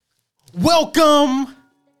Welcome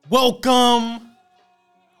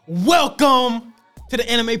to the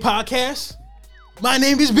Anime Podcast. My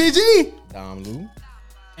name is BG. Dom Lou.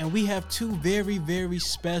 And we have two very, very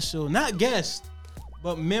special, not guests,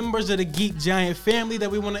 but members of the Geek Giant family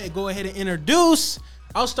that we want to go ahead and introduce.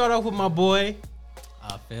 I'll start off with my boy.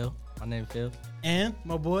 Phil. My name is Phil. And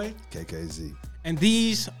my boy. KKZ. And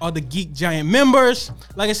these are the Geek Giant members.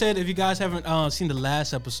 Like I said, if you guys haven't seen the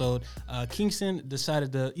last episode, Kingston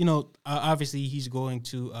decided to, obviously he's going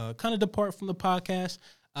to kind of depart from the podcast.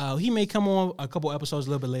 He may come on a couple episodes a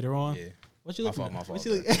little bit later on. Yeah. What you looking at? My fault. What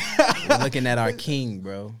you look- We're looking at our king,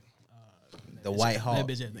 bro. The White Hawk. That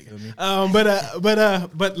bitch ass nigga.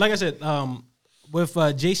 But like I said, with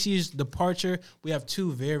JC's departure, we have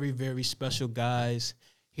two very, very special guys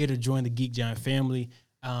here to join the Geek Giant family.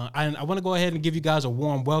 I want to go ahead and give you guys a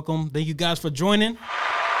warm welcome. Thank you guys for joining.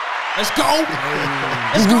 Let's go.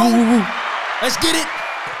 Let's go. Let's get it.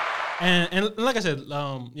 And like I said,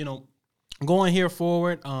 going here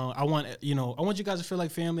forward, I want you guys to feel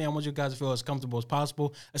like family. I want you guys to feel as comfortable as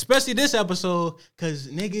possible, especially this episode, because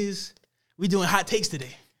niggas, we doing hot takes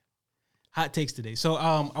today. So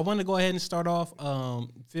I want to go ahead and start off.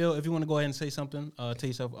 Phil, if you want to go ahead and say something, tell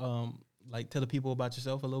yourself, tell the people about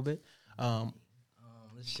yourself a little bit.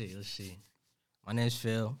 Let's see. My name's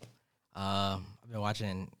Phil. I've been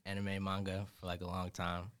watching anime manga for like a long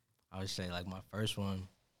time. I would say like my first one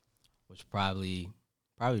was probably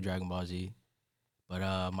Dragon Ball Z.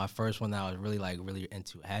 But my first one that I was really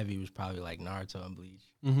into heavy was probably like Naruto and Bleach.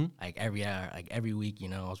 Mm-hmm. Like every hour, like every week,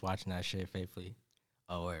 I was watching that shit faithfully.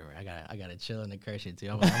 Oh, wait, I gotta chill in the curse shit too.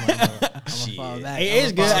 I'm gonna fall back. Hey,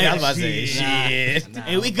 it's good. I was about to say, shit.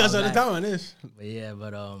 Hey, we cuss all the time on this. But yeah,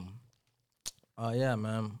 yeah,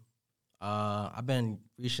 man. I've been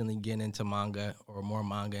recently getting into manga or more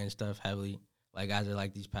manga and stuff heavily, like as of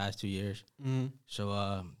like these past 2 years. Mm-hmm. So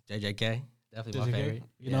JJK, definitely my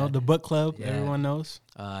favorite. The book club, Yeah. everyone knows.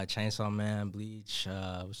 Chainsaw Man, Bleach,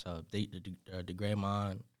 what's up? The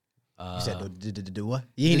Greymon. You said the what?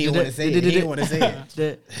 You didn't even want to say it. You didn't want to say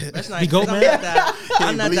it. That's not The Goat Man?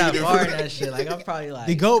 I'm not that far in that shit. Like I'm probably like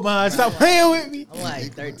The Goat Man, stop playing with me. I'm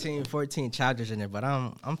like 13, 14 chapters in it, but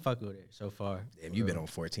I'm fucking with it so far. Damn, you've been on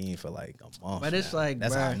 14 for like a month. But it's now. like,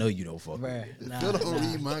 that's bruh, how I know you don't fuck. Bruh, Phil don't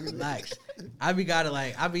read manga. Relax. I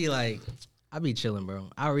be chilling, bro.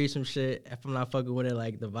 I'll read some shit. If I'm not fucking with it,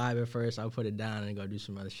 like the vibe at first, I'll put it down and go do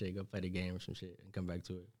some other shit, go play the game or some shit and come back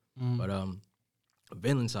to it. But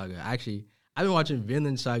Vinland Saga, actually, I've been watching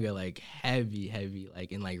Vinland Saga like heavy,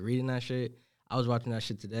 like and like reading that shit. I was watching that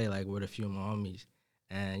shit today, like with a few of my homies,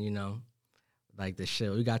 and like the shit.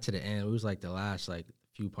 We got to the end. It was like the last like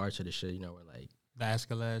few parts of the shit. We're like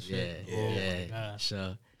Vascular shit. yeah.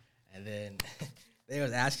 So, and then they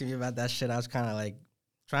was asking me about that shit. I was kind of like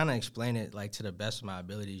trying to explain it like to the best of my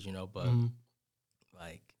abilities, but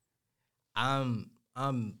like I'm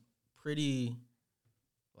pretty.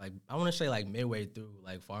 Like I want to say like midway through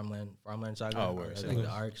like Farmland Saga, word. like the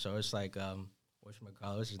arc. So it's like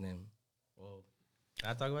whatchamacallit, what's his name? Well, can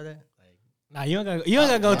I talk about that? Like, Nah, you don't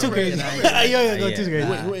gotta go too crazy. You don't gotta go too crazy.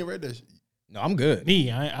 You ain't read that shit. No, I'm good. Me,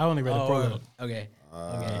 I only read the prologue. Okay.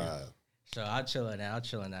 So I'll chill on that.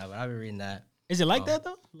 But I've been reading that. Is it like that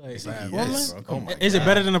though? Like, Yes, Farmland? bro. Oh my Is it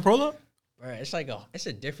better than the prologue? Bro, it's like it's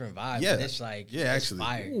a different vibe. Yeah. But it's like Yeah, it's actually.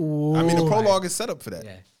 fire. I mean, the prologue is set up for that.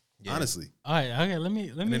 Yeah. Honestly, All right, okay. Let me.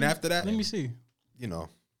 and then after that, let me see. well,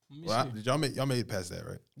 see. y'all made it past that,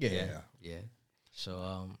 right? Yeah.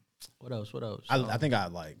 So what else? I think I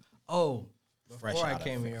like. Before I out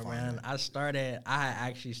came of here, Farmland. man, I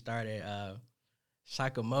actually started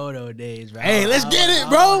Sakamoto days, bro. Hey, let's get it,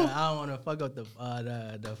 bro. I don't want to fuck up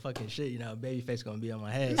the fucking shit. Babyface gonna be on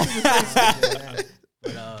my head.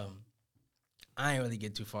 But I ain't really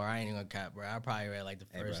get too far. I ain't even gonna cap, bro. I probably read like the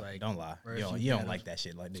Hey, first bro, like. don't lie. first You few don't panels. like that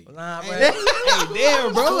shit like me. Nah, bro. Hey,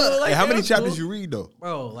 damn, bro. Hey, how many chapters you read though?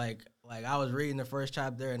 Bro, like I was reading the first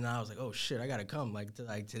chapter and I was like, oh shit, I gotta come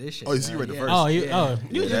to this shit. Oh, so you read the first? Oh, you Yeah.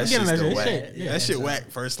 you that was getting shit's that still shit. whack. Shit. Yeah. That shit so- whack.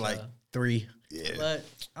 First like 3. yeah, But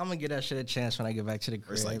I'm gonna give that shit a chance when I get back to the crib.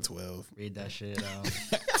 first like 12. Read that shit.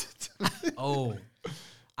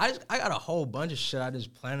 I got a whole bunch of shit I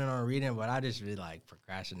just planning on reading, but I just be like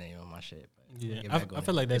procrastinating on my shit. But Yeah, get I back on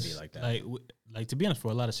feel it. like that's be like that. like to be honest,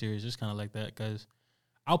 for a lot of series, it's kind of like that because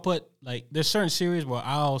I'll put like there's certain series where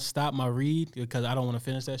I'll stop my read because I don't want to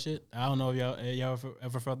finish that shit. I don't know if y'all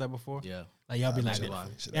ever felt that before. Yeah. Like y'all be like, that's a lot.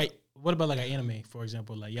 yeah, what about like an anime, for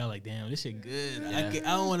example? Like y'all like, damn, this shit good. I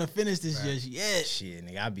don't want to finish this just yet. Shit,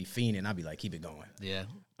 nigga, I'd be fiending. I'd be like, keep it going. Yeah.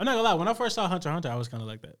 I'm not gonna lie. When I first saw Hunter x Hunter, I was kind of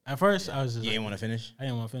like that. At first, I was just You like, ain't want to finish? I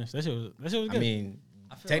didn't want to finish. That shit was good. I mean,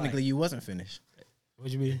 I feel technically like- you wasn't finished.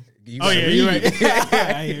 What you mean? You Oh gotta yeah, you're read. right.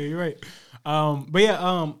 I hear you right. But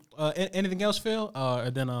yeah, anything else, Phil?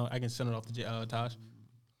 And then I can send it off to Tosh.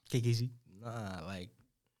 KKZ. Nah, I'm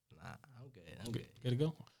good. I'm good. Good to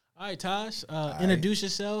go. All right, Tosh. Introduce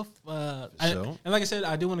yourself. Sure. And like I said,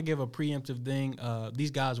 I do want to give a preemptive thing. These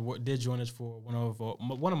guys did join us for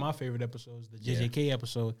one of my favorite episodes, the JJK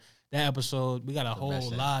episode. That episode, we got a whole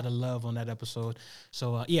lot of love on that episode.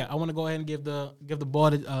 So yeah, I want to go ahead and give the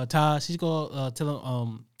ball to Tosh. He's gonna tell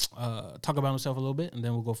him talk about himself a little bit, and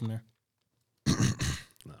then we'll go from there.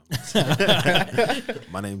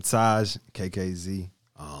 My name Taj KKZ.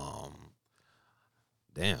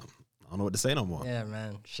 Damn, I don't know what to say no more. Yeah,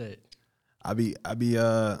 man. Shit. I be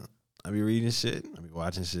reading shit. I be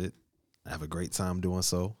watching shit. I have a great time doing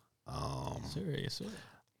so. Yes, sir.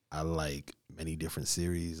 I like many different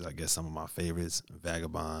series. I guess some of my favorites,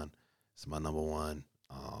 Vagabond, is my number one.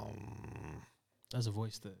 That's a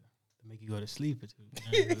voice to make you go to sleep.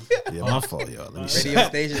 Yeah, my fault, y'all. Let me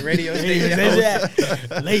shut Radio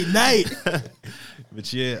station. Late night.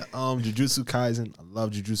 But yeah, Jujutsu Kaisen. I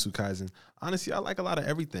love Jujutsu Kaisen. Honestly, I like a lot of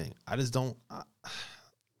everything. I just don't.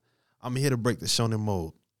 I'm here to break the shonen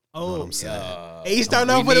mode. You know what I'm saying? Hey, you starting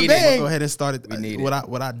off with a bang. Go ahead and start it. We need What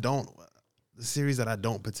I don't, the series that I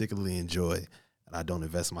don't particularly enjoy and I don't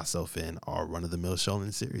invest myself in are run of the mill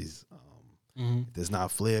shonen series. If there's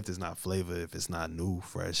not flair, if there's not flavor, if it's not new,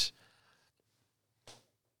 fresh,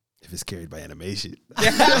 if it's carried by animation,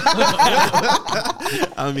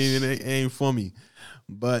 I mean, it ain't for me.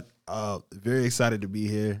 But very excited to be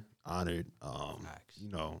here. Honored.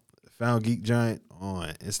 Found Geek Giant on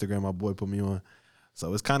Instagram. My boy put me on.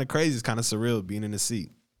 So it's kind of crazy. It's kind of surreal being in the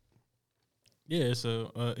seat. Yeah,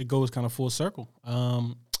 so it goes kind of full circle.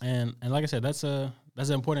 And like I said, that's an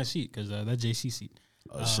important seat because that's JC seat.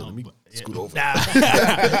 Oh shit! Let me scoot over.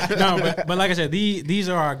 No, but like I said, these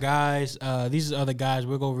are our guys. These are the guys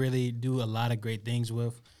we're gonna really do a lot of great things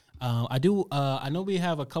with. I know we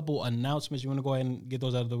have a couple announcements. You want to go ahead and get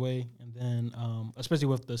those out of the way, and then especially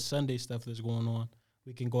with the Sunday stuff that's going on,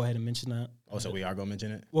 we can go ahead and mention that. Oh, so we are gonna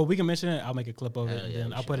mention it. Well, we can mention it. I'll make a clip of it, and yeah, then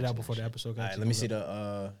we I'll should put it out mention before the episode. All right, let me see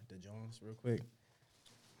the Jones real quick.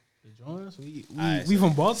 The Jones. We right, we so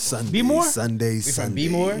from Boston. Sunday, B-more? Sunday, We from Sunday.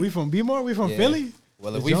 B-more? We from B-more. We from Yeah. Philly.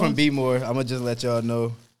 Well, The if we from Jones? B-more, I'm gonna just let y'all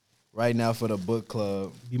know right now for the book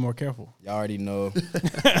club. Be more careful. Y'all already know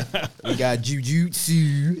we got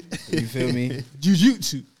Jujutsu. You feel me?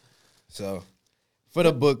 Jujutsu. So for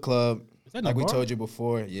the book club, Is that like we Navarro? told you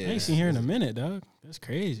before, I yeah. ain't seen here in a minute, dog. That's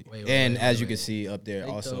crazy. Wait, And wait, as you wait. can see up there,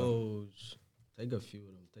 Take also those. Take a few of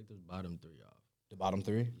them. Take those bottom three off. the bottom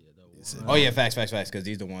three. Yeah, the one. Oh yeah, facts, because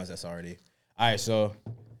these the ones that's already. All right, so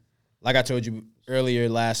like I told you earlier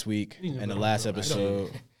last week in the last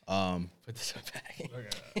episode, Put this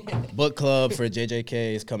back. book club for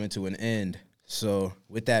JJK is coming to an end. So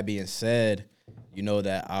with that being said, you know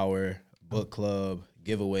that our book club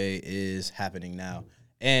giveaway is happening now.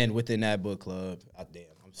 And within that book club, I'm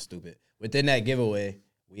stupid. Within that giveaway,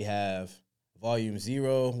 we have volume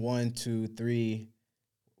 0, 1, 2, 3.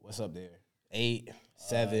 What's up there? 8,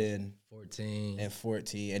 7, 14. and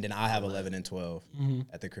 14. And then I have 11 and 12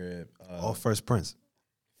 at the crib. All First Prince.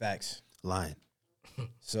 Facts. Lion.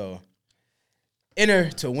 So, enter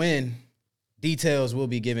to win. Details will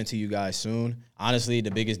be given to you guys soon. Honestly,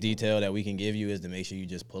 the biggest detail that we can give you is to make sure you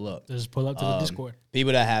just pull up. Just pull up to the Discord.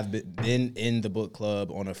 People that have been in the book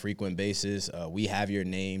club on a frequent basis, we have your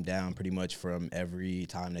name down pretty much from every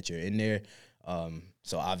time that you're in there.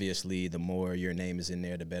 So obviously, the more your name is in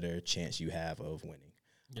there, the better chance you have of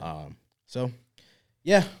winning.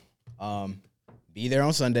 Be there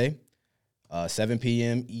on Sunday, 7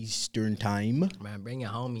 p.m. Eastern time. Man, bring your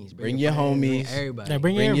homies. Bring your friends, homies. Bring everybody. Yeah,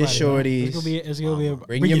 bring your everybody, man. shorties. It's gonna be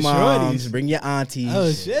Bring your moms, shorties. bring your aunties.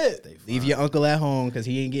 Oh shit! Leave your uncle at home because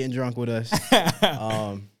he ain't getting drunk with us.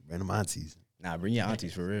 Random aunties. Nah, bring your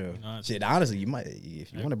aunties for real. aunties. Shit, honestly, you might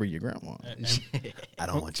if you want to bring your grandma. I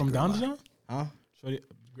don't want you. From grandma. Donjon? Huh? Shorty,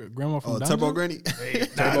 grandma from Oh, Donjon? Turbo Granny.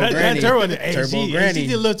 Turbo Granny. Turbo Granny.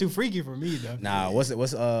 She's a little too freaky for me, though. Nah, what's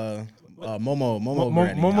Momo Mo-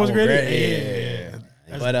 Granny. Momo's Our Granny? Yeah.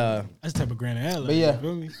 But That's the type of granny I like. But yeah. You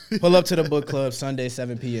feel me? pull up to the book club Sunday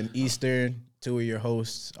 7 p.m. Eastern. 2 of your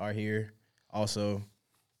hosts are here also,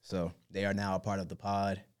 so they are now a part of the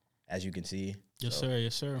pod, as you can see. Yes, sir.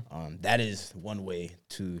 Yes, sir. That is one way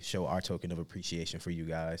to show our token of appreciation for you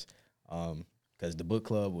guys, because the book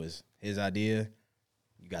club was his idea.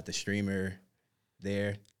 You got the streamer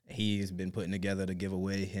there. He's been putting together to give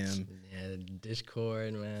away him. Yeah,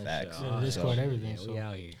 Discord, man. Facts. shit, Yeah, all Discord, that. everything, Yeah, so- we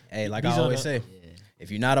out here. Hey, like These I are always the- say,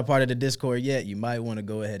 if you're not a part of the Discord yet, you might want to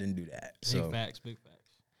go ahead and do that. Big So facts, big facts.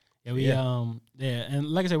 And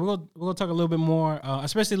like I said, we're gonna talk a little bit more,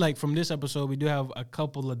 especially like from this episode. We do have a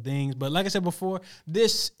couple of things, but like I said before,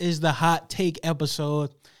 this is the hot take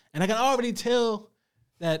episode, and I can already tell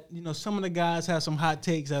that some of the guys have some hot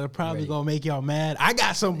takes that are probably gonna make y'all mad. I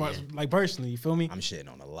got some, like personally, you feel me? I'm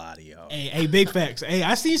shitting on a lot of y'all. Hey, big facts. Hey,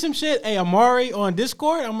 I see some shit. Hey, Amari on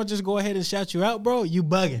Discord, I'm gonna just go ahead and shout you out, bro. You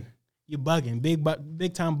bugging,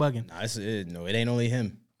 big time bugging. Nah, it ain't only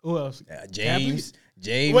him. Who else? James.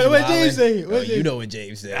 What James say? You know what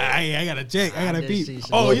James said. I gotta check. I gotta peep.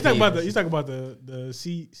 Oh, you talking about the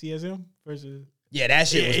CSM versus? Yeah, that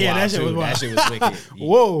shit was yeah, wild that shit too. was wild. That shit was wicked.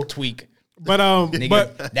 Whoa. Tweak. But Nigga,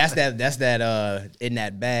 but that's that in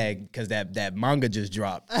that bag because that manga just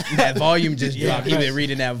dropped. That volume just dropped. He been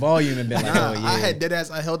reading that volume and been like, oh yeah. I had dead ass.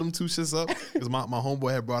 I held them two shits up because my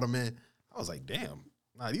homeboy had brought them in. I was like, damn,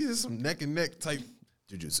 these are some neck and neck type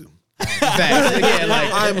jujutsu. Facts. Yeah, like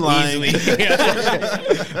I'm lying.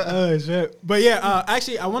 Oh shit. But yeah,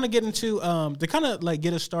 actually, I want to get into to kind of like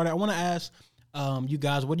get us started. I want to ask you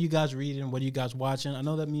guys, what are you guys reading? What are you guys watching? I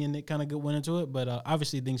know that me and Nick kind of went into it, but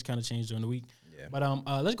obviously things kind of changed during the week. Yeah. But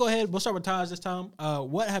let's go ahead. We'll start with Taj this time.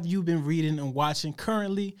 What have you been reading and watching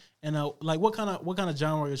currently? And like what kind of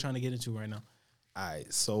genre you're trying to get into right now? All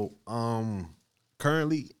right. So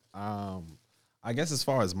currently, I guess as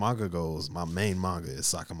far as manga goes, my main manga is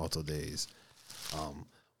Sakamoto Days.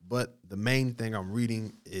 But the main thing I'm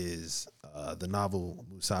reading is the novel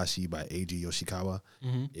Musashi by Eiji Yoshikawa.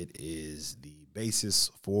 Mm-hmm. It is the basis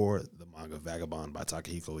for the manga Vagabond by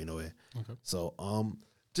Takahiko Inoue. Okay. So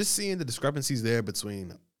just seeing the discrepancies there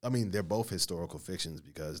between, they're both historical fictions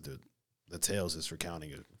because the tales is recounting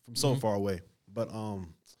it from so far away. But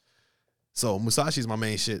so Musashi is my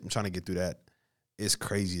main shit. I'm trying to get through that. It's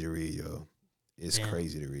crazy to read, yo. It's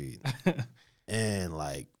crazy to read. And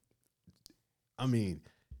like,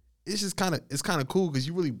 it's just kind of cool because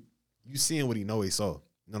you seeing what he saw.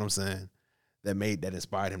 You know what I'm saying? That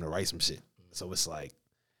inspired him to write some shit. So it's like,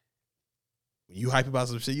 when you hype about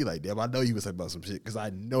some shit, you like, damn, I know you was hype about some shit because I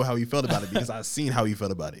know how he felt about it because I seen how he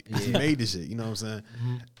felt about it. He made this shit, you know what I'm saying?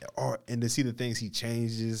 Mm-hmm. And to see the things he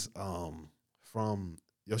changes from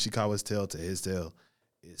Yoshikawa's tale to his tale,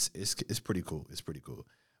 it's pretty cool. It's pretty cool.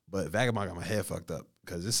 But Vagabond got my head fucked up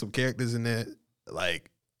because there's some characters in there.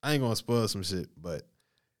 Like, I ain't gonna spoil some shit, but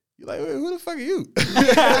you're like, wait, who the fuck are you?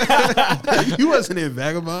 You wasn't in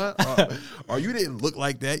Vagabond, or you didn't look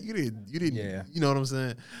like that. You didn't. Yeah. You know what I'm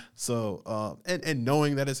saying? So, and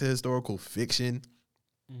knowing that it's a historical fiction,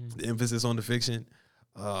 the emphasis on the fiction,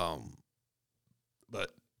 but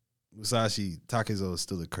Musashi Takezo is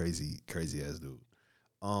still a crazy ass dude.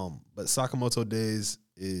 But Sakamoto Days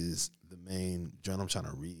is the main joint I'm trying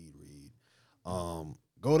to read.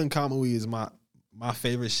 Golden Kamuy is my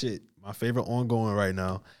favorite shit. My favorite ongoing right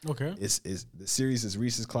now. Okay. It's the series has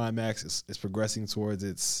reached its climax. It's progressing towards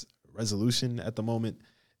its resolution at the moment.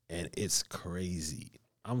 And it's crazy.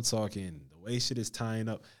 I'm talking the way shit is tying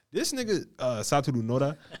up. This nigga, Satoru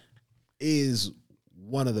Noda, is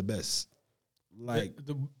one of the best. Like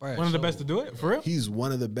one of the best to do it? For real? He's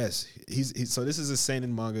one of the best. He's so this is a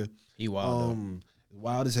seinen manga. He wild.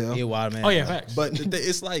 Wild as hell. He a wild man. Oh yeah, facts. But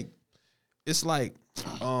it's like what's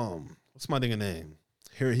my nigga name?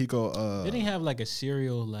 Hirohiko. Didn't he have like a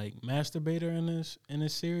serial like masturbator in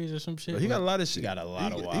this series or some shit? He got a lot of shit. He got a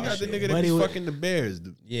lot of wild He got the shit. nigga that be fucking the bears.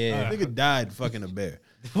 Yeah. The nigga died fucking a bear.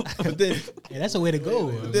 But then that's a way to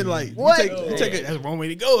go. Then like what? You take it. That's one way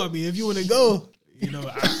to go. I mean, if you want to go, he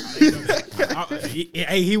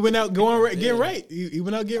went out getting right. He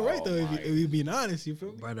went out getting right though. If you being honest, you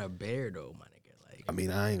feel me? Brother bear though, my nigga. Like,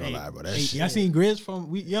 I ain't gonna lie, bro. That shit. Y'all seen Grizz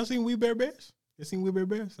from y'all seen We Bear Bears? You seen We Bear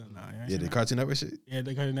Bears? Nah, yeah, the Cartoon Network shit. Yeah,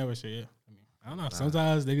 the Cartoon Network shit. Yeah. I don't know.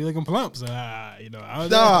 Sometimes they be looking plump, so Nah,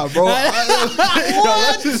 I'm bro.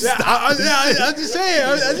 just saying.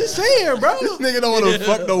 I'm just saying, bro. This nigga don't want to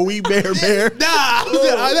fuck no wee bear.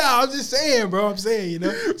 I'm just saying, bro. I'm saying,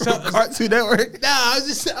 So, Cartoon Network. I'm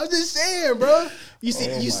just saying, bro. You see,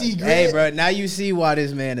 Grizz. Hey, bro. Now you see why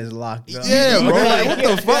this man is locked up. Yeah, bro. Like, what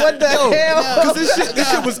the fuck? What the hell? Because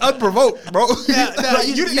this shit was unprovoked, bro. Like,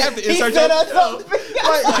 you didn't have to insert your.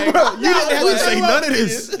 Like, bro, you didn't have to say none of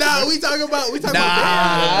this. Nah, we talking about. Nobody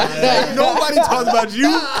talks about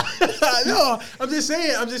you. No, I'm just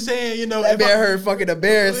saying. That man heard fucking a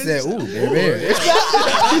bear and said, "Ooh, bear."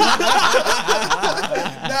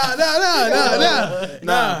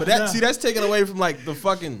 Nah. But that's taken away from like the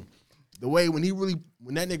fucking the way when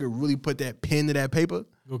that nigga really put that pen to that paper.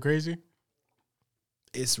 Go crazy.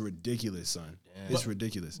 It's ridiculous, son. Yeah. It's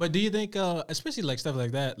ridiculous. But do you think, especially like stuff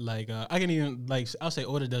like that, like I can even like I'll say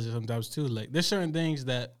Oda does it sometimes too. Like there's certain things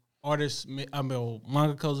that artists,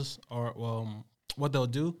 mangakas, or what they'll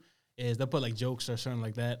do. is they'll put like jokes or something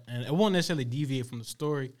like that, and it won't necessarily deviate from the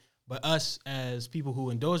story. But us as people who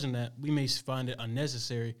indulge in that, we may find it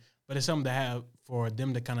unnecessary, but it's something to have for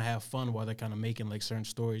them to kind of have fun while they're kind of making like certain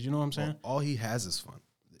stories. You know what I'm saying? All he has is fun.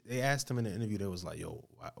 They asked him in the interview, they was like, yo,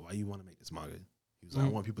 why you want to make this manga? He was like, I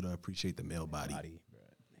want people to appreciate the male body. Nigga's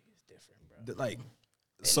different, bro. Like,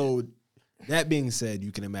 so that being said,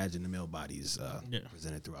 you can imagine the male body is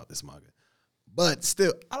presented throughout this manga. But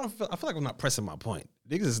still, I feel like I'm not pressing my point.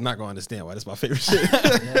 Niggas is not gonna understand why that's my favorite shit.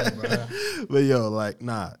 Yeah, bro. But yo, like,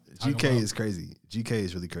 nah, GK is crazy. GK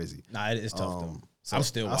is really crazy. Nah, it's tough though. So I'm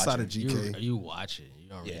still outside watching. of GK. You watch it. You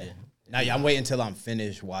don't read Yeah. it. Now, I'm waiting until I'm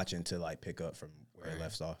finished watching to like pick up from where it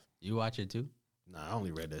left off. You watch it too? Nah, I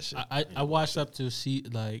only read that shit. I watched up to see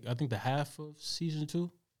like I think the half of season 2,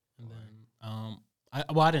 and then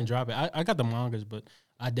I didn't drop it. I got the mangas, but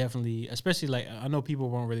I definitely, especially like I know people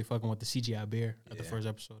weren't really fucking with the CGI bear at the first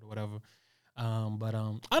episode or whatever. But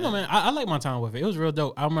I don't know, man. I like my time with it. It was real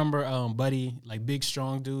dope. I remember Buddy, like big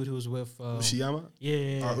strong dude who was with Ushiyama?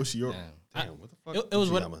 Yeah. Or Ushiyama? Yeah. Damn, what the fuck? It was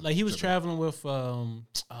what Ushiyama. like he was Tripping. traveling with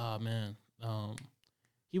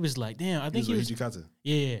he was like, damn, I think he was Hijikata.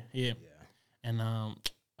 yeah. And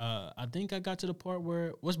I think I got to the part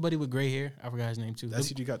where what's Buddy with gray hair? I forgot his name too.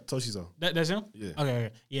 That's Hijikata. Toshizo. That's him? Yeah.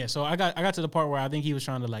 Okay. Yeah. So I got to the part where I think he was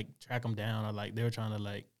trying to like track him down, or like they were trying to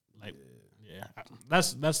like yeah.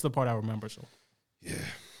 That's the part I remember. So Yeah.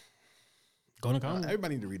 going to college.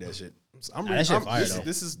 Everybody need to read that shit. I'm Nah, that shit fire, this,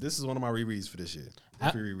 though. this is one of my rereads for this year.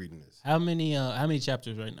 Definitely rereading this. How many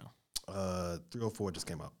chapters right now? 304 just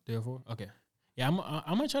came out. 3 or 4? Okay. Yeah, I'm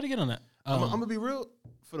gonna try to get on that. I'm gonna be real.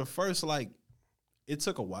 For the first, like, it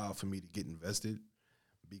took a while for me to get invested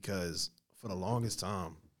because for the longest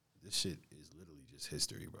time, this shit is literally just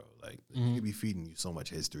history, bro. Like, the nigga be feeding you so much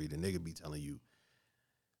history. The nigga be telling you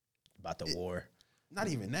About the war. not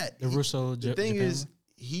even that. The Russo. The thing is,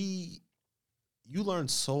 you learn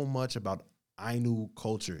so much about Ainu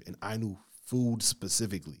culture and Ainu food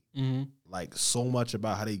specifically. Mm-hmm. Like, so much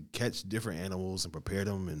about how they catch different animals and prepare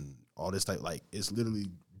them and all this type. Like, it's literally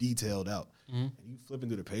detailed out. And you flipping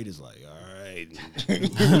through the pages like, all right.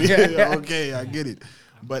 Yeah, okay, I get it.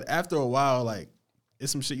 But after a while, like,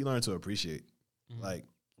 it's some shit you learn to appreciate. Like,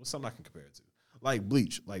 what's something I can compare it to? Like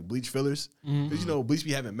bleach fillers. Because, you know, Bleach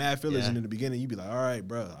be having mad fillers, and in the beginning, you be like, all right,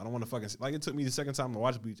 bro, I don't want to fucking... Like, it took me the second time to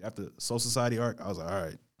watch Bleach after Soul Society arc. I was like, all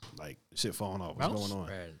right, like, shit falling off. What's going on?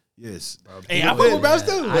 Right. Yes. Hey, I I fuck with Bounce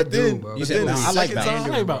fuck too. I But do, then, bro. but You said then the Bounce. I like second Bounce.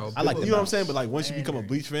 time, I like Bounce. I like you the know what I'm Bounce. saying? But like once you become a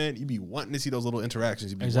Bleach fan, you be wanting to see those little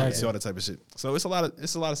interactions. You be wanting to see all that type of shit. So it's a lot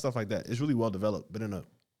of stuff like that. It's really well developed, but in a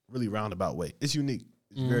really roundabout way. It's unique.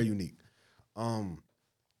 It's very unique.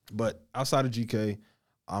 But outside of GK,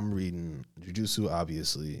 I'm reading Jujutsu,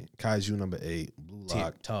 obviously, Kaiju number 8, Blue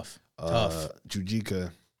Lock, Tough.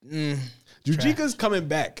 Jujika. Jujika's coming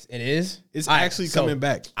back. It is? It's All right, actually so coming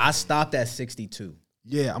back. I stopped at 62.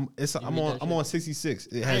 Yeah, I'm on 66.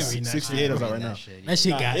 It ain't has reading that 68 shit. as of right now. That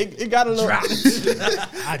shit got It got a little. I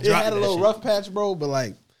It dropped had a that little shit. rough patch, bro, but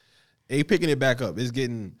like, they picking it back up. It's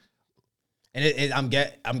getting. And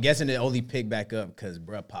I'm guessing it only picked back up because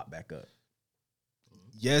bruh popped back up.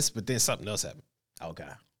 Yes, but then something else happened. Okay.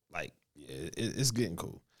 Like, yeah, it's getting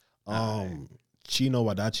cool. Chino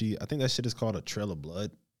Wadachi, I think that shit is called A Trail of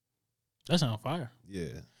Blood. That's on fire. Yeah,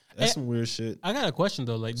 that's Eh, some weird shit. I got a question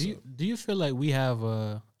though. Like, do you feel like we have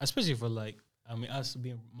especially for like us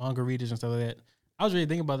being manga readers and stuff like that? I was really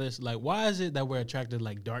thinking about this. Like, why is it that we're attracted to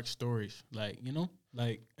like dark stories? Like, you know,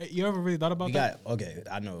 like you ever really thought about We that? got, okay,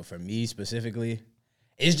 I know for me specifically,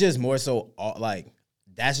 it's just more so like,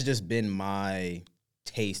 that's just been my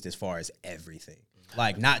taste as far as everything.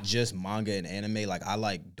 Like, not just manga and anime. Like, I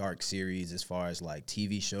like dark series as far as like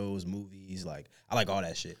TV shows, movies. Like, I like all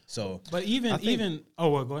that shit. So, But even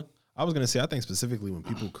go ahead. I was gonna say, I think specifically when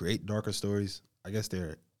people create darker stories, I guess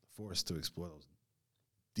they're forced to explore those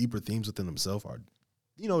deeper themes within themselves, or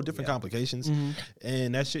different complications,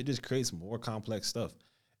 and that shit just creates more complex stuff.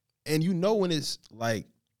 And you know when it's like,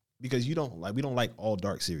 because we don't like all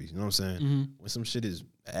dark series. You know what I'm saying? When some shit is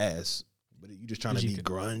ass, but you just trying to be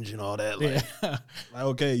grunge and all that. Like, Yeah. like,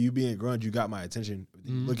 okay, you being grunge, you got my attention. But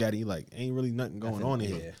then you look at it, you like, ain't really nothing going on in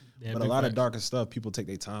here. Yeah, But a big lot of facts. darker stuff, people take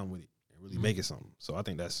their time with it and really make it something. So I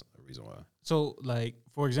think that's the reason why. So, like,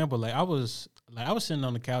 for example, like I was sitting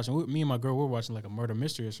on the couch and me and my girl were watching like a murder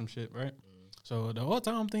mystery or some shit, right? So the whole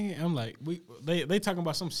time I'm thinking, I'm like, they talking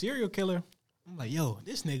about some serial killer. I'm like, yo,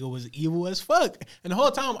 this nigga was evil as fuck. And the whole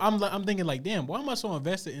time I'm thinking like, damn, why am I so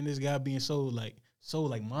invested in this guy being so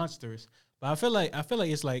monstrous? But I feel like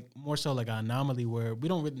it's like more so like an anomaly where we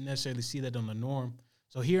don't really necessarily see that on the norm.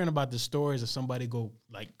 So hearing about the stories of somebody go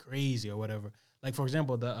like crazy or whatever, like for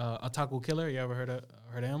example, the Otaku Killer, you ever heard of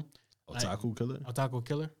him? Otaku Killer. Otaku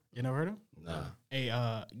Killer. You never heard of him? Nah. Hey,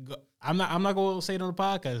 I'm not gonna say it on the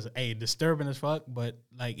pod because disturbing as fuck. But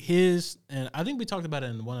like his, and I think we talked about it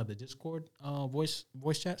in one of the Discord voice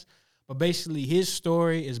chats. But basically, his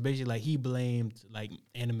story is basically like he blamed like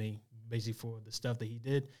anime basically for the stuff that he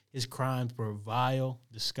did. His crimes were vile,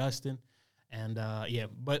 disgusting, and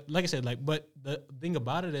But like I said, but the thing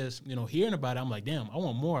about it is, hearing about it, I'm like, damn, I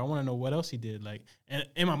want more. I want to know what else he did. Like, and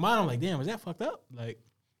in my mind, I'm like, damn, is that fucked up? Like.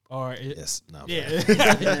 Or Yes, no,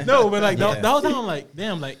 yeah, no, but like the whole time I'm like,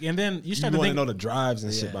 damn, like, and then you start you to want think, to know the drives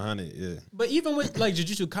and shit behind it, yeah. but even with like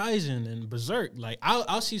Jujutsu Kaisen and Berserk, like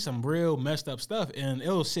I'll see some real messed up stuff, and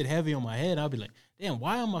it'll sit heavy on my head. I'll be like, damn,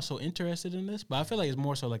 why am I so interested in this? But I feel like it's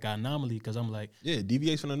more so like an anomaly because I'm like, Yeah, it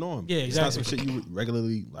deviates from the norm. Yeah, It's not some exactly. shit you would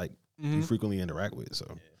regularly like you frequently interact with.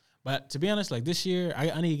 So but to be honest, like this year,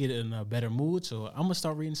 I need to get in a better mood, so I'm gonna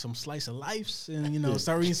start reading some slice of lives and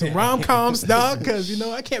start reading some rom coms, dog, because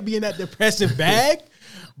I can't be in that depressive bag.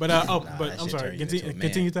 But that I'm shit sorry, turn you into a man.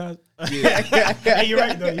 continue, Todd. Hey, you're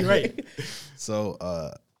right though. You're right. So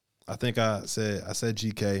I think I said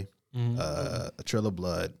GK, A Trail of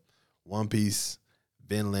Blood, One Piece,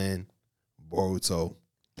 Vinland, Boruto.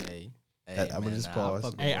 Hey, I'm gonna just pause.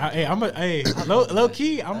 Low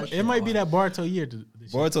key. It might be that Boruto year.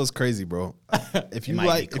 This year. Boruto's crazy, bro. If you might be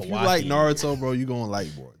like Kawaki. Naruto, bro, you gonna like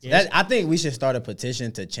Boruto. Yeah. I think we should start a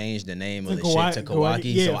petition to change the name of To the shit to Kawaki,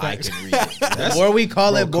 Kawaki yeah, so I facts. can read it. The more we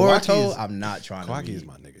call it Bro, Kawaki Boruto, is- I'm not trying to Kawaki read. is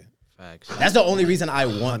my nigga. facts. That's the only reason I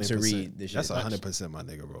want to 100%. read this shit. That's 100% my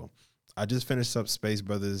nigga, bro. I just finished up Space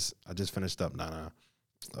Brothers. I just finished up Nana.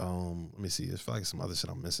 Let me see. It's like some other shit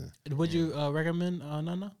I'm missing. Would you recommend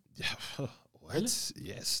Nana? Yeah. What?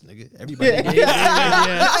 Yes, nigga. Everybody. Hey,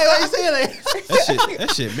 why you saying that?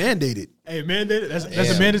 That shit mandated. Hey, mandated. That's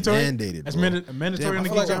Yeah, a mandatory. mandated, That's bro. mandatory Damn, in I the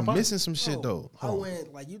feel like Geek I'm Pod? missing some shit though. I Hold on.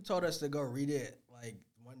 went like you told us to go read it like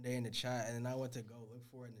one day in the chat, and then I went to go look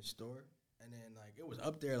for it in the store, and then like it was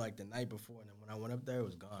up there like the night before, and then when I went up there, it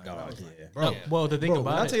was gone. And I was like, Bro, Well, the thing bro,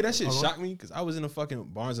 about when I it, tell you that shit Oh, shocked me because I was in a fucking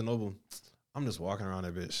Barnes and Noble. I'm just walking around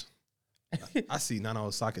that bitch. I see Nana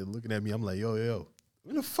Osaka looking at me. I'm like, yo,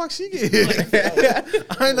 when the fuck she get here?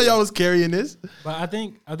 I didn't know y'all was carrying this. But I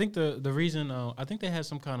think the reason I think they had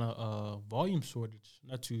some kind of volume shortage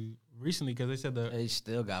not too recently because they said They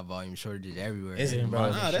still got volume shortages everywhere. Is it, Yeah, bro?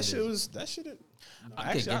 Nah, that shit.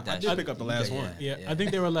 Actually, I did pick up the last one. Yeah, I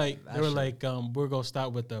think they were like we're gonna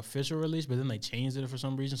start with the official release, but then they changed it for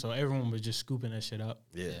some reason, so everyone was just scooping that shit up.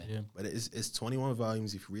 Yeah. Yeah. But it's 21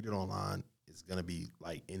 volumes. If you read it online, it's gonna be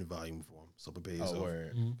like in volume form. So prepare yourself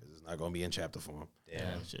word. because it's not gonna be in chapter form.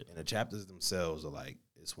 Damn. Shit. And the chapters themselves are like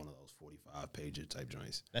it's one of those 45-pager type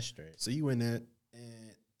joints. That's straight. So you in there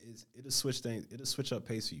and it'll switch things. It'll switch up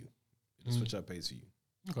pace for you. It'll switch up pace for you.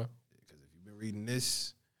 Okay. Because if you've been reading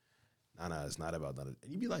this, nah, it's not about that. And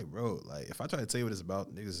you be like, bro, like if I try to tell you what it's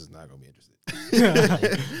about, niggas is not gonna be interested.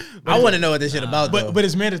 I want to know what this shit about, though. But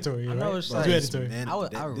it's mandatory. I know right? it's It's like- mandatory. Man,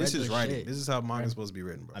 I read this is this writing. shit. This is how manga is supposed to be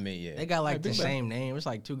written, bro. I mean, yeah. They got like the big same name. It's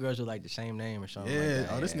like two girls with like the same name or something. Yeah. Like that.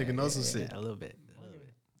 Oh, this nigga knows some shit. A little bit.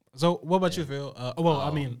 So what about you, Phil?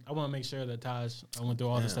 I mean, I want to make sure that Taj went through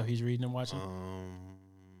all the stuff he's reading and watching.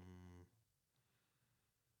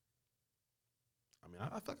 I mean,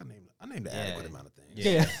 I feel like I named the adequate amount of things.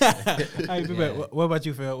 Yeah. Hey, but what about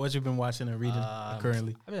you, Phil? What you been watching and reading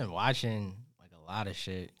currently? I've been watching like a lot of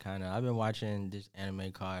shit. Kind of. I've been watching this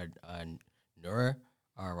anime called Nura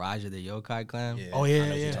or Raja the Yokai Clan. Yeah. Oh, I yeah, know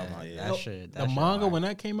what yeah. you're talking about, yeah. That shit. The manga when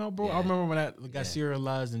that came out, bro. I Yeah. remember when that got Yeah.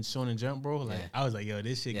 serialized in Shonen Jump, bro. Like Yeah. I was like, yo,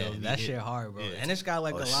 this shit Yeah, goes. that shit hard, bro. Yeah. And it's got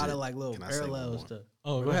like Oh, a lot shit. of like little Can I say one parallels more? to.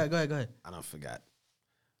 Oh, Go ahead. I don't forgot.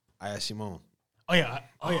 Ayashimon. Oh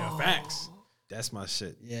yeah, facts. That's my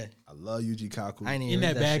shit. Yeah. I love Yuji Kaku. I ain't even In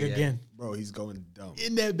read that bag shit yet. again. Bro, he's going dumb.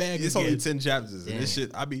 In that bag It's again. only 10 chapters. And this Damn.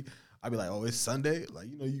 shit, I be like, oh, it's Sunday. Like,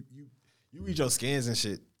 you read your scans and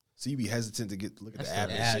shit. So you be hesitant to look at the app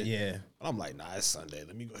and shit. Yeah. But I'm like, nah, it's Sunday.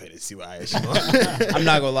 Let me go ahead and see what Ayashimon. I'm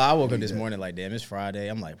not gonna lie. I woke up this morning like, damn, it's Friday.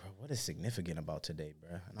 I'm like, bro, what is significant about today,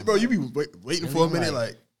 bro? And I'm Bro, like, you be waiting for a minute,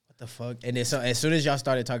 like, what the fuck? And then so as soon as y'all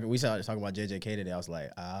started talking, we started talking about JJK today. I was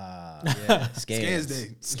like, yeah, Scans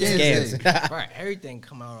day. Scans. Bro, everything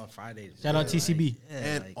come out on Fridays. Shout out TCB. Yeah,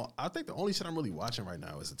 And like, I think the only shit I'm really watching right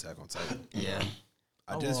now is Attack on Titan. yeah.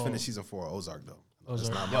 I just finished season 4 of Ozark, though. That's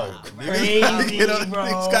Ozark. not mine. Crazy,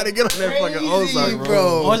 Niggas gotta get on that fucking Ozark,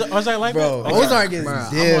 bro. Was I like Bro, that? Ozark is Bro, I'm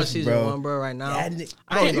on diff, season bro. 1, bro, right now. That I ni- ain't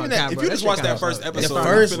Bro, gonna even cap, if bro. you That just shit watch kinda that first sucks. episode, The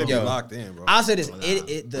first- you're finna be yo. locked in, bro. I'll say this: Nah.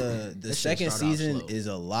 the shit second start out season slow. is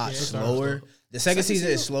a lot Yeah, it started slower. slow. The second season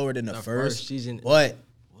is slower than the The first first season- but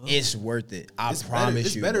It's worth it. I It's promise better,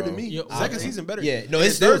 it's you, better bro. than me. Yo, Second season better. Yeah, no, And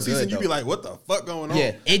it's still third season. good, You be though. like, what the fuck going on?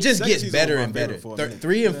 Yeah, it just Second gets season better was my and better. favorite for a minute.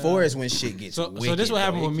 3 and 4 is when shit gets So wicked, this what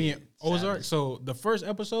happened bro. with me and Ozark. So the first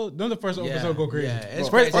episode, then the first Yeah, episode go crazy. yeah, it's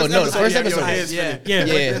First- crazy. Oh no, the first yeah, your episode. head's Yeah, spinning.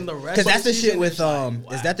 Yeah, Yeah, then the rest because that's of the the shit season with is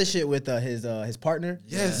like, is that the shit with his partner?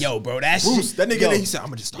 Yes. Yo, bro, that Bruce, shit. that nigga, yo, there, he said, I'm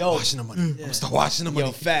gonna just start yo, washing the money. I'm gonna start washing the money.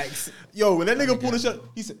 yo, facts. Yo, when that nigga pulled the shot,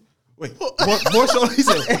 he said, wait, more shoreline. He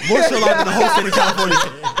said, more shoreline than the whole state of California.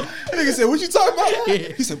 That nigga said, what you talking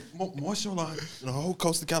about? He said, more shoreline than the whole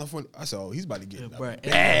coast of California. I said, oh, he's about to get Bro, that in the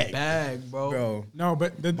bag. bag, bro. Bro, No,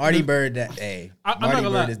 but the Marty Bird, that hey, I'm not Marty gonna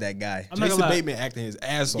Bird lie. is that guy. I'm not Jason gonna lie. Bateman acting his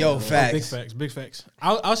ass off. Yo, bro. facts. Big facts, big facts.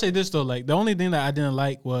 I'll say this though, like the only thing that I didn't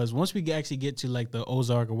like was once we actually get to like the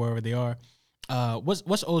Ozark or wherever they are.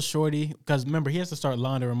 What's old shorty? Because remember he has to start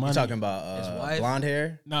laundering money. You talking about wife? blonde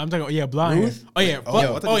hair? No, I'm talking blonde. Ruth? Hair. Oh yeah, Oh, I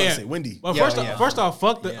fuck, thought you oh were yeah. about to say Wendy. Well, Yo, first off,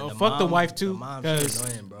 fuck the fuck the wife The too. mom, 'Cause- she's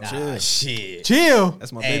annoying, bro. Nah, shit. chill.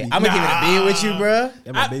 That's my Hey, baby. I'm gonna keep it a bean with you, bro.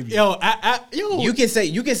 That's my baby. Yo,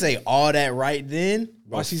 You can say all that right then.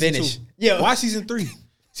 Watch season Finish. 2. Yo, Watch season 3.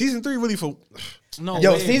 Season 3 really for. no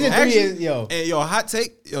yo, way, season bro. 3 is yo. And yo, hot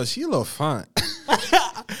take. Yo, she a little fine.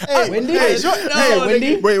 Hey, Wendy. Hey,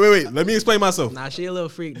 Wendy. Wait. Let me explain myself. Nah, she a little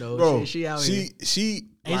freak though. Bro, she out here. she.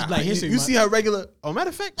 It's Black History You Month. see her regular. Oh, matter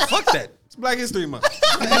of fact, fuck that. It's Black History Month.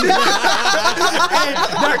 Dr.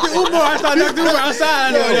 Umar, I saw Dr. Umar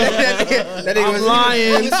outside. That nigga was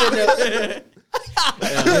lying.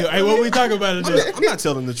 Hey, what we talking about today? I'm not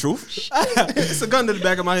telling the truth. It's a gun to the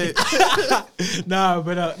back of my head. Nah,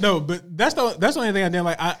 but no, but that's the only thing I didn't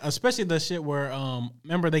like. Especially the shit where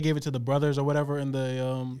remember they gave it to the brothers or whatever in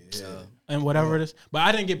the and whatever it is. But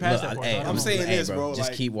I didn't get past that part. Hey, so I don't I'm know. saying Hey, this, bro, bro. just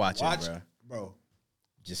like, keep watching, bro.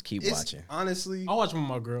 Just keep It's watching. honestly, I'll watch with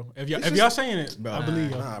my girl. If y'all just- y'all saying it, Bro, I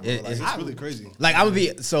believe y'all. nah, bro. It- Like, it's- it's really crazy. Like I'm gonna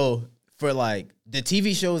be so for like the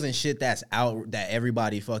TV shows and shit that's out that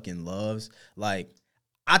everybody fucking loves. Like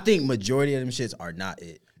I think majority of them shits are not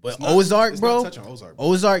it. But not- Ozark, it's bro. not touching Ozark, bro.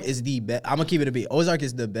 Ozark is the best. I'm gonna keep it a beat. Ozark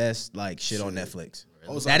is the best like shit on Netflix.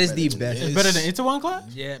 Ozark That is better the than best. this. It's better than Into One Class?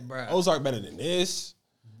 yeah, bro. Ozark better than this.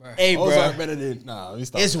 Hey, bro. Ozark better than let me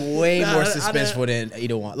stop. It's way Nah, more I suspenseful than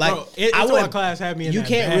either one. Like Bro, I Into One wouldn't. Class had me in You that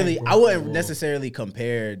can't bag, really. bro. I wouldn't necessarily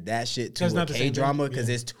compare that shit to That's a not the same K drama thing, because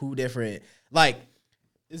yeah. it's two different. Like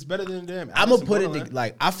It's better than them. I'm gonna put it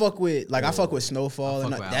like I fuck with Snowfall I and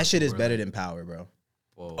fuck with that shit is Alpha, better bro. than Power, bro.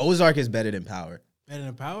 Whoa. Ozark is better than Power. Better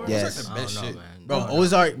than Power? Yes. I don't best know, shit. man. Bro, No, no.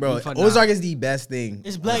 Ozark, bro. Fuck Ozark nah. is the best thing.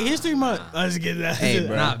 It's Black History Month. Let's get that. Hey,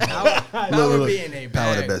 bro. Nah, Power look. being a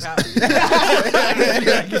Power the bag. best.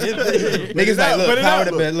 Niggas like, Put look, it Power up.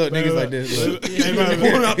 the best. Look, niggas like this. Look, Hey, man,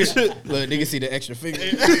 look, niggas see the extra finger.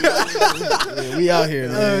 Yeah, we out here,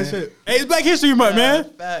 man. Hey, it's Black History Month, man.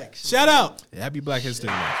 Facts. Shout out. Yeah, happy Black History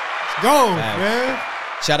Month. Go, man.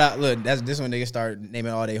 Shout out, look, that's this one niggas start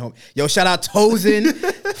naming all they home. Yo, shout out Tozen,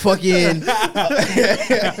 fucking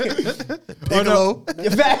Piccolo.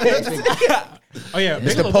 Oh, yeah. Mr.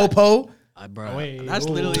 Bigelow- Popo. Bro, Wait, that's ooh.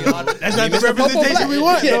 literally all. That's not the Mr. Popo representation Black. we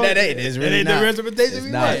want, Yeah, though. that ain't. It's That really ain't not. the representation It's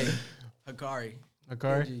we not. want. Hikari.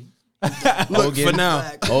 Okay. Look, Hogan. for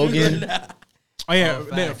now. Hogan. Oh, yeah. Oh,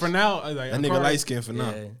 facts. For now, like, That nigga Akari- light skin for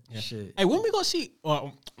now. Yeah, shit. Hey, when we gonna see?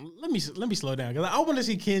 Well, let me slow down because I want to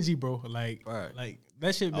see Kenji, bro. Like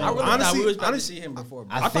that shit. Been, I really Honestly- thought we was about to honestly- see him before,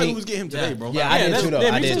 bro. I I thought he think- was getting him today, bro. Yeah, I did that's- too, though. yeah,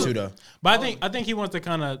 I me did too. too, though. But I think he wants to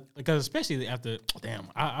kind of because especially after damn,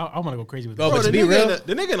 I want to go crazy with Bro, this. but the to be nigga real- in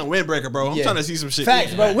the nigga in a windbreaker, bro. I'm Yeah. trying to see some shit.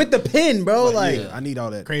 Facts, bro. With the pin, bro. Like, Yeah, I need all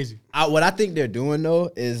that. Crazy. what I think they're doing though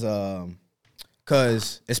is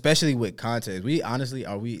cause especially with context, we honestly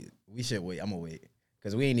we should wait. I'm gonna wait.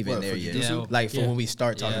 Cause we ain't even What, there for yet. Jujutsu? Like for Yeah. when we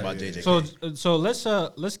start talking Yeah. about JJ. So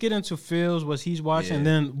let's get into Phil's what he's watching, Yeah. and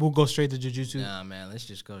then we'll go straight to Jujutsu. Nah, man, let's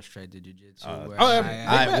just go straight to jujitsu. oh,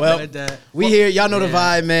 yeah. Alright, well, we here. Y'all know the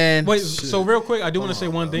vibe, man. Wait, so real quick, I do want to say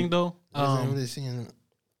one thing though.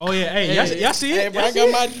 Oh yeah, hey, y'all see it? Y'all see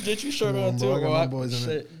it? my jiu-jitsu shirt on bro, I got my boys in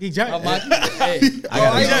there. Geek Giant.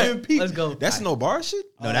 I got it. Let's go. That's no bar shit.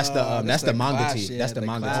 No, that's the manga class tee. shit, That's the the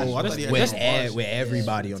manga class tee. Oh, I thought he had With that. with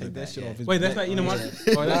everybody on the Take that back. shit yeah. off his Wait, that's not Inu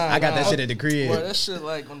Market? I got that shit at the Bro, crib. that shit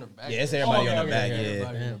like on the back. Yeah, it's everybody Oh, on the okay, back. okay, Yeah,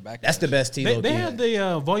 Everybody in the back. that's the best tee. They low-key. had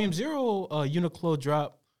the Volume 0 Uniqlo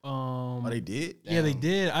drop. Oh, they did. Yeah, they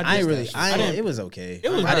did. I ain't really. I didn't. It was okay. It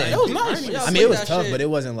was I didn't- it was nice. Yeah, I mean, it was that tough, shit- but it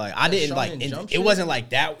wasn't like I didn't like. Shonen It, Jump it shit? wasn't like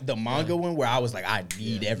that. The manga one where I was like, I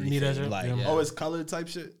need everything. Need that shit? Like, Yeah. Oh, it's colored type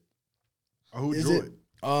shit. Or who is drew it? it?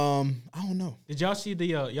 I don't know. Did y'all see the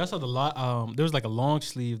y'all saw the lot? There was like a long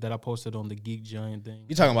sleeve that I posted on the Geek Giant thing.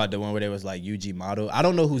 You talking about the one where there was like UG model? I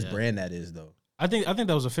don't know whose brand that is though. I think that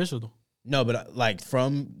was official though. No, but like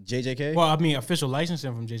from JJK. Well, I mean, official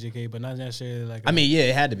licensing from JJK, but not necessarily like. I mean, yeah,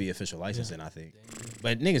 it had to be official licensing, I think.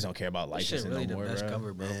 But niggas don't care about This shit licensing really no more, the best bro.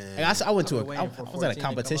 cover, bro. Like, I went to I've been I waiting for was at 14 a to come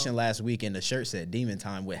competition out. last week, and the shirt said Demon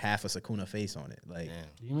Time with half a Sakuna face on it. Like,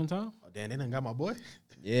 Demon Time. Oh, damn, they done got my boy.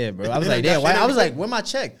 yeah, bro. I was like, damn. Why? I was like, where my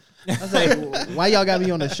check? I was like, why y'all got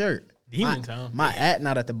me on the shirt? Demon Time. My at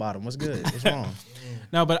not at the bottom. What's good? What's wrong?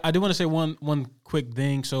 No, but I do want to say one quick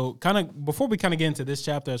thing. So, kind of before we kind of get into this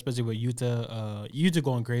chapter, especially with Yuta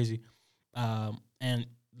going crazy, and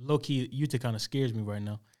low key Yuta kind of scares me right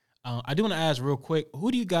now. I do want to ask real quick,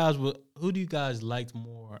 who do you guys liked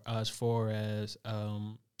more as far as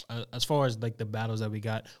like the battles that we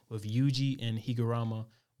got with Yuji and Higuruma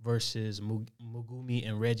versus Megumi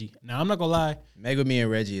and Reggie? Now, I'm not gonna lie. Megumi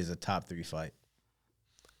and Reggie is a top 3 fight.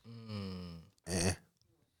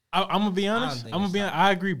 I'm gonna be honest.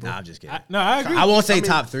 I agree, bro. Nah, I'm just kidding. I agree. I won't say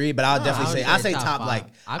top 3, but I'll definitely say. I I'll would say say top top like.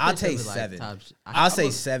 five. I I'll could say say, like, 7. top- I'll say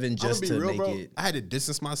 7 I'm gonna just be to real, make bro. it. I had to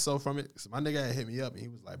distance myself from it. 'Cause my nigga had hit me up and he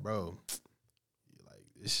was like, bro, like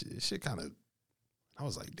this shit kind of. I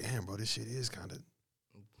was like, damn, bro, this shit is kind of.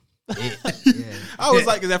 I was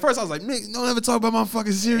like, because at first I was like, Nick, don't ever talk about my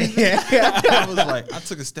fucking series. I was like, I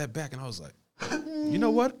took a step back and I was like, you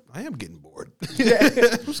know what? I am getting bored. I'm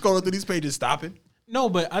scrolling through these pages, stopping. No,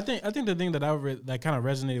 but I think the thing that that kind of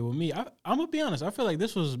resonated with me. I'm gonna be honest. I feel like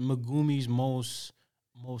this was Megumi's most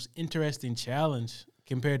interesting challenge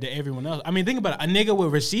compared to everyone else. I mean, think about it. A nigga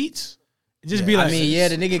with receipts. Just be like, I mean, yeah,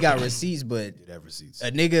 the nigga got receipts, but Did have receipts.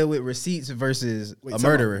 a nigga with receipts versus Wait, a time out.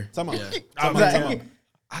 murderer. Time out. Yeah. Time out, Like- time out.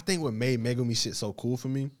 I think what made Megumi shit so cool for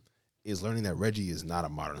me is learning that Reggie is not a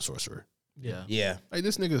modern sorcerer. yeah. Yeah, Like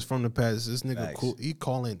this nigga is from the past. This nigga Facts. cool. He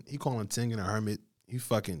calling Tengen a hermit. He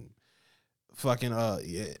fucking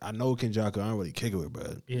yeah. I know Kenjaku. I don't really kick it with, bro.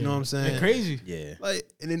 Yeah. You know what I'm saying? They're crazy. yeah. Like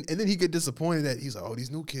and then he get disappointed that he's like, oh, these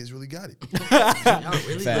new kids really got it. Y'all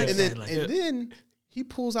really Facts. like and that, like- then he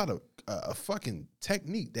pulls out a fucking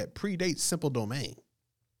technique that predates Simple Domain.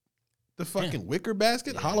 The fucking wicker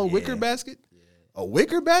basket, hollow wicker basket. A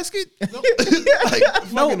wicker basket? No. Like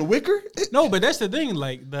fucking wicker? No, but that's the thing.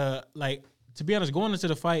 To be honest, going into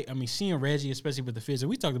the fight, I mean, seeing Reggie, especially with the fizz, and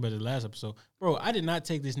we talked about it last episode, bro. I did not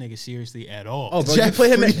take this nigga seriously at all. Oh, bro, Jeff you put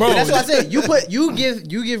him in. Bro. That's what I said.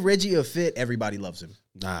 You give Reggie a fit. Everybody loves him.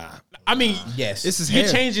 Nah. I mean, Yes. This is he hair.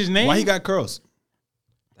 changed his name. Why he got curls?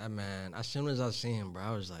 That man, as soon as I see him, bro,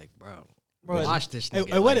 I was like, bro, Bro, watch this hey,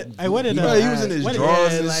 nigga. hey, what did- hey, what did, Bro, he was in his what did-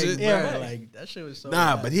 drawers yeah, and like, shit. Yeah, bro, right. like that shit was so.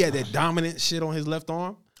 Nah, bad. but he had that dominant shit on his left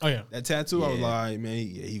arm. Oh yeah. That tattoo, I was Yeah. like, man,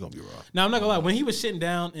 he gonna be raw. Now I'm not gonna lie. When he was sitting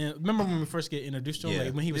down, and remember when we first get introduced to him, Yeah.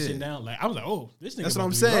 like when he was Yeah. sitting down, like I was like, oh, this nigga. That's about what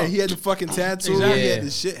I'm to be raw. saying. He had the fucking tattoo. Exactly. He had Yeah. the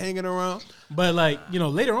shit hanging around. But like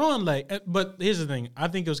later on, but here's the thing. I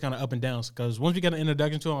think it was kind of up and downs because once we got an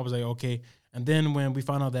introduction to him, I was like, okay. And then when we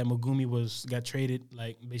found out that Megumi got traded,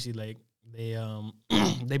 like basically like they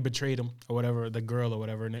they betrayed him or whatever, the girl or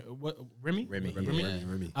whatever. And what Remy? Remy,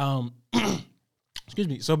 Remy. Excuse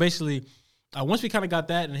me. So basically, once we kind of got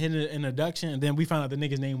that and hit an introduction, and then we found out the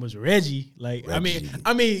nigga's name was Reggie. Like, Reggie.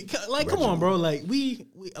 like, come on, bro. Like, we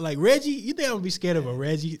like Reggie. You think I would be scared of a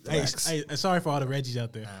Reggie? Facts. I'm sorry for all the Reggies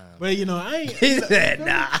out there, but I ain't. He said,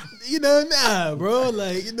 nah. Nah, bro.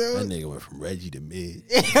 Like, That nigga went from Reggie to mid.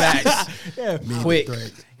 Facts. yeah. Quick.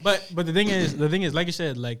 But the thing is, like you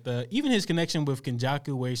said, like even his connection with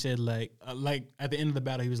Kenjaku, where he said like at the end of the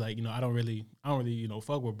battle, he was like, I don't really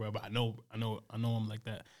fuck with bro, but I know him like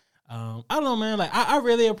that. I don't know, man. Like I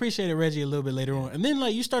really appreciated Reggie a little bit later on, and then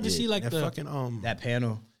like you start to see like that the fucking That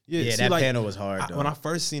panel. Yeah, Yeah, see, that like, panel was hard, though. When I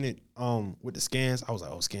first seen it with the scans, I was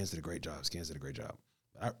like, oh, scans did a great job. Scans did a great job.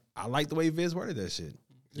 I like the way Viz worded that shit.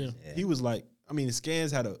 yeah. He was like, I mean, the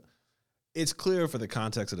scans had it's clear for the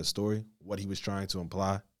context of the story what he was trying to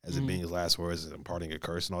imply as it being his last words, as imparting a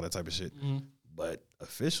curse and all that type of shit. But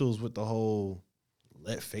officials with the whole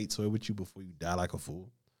let fate toy with you before you die like a fool.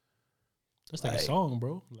 That's like a Like- song,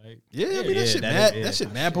 bro. Like Yeah, I mean yeah, that shit that mad. is- That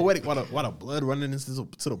shit mad poetic. While the blood running into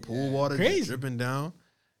the pool water, just Crazy. dripping down,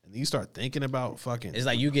 and then you start thinking about fucking It's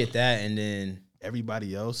like you get that, and then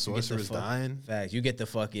everybody else. you get the Sorcerer's dying. Facts. You get the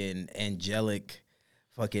fucking angelic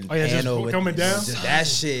fucking Oh, yeah, just panel with coming down? just that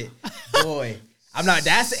shit, boy. I'm not.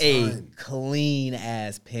 That's a Son. clean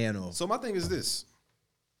ass panel. So my thing is this: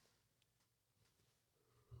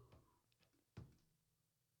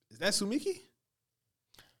 is that Sumiki?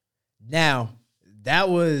 Now, that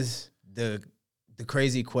was the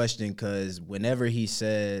crazy question, because whenever he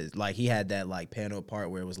says, like, he had that like panel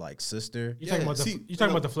part where it was like sister. you talking Yeah, about see, you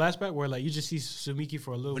talking about the flashback where like you just see Sumiki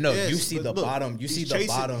for a little. No, Yes, you see but the look, bottom. You he's see the chasing-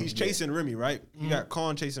 bottom. He's yeah. chasing Remy, right? You got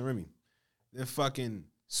Khan chasing Remy. Then fucking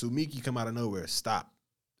Sumiki come out of nowhere. Stop.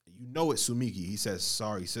 You know it's Sumiki. He says,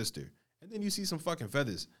 "Sorry, sister," and then you see some fucking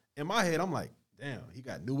feathers. In my head, I'm like, damn, he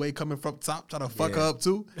got New Way coming from top, trying to fuck her up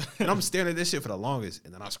too. And I'm staring at this shit for the longest.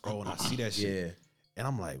 And then I scroll and I see that shit. Yeah. And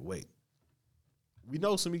I'm like, wait, we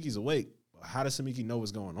know Sumiki's awake, but how does Sumiki know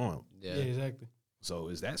what's going on? Yeah, exactly. So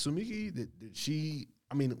is that Sumiki? Did she,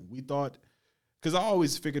 I mean, we thought, because I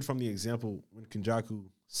always figured from the example when Kenjaku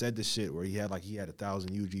said the shit where he had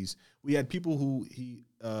 1,000 UGs, we had people who he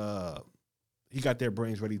got their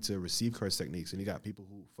brains ready to receive curse techniques, and he got people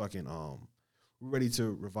who fucking were ready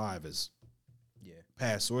to revive as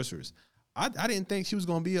past sorcerers. I didn't think she was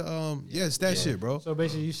gonna be it's that shit, bro. So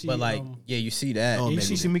basically, you see, But like, you see that. you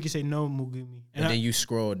see Sumiki say no, Mugumi, And then you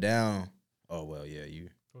scroll down. Oh, well, yeah, you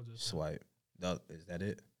just swipe. Is that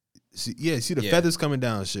it? See the feathers coming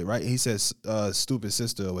down and shit, right? And he says, stupid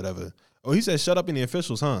sister or whatever. Oh, he said, shut up in the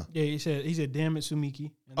officials, huh? Yeah, he said, damn it,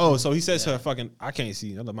 Sumiki. And Oh, so he says her fucking, I can't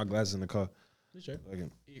see. I left my glasses in the car. Sure. Fucking,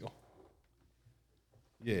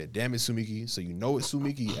 yeah, damn it, Sumiki. So you know it's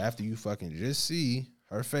Sumiki after you fucking just see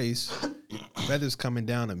her face, feathers coming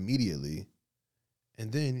down immediately,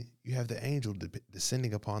 and then you have the angel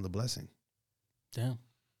descending upon the blessing. Damn.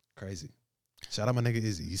 Crazy. Shout out my nigga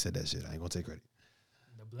Izzy. He said that shit. I ain't gonna take credit.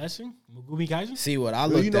 The blessing, Mugumi Kaiju. See what I Well,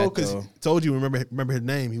 looked you know, at, because though. told you, remember his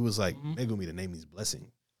name. He was like, Megumi, the name means blessing.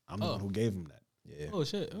 I'm the Oh. one who gave him that. Yeah. Oh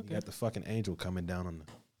shit. You Okay. got the fucking angel coming down on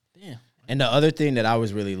the. Damn. And the other thing that I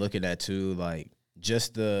was really looking at too, like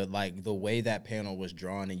just the way that panel was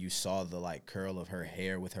drawn, and you saw the curl of her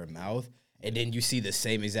hair with her mouth, and then you see the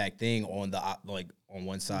same exact thing on the on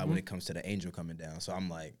one side when it comes to the angel coming down. So I'm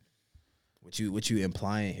like, what you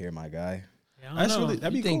implying here, my guy? Yeah, I That's don't know. really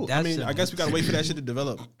that'd be You think cool. I that's mean, a- I guess we gotta wait for that shit to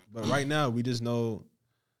develop. But right now, we just know.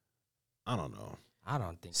 I don't know. I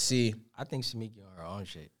don't think. So. See, I think Sumiki on her own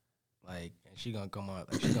shit. And she gonna come on.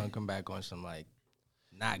 She gonna come back on some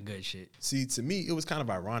not good shit. See, to me, it was kind of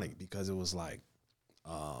ironic because it was like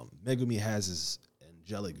Megumi has this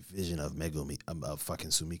angelic vision of Megumi, of fucking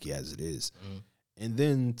Sumiki as it is, and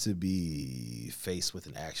then to be faced with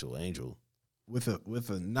an actual angel, with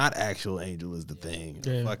a not actual angel is the thing,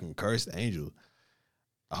 a fucking cursed angel.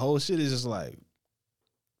 The whole shit is just like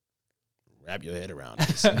wrap your head around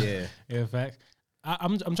this. yeah, Yeah, facts.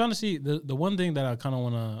 I'm trying to see the one thing that I kind of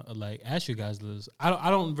want to ask you guys is I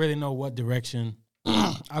don't really know what direction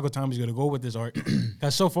Agotami's gonna go with this art,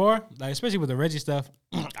 because so far, especially with the Reggie stuff,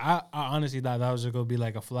 I honestly thought that was just gonna be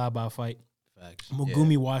like a fly-by fight. facts.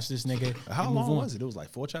 Mogumi watched this nigga. How and move long on. was it? It was like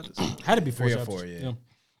 4 chapters. Had to be 4 3 or chapters. 4, yeah. Yeah.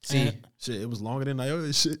 See, Shit, it was longer than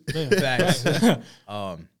Naoya's shit. facts.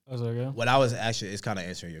 I was like, yeah. What I was actually is kind of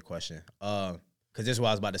answering your question, because this is what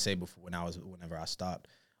I was about to say before whenever I stopped.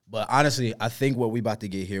 But honestly, I think what we about to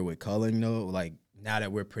get here with culling though, now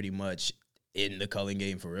that we're pretty much in the culling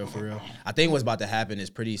game for real, I think what's about to happen is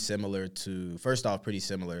pretty similar to, first off, pretty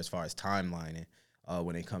similar as far as timelining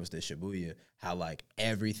when it comes to Shibuya, how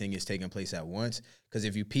everything is taking place at once. Because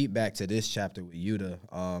if you peep back to this chapter with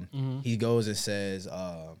Yuta, he goes and says,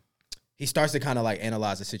 he starts to kind of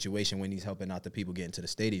analyze the situation when he's helping out the people get into the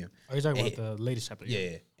stadium. Are you talking about the latest chapter?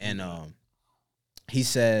 Yeah, and he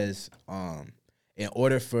says, in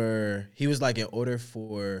order for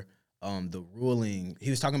the ruling, he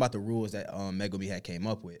was talking about the rules that Megumi had came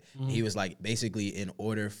up with. He was basically in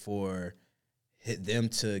order for them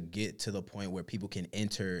to get to the point where people can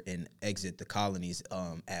enter and exit the colonies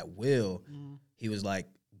at will, he was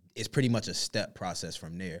it's pretty much a step process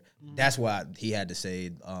from there. That's why he had to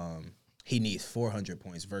say he needs 400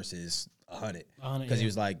 points versus 100, because he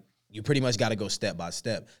was you pretty much got to go step by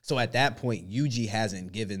step. So at that point, Yuji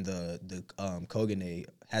hasn't given the Kogane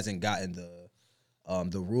hasn't gotten the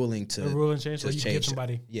ruling to The ruling change, so you change give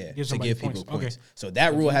somebody, to somebody give people points. points. So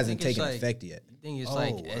that rule you hasn't think it's taken effect yet. You think it's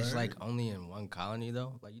it's only in one colony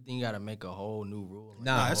though? You think you gotta make a whole new rule?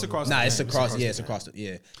 Nah, it's across. Nah, the it's game. across. Yeah, it's across.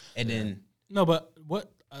 And then No, but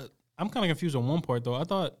what I'm kind of confused on one part though. I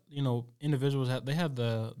thought individuals have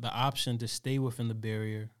the option to stay within the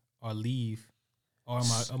barrier or leave. Or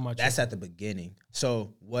am I that's at the beginning.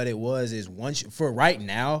 So what it was is for right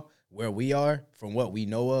now where we are, from what we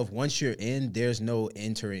know of, once you're in, there's no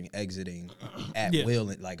entering, exiting at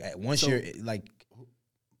will. Once you're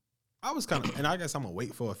I was kind of, and I guess I'm gonna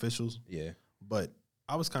wait for officials. yeah. But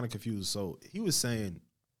I was kind of confused. So he was saying,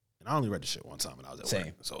 and I only read the shit one time when I was at Same.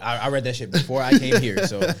 work. So I read that shit before I came here.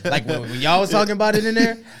 So when y'all was talking about it in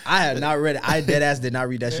there, I had not read it. I dead ass did not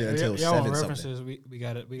read that shit until y'all want 7 something. references. We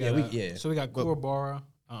got it. We Yeah, got So we got Kurobara.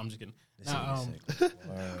 I'm just kidding. Nah, so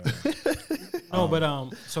yeah. I was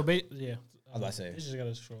about to say. You just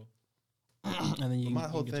gotta scroll. And then you. my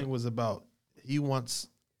whole thing was about he wants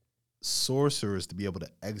sorcerers to be able to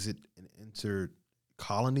exit and enter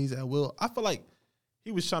colonies at will. I feel like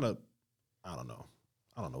he was trying to, I don't know.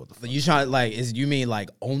 I don't know what the fuck. But you trying like you mean like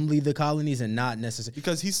only the colonies and not necessarily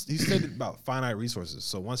Because he said about finite resources.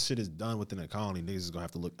 So once shit is done within a colony, niggas is gonna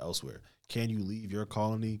have to look elsewhere. Can you leave your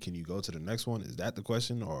colony? Can you go to the next one? Is that the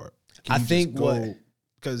question? Or can I you think just what- go,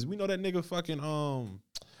 because we know that nigga fucking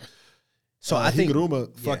So I think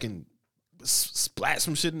Higuruma fucking splat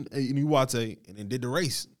some shit in Iwate and then did the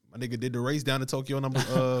race. My nigga did the race down to Tokyo number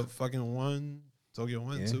fucking 1, Tokyo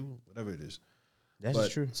 1, 2, whatever it is. that's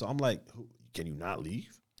true. So I'm like, can you not leave?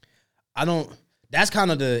 I don't. That's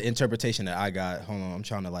kind of the interpretation that I got. Hold on, I'm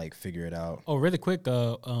trying to like figure it out. Oh, really quick.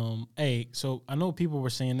 Hey, so I know people were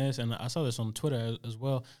saying this, and I saw this on Twitter as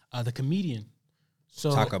well. The comedian. So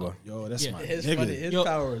Takaba. Yo, that's Yeah. my His nigga. funny, his Yo,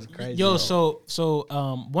 power is crazy. Yo, so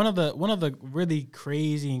one of the really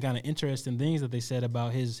crazy and kind of interesting things that they said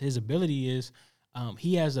about his ability is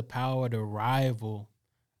he has the power to rival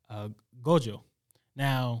Gojo.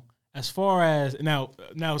 Now, as far as now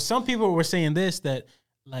some people were saying this that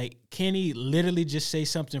like can he literally just say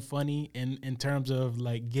something funny in terms of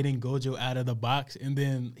like getting Gojo out of the box and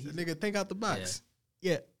then The nigga think out the box.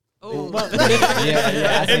 yeah. Oh, Yeah,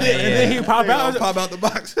 yeah. And then he pop out. Pop out the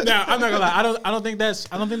box. Now I'm not gonna lie. I don't think that's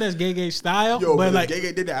Gay style. Yo, but but like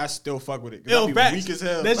Gege did that, I still fuck with it. 'Cause yo, I be facts. weak as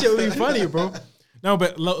hell. That shit would be funny, bro. No,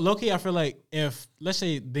 but low key, I feel like if let's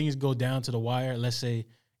say things go down to the wire, let's say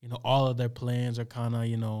all of their plans are kind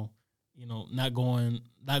of not going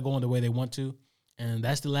the way they want to, and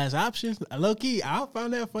that's the last option. Low key, I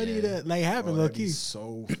found that funny that like happened. Low That'd be key,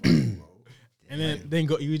 so funny, bro. and then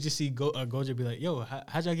you would just see Gojo be like, "Yo,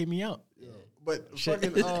 how'd y'all get me out?" But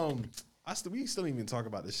fucking we still didn't even talk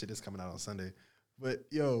about this shit that's coming out on Sunday. But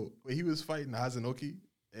yo, when he was fighting Hazanoki,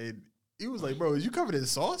 and he was like, "Bro, is you covered in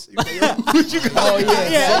sauce?" He was like, "Yo, what you got?" Oh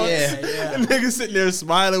yeah, yeah. The nigga sitting there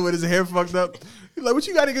smiling with his hair fucked up. He's like, "What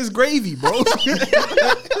you got against gravy, bro?"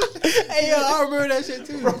 Hey, yo, I remember that shit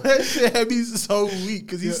too. Bro, that shit had me so weak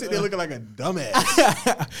because he's sitting there looking like a dumbass.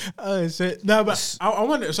 Oh shit! No, but I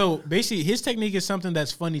wonder. So basically, his technique is something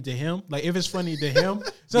that's funny to him. Like if it's funny to him,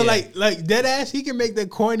 so Yeah. like dead ass, he can make the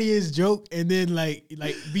corniest joke and then like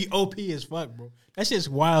be OP as fuck, bro. That shit's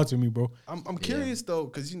wild to me, bro. I'm curious though,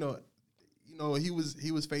 because you know he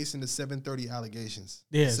was facing the 730 allegations.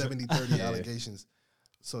 Yeah. 70-30 allegations.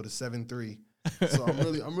 So the 7-3. So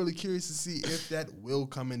I'm really curious to see if that will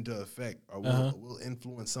come into effect or will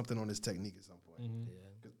influence something on his technique at some point.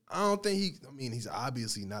 'Cause I don't think he's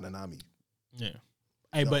obviously not an Ami. Yeah.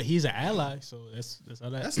 Hey, but he's an ally, so that's how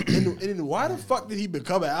that. And why the fuck did he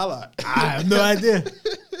become an ally? I have no idea.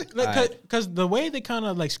 Because the way they kind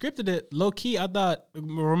of like scripted it, low key, I thought.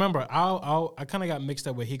 Remember, I kind of got mixed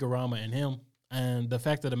up with Higurama and him. And the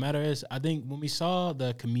fact of the matter is, I think when we saw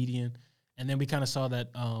the comedian, and then we kind of saw that,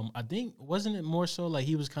 I think wasn't it more so like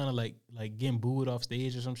he was kind of like getting booed off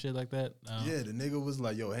stage or some shit like that. Yeah, the nigga was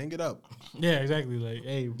like, "Yo, hang it up." Yeah, exactly. Like,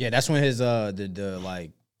 hey, Yeah, that's when his the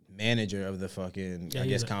like manager of the fucking Yeah, I he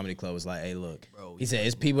guess was comedy club was like, "Hey, look," Bro, he said,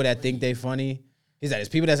 "It's people that think they funny." He said, "It's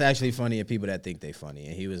people that's actually funny and people that think they funny."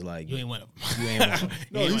 And he was like, you ain't one of them. "You ain't one."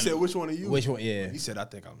 No, he said, "Which one are you?" Which one? Yeah, He said, "I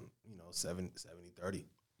think I'm 70-30."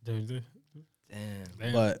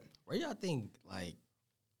 damn. but Where y'all think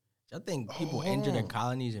people enter the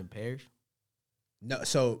colonies in pairs? no.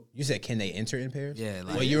 So you said, can they enter in pairs? Yeah,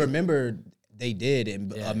 like Well, you remember they did,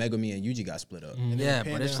 and Yeah. Megumi and Yuji got split up, yeah,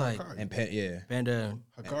 Panda but it's and like Hikari. and yeah. Panda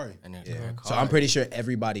Hikari. and then Yeah. Hikari. So I'm pretty sure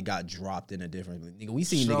everybody got dropped in a different. Nigga, we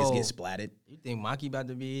seen niggas get So- splatted. You think Maki about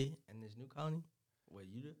to be in this new colony? What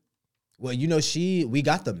you do? Well, we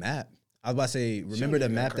got the map. I was about to say, remember the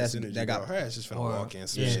map that got. her ass just finna Or- walk in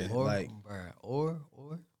some yeah. shit. Or like- or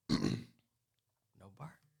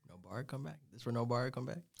no bar come back. This where no bar come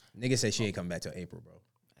back. Niggas say she ain't coming back till April, bro.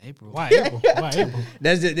 April. Why April? Why April?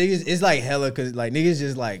 That's just niggas. It's like hella because like niggas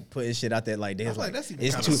just like putting shit out there like they I was feel like like that's even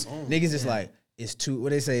it's kinda too. soon. Niggas is like it's too. What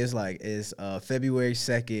they say is like it's February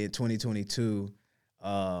 2nd, 2022.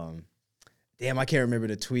 Damn, I can't remember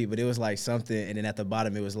the tweet, but it was like something, and then at the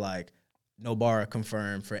bottom it was like no bar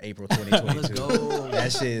confirmed for April 2022. Let's go.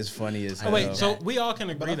 That shit is funny as Oh hell. wait, so we all can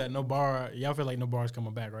agree that no bar. Y'all feel like no bar is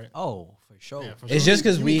coming back, right? Oh, for sure. Yeah, for it's sure. just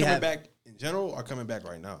because You we coming have back in general or coming back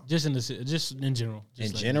right now? just in general. in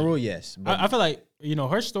Just like- general, yes. But I feel like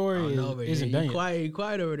her story Oh, no, but isn't done you yet.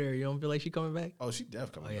 quiet over there. You don't feel like she coming back? Oh, she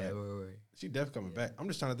def coming Oh yeah, back. right. She def coming back. I'm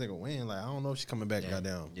just trying to think of when. Like I don't know if she's coming back.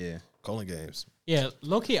 Goddamn. yeah, Colon games. Yeah,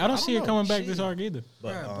 low key, I don't see her know. coming back She- this arc either.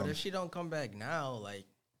 but But if she don't come back now, like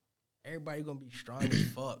everybody gonna be strong as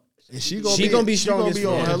fuck. And she She gonna be strong as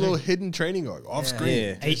on fuck. her little hidden training arc off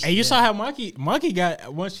screen. Yeah. Hey, you saw how Monkey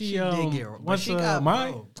got once she did get, but once she got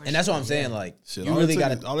mine. bro, And that's what I'm saying. Like, Shit, you all really it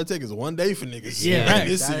gotta. take is- all it takes is one day for niggas. Yeah, in facts.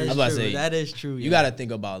 this That series. is I'm about to true. say, That is true. You gotta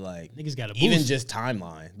think about like Niggas got a even boost. just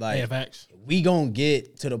timeline. Like, Yeah, facts. we gonna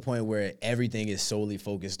get to the point where everything is solely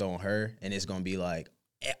focused on her, and it's gonna be like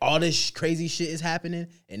all this crazy shit is happening,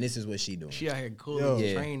 and this is what she doing. She out here cool Yo.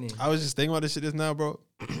 Yeah. training. I was just thinking about this shit just now, bro.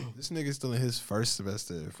 This nigga's still in his first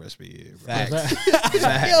semester of freshman year, bro. Facts.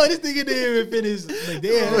 Yo, this nigga didn't even finish. Like,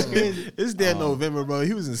 damn, that's crazy. It's dead November, bro.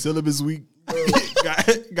 He was in syllabus week.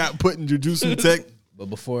 got put in Jujutsu Tech. But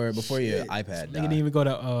before your iPad Nigga died, didn't even go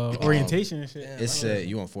to orientation and shit. it said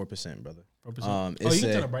you on 4%, brother. 4%. it Oh, you can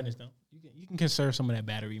said- turn the brightness down. You can conserve some of that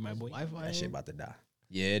battery, my boy. Wi-Fi. That shit about to die.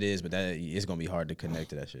 Yeah, it is, but that it's gonna be hard to connect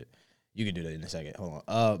to that shit. You can do that in a second. Hold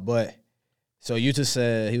on. But so Yuta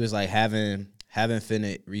said he was like having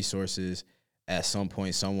finite resources. At some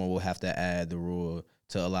point, someone will have to add the rule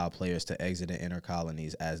to allow players to exit and enter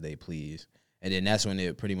colonies as they please. And then that's when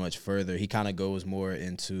it pretty much further. He kind of goes more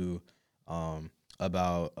into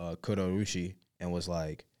about Kurorushi and was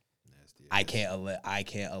like, I can't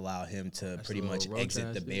allow him to pretty a much little road exit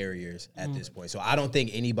the transit. barriers at this point. So I don't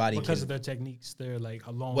think anybody Because can, of their techniques, they're like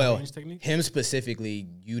a long well, range technique. him specifically,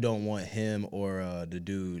 you don't want him or the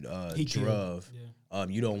dude He killed. Druv. Yeah.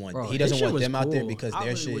 You don't want Bro, he his doesn't shit want was them out there cool. because I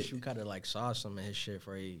their really wish shit you kind of like saw some of his shit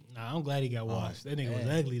for he. Nah, I'm glad he got washed. That nigga was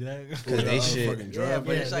ugly. That because they shit. fucking Yeah, Druv.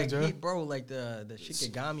 but it's Yeah, like Druv. bro, like the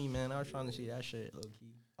Shikigami man. I was trying to see that shit low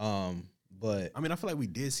key. But I mean, I feel like we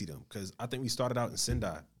did see them because I think we started out in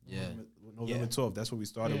Sendai. Yeah. November 12th. That's what we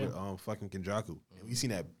started Yeah. with fucking Kenjaku. And we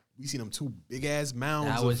seen them two big ass mounds.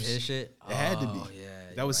 That of was his shit. It had to be. Oh,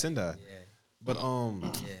 Yeah, That was right. Sendai. Yeah, But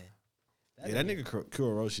yeah. that nigga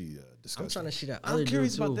Kuroshi I'm disgusting. trying to see that. I'm other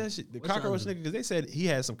curious dude, about too. that shit. The What's the cockroach other nigga, because they said he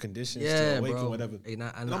had some conditions to Yeah, awaken bro. whatever. And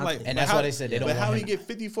And I'm like, And that's why they said they don't But want how he him- get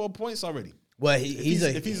 54 points already? well, If he's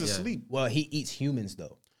yeah. asleep. Well, he eats humans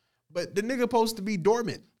though. But the nigga supposed to be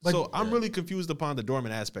dormant. But- So I'm really confused upon the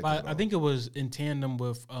dormant aspect of it But I all. think it was in tandem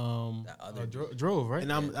with other Drove, right?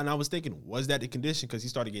 And I was thinking, was that the condition? Because he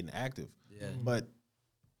started getting active. Yeah. But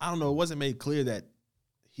I don't know. It wasn't made clear that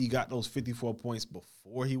he got those 54 points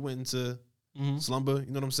before he went into slumber. You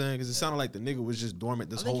know what I'm saying? Because it sounded like the nigga was just dormant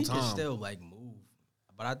this I think whole he could time. still like move,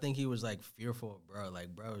 but I think he was like fearful of bro.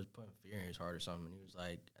 Like bro was putting fear in his heart or something. And he was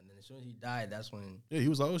like, and then as soon as he died, that's when Yeah, he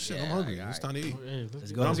was like, oh shit, I'm Yeah, hungry. like, It's time to eat. Yeah,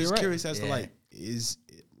 Let's go. go. But I'm You're just right. curious as to Yeah. like, is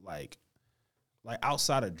it like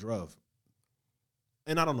outside of Druv,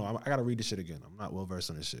 and I don't know. I gotta read this shit again. I'm not well versed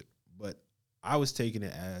on this shit, but I was taking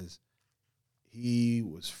it as he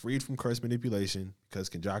was freed from curse manipulation because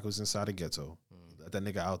Kenjaku was inside a ghetto. Let that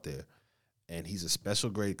nigga out there, and he's a special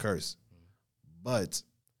grade curse, but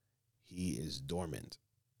he is dormant.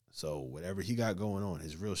 So whatever he got going on,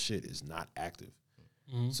 his real shit is not active.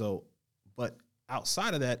 So, but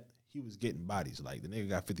outside of that, he was getting bodies. Like the nigga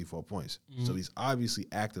got 54 points. So he's obviously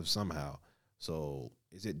active somehow. So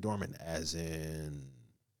is it dormant as in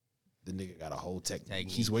the nigga got a whole technique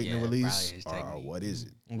he's Technique, waiting to yeah, release? probably his Or technique. what is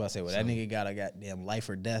it? I'm about to say, well, that nigga got a goddamn life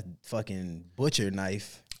or death fucking butcher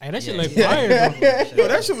knife. Hey, that shit Yeah, like yeah. fire though. Yo,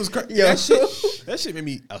 that shit was crazy. That shit made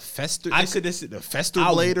me a fester. They said this the fester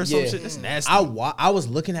blade or some shit. That's nasty. I was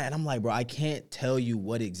looking at it and I'm like, bro, I can't tell you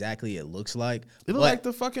what exactly it looks like. It looked but like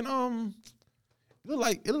the fucking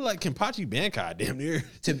it looked like Kenpachi Bankai damn near.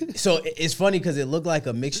 so it's funny because it looked like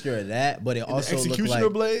a mixture of that, but it also looked executioner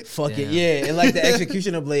like blade? fucking Damn. yeah, and like the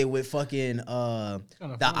executioner blade with fucking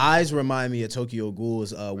the eyes remind me of Tokyo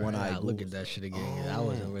Ghoul's one eye. I look at that shit again. 'Cause I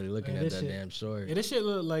wasn't really looking Yeah, at this that shit- damn story. Yeah, this shit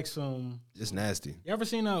look like some. It's nasty. You ever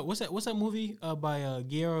seen what's that movie by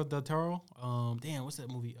Guillermo del Toro? Damn, what's that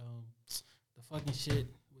movie? The fucking shit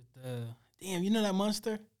with the damn. You know that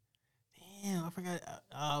monster? Damn, I forgot.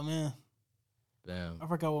 Oh man, Damn. I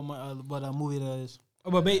forgot what movie that is. Oh,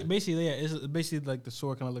 but basically, yeah, it's basically like the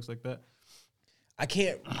sword kind of looks like that. I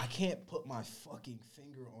can't put my fucking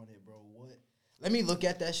finger on it, bro. What? Let me look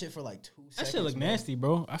at that shit for like 2 seconds. That shit look bro. nasty,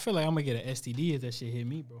 bro. I feel like I'm gonna get an STD if that shit hit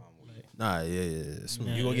me, bro. Like, Nah, yeah. It's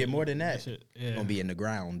You gonna get more than that. shit, You're yeah. gonna be in the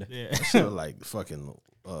ground. Yeah. shit like fucking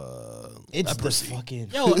It's leprosy. the fucking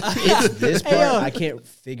Yo, it's this part. Hey, yo. I can't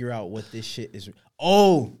figure out what this shit is.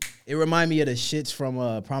 Oh, it remind me of the shits from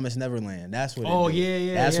Promise Neverland. That's what. Oh, it do.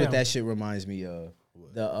 yeah, That's yeah. what that shit reminds me of.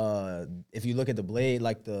 The if you look at the blade,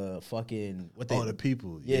 like the fucking what they. Oh, the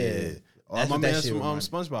people. Yeah. Yeah. Oh, That's my what that man's shit from remind-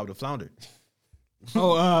 SpongeBob, the flounder.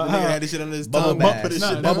 Oh, The nigga had this shit under his Bubble tongue. bass. Put his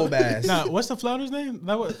Nah, shit- Bubble bass. Nah, what's the flounder's name?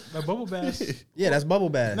 That was the bubble bass. Yeah, that's bubble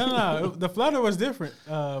bass. No, the flounder was different.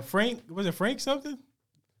 Frank was it Frank something?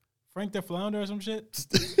 Frank the Flounder or some shit.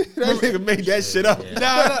 That nigga made that shit up.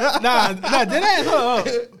 Nah. Did I? Hold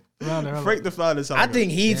on. Flounder. Frank the Flounder. I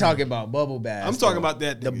think he talking about Bubble Bass. I'm talking about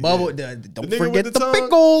that. the nigga, bubble. yeah. Don't nigga forget with the, tongue?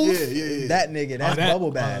 pickles. Yeah. That nigga. That's that- Bubble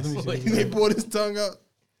oh, Bass. let me see. He pulled his tongue out.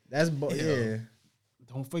 That's yeah.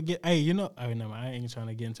 Don't forget. Hey, you know. I mean, no, I ain't trying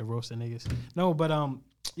to get into roasting niggas. No, but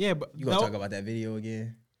yeah, but You gonna talk about that video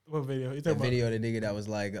again? what video? You That talking about? video of the nigga that was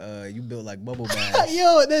like, you built like Bubble Bass.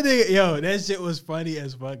 Yo, that shit was funny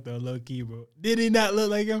as fuck though, low key, bro. Did he not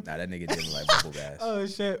look like him? Nah, that nigga didn't like Bubble Bass. Oh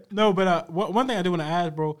shit. No, but one thing I do want to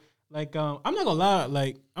ask, bro. Like, I'm not gonna lie.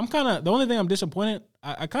 Like, I'm kind of the only thing I'm disappointed.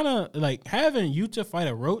 I kind of like having Yuta fight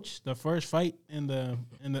a Roach, the first fight in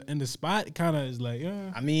the spot. Kind of is like,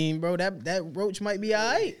 yeah. I mean, bro, that Roach might be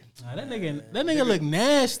alright. Nah, that nigga look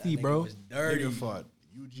nasty, bro. was dirty. Nigga fought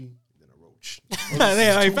Yuji, then a Roach.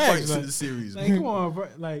 Yeah, like, Two facts, fights in like- the series. Like, come on, bro.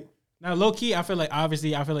 Like, now, low key, I feel like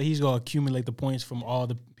he's gonna accumulate the points from all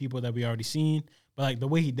the people that we already seen. But like the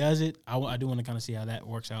way he does it, I do want to kind of see how that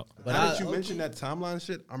works out. But now that you mentioned that timeline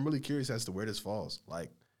shit, I'm really curious as to where this falls. Like,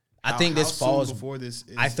 I think this soon falls before this.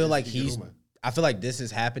 Is, I feel is like Higuruma? I feel like this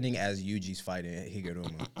is happening as Yuji's fighting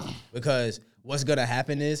Higuruma. Because what's gonna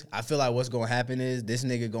happen is, I feel like what's gonna happen is this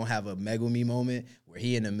nigga gonna have a Megumi moment where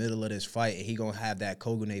he in the middle of this fight and he gonna have that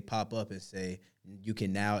Kogune pop up and say, you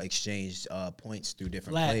can now exchange points through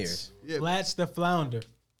different players. Flats, Flats the Flounder.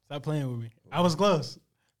 Stop playing with me. I was close.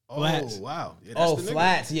 Flats. Oh wow! Yeah, Oh, the nigga.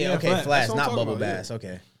 Flats. Yeah, Yeah, okay, Flats. Flats, That's what I'm not talking Bubble about, yeah. Bass.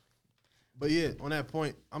 Okay. But yeah, on that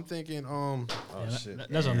point, I'm thinking, oh shit,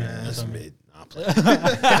 That's on me. Nah, That's on me. mid. Nah, I'm playing.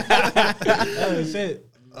 Oh shit.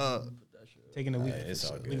 Uh, Taking a week. it's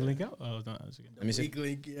all good. We can link out. Oh, no, that's okay. Let me see. Weak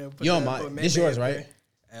link, yeah, put You don't that- mind? put This Mayday yours, up right? there.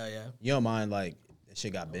 Hell yeah. You don't mind like that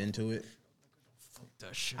shit got bend to it?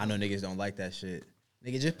 I know niggas don't like that shit.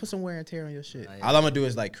 Nigga, just put some wear and tear on your shit. All I'm gonna do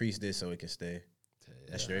is like crease this so it can stay.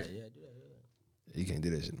 That's straight. you can't do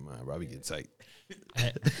that shit, man. Robbie get tight.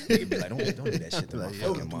 Nigga be like, don't do that shit to my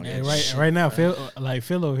fucking mom. Hey, right now, Phil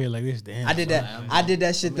over here like this. Damn. I did that. I did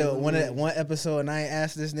that shit the one episode, and I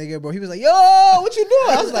asked this nigga, bro. He was like, "Yo, what you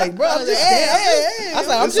doing?" I was like, "Bro, I'm just I was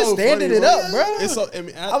like, I'm It's just so standing funny, it bro. up, bro." It's so. I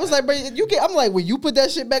mean, I was like, "Bro, you can." I'm like, "When you put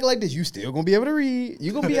that shit back like this, you still gonna be able to read.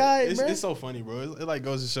 You gonna be alright, bro." it's so funny, bro. It like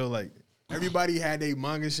goes to show like everybody had their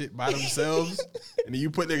manga shit by themselves, and then you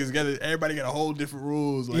put niggas together. Everybody got a whole different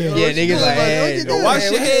rules. Like, Yeah. oh, Yeah, what you niggas doing, like, man? hey, Yo, don't wash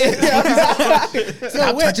man, your hands.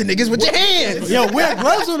 Stop touching niggas with your hands. Yo, wear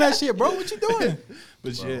gloves on that shit, bro. What you doing?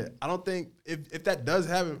 But yeah, I don't think if that does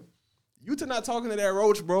happen, Yuta not talking to that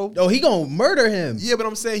Roach, bro. Yo, he gonna murder him. Yeah, but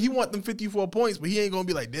I'm saying he want them 54 points, but he ain't gonna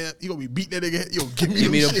be like, damn, he gonna be beating that nigga. Yo, give Give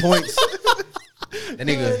me them the shit. points. That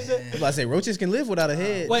nigga, I say roaches can live without a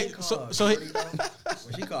head. Wait, so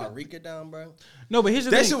When she called Rika down, bro. no, but here's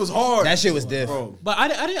the That thing. shit was hard. That shit was different. bro. But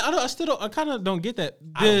I still don't. I kind of don't get that.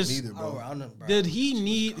 I don't Does- either, bro. I don't know, bro. Did he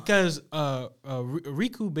need because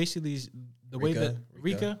Riku basically is the way that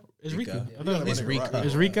Rika is Rika. I thought It's Rika.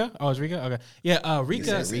 Is Rika? Oh, it's Rika. Okay, yeah.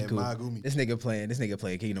 Rika. Said Riku. Magumi. This nigga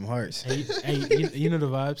playing Kingdom Hearts. You know the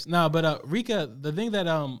vibes. Nah, but Rika, the thing that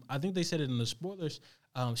I think they said it in the spoilers.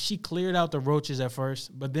 She cleared out the roaches at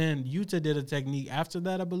first, but then Yuta did a technique after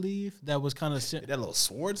that, I believe, that was kind of That little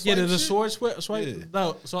sword yeah, swipe the shit? sword swipe. Yeah.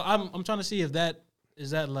 No, so I'm trying to see if that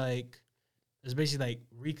is like. It's basically like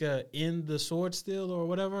Rika in the sword still or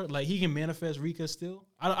whatever. Like he can manifest Rika still.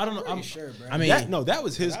 I don't know. Pretty sure, bro. I mean, That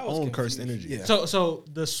was his I was own cursed confused. energy. Yeah. So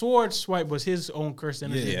the sword swipe was his own cursed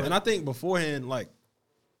energy. Yeah, but- and I think beforehand, like,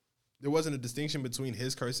 there wasn't a distinction between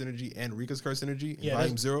his cursed energy and Rika's cursed energy in Yeah,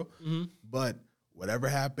 Volume that's- 0. But whatever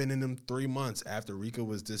happened in them 3 months after Rika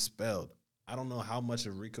was dispelled, I don't know how much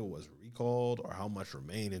of Rika was recalled or how much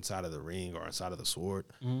remained inside of the ring or inside of the sword.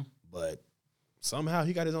 But somehow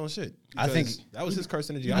he got his own shit. I think- because that was his cursed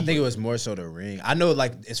energy. I think it was more so the ring. I know,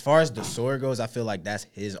 like, as far as the sword goes, I feel like that's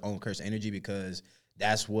his own cursed energy because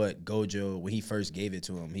that's what Gojo, when he first gave it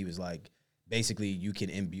to him, he was like, basically, you can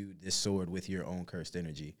imbue this sword with your own cursed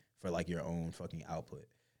energy for, like, your own fucking output.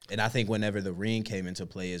 And I think whenever the ring came into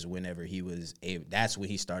play is whenever he was able, that's when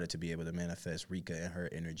he started to be able to manifest Rika and her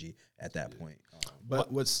energy at that point.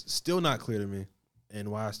 But what's still not clear to me, and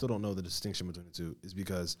why I still don't know the distinction between the two, is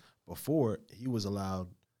because before he was allowed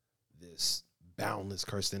this boundless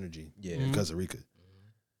cursed energy because of Rika.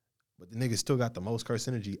 But the nigga still got the most cursed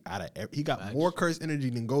energy out of he got more cursed energy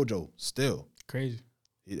than Gojo still. crazy.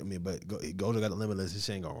 But Gojo got the limitless, his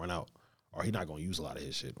shit ain't gonna run out. Or he not gonna use a lot of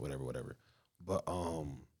his shit, whatever. But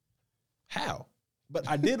how? But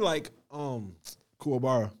I did like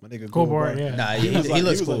Kuwabara, my nigga Kuwabara, yeah. Nah, He was he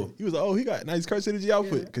looks like, cool. he was like, oh, he got nice cursed energy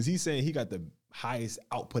output because he's saying he got the highest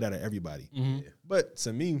output out of everybody. But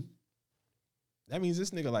to me, that means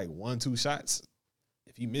this nigga like 1-2 shots.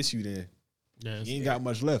 If he miss you, then Yeah, he ain't got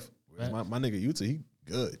much left. My nigga Yuta, he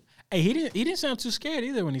good. Hey, he didn't sound too scared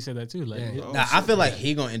either when he said that too. Like, Nah, I feel like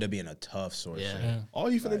he gonna end up being a tough sorcerer. yeah. All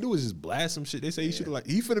you finna do is just blast some shit. They say he should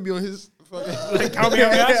he finna be on his fucking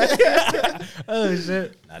Oh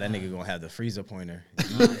shit. Nah, that nigga gonna have the freezer pointer.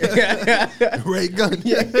 ray gun. But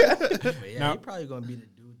yeah, Now- he probably gonna be the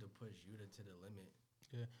dude to push Yuta to the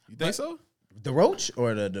limit. You think so? The roach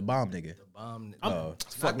or the bomb nigga? The bomb. Oh,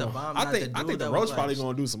 not the bomb. I not think dude the that Roach was, probably like,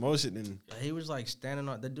 gonna do some more shit than He was like standing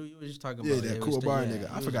on the dude you was just talking yeah, about. that It cool was bar yeah,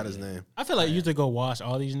 nigga. I he forgot was- his name. I feel like you to go wash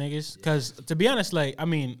all these niggas because to be honest, like I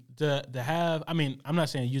mean, the have I mean, I'm not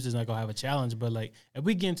saying Utah's not gonna have a challenge, but like if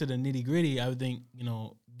we get into the nitty gritty, I would think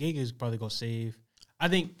Giga's probably gonna save. I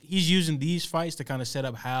think he's using these fights to kind of set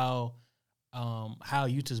up how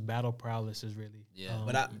Utah's battle prowess is really. Yeah.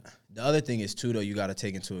 But the other thing is too though, you got to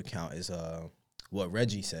take into account is what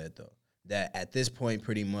Reggie said though, that at this point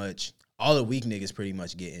pretty much all the weak niggas pretty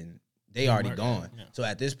much they already marked, gone. yeah. So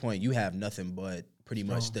at this point you have nothing but pretty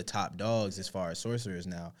much the top dogs as far as sorcerers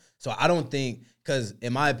now. So I don't think, because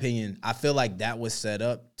in my opinion, I feel like that was set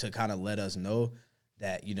up to kind of let us know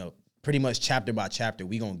that pretty much chapter by chapter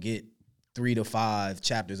we gonna get 3 to 5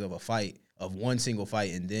 chapters of a fight, of one single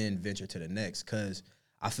fight, and then venture to the next. Because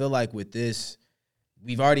I feel like with this,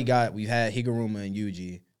 we've had Higuruma and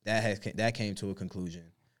Yuji. That came to a conclusion.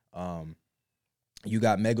 You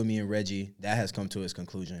got Megumi and Reggie. That has come to its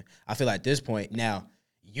conclusion. I feel like at this point, now,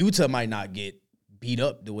 Yuta might not get beat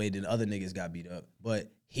up the way that other niggas got beat up, but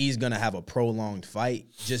he's going to have a prolonged fight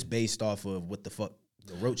just based off of what the fuck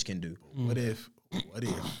the Roach can do. What if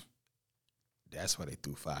that's why they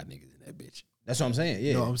threw 5 niggas in that bitch? That's what I'm saying, yeah.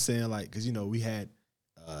 You know what I'm saying? Like, because, we had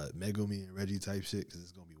Megumi and Reggie type shit because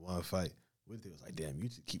it's going to be one fight. What if it was like, damn, you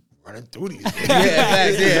just keep running through these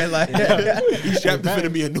niggas? yeah, like Each chapter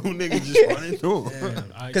finna be a new nigga just running through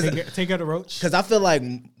them. All right, take out the Roach. because I feel like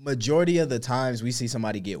majority of the times we see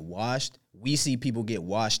somebody get washed, we see people get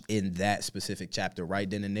washed in that specific chapter right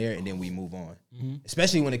then and there, and then we move on.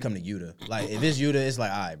 Especially when it come to Yuta. Like, if it's Yuta, it's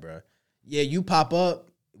like, all right, bro. Yeah, you pop up.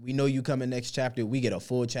 We know you coming next chapter. We get a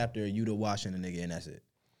full chapter of Yuta washing a nigga, and that's it.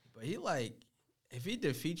 But he if he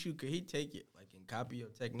defeats you, could he take it and copy your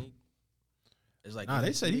technique? It's like Nah,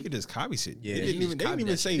 they said he could just copy shit. Yeah, They didn't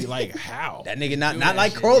even say like how. That nigga not that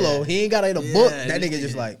like shit, Crollo. yeah. He ain't got it in a Yeah, book. That this nigga nigga-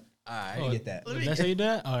 just like, all I right. get that. That's how you do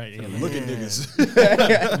that? All right, yeah. Look at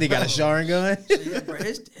niggas. They got a Sharingan. Yeah, bro,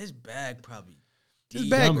 his bag probably. His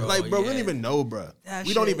deep, bag, bro, like, bro, we yeah. don't even know, bro. That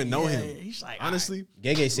We don't shit, even know yeah, him. He's like, Honestly,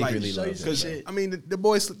 Gege secretly show you loves some him. shit. I mean, the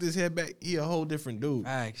boy slipped his head back. He a whole different dude.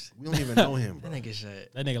 facts. We don't even know him, That bro. nigga said.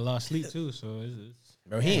 That nigga lost sleep too, so it's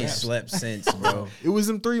Bro, he ain't slept since, bro. It was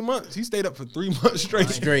them 3 months. He stayed up for 3 months straight.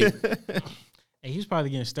 Straight. hey, he's probably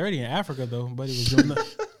getting sturdy in Africa though, but he was doing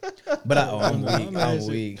the But I'm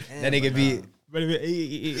weak. That nigga be. but And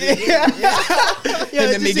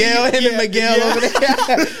then Miguel over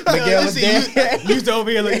there. Miguel was dancing. used to over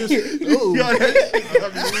here like this.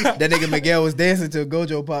 That nigga Miguel was dancing till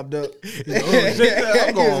Gojo popped up.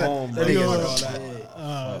 I'm going home,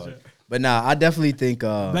 bro. But nah, I definitely think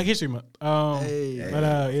Black History Month. Hey.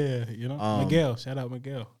 But yeah, Miguel. Shout out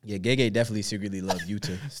Miguel. yeah, Gege definitely secretly loved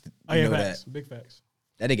Yuta. Oh You yeah, know facts. that. Big facts.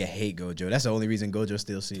 That nigga hate Gojo. That's the only reason Gojo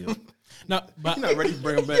still see him. No, but He not ready to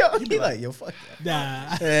bring him back. Yo, he like, yo, fuck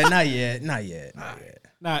that. nah. Not yet.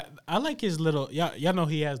 Nah, I like his little y'all know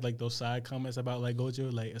he has like those side comments about like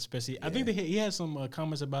Gojo, like especially I think that he had some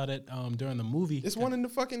comments about it during the movie. It's one in the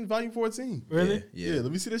fucking volume 14. Really? Yeah.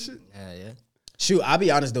 Let me see that shit. Yeah. Shoot, I'll be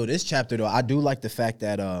honest though, this chapter though, I do like the fact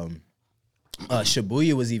that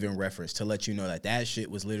Shibuya was even referenced to let you know that shit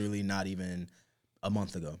was literally not even a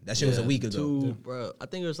month ago. That shit was a week ago. Bro, I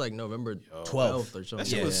think it was like November 12th. 12th or That something.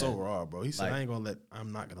 shit Yeah. was so raw, bro. He said, Like- I ain't gonna let,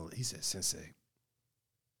 I'm not gonna let, he said, Sensei.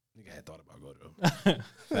 Nigga had thought about Gojo.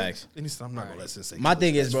 Facts. And he said, I'm not gonna let Sensei. My kill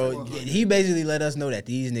thing his is, best bro, friend." he basically let us know that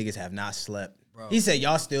these niggas have not slept. Bro. He said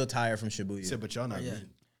y'all still tired from Shibuya. He said, but y'all not Yeah. me.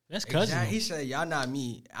 That's cousin. Exactly. He said, "Y'all not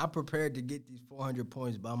me. I'm prepared to get these 400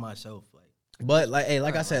 points by myself." Like, But like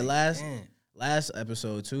I said damn. last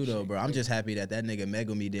episode too though, bro. I'm just happy that nigga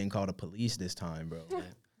Megumi didn't call the police this time, bro.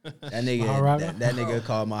 That nigga Maharaga? that nigga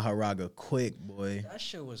called Maharaga quick, boy. That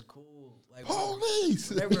shit was cool. Like, Police!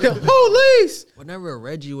 whenever, Police! whenever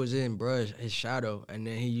Reggie was in, bro, his shadow, and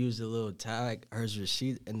then he used a little tag, his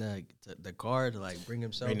receipt, and the card to like bring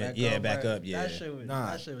himself Bring back it- yeah, up. back bro. up, yeah. That shit was,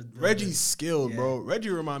 Nah, that shit was dope. Reggie's skilled, Yeah. bro. Reggie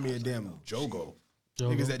remind me of damn Jogo.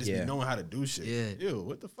 Niggas that just Yeah. be knowing how to do shit. Yeah. Ew,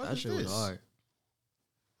 what the fuck That is shit this? was hard.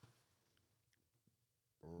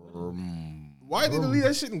 Why did they leave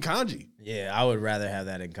that shit in kanji? Yeah, I would rather have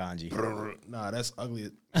that in kanji. Nah, that's ugly.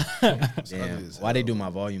 That's Damn. ugly as Why they hell. do my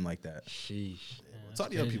volume like that? Sheesh. Talk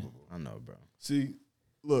to your people, bro. I know, bro. See,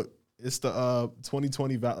 look, It's the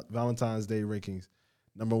 2020 Valentine's Day rankings.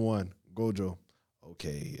 Number 1, Gojo.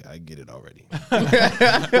 Okay, I get it already.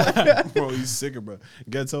 Bro, he's sicker, bro.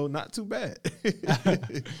 Ghetto, not too bad.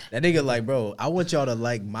 That nigga like, bro, I want y'all to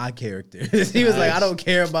like my character. He was like, I don't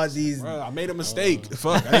care about these. Bro, I made a mistake.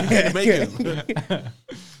 Fuck, I didn't make it.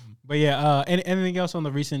 But yeah, anything else on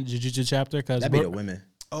the recent Jujutsu chapter? Because That'd be the women.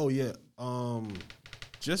 Oh yeah,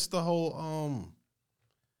 just the whole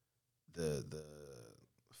the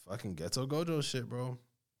fucking Ghetto Gojo shit, bro.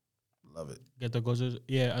 Love it. Get the Gojo.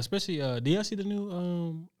 Yeah, especially do y'all see the new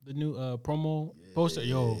promo poster?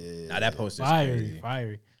 Yo, Nah, that poster's fiery, crazy.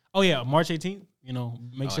 fiery. Oh yeah, March 18th. You know,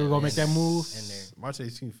 make sure we go make that move. March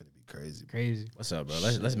 18th finna be crazy. Crazy. What's up, bro?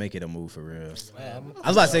 Let's make it a move for real. I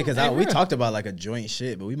was about to say because we talked about like a joint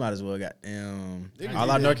shit, but we might as well got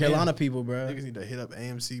all our North Carolina people, bro. Niggas need to hit up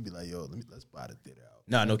AMC, be like, yo, let's buy the theater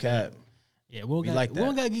out. No cap. Yeah, we like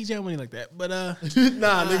don't that. got Geek Jam money like that. But Nah,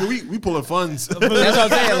 nigga, we pulling funds. That's what I'm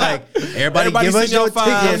saying. Like everybody give us send y'all your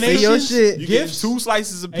ticket, say your donations. shit. You get 2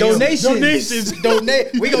 slices of Donations.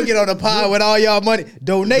 Donate. We gonna get on the pod with all y'all money.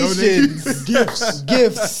 Donations.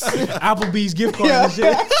 gifts, Applebee's gift card and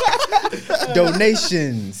shit.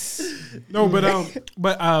 Donations. No,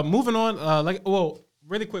 but moving on.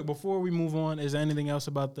 Really quick before we move on, is there anything else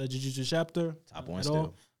about the Jujutsu chapter? Top one at still.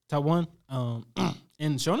 all? Top one.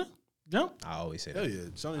 In Shonen Jump. I always say Hell that. yeah,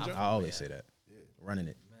 Shonen Jump. I always say that. Running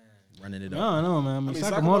it. Running it up. No, man. I mean,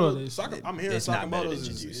 Sakamoto. Sakamoto. I'm hearing It's not better than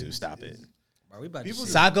Sakamoto's Jujutsu. Stop it. Bro, we about to People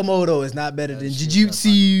see. Sakamoto is not better than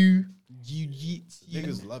Jujutsu.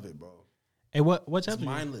 Niggas love it, bro. Hey, what It's chapter?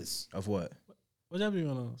 mindless. Of what? What chapter you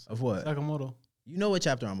on? Of what? Sakamoto. You know what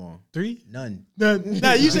chapter I'm on? 3? None.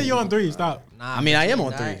 Nah, you said you're on 3. Stop. Nah, I mean, I am on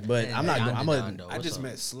that 3, but and I'm not. Yonder I'm a. Don, though. I What's just up?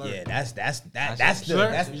 met Slur. Yeah, that's Slur?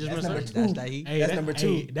 that's You just number missed two. That's that heat. Hey, That's that, number 2.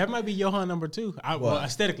 hey, that might be Johan number 2. Well,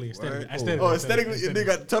 aesthetically. Oh, aesthetically, they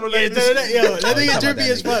got tunnel Yeah, lines. yo, that Oh, nigga you talking drippy about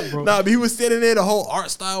as that fuck, bro. Nah, but he was standing there. The whole art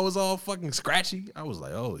style was all fucking scratchy. I was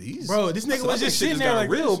like, oh, he's Bro, this nigga was just sitting there like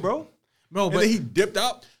real, this. bro. Bro, And but then he dipped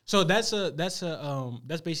out. so that's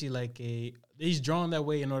basically like he's drawn that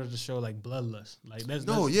way in order to show like bloodlust. Like that's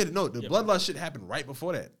The bloodlust shit happened right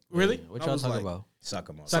before that. really. What I y'all was talking like- about?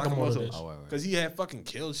 Sakamoto. Sakamoto did. Oh, wait. Because he had fucking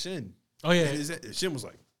killed Shin. Oh yeah. And his Shin was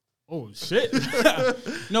like, Oh shit.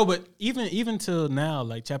 No, but even till now,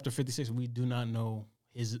 like chapter 56, we do not know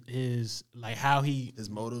his like how he his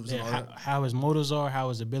motives and all that. how his motives are, how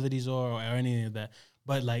his abilities are, or anything of that.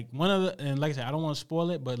 But like and like I said, I don't want to spoil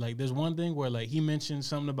it, but like there's one thing where like he mentioned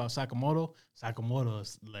something about Sakamoto. Sakamoto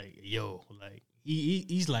is like, yo, like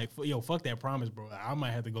he's like, yo, fuck that promise, bro. I might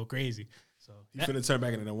have to go crazy. So He finna turn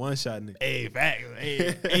back into the one shot nigga. hey, fact,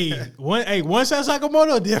 one shot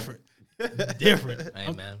Sakamoto different.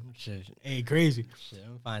 Hey, man. Shit. Hey, crazy.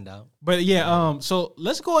 We'll find out. But yeah, so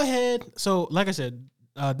let's go ahead. So like I said,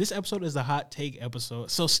 this episode is a hot take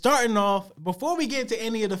episode. So starting off, before we get to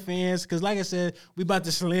any of the fans, because like I said, we about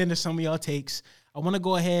to slander some of y'all takes. I want to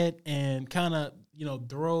go ahead and kind of,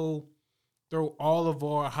 throw all of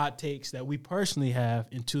our hot takes that we personally have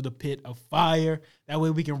into the pit of fire. That way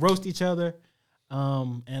we can roast each other.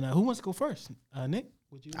 And who wants to go first? Nick,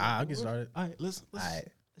 would you? I'll get started. All right, let's Alright.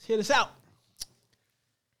 let's hear this out.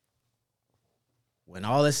 When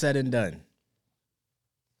all is said and done,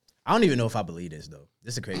 I don't even know if I believe this though.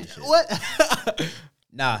 This is crazy shit. What?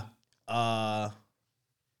 Nah.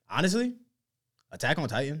 Honestly, Attack on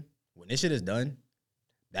Titan, when this shit is done,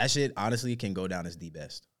 that shit honestly can go down as the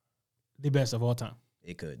best. The best of all time.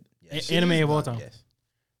 It could. Anime of all time. Yes.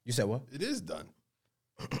 You said what? It is done.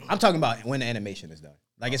 I'm talking about when the animation is done.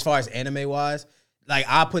 Like as far as anime wise, like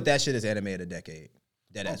I put that shit as anime of the decade.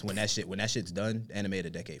 Deadass. When that shit's done, anime of the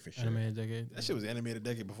decade for sure. Animated decade. That shit was animated a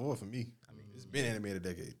decade before for me. I mean, it's been animated a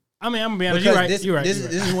decade. I mean, I'm gonna be honest. Because You're right. this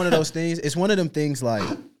is one of those things. It's one of them things like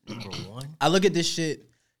Number one. I look at this shit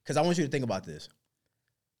because I want you to think about this.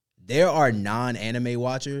 There are non-anime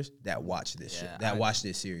watchers that watch this shit, that watch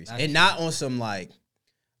this series, and not on some like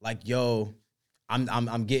yo,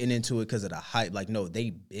 I'm getting into it because of the hype. Like no, they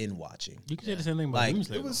been watching. You can say the same thing about Like, Demon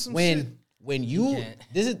Slayer. It was some When shit. when you can't.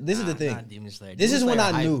 this is the thing. Not Demon Slayer. This is Demon when Slayer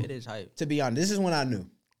I hype. knew. It is hype. To be honest, this is when I knew.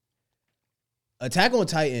 Attack on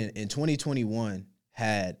Titan in 2021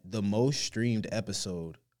 had the most streamed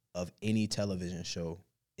episode of any television show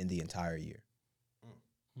in the entire year.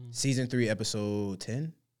 Season 3, episode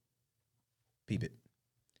 10. Peep it.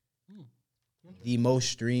 The most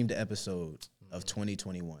streamed episode of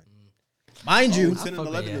 2021. Mind you, 10 and fuck with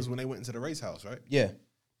 11 that. is when they went into the race house, right? yeah.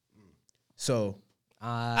 So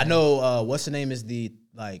I know what's the name is the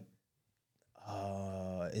like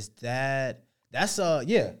is that's that's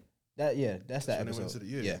that when they went episode. to the-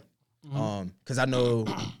 yeah. Cuz I know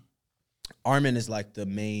Armin is like the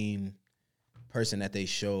main person that they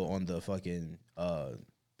show on the fucking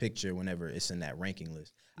picture whenever it's in that ranking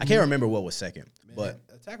list. I can't remember what was second, but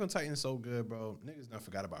Attack on Titan is so good, bro. Niggas never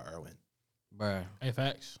forgot about Erwin. Bruh. Hey,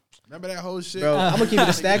 facts. Remember that whole shit? bro, I'm gonna keep it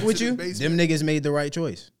a stack with To the you. basement. Them niggas made the right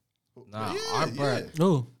choice Nah, Yeah, bruh. yeah.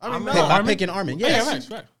 Ooh. I mean, by no, picking Armin. Yeah, Yes. facts,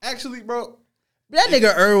 facts. actually, bro, That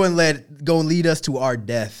nigga Erwin gonna lead us to our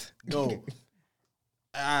death. no.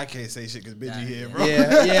 I can't say shit because Benji here, bro.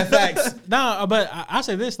 Yeah, facts. No, but I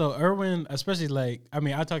say this though, Erwin, especially like, I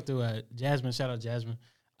mean, I talked to Jasmine. Shout out Jasmine.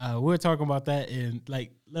 We were talking about that, and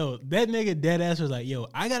like, no, that nigga dead ass was like, "Yo,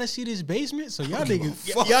 I gotta see this basement." So y'all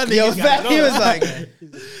niggas, y'all niggas, Yo, gotta fact, know. he was like,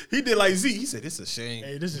 He did like Z. He said, "It's a shame."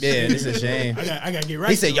 "Hey, this is yeah, shit. this is a shame. I gotta get right."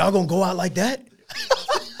 He said, y'all gonna go out like that?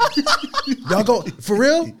 Y'all go, for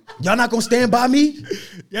real? Y'all not gonna stand by me?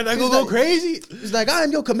 y'all not gonna go crazy. He's like, I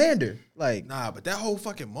am your commander. Like, Nah, but that whole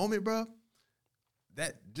fucking moment, bro.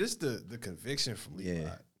 That just the conviction from Levi. Yeah.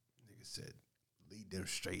 Nigga said, "Lead them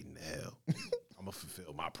straight in hell." I'm gonna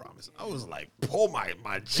fulfill my promise. I was like, pull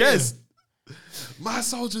my chest. My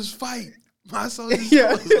soldiers fight. My soldiers. Yeah.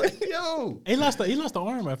 I was like, yo. He lost the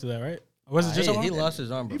arm after that, right? Or was it just a arm? He lost his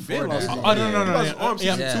arm before lost that. his Oh, arm. no. He lost his Yeah. arm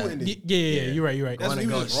season Yeah. 2 ended. Yeah, you're right. That's Wanna when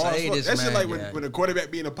he go was raw as say fuck. this That shit man, like yeah. when the quarterback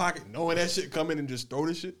be in the pocket, knowing that shit coming and just throw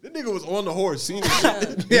this shit. That nigga was on the horse, seeing this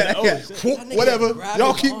shit. yeah, Oh, yeah. shit. Whatever.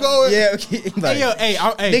 Y'all keep going. Yeah, okay. Like, Hey,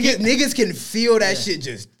 yo, hey, niggas can feel that shit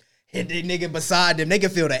just hit the nigga beside them. They can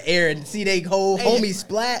feel the air and see they whole homie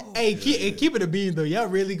splat. Hey, keep it a bean though. Y'all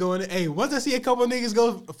really going? Hey, once I see a couple niggas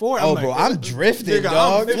go forward, Oh, I'm bro, like, I'm drifting, Nigga,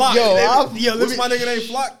 dog. I'm flocked. Yo, What's my nigga name?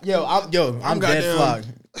 Flock? I'm dead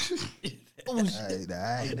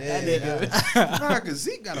goddamn- flocked. Nah, cause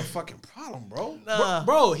Zeke got a fucking problem, bro.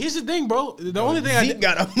 bro. Here's the thing, bro. The only thing Zeke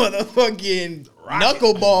got a motherfucking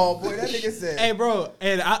knuckleball, boy. That nigga said. Hey, bro,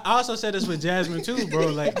 and I also said this with Jasmine too, bro.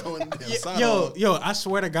 Like, Going damn sidearm. yo, I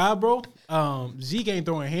swear to God, bro. Zeke ain't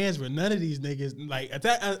throwing hands with none of these niggas. Like,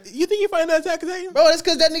 attack. You think you find that attack Titan? Bro, that's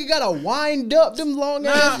because that nigga gotta wind up them long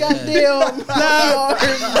ass Nah. goddamn arms,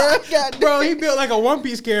 bro. Bro, he built like a One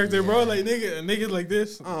Piece character, bro. Like niggas like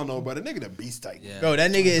this. I don't know, bro. The nigga the beast type. Yeah. Bro,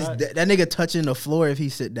 that nigga is that nigga touching the floor if he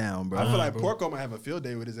sit down, bro. I feel like Porco might have a field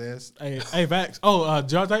day with his ass. Hey, Vax. Oh,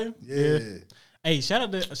 Jaw Titan. Yeah. Hey, shout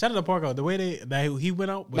out to Porco. The way he went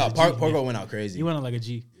out. Was No, a G. Porco went out crazy. He went out like a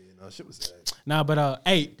G. Yeah, no, shit was sad. Nah, but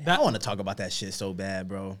hey, I that want to talk about that shit so bad,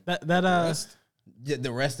 bro. that Yeah,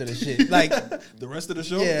 the rest of the shit, like, The rest of the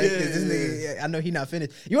show? yeah, 'cause this nigga, yeah, I know he not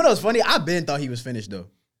finished. You know what's funny? I been thought he was finished though.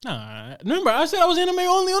 Nah, remember I said I was anime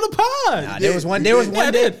only on the pod. Nah, did. there was one He day, did. Yeah,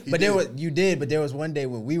 I did. but there was you did, but there was one day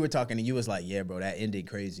when we were talking and you was like, "Yeah, bro, that ended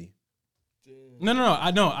crazy." No. I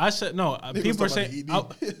know. I said no. was People were talking saying.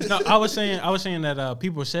 about the ED. No, I was saying that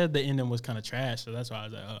people said the ending was kind of trash. So that's why I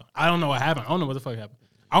was like, I don't know what happened. I don't know what the fuck happened.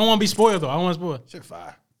 I don't want to be spoiled though. I don't want to spoil. Shit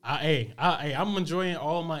fire. I'm enjoying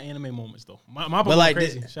all my anime moments though. My But like,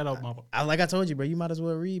 crazy. Shout out Mappa. Like I told you, bro, you might as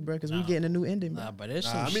well read, bro, because we getting a new ending, bro. Nah, but there's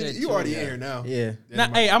some Nah, I mean, shit you too, already yeah. in here now. Yeah, Now,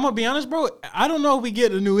 I'm gonna be honest, bro. I don't know if we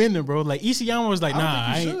get a new ending, bro. Like Isayama was like, nah, I I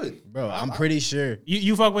don't ain't. think you should. bro, I'm pretty sure.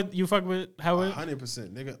 You fuck with how it.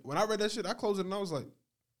 100%. Nigga, when I read that shit, I closed it and I was like,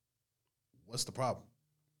 what's the problem?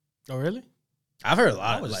 Oh really? I've heard a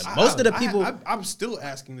lot. was- Like most of the people. I'm still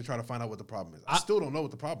asking to try to find out what the problem is. I still don't know what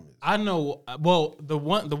the problem is. I know. Well, the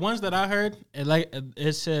ones that I heard,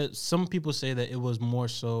 it said some people say that it was more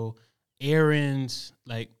so Aaron's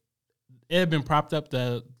like it had been propped up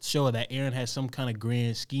to show that Aaron had some kind of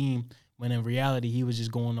grand scheme when in reality he was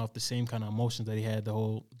just going off the same kind of emotions that he had the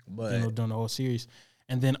whole during the whole series.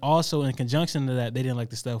 And then also in conjunction to that, they didn't like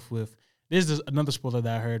the stuff with. This is another spoiler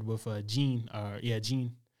that I heard with Gene.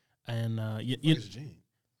 Gene, and It's Gene.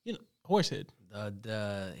 you know Horsehead.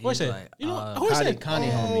 He's Horsehead. like, You know Horsehead. Connie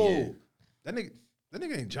homie, yeah. That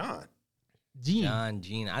nigga ain't John. Gene. John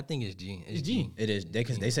Gene. I think it's Gene. It's Gene. It is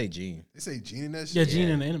because they say Gene. They say Gene in that shit. Yeah, Gene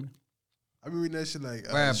in the anime. I be reading that shit like,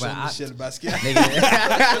 Bruh, show but me I- shit about skin.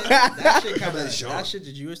 That shit kind of Sure. that shit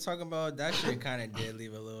that you was talking about. That shit kind of did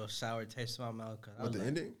leave a little sour taste in my mouth. Cause I What, was the like,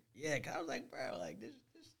 ending? Yeah, cause I was like, bro, like this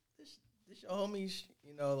your homies,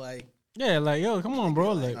 you know, like. Yeah, like yo, come on,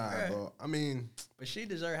 bro. Like Alright, bro. I mean, But she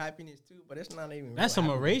deserve happiness too. But it's not even. that's real some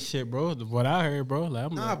happiness. erase shit, bro. What I heard, bro. Like,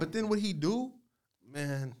 I'm nah, like, but then what he do,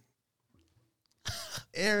 man,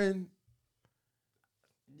 Aaron,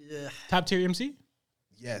 Yeah. top tier MC.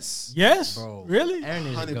 yes. Yes, Bro, really. Aaron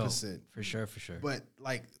is a go 100%. for sure, for sure. But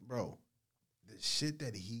like, bro, the shit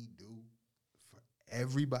that he do for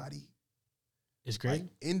everybody, It's great. like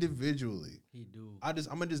individually. He do. I'm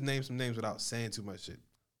gonna just name some names without saying too much shit.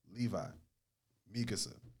 Levi,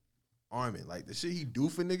 Mikasa, Armin, like the shit he do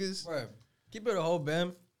for niggas. Bro, keep it a whole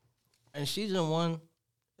bam. And season 1,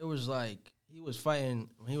 it was like he was fighting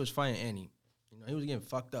Annie. You know, he was getting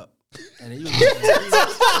fucked up, and he was.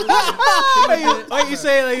 Why you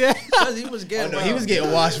say it like that? Because he was getting. He was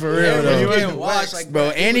getting washed for real, Yeah, though. he was getting washed, like, bro,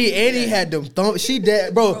 Annie had them thump. She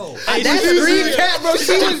dead, bro. That screen cap, bro.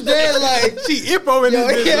 She was dead, like She Ippo in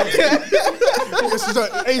this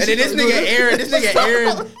And then this nigga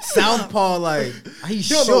Aaron, Southpaw, like he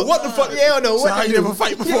don't know what the fuck. Yeah, I don't know So what how to you do. never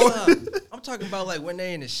fight before? I'm talking about like when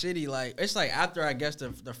they in the city, like it's like after I guess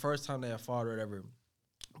the first time they had fought or whatever.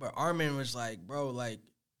 But Armin was like, bro, like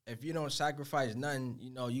if you don't sacrifice nothing,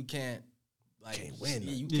 you know, you can't win.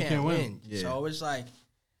 You can't win. Yeah. So it's like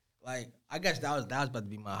I guess that was about to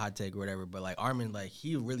be my hot take or whatever. But like Armin, like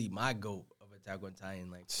he really my GOAT of Attack on Titan,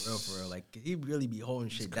 like for real. Like he really be holding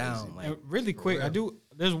shit down. Like And really quick, real.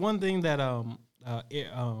 There's one thing that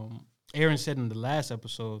Aaron said in the last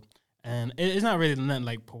episode, and it's not really nothing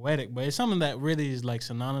like poetic, but it's something that really is like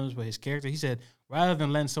synonymous with his character. He said, "Rather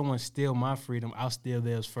than letting someone steal my freedom, I'll steal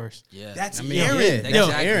theirs first." Yeah, That's I mean, Aaron. yeah, That's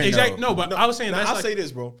exactly. Aaron, Exactly. though. No, but I was saying Now, that's I'll like, say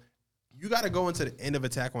this, bro. You got to go into the end of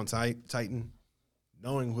Attack on Titan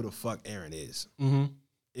knowing who the fuck Aaron is. mm-hmm.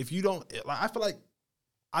 If you don't, like,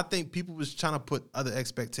 I think people was trying to put other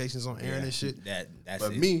expectations on Aaron and shit. That's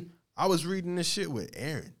But it. me, I was reading this shit with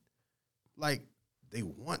Aaron. Like, they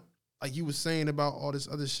want, like you was saying about all this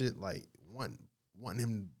other shit, like, wanting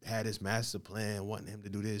him to have his master plan, wanting him to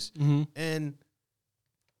do this. Mm-hmm. And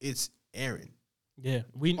it's Aaron. Yeah,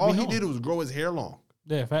 All we he know. did was grow his hair long.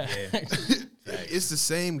 Yeah, fact. It's the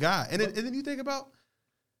same guy. And then you think about,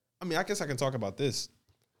 I mean, I guess I can talk about this.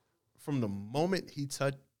 From the moment he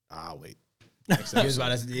touched, wait. He was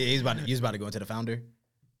about to go into the founder.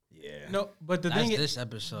 Yeah. No, but the That's thing is, this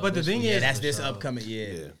episode. but the thing Yeah, is, that's this upcoming. Yeah.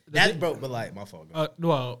 Yeah. That's bro. But like, my fault.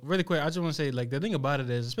 well, really quick, I just want to say, like, the thing about it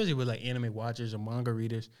is, especially with like anime watchers and manga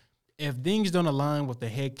readers, if things don't align with the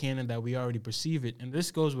head canon that we already perceive it, and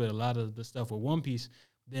this goes with a lot of the stuff with One Piece,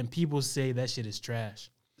 then people say that shit is trash.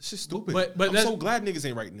 It's just stupid. But I'm that's- so glad niggas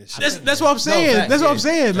ain't writing this shit. That's what I'm saying. facts, That's what yeah, I'm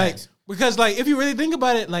saying. Like, facts. because like if you really think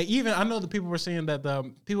about it, like even I know the people were saying that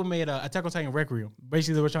people made Attack on Titan Requiem.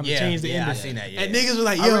 Basically, they were trying to change the ending. I seen that. Yeah. And niggas was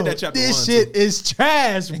like, I "Yo, read that chapter this one, shit is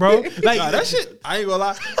trash, bro." Like Nah, that shit, I ain't gonna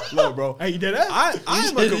lie. Look, bro. Hey, you did that? I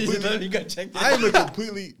am a completely, You gotta check that. I am a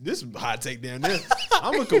completely, this is a hot take down there.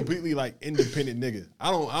 I'm a completely like independent nigga. I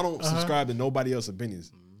don't subscribe to nobody else's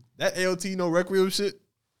opinions. That LT no Requiem shit,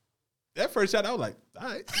 that first shot, I was like, all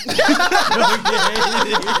right.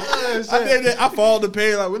 I fall the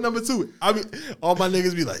page like, what number 2? I mean, all my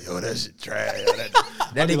niggas be like, yo, that shit trash.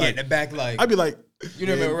 That be nigga like- in the back, like, I be like, you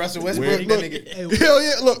remember Russell Westbrook? where- That look, nigga. hell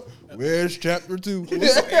yeah, look, where's chapter 2? What's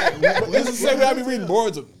the same way I be reading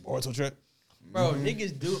Boruto track? Bro,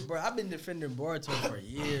 niggas do it, bro. I've been defending Boruto for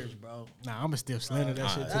years, bro. Nah, I'ma still slander that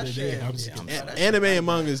shit to that the shit- day. I'm just yeah, kidding. Anime and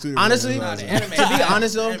manga is two different Honestly, things. to be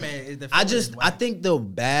honest though, Anime is the I filler is I whack. think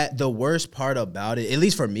the worst part about it, at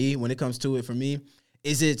least for me, when it comes to it, for me,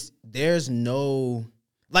 is there's no,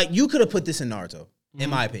 like, you could have put this in Naruto, in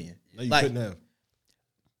my opinion. No, you like, couldn't have.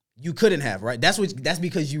 You couldn't have, right? That's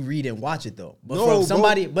because you read and watch it though. But No, from bro.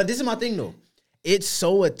 somebody, but this is my thing though. It's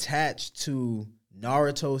so attached to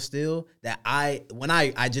Naruto still that I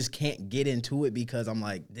just can't get into it because I'm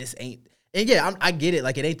like, this ain't. And yeah, I get it.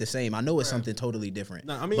 Like, it ain't the same. I know it's something totally different.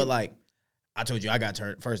 No, I mean- but like, I told you I got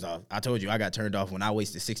turned. First off, I told you I got turned off when I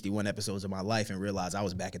wasted 61 episodes of my life and realized I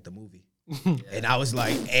was back at the movie. And I was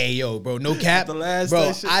like, hey, yo, bro, no cap. The last bro,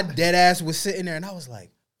 that shit- I dead ass was sitting there and I was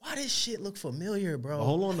like, why this shit look familiar, bro? But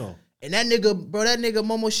hold on though. And that nigga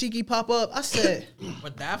Momoshiki pop up. I said,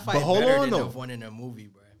 But that fight hold better on, than though. the one in the movie,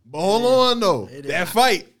 bro. But hold on though. It That is.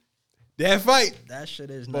 fight. That shit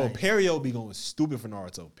is Bro, nice. Perio be going stupid for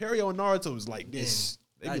Naruto. Perio and Naruto is like this.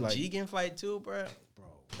 They be That like, Jigen fight too, bro.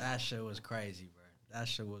 That shit was crazy, bro. That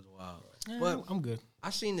shit was wild. Yeah, But I'm good. I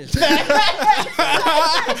seen this.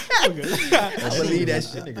 I believe that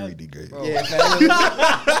shit. nigga really great. Yeah,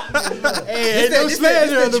 Hey, this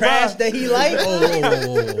the trash that he like.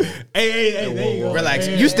 Hey, there you go. Relax,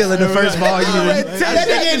 you still in the first volume. That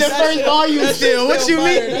nigga in the first volume still. What you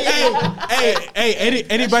mean?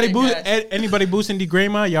 Anybody boosting the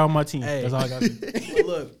grandma, y'all my team. Hey. That's all I got. to say. But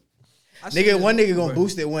look, I seen Nigga, this one nigga movie, gonna bro.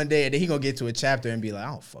 boost it one day, and then he gonna get to a chapter and be like, I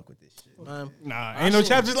don't fuck with this shit. Nah, ain't no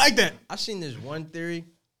chapters like that. I seen this one theory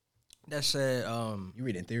that said, You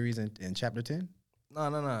reading theories in chapter 10? no,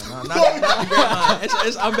 not grandma.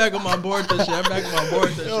 I'm back on my board. This shit. I'm back on my board.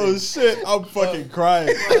 This Oh shit. shit, I'm fucking crying.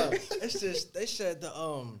 It's just they said the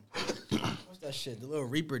what's that shit? The little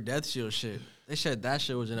Reaper Death Shield shit. They said that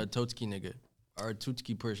shit was in a Totsuki nigga or a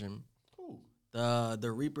Totsuki person.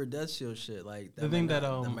 The Reaper Death Shield shit, like The thing that the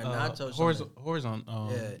Minato Horizon,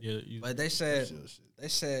 yeah. you- But they said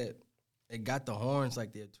it got the horns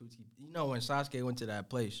like the Atsuki. You know when Sasuke went to that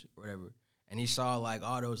place or whatever, and he saw like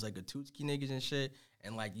all those like Atsuki niggas and shit,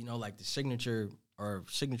 and like you know like the signature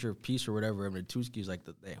piece or whatever of the Atsuki is like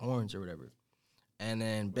the horns or whatever. And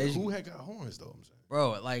then basically, who had got horns though? I'm saying,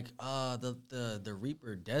 bro, like the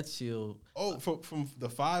Reaper Death Seal. oh, from the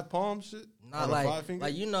 5 palm shit, Not Or the like 5 finger?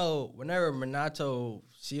 like you know whenever Minato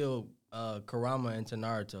sealed Kurama into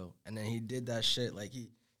Naruto, and then he did that shit like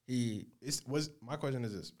he My question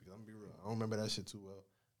is this, because I'm gonna be real, I don't remember that shit too well,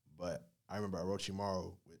 but I remember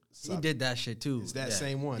Orochimaru with he did that shit too. It's that Yeah.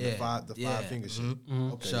 same one, Yeah. the five Yeah. finger shit.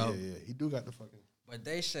 Mhm. Okay, So- yeah, he do got the fucking. But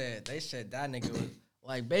they said that nigga was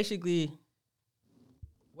like basically,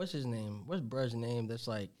 what's his name? What's bruh's name? That's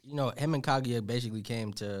like you know him and Kaguya basically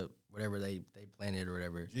came to whatever they planted or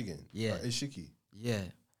whatever. Jigen. Yeah. It's Shiki. Yeah.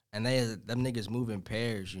 And them niggas move in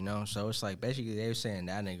pairs, you know? So it's like basically they were saying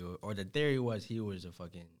that nigga, or the theory was he was a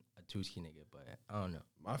fucking Atsuki nigga, but I don't know.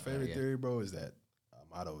 My favorite yeah. theory, bro, is that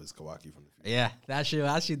Amato is Kawaki from the future. Yeah, that shit,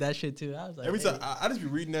 I see that shit too. I was like, Every hey, time I just be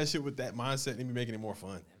reading that shit with that mindset and be making it more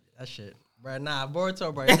fun. that shit. Bro, nah,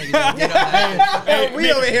 Boruto, bro, that nigga don't get on Hey,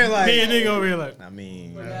 we over here like. Me and nigga over here like, I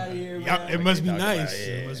mean, yeah, it must be talk about nice. it,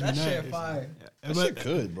 It yeah. must be That nice. shit fire. That shit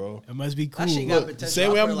good, bro. It must be cool. That shit got Look, the potential.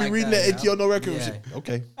 same way I I'm feel gonna be like reading that, that you ATO no record Yeah. shit.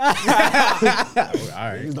 Okay. all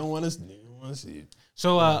right. Niggas don't want to see it.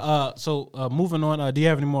 So moving on. Do you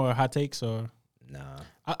have any more hot takes or? Nah.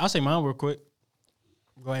 I'll say mine real quick.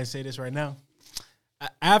 Go ahead and say this right now.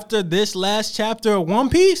 After this last chapter of One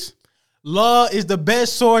Piece, Law is the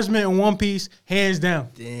best swordsman in One Piece, hands down.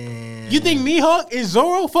 Damn. You think Mihawk and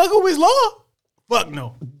Zoro fucking with Law? Fuck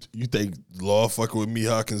no. You think Law fucking with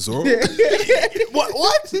Mihawk and Zoro?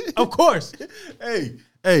 What? Of course. hey.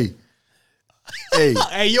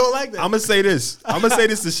 Hey, you don't like that? I'm gonna say this.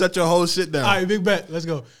 To shut your whole shit down. All right, big bet. Let's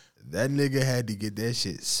go. That nigga had to get that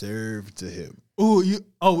shit served to him. Ooh, you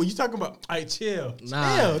talking about? All right, chill.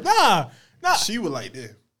 Nah. Chill. Nah. She was like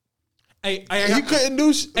that. Hey, He couldn't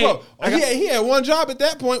do shit. Hey, Bro, I got- he had one job at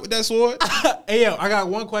that point with that sword. hey, yo, I got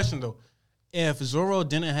one question though. If Zoro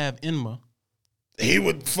didn't have Enma, He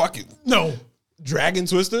would fucking no. Dragon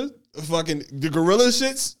Twister, fucking the gorilla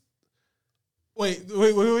shits. Wait,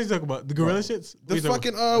 what are you talking about? The gorilla shits? What The you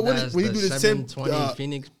talking fuking about? when you do the 10 720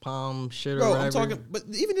 Phoenix Palm shit or bro, whatever. I'm talking, but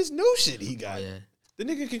even this new shit he got, Yeah. the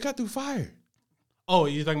nigga can cut through fire. Oh,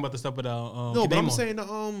 you're talking about the stuff with No, but I'm Kademon.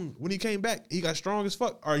 saying when he came back, he got strong as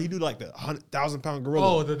fuck. Or he do like the 100,000-pound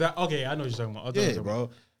gorilla. Oh, okay, I know what you're talking about. I thought you were yeah, talking about-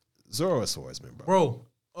 bro. Zoro a swordsman, bro.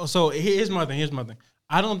 Bro, so here's my thing.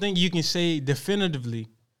 I don't think you can say definitively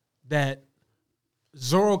that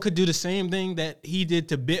Zoro could do the same thing that he did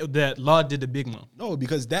that Law did to Big Mom. No,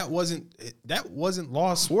 because that wasn't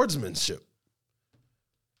Law swordsmanship.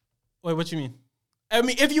 Wait, what you mean? I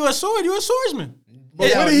mean, if you're a sword, you're a swordsman. But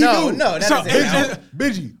Yeah, what did he no, do? no, that So, doesn't it's- count.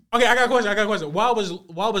 Benji. Okay, I got a question. Why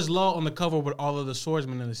was Law on the cover with all of the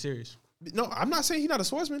swordsmen in the series? No, I'm not saying he's not a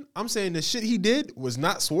swordsman. I'm saying the shit he did was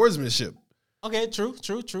not swordsmanship. Okay, true.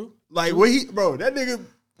 Like what he did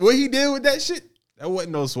with that shit, that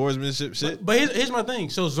wasn't no swordsmanship shit. But here's my thing.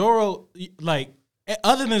 So Zoro, like,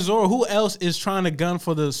 other than Zoro, who else is trying to gun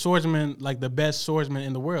for the swordsman, like the best swordsman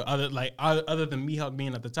in the world, other than Mihawk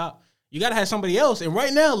being at the top? You gotta have somebody else. And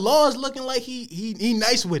right now, Law is looking like he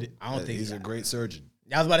nice with it. I don't think He's a great surgeon.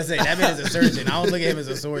 I was about to say that man is a surgeon. I don't look at him as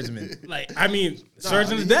a swordsman. Like, I mean,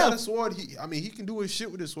 surgeon to he got a death. sword. He can do his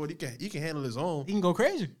shit with his sword. He can handle his own. He can go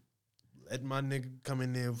crazy. Let my nigga come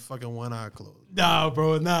in there with fucking one eye closed. Nah,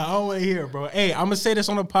 bro. Nah, I don't want to hear it, bro. Hey, I'm gonna say this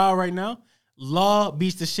on the power right now. Law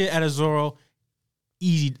beats the shit out of Zoro.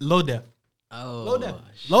 Easy, low death. Oh, Low death.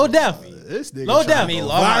 shit. Low death. This nigga. Low tryna down. I mean, go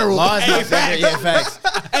law is Hey, not fair. Yeah, facts.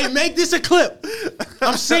 Hey, make this a clip.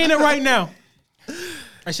 I'm saying it right now.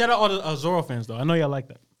 Hey, shout out all the Zoro fans, though. I know y'all like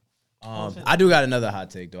that. I do got another hot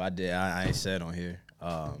take though. I ain't said on here.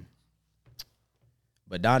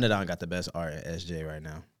 But Don got the best art at SJ right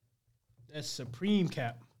now. That's Supreme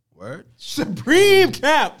Cap. Word. Supreme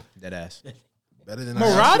Cap. Dead ass. Better than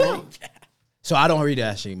Murata? So I don't read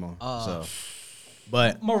Ashimo.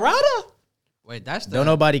 But Murata? Wait, that's the don't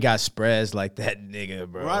nobody got spreads like that nigga,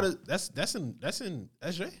 bro. Murata. That's in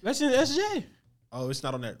SJ. That's in SJ. Oh, it's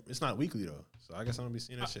not on that. It's not weekly though. So I guess I'm gonna be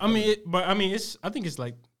seeing that shit. I mean, I think it's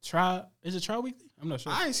like Is it Try Weekly? I'm not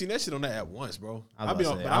sure. I ain't seen that shit on that at once, bro. I was I'll be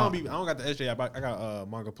about on, to but say, I don't got the SJ. I got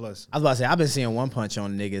Manga Plus. I was about to say I've been seeing One Punch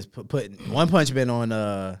on niggas putting One Punch been on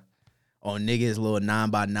niggas little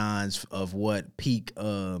 9x9s of what peak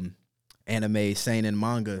anime seinen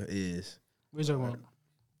manga is. What you talking about?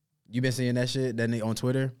 You been seeing that shit on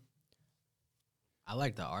Twitter? I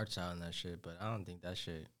like the art style and that shit, but I don't think that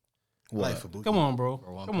shit. What? Life of Buki. Come on, bro.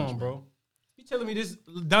 Or One Come Punch on, Man. bro. You telling me this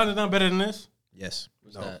Don is not better than this? Yes.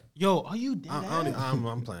 What's that? Yo, are you dead?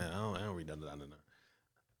 I'm playing. I don't read that.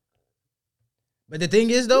 But the thing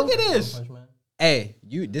is, though, Look at this. Punch Man? hey,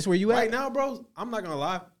 this where you at? Right now, bro, I'm not gonna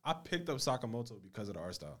lie. I picked up Sakamoto because of the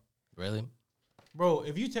art style. Really? Bro,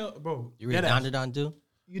 if you tell, bro, You read dead ass. Dandadan too?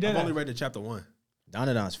 You dead I've only ass. read the chapter 1.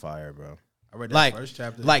 Dandadan's fire, bro. I read that Like, first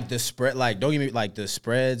chapter. like the spread, like don't give me like the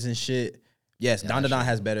spreads and shit. Yes, Dandadan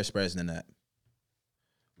has better spreads than that.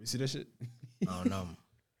 you see that shit? I don't know.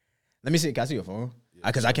 Let me see. Can I see your phone?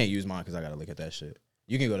 Because I can't use mine because I gotta look at that shit.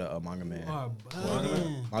 You can go to Manga Man, Oh,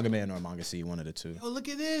 bugging. Manga Man or Manga C, one of the two. Yo, look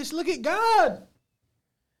at this. Look at God.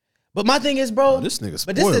 But my thing is, bro. this nigga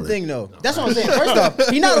But this is the spoiling. thing, though. That's what I'm saying. First off,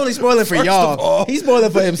 he not only spoiling for y'all, he's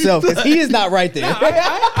spoiling for himself because he is not right there.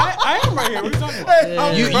 I am right here. What are you talking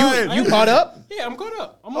about? You caught up? Yeah, I'm caught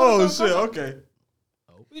up. I'm Oh caught shit! up. Okay.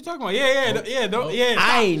 What you talking about? Yeah. Don't. Yeah.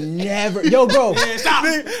 I never, yo, bro. Yeah, stop.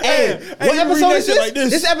 Hey, what you read episode that is shit this? like this.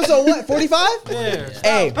 This episode what? 45? Yeah.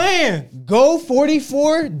 Hey, Man, go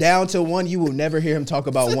 44 down to 1. You will never hear him talk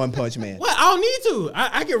about One Punch Man. what? I don't need to.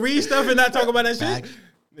 I can read stuff and not talk about that shit.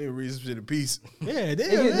 Nigga read some shit in peace. Yeah, damn.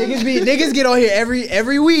 Niggas get on here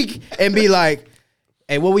every week and be like,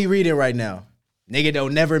 "Hey, what we reading right now?" Nigga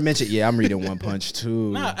don't never mention. Yeah, I'm reading One Punch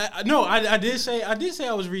too. Nah, I did say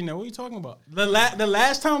I was reading that. What are you talking about? The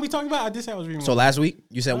last time we talked about it, I did say I was reading. So last week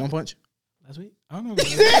you said One Punch. last week? I don't know. About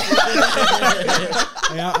last week.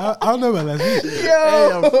 I don't know about last week.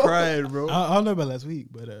 Hey, I'm crying, bro. I don't know about last week,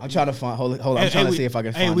 but I'm trying to find. Hold on. I'm trying to see if I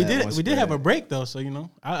can find. we that did one we did have a spread. break though, so you know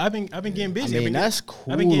I've been getting busy. I mean, I've been, that's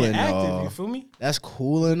I've been cool getting and active. all. You feel me? That's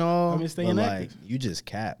cool and all. I've been staying but active. like, you just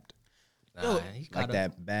capped Nah, he like gotta-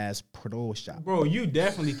 that Bass Pro shop. Bro, you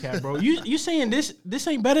definitely cap, bro. You saying this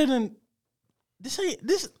ain't better than this?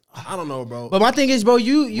 I don't know, bro. But my thing is, bro,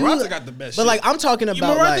 you Murata got the best But shit. like, I'm talking about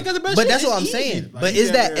Murata like, got the best but shit. that's what It's I'm easy. saying. Like, But he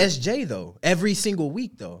is got that there. SJ though? Every single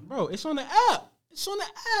week though. Bro, it's on the app. It's on the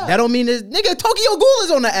app. That don't mean this nigga Tokyo Ghoul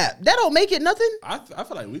is on the app. That don't make it nothing. I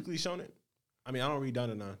feel like Weekly Shonen. I mean, I don't read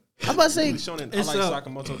Dandadan. I'm about to say, Weekly Shonen. It's, I like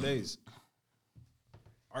Sakamoto Days.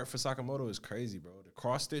 Art for Sakamoto is crazy, bro. The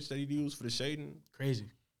cross stitch that he used for the shading, Crazy.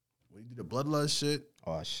 when he did the bloodlust shit.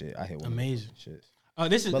 oh shit, I hate one Amazing. of those shit.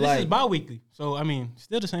 This is But this is like- bi-weekly. So I mean,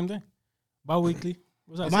 still the same thing. Bi-weekly.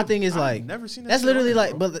 What's But up? my thing is I've like, never seen that that's shit literally on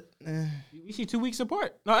like, there, but We see 2 weeks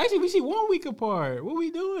apart. No, actually, we see 1 week apart. What we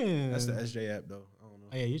doing? That's the SJ app, though. I don't know.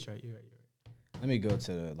 Oh yeah, you're right. let me go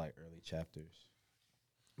to the like early chapters.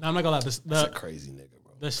 No, I'm not gonna lie. That's a The crazy nigga,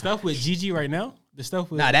 bro. the stuff with Gigi right now. The stuff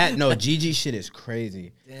with Nah, that no GG shit is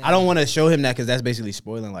crazy. I don't want to show him that because that's basically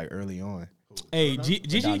spoiling like early on. Hey,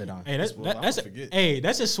 Gigi. Dandadan. Hey, that's Well, I'ma that's a, forget. hey,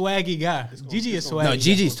 that's a swaggy guy. Gigi is swaggy. No,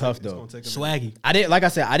 Gigi's It's tough gonna though. take a minute. swaggy. I didn't like I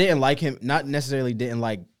said I didn't like him. Not necessarily didn't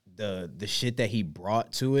like the shit that he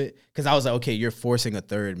brought to it because I was like, okay, you're forcing a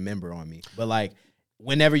third member on me. But like,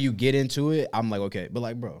 whenever you get into it, I'm like, okay. But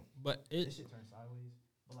like, bro, But it, You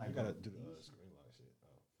gotta do the screen lock shit.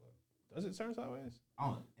 Oh, fuck. Does it turn sideways? it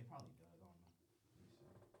probably does.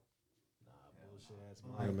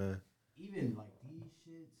 Yeah, man. Even like these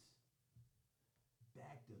shits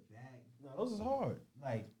back to back. No, those is hard.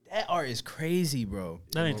 Like that art is crazy, bro.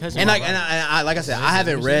 that ain't touching. And my like, and I like I said, I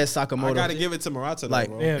haven't read I Sakamoto. gotta give it to Murata, though, Like-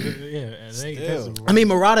 bro. yeah, they ain't Still. touching. I mean,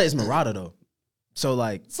 Murata is Murata though. So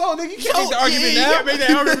like, So, nigga, you can't make the Yeah, argument you now. can't make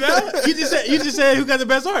that argument now. You just said who got the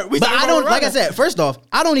best art. We but talking I about don't like I Murata. said. First off,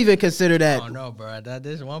 I don't even consider I that. don't know, bro.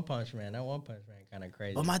 This One Punch Man. That One Punch Man kind of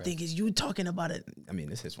crazy. But my bro. thing is, you talking about it. I mean,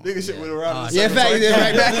 this is one. Nigga shit went around. Yeah, fact.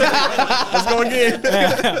 Let's go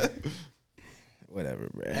again. Whatever,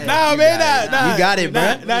 bro. Nah, man, nah. You got it, bro.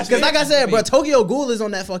 That's Because like I said, bro, it. Tokyo Ghoul is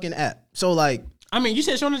on that fucking app. So like, I mean, you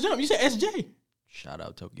said Shonen Jump. You said SJ. Shout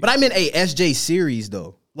out Tokyo. but I meant a SJ series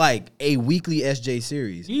though, like a weekly SJ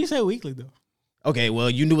series. You didn't say weekly though. Okay, well,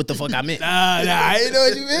 you knew what the fuck I meant. I didn't know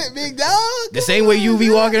what you meant, big dog. The same way you be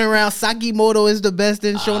walking around, Sakimoto is the best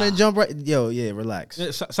in Shonen Jump. Right? Yo, yeah, relax.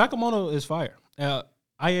 Sakamoto is fire.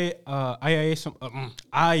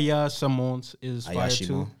 Ayasamons is fire Ayashimon.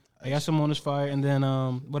 too. Ayasamon is fire, and then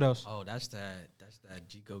what else? Oh, that's that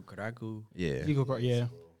Jiko Kuraku. Yeah. Yeah.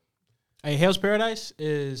 Hey, Hell's Paradise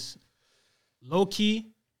is low key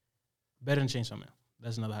better than Chainsaw Man.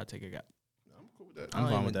 That's another hot take I got. I'm cool with that. I don't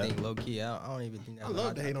fine even with that. think low key. I don't even think I that's.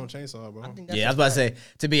 love to hate on Chainsaw, bro. I think that's Yeah, I was about to say.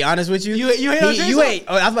 To be honest with you, You hate on you Chainsaw? ain't.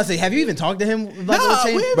 Oh, I was about to say, have you even talked to him? Like, Nah,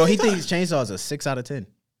 with we bro, he haven't thinks Chainsaw is a 6 out of 10.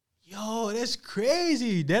 Yo, that's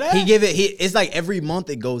crazy. That He give it. It's like every month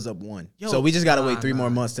it goes up 1. Yo, so we just gotta wait 3 more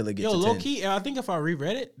months till it gets Yo, to low 10. key. I think if I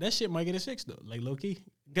reread it, that shit might get a 6 though. Like low key.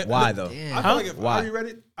 Why though? Damn. I feel like if Why? I reread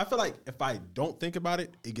it, I feel like if I don't think about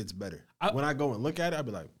it, it gets better. When I go and look at it, I'll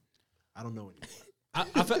be like, I don't know anymore.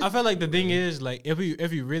 I feel like the thing is like if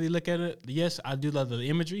you really look at it, yes, I do love the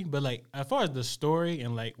imagery, but like as far as the story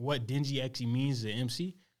and like what Dingy actually means to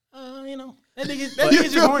MC, you know, that nigga's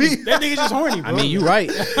just horny. That nigga's just horny, bro. I mean, you right.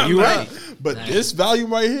 You right. But this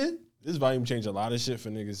volume right here, this volume changed a lot of shit for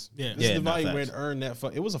niggas. Yeah. This is the volume where it earned that.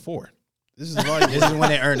 It was a 4. This is the volume. This is when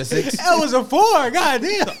they earned a 6. That was a 4. God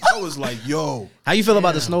damn. I was like, yo, How you feel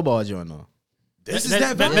about the snowball joint though? this is That-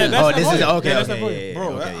 that that- volume. that's Oh, that this is volume. okay. Yeah, that's that Okay, volume. yeah, Bro,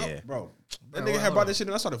 okay, yeah. bro. That nigga had brought this shit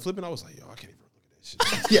and I started flipping. I was like, yo, I can't even look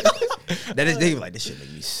at that shit. That is they like this shit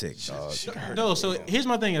make me sick, dog. Shit hurt. No, so here's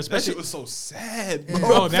my thing, That especially shit was so sad, bro.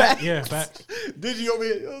 oh that yeah, facts. Did you over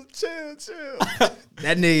here? Yo, chill.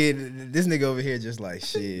 That nigga, this nigga over here just like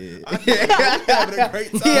shit. Having a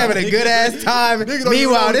great time. He having a good ass time. Nigga don't even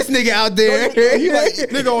Meanwhile, know- this nigga out there, He like,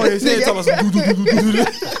 nigga on his head telling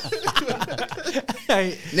us,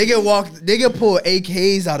 Hey, nigga pulled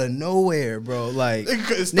AKs out of nowhere, bro. Like Nigga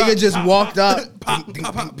couldn't stop. nigga just walked up.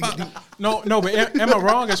 no, but am I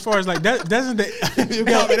wrong as far as like that? Doesn't you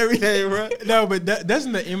the comment every day, bro. no, but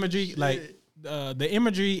doesn't the imagery like the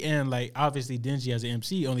imagery and like obviously Dingy as an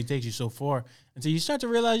MC only takes you so far until you start to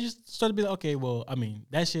realize you start to be like, okay, well, I mean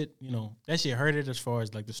that shit, you know, that shit hurted as far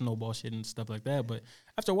as like the snowball shit and stuff like that. But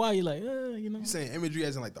after a while, you're like, you know, You saying imagery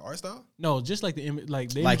as in like the art style? no, just like the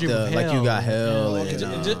Like imagery the with like hell you got and- hell okay,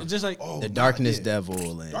 and just like Oh, the nah, darkness yeah.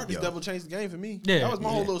 devil and Darkness yo. Devil changed the game for me. Yeah, That was my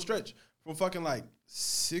whole yeah. little stretch from fucking like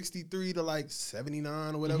 63 to like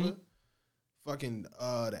 79 or whatever. Fucking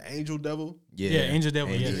the Angel Devil. Yeah, Angel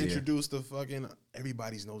Devil, He yeah. introduced the fucking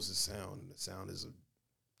everybody's knows the sound, and the sound is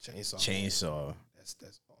a chainsaw. Chainsaw.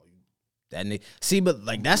 That's all you. That nigga. See, but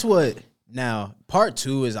like that's what now part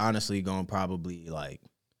 2 is honestly gonna probably like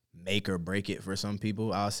make or break it for some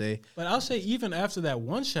people, I'll say. But I'll say even after that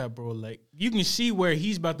one shot, bro, like you can see where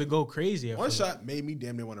he's about to go crazy. One after that. shot made me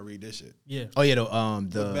damn near want to read this shit. Yeah. Oh yeah, the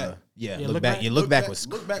Look Back. yeah, Yeah, look, Look back. Back. Yeah, look back was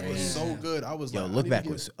Look Back was crazy. so good. I was Yo, like, I Look need Back to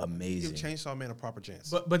give- was Give amazing. Chainsaw Man a proper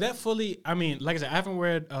chance. But that fully, I mean, like I said, I haven't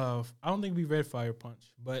read. I don't think we read Fire Punch,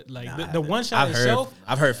 but like Nah, I the haven't. one shot itself.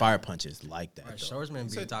 I've heard fire punches like that. Right, Though. Swordsman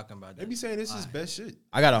be said- talking about they that. be saying this is best shit.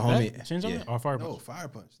 I got a That, homie. Chainsaw Yeah. Man or Fire No, Punch. Fire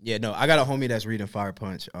Punch. Yeah, no, I got a homie that's reading Fire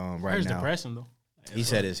Punch right Fire's now. depressing though. He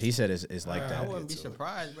said it's like I that. wouldn't be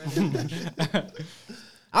surprised, bro.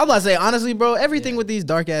 I was about to say honestly, bro, everything with these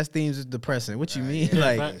dark ass themes is depressing. What you mean? Yeah,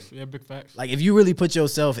 Like facts. Yeah, big facts. like if you really put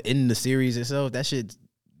yourself in the series itself, that shit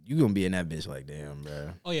you gonna be in that bitch like damn, bro.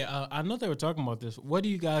 Oh yeah, I know they were talking about this. What do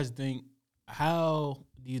you guys think? How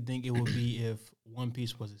do you think it would be if One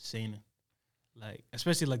Piece was a seinen? Like,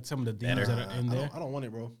 especially like some of the themes that are in there. I don't want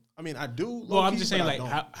it, bro. I mean, I do. Well, I'm low-key, just saying, but I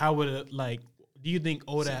like, don't. how would it like? Do you think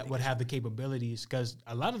Oda would have the capabilities? Because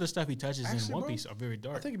a lot of the stuff he touches Actually, in One bro, Piece are very I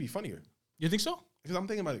dark. think it'd be funnier. You think so? Because I'm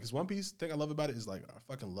thinking about it. Because One Piece, thing I love about it is like I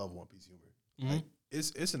fucking love One Piece humor. Mhm. Like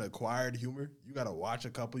it's an acquired humor. You gotta watch a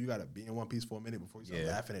couple. You gotta be in One Piece for a minute before you start Yeah.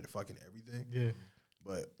 laughing at fucking everything. Yeah.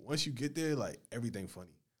 But once you get there, like everything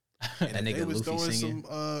funny. And That if they nigga was Luffy throwing singing.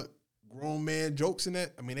 some grown man jokes in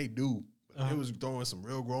that. I mean, they do. But Uh-huh. they was throwing some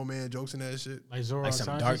real grown man jokes in that shit. Like Zoro, Like and some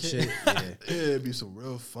Sanji dark shit. Yeah. Yeah, it'd be some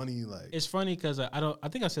real funny like. It's funny because I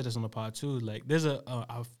think I said this on the pod too. Like, there's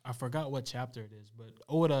I forgot what chapter it is, but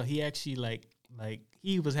Oda he actually like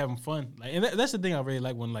he was having fun. Like, and that's the thing I really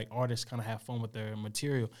like when like artists kind of have fun with their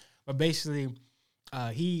material. But basically,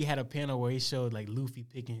 he had a panel where he showed like Luffy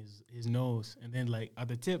picking his nose, and then like at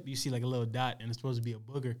the tip you see like a little dot, and it's supposed to be a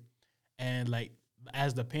booger. And like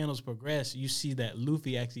as the panels progress, you see that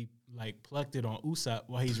Luffy actually like plucked it on Usopp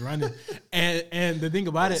while he's running. and the thing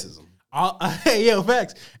about it, Racism. all yeah,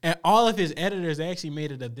 facts. And all of his editors actually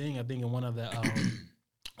made it a thing. I think in one of the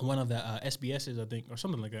SBSs, I think, or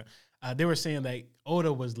something like that. They were saying that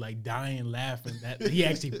Oda was like dying laughing that he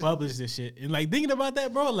actually published this shit. And like thinking about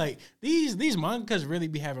that, bro, like these mangas really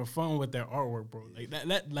be having fun with their artwork, bro.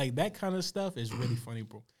 Like that kind of stuff is really funny,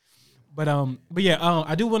 bro. But yeah,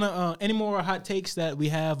 I do want to any more hot takes that we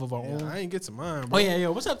have of our Yeah, own. I ain't get to mine, Oh bro. yeah,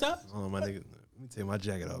 what's up, Todd? Oh my nigga, let me take my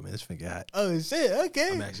jacket off, man. This finna get hot. Oh shit, okay.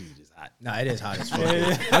 I'm actually just hot. No, it is hot as fuck.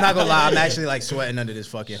 I'm not gonna lie, I'm actually like sweating under this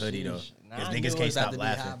fucking hoodie though. Nah, Because I knew niggas it can't was about stop to be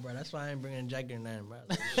laughing. hot, bro. That's why I ain't bringing a jacket or nothing, bro.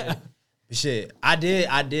 Like, shit. Shit, I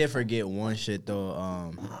did forget one shit though.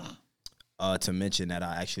 To mention that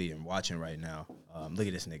I actually am watching right now. Look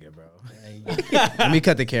at this nigga, bro. Let me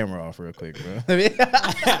cut the camera off real quick, bro.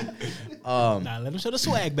 Nah, let him show the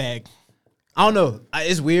swag bag. I don't know.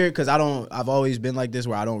 It's weird because I've always been like this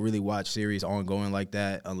where I don't really watch series ongoing like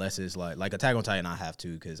that unless it's like Attack on Titan. I have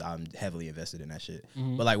to because I'm heavily invested in that shit.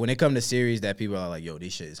 But like when it comes to series that people are like, yo,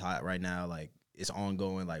 this shit is hot right now. Like it's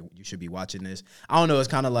ongoing. Like you should be watching this. I don't know. It's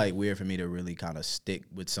kind of like weird for me to really kind of stick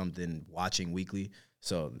with something watching weekly.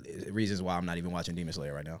 So reasons why I'm not even watching Demon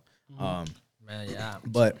Slayer right now. Man, yeah.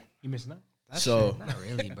 But You missing out? That So- shit, not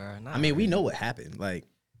really, bro. Not I mean, we really. know what happened. Like,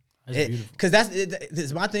 That's beautiful. because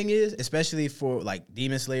this my thing is, especially for like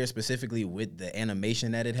Demon Slayer specifically with the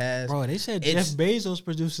animation that it has. Bro, they said It's- Jeff Bezos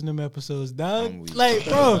producing them episodes, dog. I'm weak. Like,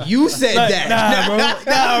 bro, You said like, that. Nah, bro.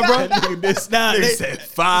 Nah, They they said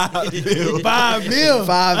 5 mil. 5 mil.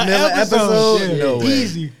 5 mil An episode? Yeah. No way.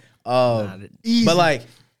 Easy. Easy. But like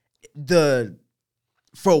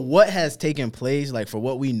for what has taken place, like for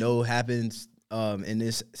what we know happens in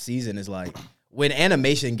this season is like when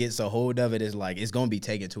animation gets a hold of it, is like it's gonna be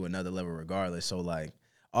taken to another level regardless. So like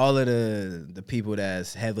all of the people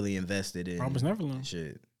that's heavily invested in Promise Neverland.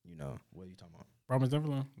 shit, you know, what are you talking about? Promise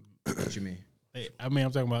Neverland. What you mean? Hey, I mean,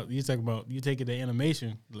 I'm talking about you take it to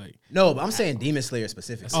animation. Like, No, but I'm saying Demon Slayer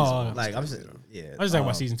specifically. Oh, like I'm saying, yeah. I was talking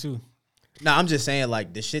about season 2. No, I'm just saying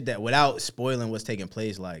like the shit that without spoiling what's taking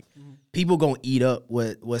place, like people gonna eat up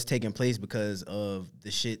what's taking place because of the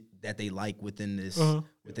shit that they like within this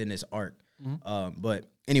arc. But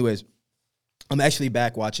anyways, I'm actually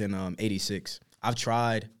back watching 86. I've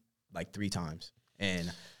tried like 3 times, and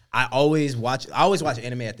I always watch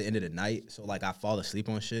anime at the end of the night, so like I fall asleep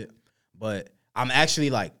on shit. But I'm actually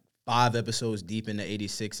like 5 episodes deep into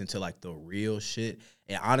 86 into like the real shit.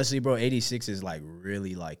 And honestly, bro, 86 is like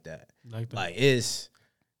really like that. Like that. Like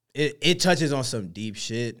it touches on some deep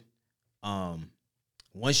shit.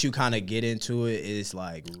 Once you kind of get into it, it's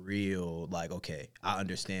like real, like, okay, I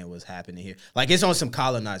understand what's happening here. Like it's on some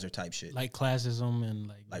colonizer type shit. Like classism and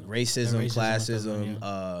Like you know, racism, and stuff, classism,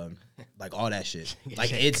 yeah. like all that shit.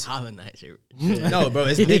 Like it's colonizer. no, bro,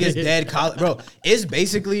 it's niggas dead bro. It's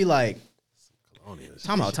basically like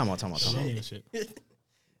time out. Shit, shit.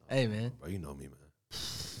 Hey man, Bro, you know me, man.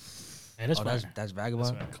 Hey, that's oh, fire. that's Vagabond.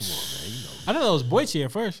 Come on, man. You know me. I thought that was Boichi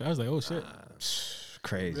at first. I was like, oh shit.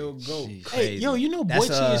 Crazy. Jeez. Hey, yo, you know That's,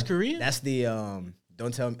 Boichi is Korean? That's the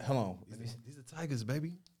don't tell me. Hold on. These are Tigers,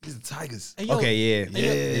 baby. These are Tigers. Hey, yo, Okay, yeah.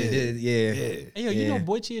 Yeah. Hey, yo, you know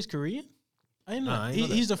Boichi is Korean? I didn't know. Nah, I ain't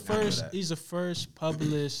know He's the that. I didn't know first. that. He's the first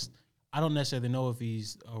published. I don't necessarily know if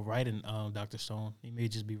he's writing Dr. Stone. He may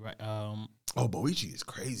just be right. Oh, Boichi is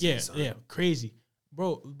crazy. Yeah, son. yeah, crazy,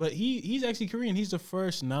 bro. But he's actually Korean. He's the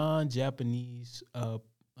first non-Japanese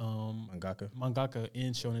mangaka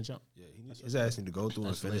in Shonen Jump. Yeah, his ass need to go through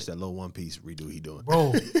and finish that little One Piece redo he doing.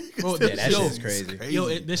 Bro, Yeah, that yo, shit's crazy. Yo,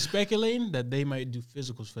 they're speculating that they might do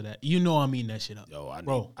physicals for that. You know, I'm eating that shit up. Yo,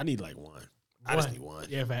 I need like one. I just need one.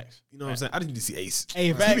 Yeah, facts. You know what I'm saying? I just need to see Ace. Hey,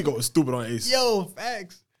 He fact. be going stupid on Ace. Yo,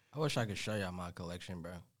 facts. I wish I could show y'all my collection,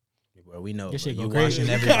 bro. Bro, we know. Your shit Bro. go You crazy.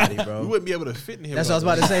 watching everybody, We bro. wouldn't be able to fit in here. That's what I was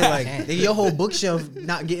about to say. Like, nigga, your whole bookshelf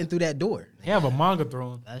not getting through that door. They have a manga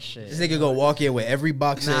throne. That shit. This nigga go walk in with every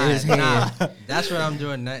box in Nah, his hand. nah. That's what I'm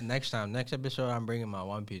doing next time. Next episode, I'm bringing my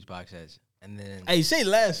One Piece box sets, and then Hey, say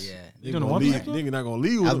less. yeah. You gonna want leave, nigga not gonna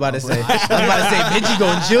leave. I was about to with say, him, Benji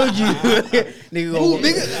gonna jug you. Nigga go,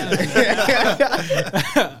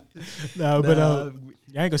 No, but y'all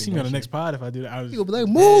ain't gonna see me on the next pod if I do that. I was, He gonna be like,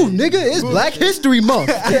 move, nigga. It's Black History Month.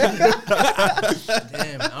 Damn,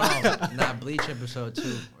 I don't know. Nah, Bleach episode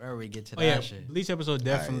 2. Where we get to oh that yeah, shit. Bleach episode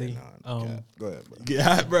definitely. Go ahead, bro. Get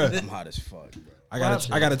hot, bro. I'm hot as fuck, bro. I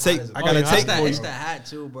gotta take yeah, It's for it's you. the hat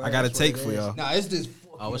too, bro. I gotta That's what take it for is. y'all. Nah, it's this.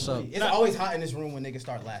 Oh, what's up? It's always hot in this room when niggas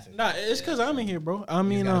start laughing. Nah, it's because I'm in here, bro. I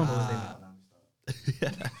mean,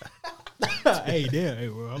 hey, damn, hey,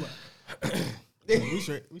 bro. I'm we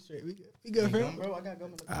straight, we good, fam. Bro, I got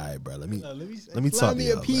gum in the All right, bro. Let me Let me fly talk to me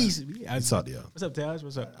y'all. a piece. Let me talk to y'all. What's up, Taj?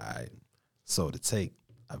 What's up? All right. So the take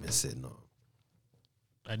I've been sitting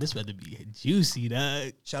on. This about to be juicy,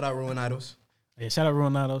 dog. Shout out Ruin Idols. Yeah, shout out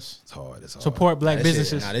Ronados. It's hard. It's hard. Support black That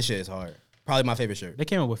businesses. Shit, this shit is hard. Probably my favorite shirt. They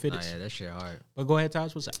came up with Nah, fitteds. yeah, that shit hard. But go ahead,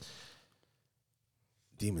 Taj. What's up?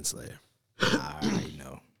 Demon Slayer. I already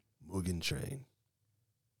know. Mugen Train.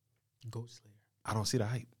 Ghost Slayer. I don't see the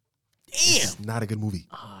hype. Damn, It's not a good movie.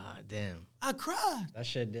 Ah, damn. I cried. That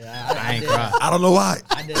shit did. I ain't cry. I don't know why.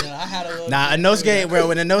 I did. I had a little. Nah, Inosuke, bro.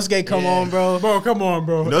 When Inosuke come on, bro. Bro, come on,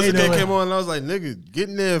 bro. Inosuke Ain't no way. came on and I was like, nigga, get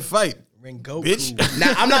in there and fight. Rengoku. Bitch.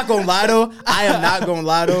 Now I'm not gonna lie though. I am not gonna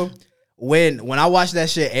lie though. When I watched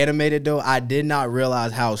that shit animated though, I did not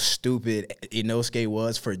realize how stupid Inosuke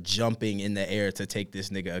was for jumping in the air to take this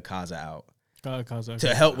nigga Akaza out.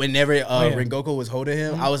 To help whenever yeah. Rengoku was holding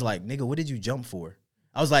him. I was like, nigga, what did you jump for?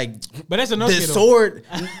 I was like, But that's enough. the sword,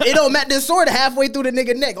 it don't matter. The sword halfway through the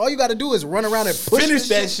nigga neck. All you got to do is run around and push Finish this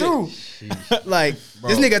that shit through. Like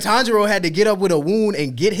this nigga Tanjiro had to get up with a wound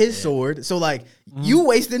and get his sword. So like you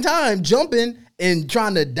wasting time jumping and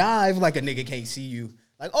trying to dive like a nigga can't see you.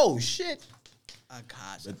 Like oh shit.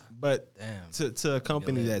 But Damn. to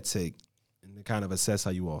accompany that take and to kind of assess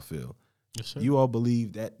how you all feel, Yes, sir. you all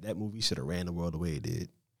believe that that movie should have ran the world the way it did.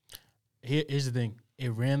 here's the thing. It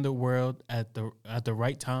ran the world at the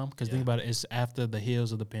right time because think about it. It's after the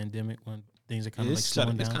heels of the pandemic when things are kind of like slowing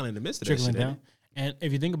down. It's kind of in the midst of that trickling shit, down. And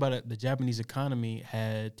if you think about it, the Japanese economy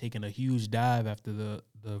had taken a huge dive after the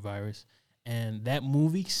virus. And that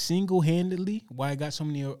movie single-handedly, why it got so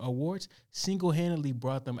many awards, single-handedly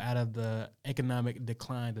brought them out of the economic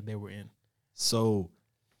decline that they were in. So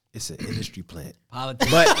it's an industry plant.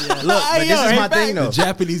 Politics. But look, but this is my thing though. The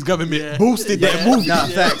Japanese government boosted that movie. Nah,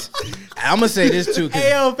 facts. I'm gonna say this too.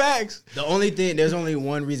 'Cause facts. the only thing, there's only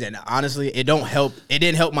one reason. Honestly, it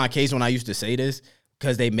didn't help my case when I used to say this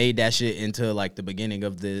because they made that shit into like the beginning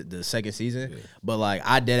of the second season. Yeah. But like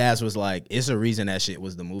I dead ass was like, it's a reason that shit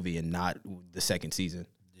was the movie and not the second season.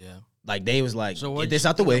 Yeah. Like they was like, So get this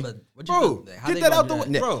out the way, Bro, get that out the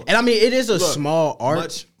way, bro. And I mean, it is a Look, small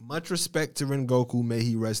art. Much respect to Rengoku. May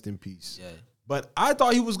he rest in peace. Yeah. But I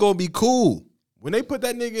thought he was gonna be cool. When they put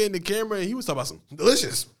that nigga in the camera and he was talking about some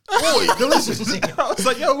delicious. Boy, delicious. I was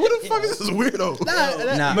like, yo, who the fuck is this weirdo?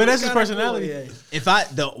 Nah, But that's his personality. if I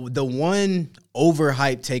the one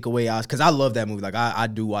overhyped takeaway, because I love that movie. Like I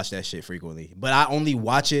do watch that shit frequently, but I only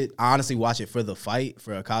watch it. I honestly watch it for the fight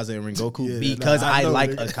for Akaza and Rengoku because I know, like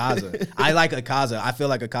nigga. Akaza. I like Akaza. I feel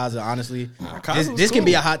like Akaza. Honestly, Akaza this was can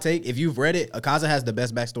be cool. a hot take. If you've read it, Akaza has the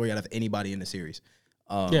best backstory out of anybody in the series.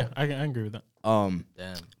 Yeah, I agree with that. Damn.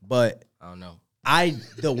 But I don't know.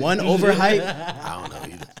 the one overhype, I don't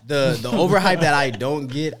know either. the overhype that I don't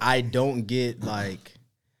get like,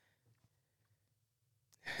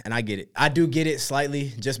 and I get it. I do get it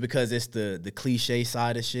slightly just because it's the cliche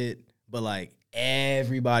side of shit. But like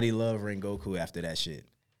everybody loved Rengoku after that shit.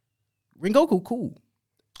 Rengoku cool.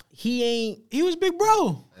 He was big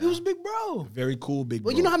bro. He was big bro. Very cool, big.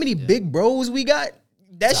 well, bro. you know how many big bros we got?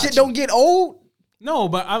 That shit don't get old. No,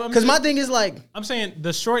 but Because my thing is like, I'm saying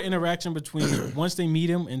the short interaction between once they meet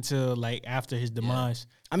him until like after his demise.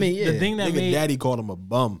 I mean, yeah. The thing that Nigga, made daddy called him a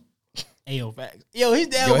bum. Ayo facts. Yo, his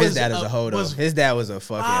dad his dad is a hoe though. was His dad was a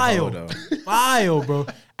fucking hoe though. vile, bro.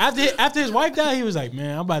 After his wife died, he was like,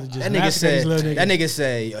 man, I'm about to just That nigga massacre said. these little niggas. That nigga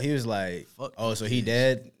said he was like, oh, so he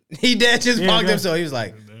dead? He dead just Yeah, fucked yeah. him. So he was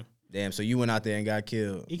like, damn. So you went out there and got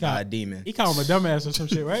killed by a demon. He called him a dumbass or some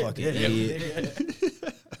shit, right? Fucking idiot.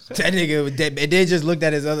 That nigga, and then just looked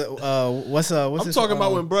at his other. What's I'm his, talking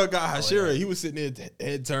about when bro got Hashira. He was sitting there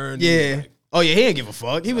head turned. Yeah. Like, Oh yeah, he didn't give a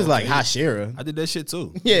fuck. He was like Hashira. I did that shit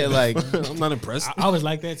too. Yeah, like I'm not impressed. I was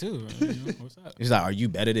like that too. You know, what's up? he's like, are you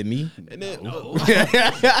better than me? And then,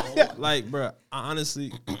 like, bro, I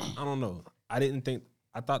honestly, I don't know. I didn't think.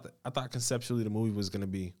 I thought conceptually the movie was gonna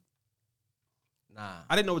be. Nah.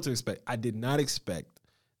 I didn't know what to expect. I did not expect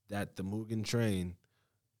that the Mugen train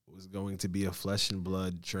was going to be a flesh and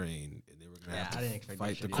blood train, and they were gonna have I didn't to expect fight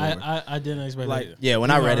that the shit core. I didn't expect Like, that. Yeah,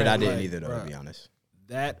 when I read it, I Right, didn't right, either though. bruh. To be honest,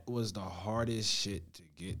 That was the hardest shit to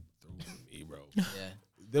get through for me, bro. Yeah.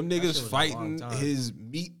 Them shit niggas was a fighting, long time. his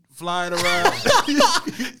meat flying around, trying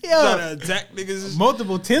to attack niggas.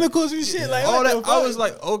 Multiple tentacles and shit. Like All what that, the I fuck? was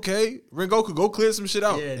like, okay, Rengoku, go clear some shit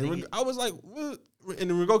out. Yeah, And nigga. I was like, what? And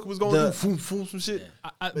then Rengoku was going The- to do foom, some shit.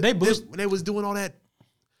 They boost. When they was doing all that.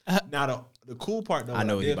 Now the cool part though, I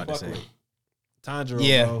know what you you about to say. Tanjiro,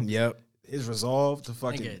 Yeah, bro, yep. his resolve to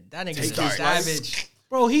fucking Nigga, that nigga's take a his life. savage.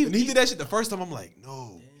 Bro, And he did that shit the first time. I'm like,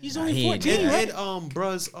 no. he's Nah, only he ain't 14, bad. right? And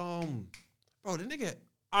bruh's bro, the nigga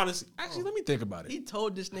honestly, actually, let me think about it. He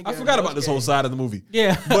told this nigga. I forgot about this whole side of the movie.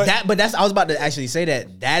 Yeah. But that's I was about to actually say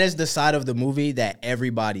that is the side of the movie that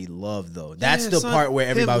everybody loved though. That's Yeah, the son, part where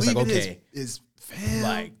everybody was him like, leaving okay, his fam,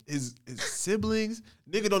 Like- his siblings,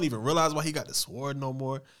 nigga don't even realize why he got the sword no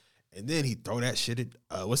more. And then he throw that shit at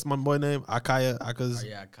what's my boy name? Akaza. Oh,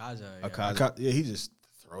 yeah, Kaza. Yeah. Akaza. Yeah, he just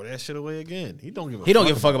throw that shit away again. He don't give He don't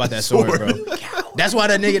give a fuck about that sword, bro. That's why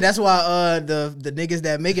the niggas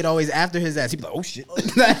that make it always after his ass. He be like, oh shit.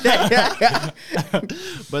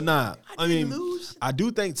 But nah, I mean, I do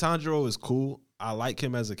think Tanjiro is cool. I like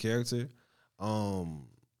him as a character. I'll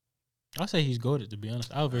say he's goated, to be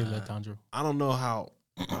honest. I'll very love Tanjiro. I don't know how.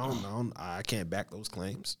 I don't know. I can't back those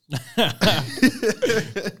claims.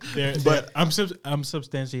 But I'm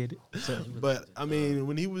substantiated. So. But I mean,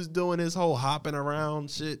 when he was doing his whole hopping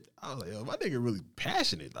around shit, I was like, "Yo, my nigga really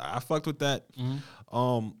passionate." Like, I fucked with that.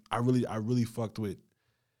 I really fucked with.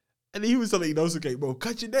 And then he was telling Inosuke, "Bro,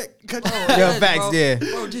 cut your neck, cut your neck." Yeah, facts, bro. yeah.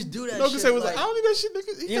 Bro, just do that Inosuke shit. was like, "I don't need that shit,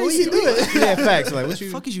 nigga." He Yeah, can't what see you do it. Yeah, facts. Like, what what the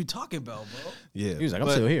you? fuck is you talking about, bro? Yeah, He was like, I'm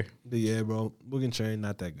still here. But yeah, bro, Mugen Train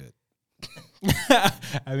not that good.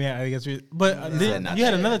 I mean, I guess we. But then not you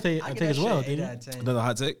had bad. another take as well, didn't you? Another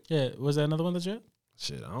hot take. Yeah, was that another one that you had?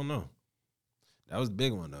 Shit, I don't know. That was a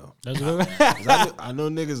big one though. That was a good one. 'Cause I know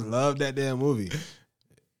niggas love that damn movie.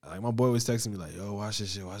 Like my boy was texting me like, "Yo, watch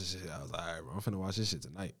this shit, watch this shit." I was like, "All right, bro, I'm finna watch this shit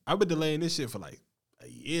tonight." I've been delaying this shit for like a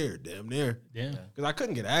year, damn near, Damn. because I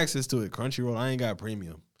couldn't get access to it. Crunchyroll, I ain't got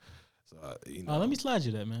premium, so you know. Let me slide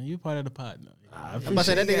you that, man. You part of the pod now. I'm about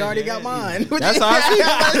to say that nigga already got mine. That's how I see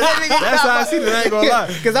it. That's how I see it. I ain't gonna lie.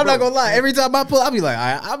 Because I'm not gonna lie. Every time I pull, I'll be like,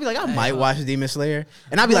 I might watch Demon Slayer,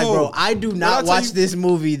 and I'll be like, bro, I do not watch this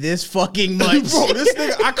movie this fucking much. Bro, this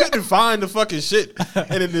nigga, I couldn't find the fucking shit.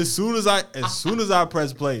 And then as soon as I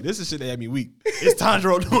press play, this is shit that had me weak. It's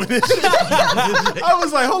Tanjiro doing this shit. I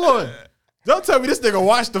was like, hold on. Don't tell me this nigga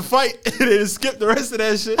watched the fight and then skip the rest of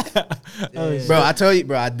that shit. Bro, I tell you,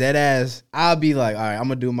 bro, I dead ass. I'll be like, all right, I'm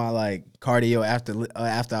gonna do my like cardio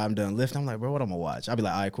after I'm done lifting. I'm like, bro, what I'm gonna watch? I'll be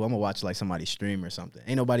like, all right, cool. I'm gonna watch like somebody stream or something.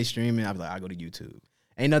 Ain't nobody streaming. I'll be like, I go to YouTube.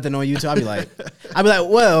 Ain't nothing on YouTube. I'll be like,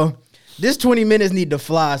 well, this 20 minutes need to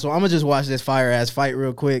fly, so I'm gonna just watch this fire ass fight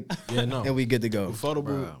real quick. Yeah, no. And we good to go.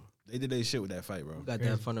 Ufotable, they did their shit with that fight, bro. Got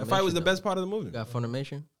that Funimation. The fight was the though. best part of the movie. Got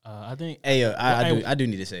Funimation. I think. Hey, yo, Hey, I do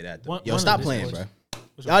need to say that though. one- Yo, one stop of playing, this bro.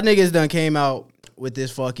 was- Y'all niggas done came out with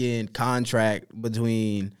this fucking contract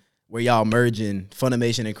between where y'all merging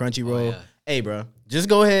Funimation and Crunchyroll. Oh, yeah. Hey, bro, just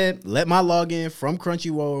go ahead, let my login from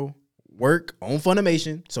Crunchyroll work on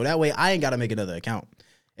Funimation, so that way I ain't gotta make another account.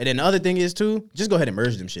 And then the other thing is too, just go ahead and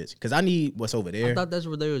merge them shits, cause I need what's over I there. thought that's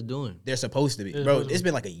what they was doing. They're supposed to be, It's bro. supposed to It's be.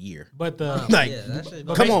 been like a year. But Like, Yeah, that shit-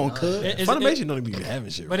 come on, It- cuz. it's- Funimation don't even be having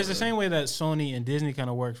shit. But it's the right? same way that Sony and Disney kind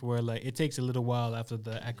of works, where like it takes a little while after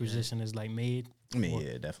the acquisition is like made. I mean,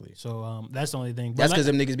 yeah, definitely. So that's the only thing. But That's like- because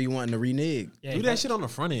them niggas be wanting to renege. yeah, Do that shit on the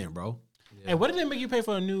front end, bro. Hey, what did they make you pay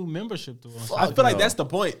for a new membership though? I feel like no. that's the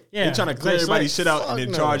point. Yeah. They trying to clear Like, everybody's shit out and then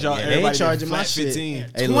no. charge out Yeah, they ain't everybody charging flat my shit. 15.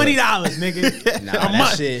 Hey, look. $20, nigga. Nah, a that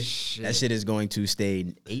month that shit is going to stay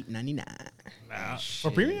 $8.99. for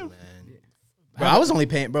premium. Bro, I was only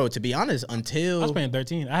paying, bro. To be honest, I was until paying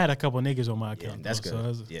 13. I had a couple niggas on my account. that's though, good. So it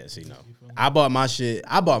was- Yeah, see, no, I bought my shit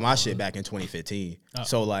back in 2015.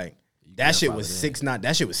 So like that shit was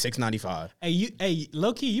 $6.95. Hey,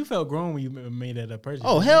 low key, you felt grown when you made that purchase.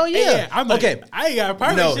 Oh hell yeah! I'm like, okay. I ain't got a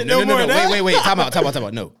pirate No, shit no, no, more. no. than that. Wait. Time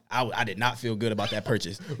out. No, I did not feel good about that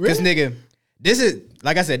purchase because nigga, this is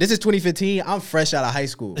like I said, this is 2015. I'm fresh out of high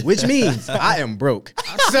school, which means I am broke.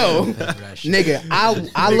 So, nigga,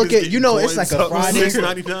 I look at it's like a Friday.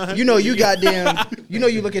 $6.99.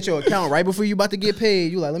 You look at your account right before you about to get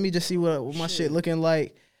paid. You like, let me just see what my shit looking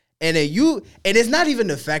like. And then it's not even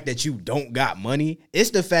the fact that you don't got money.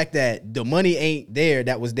 It's the fact that the money ain't there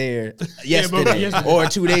that was there yesterday or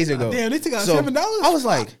 2 days ago. Damn, they took out So, $7. I was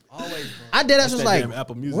like, I dead ass was that like, damn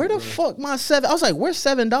Apple Music, where the bro. fuck my $7? I was like, where's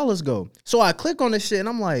 $7 go? So I click on this shit and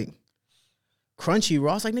I'm like,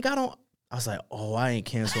 Crunchyroll. I was like, nigga, I ain't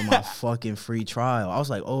cancel my fucking free trial. I was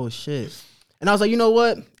like, oh shit. And I was like, you know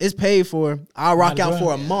what? It's paid for. I'll rock out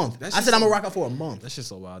for a month. That's I said just I'm gonna rock out for a month. That's just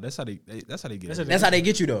so wild. That's how they get That's it. a- That's how they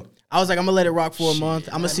get you though. I was like, I'm gonna let it rock for a month.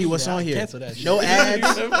 I'm gonna see what's on here. cancel that shit. No ads.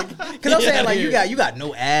 Cause I'm saying like you got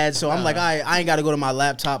no ads. So I'm like, I ain't gotta go to my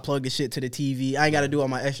laptop, plug the shit to the TV. I ain't gotta do all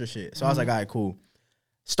my extra shit. So I was like, all right, cool.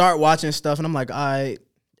 Start watching stuff, and I'm like, all right.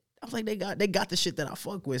 I was like, they got the shit that I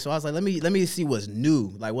fuck with. So I was like, let me see what's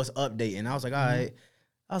new, like what's updating. I was like, all right.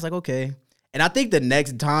 I was like, okay. And I think the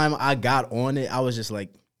next time I got on it, I was just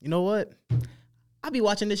like, you know what? I be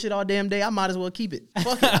watching this shit all damn day. I might as well keep it.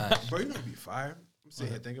 Fuck it. Bro, you know what'd be fire? I'm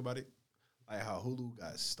sitting here thinking about it. Like how Hulu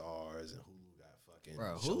got Stars and Hulu got fucking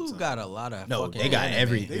Bro, Showtime. Hulu got a lot of No, fucking they got anime.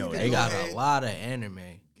 everything. Yo, They got ahead. a lot of anime.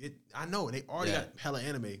 I know, and they already Yeah. got hella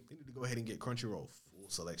anime. They need to go ahead and get Crunchyroll full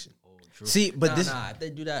selection. True. See, but if they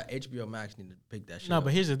do that, HBO Max need to pick that shit No, up.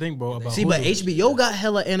 but here's the thing, bro. About see, but Hulu. HBO got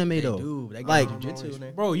hella anime they though. do. They got Like Jujutsu in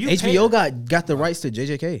there. bro, you HBO pay, got the rights to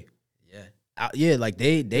JJK. Yeah. Yeah, like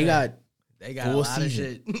they got. They got Full a lot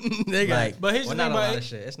season. of shit. They got, Like- But here's the not thing a lot about of it.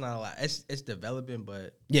 shit. It's not a lot. It's developing,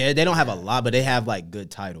 but Yeah, they don't have a lot, but they have like good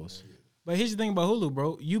titles. But here's the thing about Hulu,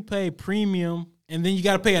 bro. You pay premium, and then you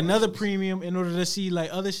got to pay another premium in order to see like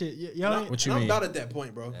other shit. Y'all, What you I'm mean? about at that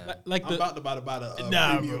point, bro. like I'm the about to buy the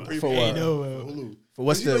Nah, premium, bro. For premium what? No, for Hulu. For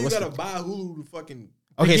what's 'Cause you know the- what's you gotta the- buy Hulu to fucking.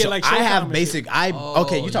 Okay, get, so like, I Showtime have and basic.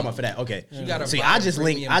 Okay, you talking about for that? Okay, you gotta. see, buy I the just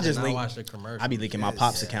link. premium I to just not link. watch the commercial. I be linking my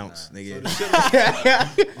pops accounts, So the nigga. shit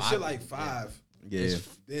like, the shit like 5. Yeah,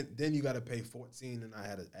 Then you gotta pay 14, and I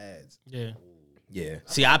had ads. yeah. yeah.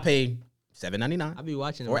 See, I pay $7.99. I be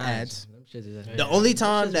watching Or the ads. Them shit is- The only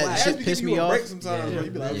time that Ads shit be pissed giving me you a off. break sometimes, bro.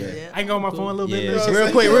 You be like, okay. I can go on my phone a little bit. Yeah, later.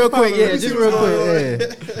 real quick, yeah, Let me just see real what's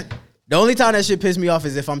quick. Yeah. The only time that shit pissed me off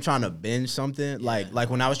is if I'm trying to binge something. Like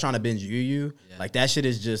when I was trying to binge Yu, like that shit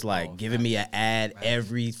is just like giving me an ad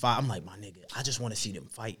every 5. I'm like, my nigga, I just want to see them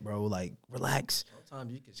fight, bro. Like, relax.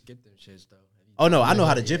 Sometimes you can skip them shits though. Oh no, I know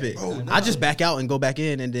how to jip it. Bro, I just back out and go back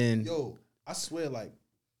in, and then Yo, I swear, like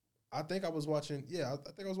I think I was watching. Yeah,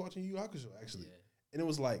 I think I was watching Yu Yu Hakusho actually, and it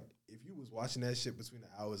was like if you was watching that shit between the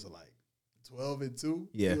hours of like 12 and 2,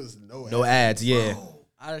 Yeah. it was No ads. Yeah.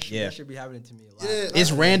 That should be happening to me a lot. Yeah,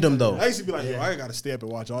 It's random though. I used to be like, yo, I gotta stay up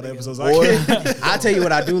and watch all the episodes. Or, I can. I tell you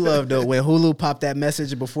what I do love though, when Hulu pop that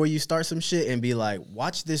message before you start some shit and be like,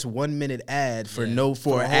 watch this 1 minute ad for an the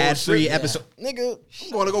whole ad free shit. episode. Nigga,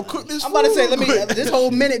 I'm gonna go cook this. I'm about to say, food. this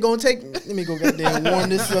whole minute gonna take. Let me go goddamn warm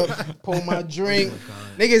this up, pour my drink.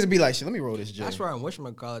 Niggas be like, shit, let me roll this joint. That's where I'm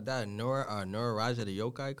whatchamacallit that Nora Rise of the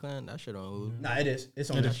Yokai Clan. That shit on Hulu. Nah, it is.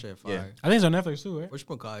 It's on That that shit Yeah. fire. I think it's on Netflix too, right?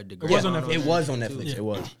 Whatchamacallit? It was on Netflix. It was on Netflix. Yeah. It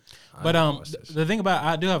was. But the thing about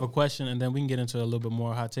I do have a question, and then we can get into a little bit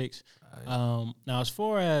more hot takes. Now, as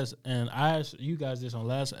far as and I asked you guys this on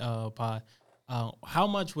last pod, how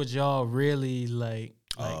much would y'all really like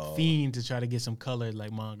fiend to try to get some color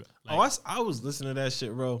like manga? Like, I was listening to that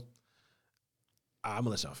shit, bro. I'm gonna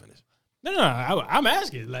let y'all finish. no, I'm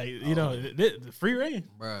asking, like you know, the free reign,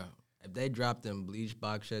 Bruh, if they drop them bleach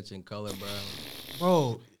box sets in color,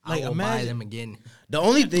 bro. Like I will buy imagine. them again. The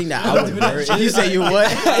only thing that I would worry, you say you what?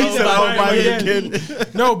 He said, I would buy it again.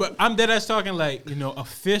 No, but I'm dead ass talking like, you know,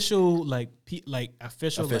 official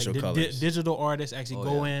official Official like colors. digital artists actually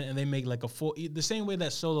go yeah. in and they make like a full the same way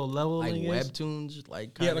that solo leveling Like is. webtoons,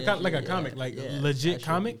 like Yeah, kinda like a shit, comic, yeah. like Yeah, that legit shit be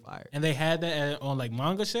comic, fire. and they had that on like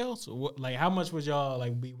manga sales. So like, how much would y'all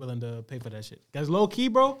like be willing to pay for that shit? Because low key,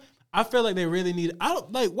 bro, I feel like they really need. I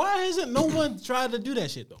don't like. Why hasn't no one tried to do that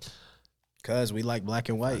shit though? Cause we like black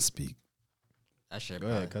and I white. speak. That shit, Go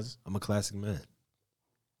fire. ahead, cuz. I'm a classic man.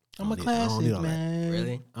 I'm a I don't need classic all that. man.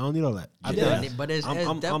 Really? I don't need all that. Yeah, but it's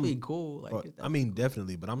I'm- definitely cool. Like, Bro, it's I mean,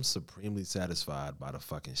 definitely, but I'm supremely satisfied by the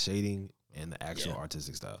fucking shading and the actual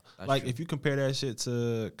artistic style. That's like, true. if you compare that shit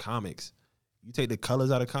to comics, you take the colors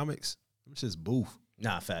out of comics, it's just boof.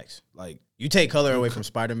 Nah, facts. Like, You take color away from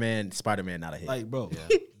Spider-Man, Spider-Man not a hit. bro,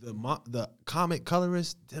 the comic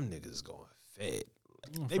colorists, them niggas going fed.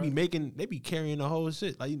 They be carrying the whole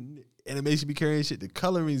shit. Like, animation be carrying shit. The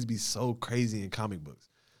colorings be so crazy in comic books.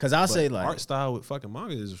 Cause I'll But say like art style with fucking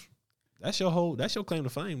manga is that's your claim to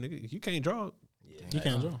fame, nigga. If you can't draw, You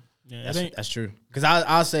can't draw. Yeah, it ain't. that's true. Cause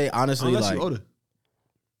I'll say honestly unless like you Oda,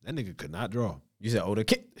 that nigga could not draw. you said Oda.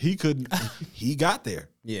 He couldn't. He got there.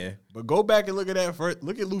 Yeah. But go back and look at that first.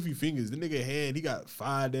 Look at Luffy fingers. The nigga hand, he got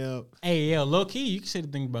 5 down. Hey, yeah, low key, you can say the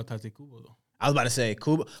thing about Tate Kubo though. I was about to say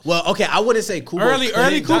Kubo. Well, okay, I wouldn't say Kubo. Early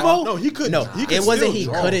couldn't Kubo? draw. No, he couldn't. No, he could it wasn't still he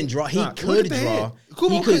draw. couldn't draw. He Nah, look could at the draw. hand. Kubo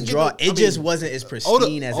He could couldn't get draw. them- It just wasn't as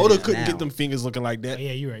pristine as Oda it is couldn't now. get them fingers looking like that. Oh,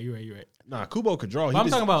 yeah, you're right. Nah, Kubo could draw. He I'm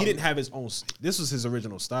talking about- he didn't have his own. This was his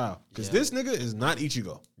original style. Because this nigga is not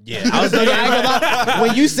Ichigo. Yeah, I was like, I ain't gonna lie.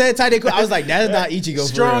 When you said Tite Kubo, I was like, that's not Ichigo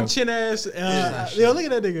for Strong real. chin ass. Yo, look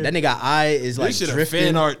at that nigga. That nigga eye is like This shit a drifting.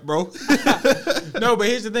 fan art, bro. No, but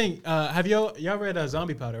here's the thing. Have y'all read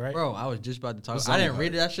Zombie Powder, right? bro, I was just about to talk. What's I didn't Zombie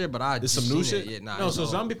read that shit, but I This just some new seen shit? it. Yeah, nah, No, it's so all-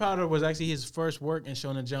 Zombie Powder was actually his first work in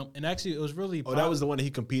Shonen Jump, and actually it was really. Oh, that was the one that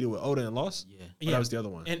he competed with Oda and lost? Yeah. Or that was the other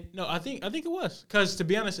one? And no, I think it was because to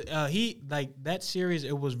be honest, he like that series.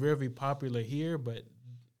 It was very popular here, but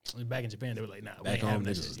back in Japan they were like, nah, we Back ain't home, having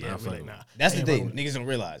that niggas shit. was Yeah, not we're like, fucking nah. That's We the ain't thing. fucking with Niggas don't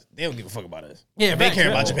realize. They don't give a fuck about us. Yeah, They facts, care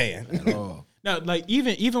about facts. Japan. Oh. Now, like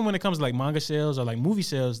even when it comes to like manga sales or like movie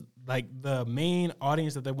sales, like the main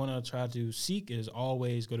audience that they want to try to seek is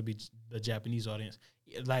always going to be the Japanese audience.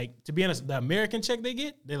 Like to be honest, the American check they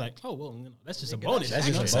get, they're like, oh well, you know, that's just a bonus. That's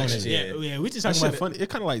you just know? a bonus, yeah. yeah. We just That talking shit about funny. It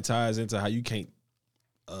kind of like ties into how you can't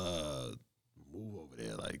move over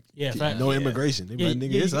there. Like, Yeah, fact. no Yeah. immigration. They be Yeah, like,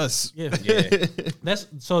 nigga, yeah, it's yeah. us. Yeah,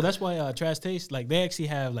 Yeah. that's why Trash Taste like they actually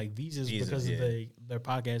have like visas Visas, because yeah. of their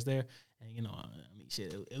podcast there, and you know, I mean,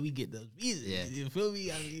 shit, we get those visas. Yeah. You feel me?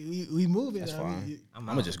 I mean, we moving. That's I mean, fine. I'm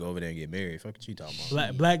gonna just go over there and get married. Fuck what you talking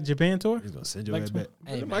about. Black Japan tour. He's going to send your Like ass back.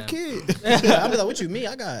 Hey, Look at my man. kid. I be like, what you mean?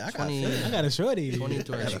 I got 20 family. I got a shorty.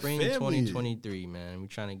 2020, got a spring family. 2023, man. We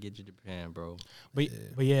trying to get you to Japan, bro. But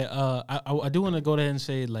yeah, I do want to go ahead and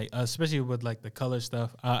say like, especially with like the color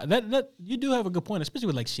stuff, that you do have a good point, especially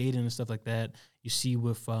with like shading and stuff like that. You see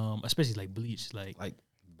with especially like Bleach, like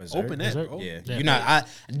Berserk. Open that, Berserk. bro. Yeah, Yeah. you're not.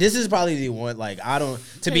 This is probably the one. Like, I don't.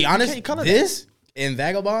 To be you honest, can't color this in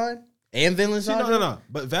Vagabond and Vinland See, Saga. no.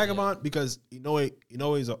 But Vagabond, because you know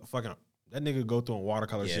he's a fucking that nigga go through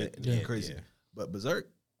watercolor Yeah, shit and yeah, get crazy. yeah. But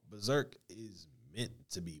Berserk is meant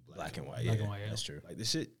to be Black and white. Black Yeah, and white, yeah. that's true. Like this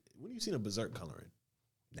shit. When you seen a Berserk coloring?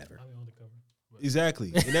 Never. Probably on the cover.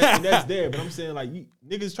 Exactly, and that's there. But I'm saying like you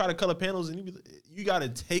niggas try to color panels and you got to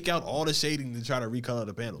take out all the shading to try to recolor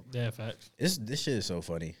the panel. Yeah, facts. This shit is so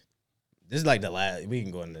funny. This is like the last. We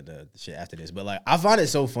can go into the shit after this, but like I find it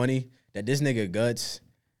so funny that this nigga Guts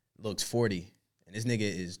looks 40 and this nigga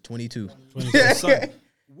is 22. Son,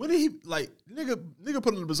 When did he nigga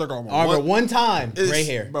put on the berserker armor? Armor one time, It's- gray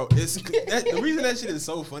hair. bro. The reason that shit is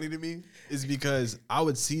so funny to me is because I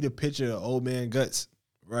would see the picture of old man Guts,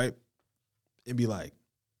 right, and be like,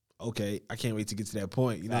 okay, I can't wait to get to that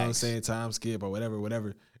point. You know what I'm Facts. saying? Time skip or whatever.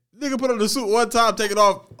 Nigga put on the suit one time, take it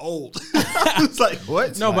off, old. It's like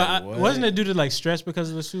what? No, Like, but what? wasn't it due to like stress because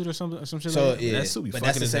of the suit or something? Some shit So like that? yeah, That suit be but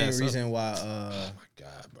that's fucking the his same ass up. reason why.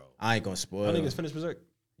 God, bro. I ain't gonna My spoil. niggas finished berserk.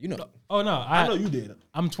 You know, Oh no, I know you did.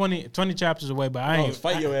 I'm 20 chapters away, but I I ain't. was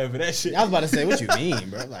fight your ass for that shit. I was about to say, what you mean,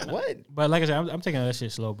 bro? Like what? But like I said, I'm taking that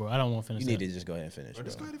shit slow, bro. I don't want to finish. You need that. to just go ahead and finish. Bro,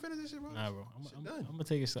 just go Bro. ahead and finish this shit, bro. Nah, bro. I'm done. gonna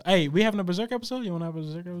take it slow. Hey, we having a berserk episode? You want to have a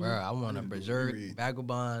berserk episode? Bro, I want a berserk, read.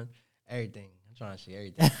 vagabond, everything. I'm trying to see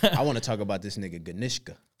everything. I want to talk about this nigga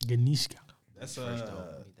Ganishka. Ganishka. That's First though,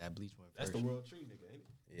 need that bleach one that's first. the world tree, nigga. Ain't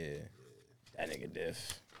it? Yeah, that nigga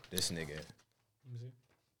diff. This nigga.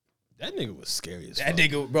 That nigga was scary as That fuck.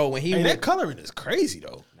 nigga, bro. When he Hey, went, that coloring is crazy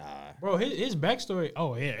though. nah. Bro, his backstory.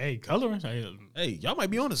 Oh yeah, hey, coloring. Hey, y'all might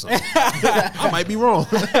be onto something. I might be wrong.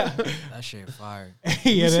 That shit fire.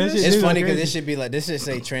 Yeah, that shit. It's is funny because crazy. this should be like this should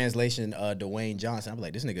say translation Dwayne Johnson. I'm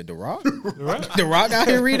like, this nigga The Rock? Right? The Rock out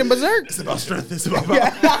here reading Berserk? It's about strength. It's about power.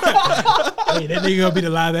 Hey, that nigga gonna be the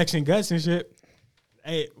live action Guts and shit.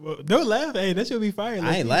 Hey, well, don't laugh. Hey, that shit be fire.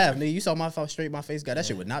 I ain't laugh, nigga. You saw my straight my face guy. That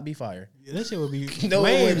shit would not be fire. Yeah, that shit would be No,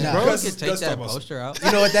 it would flames, not. bro. You Gus- could take Gus that talking about poster out.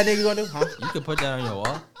 You know what that nigga gonna do? Huh? You could put that on your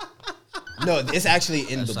wall. No, it's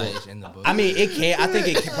actually in That's the like book. in the book. I mean, it can't. I think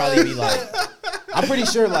it can probably be like. I'm pretty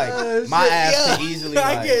sure like my ass can easily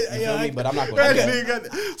like. You feel me? But I'm not gonna do That that nigga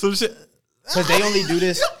got some shit. because they only do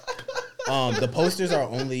this. The posters are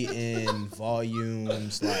only in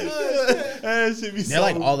volumes like That shit be they're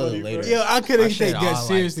like all of the later. Yo, I couldn't My shit take that all, like,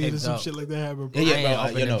 seriously if taped some up. shit like that happened, bro. Yeah, I ain't bro.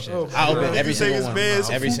 open You know, them shit. I open Bro, every you take single his one. beds.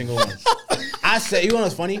 Every single one. I said, you know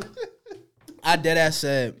what's funny? I dead ass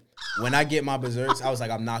said when I get my berserks, I was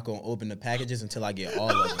like, I'm not gonna open the packages until I get all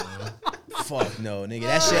of them. Fuck no, nigga.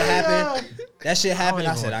 That shit happened. That shit happened.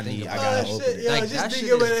 I said, I gotta open it. Like, that shit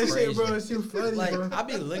is crazy. It's too funny, like bro. I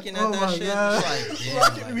be looking at Oh that my shit. God. It's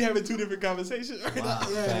like, damn, We having two different conversations right now.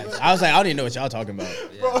 wow. I was like, I don't even know what y'all talking about.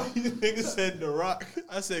 Bro, you nigga said The Rock.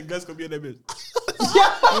 I said Gus gonna be in that bitch.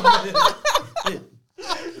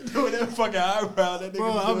 Doing that fucking eyebrow. That nigga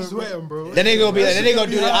Bro, be I'm doing, sweating, bro. That nigga gonna be like, that nigga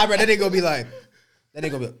gonna do the eyebrow. That nigga gonna be like,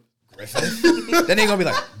 Griffith. That nigga gonna be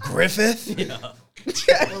like, Griffith.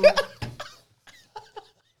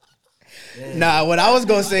 Nah, what I was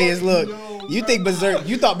gonna say is, look, you think Berserk,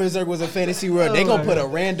 you thought Berserk was a fantasy world. They gonna put a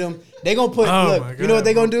random, they gonna put, Oh look, my you know what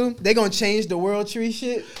they God, gonna do? They gonna change the world tree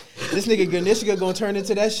shit. This nigga Ganishka gonna turn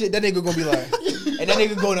into that shit. That nigga gonna be like, and that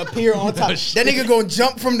nigga gonna appear on top. That nigga gonna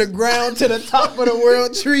jump from the ground to the top of the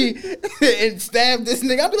world tree and stab this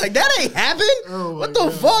nigga. I'll be like, that ain't happened. What the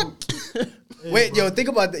fuck? Wait, yo, think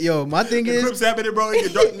about that. Yo, my thing is, Crips happening, bro. You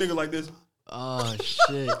get dark nigga like this. Oh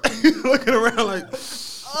shit. Looking around like,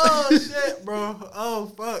 Oh shit, bro. Oh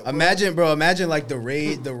fuck. imagine like the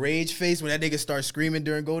rage face when that nigga starts screaming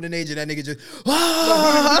during Golden Age and that nigga just,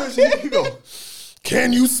 ah! you go,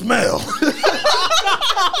 can you smell?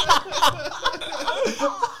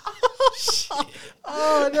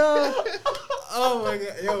 Oh no. Oh my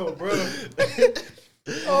god, yo, bro.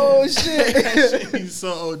 Oh shit. He's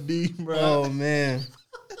so OD, bro. Oh man.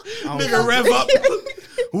 Nigga rev up.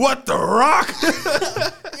 What the Rock?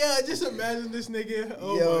 Yeah, just imagine this nigga.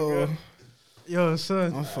 Oh Yo. my god. Yo,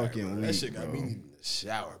 son. I'm fucking weak. That shit got bro. me in the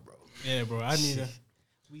shower, bro. Yeah, bro. I need a.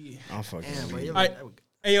 I'm fucking Damn, bro, weak. you All right.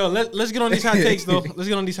 Hey, yo, let's get on these hot takes though. Let's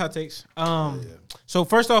get on these hot takes. So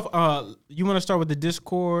first off, you want to start with the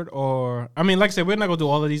Discord or I mean, like I said, we're not gonna do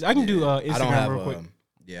all of these. I can do Instagram I don't have real quick.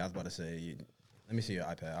 yeah, I was about to say, let me see your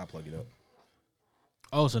iPad. I'll plug it up.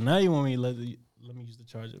 Oh, so now you want me to let me use the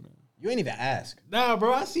charger, man? You ain't even ask. Nah,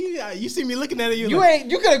 bro. I see you. See me looking at it. You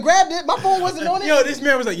could have grabbed it. My phone wasn't on it. Yo, this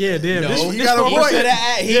man was like, yeah, damn. No, this, he this got a 4%. voice.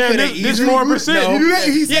 He Yeah, coulda this easily- 4%. No.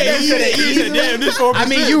 He said, He coulda he said, damn, this 4%. I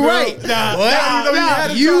mean, you bro. right. Nah, What?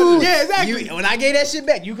 nah, yeah, exactly. When I gave that shit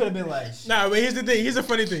back, you could have been like, Nah, but here's the thing. Here's a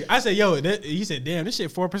funny thing. I said, yo, he said, damn, this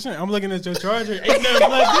shit 4%. I'm looking at your charger. Ain't nothing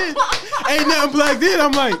plugged in. Ain't nothing plugged in.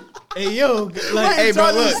 I'm like, hey, yo. Like, hey,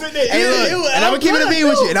 bro, look. Hey, look. And I'm going to keep it a bean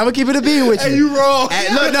with you. And I'm going to keep it a bean with you. Hey, you wrong.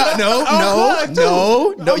 And look, no.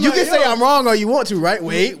 I'm You like, can say yo. I'm wrong all you want to, right?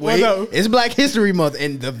 Wait. up? It's Black History Month,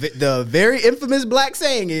 and the very infamous black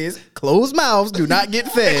saying is, "Closed mouths do not get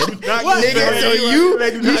fed." Not Nigga, get fed. so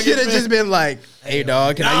They do you not should get have fed. just been like, "Hey,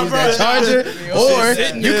 dog, can I Nah, use bro, that charger?" Or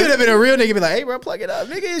sitting you there. could have been a real nigga, be like, "Hey, bro, plug it up,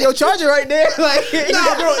 nigga. Your charger right there." Like,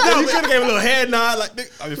 Nah, bro. No, you could have gave a little head nod, like,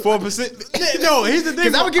 I mean, 4%. No, here's the thing.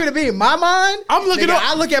 Because I'm gonna give it a beat. In my mind, I'm looking nigga, up-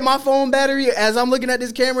 I look at my phone battery as I'm looking at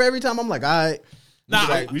this camera every time. I'm like, all right.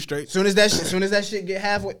 Nah, we straight. Soon as that shit get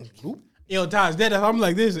halfway, whoop. yo, Taj, that I'm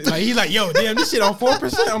like this. Like he's like, yo, damn, this shit on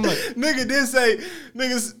 4%. I'm like, Nigga did say,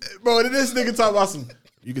 bro, this nigga talk about some,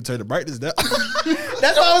 you can turn the brightness down.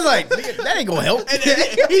 That's why I was like, nigga, that ain't gonna help. he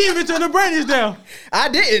didn't even turn the brightness down. I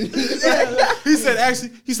didn't. He said,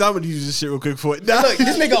 actually, he said, I'm gonna use this shit real quick for it. Look,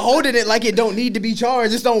 this nigga holding it like it don't need to be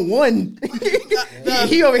charged. It's on one.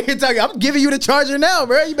 He over here talking, I'm giving you the charger now,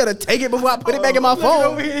 bro. You better take it before I put it back in my Over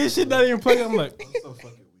phone. here, this shit not even plugged. I'm like,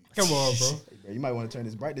 come on, bro. Bro, you might want to turn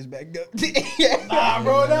this brightness back up. Nah,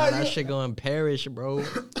 bro, That shit going perish, bro.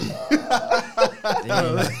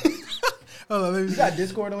 Hold on, let me You see. got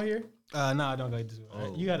Discord on here? Nah, I don't got this.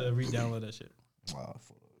 You gotta re-download that shit. Oh,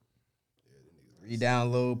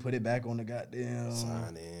 re-download, put it back on the goddamn.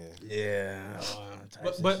 Sign in. Yeah.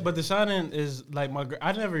 But the sign in is like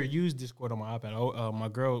I never used Discord on my iPad. My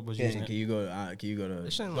girl was using Can it. you go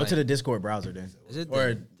to shouldn't, go like- to the Discord browser then? Is it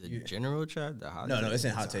Or the general chat? The hot No, chat? it's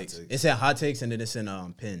in hot takes. It's in hot takes and then it's in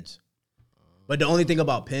pins. But the only thing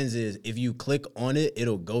about pins is if you click on it,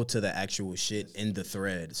 it'll go to the actual shit in the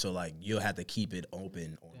thread. So like you'll have to keep it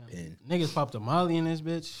open on pin. Niggas popped a Molly in this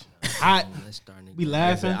bitch. Hot. It's starting to We get-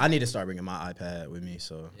 laughing. I need to start bringing my iPad with me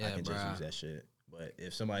so I Yeah, can just bruh. use that shit. But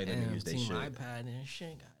if somebody doesn't Damn, use their team shit, iPad and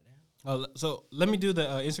shit. Goddamn. So let me do the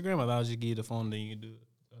Instagram. I'll just give you the phone, then you can do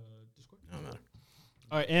Discord. I don't know.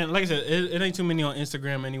 All right, and like I said, it ain't too many on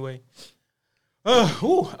Instagram anyway.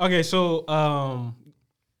 Okay, so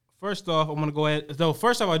first off, I'm gonna go ahead. So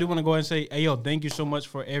first off, I do want to go ahead and say, hey yo, thank you so much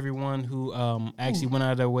for everyone who actually went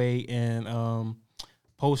out of their way and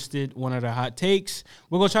posted one of their hot takes.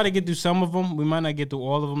 We're gonna try to get through some of them. We might not get through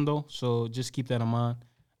all of them though, so just keep that in mind.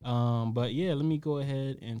 But yeah, let me go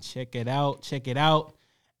ahead and check it out.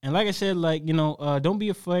 And like I said, like, you know, don't be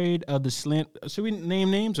afraid of the slant. Should we name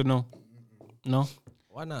names or no? No.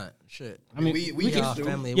 Why not? Shit. I mean, we We can all do.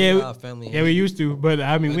 family. Yeah, we all family. yeah, we used to, but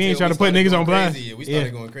I mean, we ain't trying to put niggas on blast. We Yeah.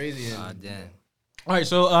 started going crazy. Ah, damn. All right,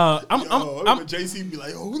 so I'm JC be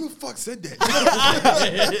like, oh, who the fuck said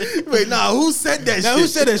that? Wait, nah, who said that now shit? who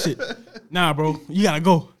said that shit? Nah, bro, you gotta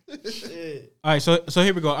go. All right, so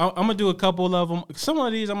here we go. I'm gonna do a couple of them. Some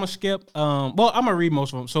of these I'm gonna skip. Well, I'm gonna read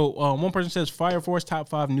most of them. So one person says Fire Force top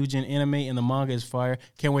 5 new gen anime and the manga is fire.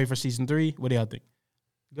 Can't wait for season 3. What do y'all think?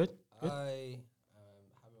 Good. I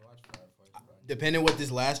haven't watched Fire Force. Depending what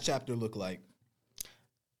this last chapter looked like,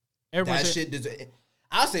 Everybody that said, shit.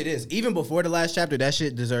 I'll say this: even before the last chapter, that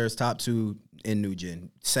shit deserves top 2 in new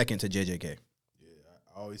gen, second to JJK.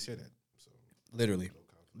 I always say that. So. Literally,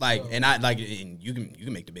 like, and I like, and you can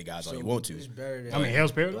make the big eyes all you want to, It's better than I mean,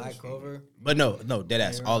 Hell's Paradise. Black Clover. but no, dead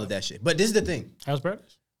ass, all of that shit. But this is the thing, Hell's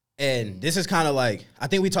Paradise. and this is kind of like I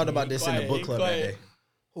think we talked about this in the book club that day.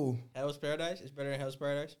 Who? Hell's Paradise. It's better than Hell's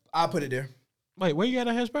Paradise. I'll put it there. Wait, where you at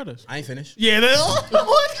Hell's Paradise? I ain't finished. Yeah,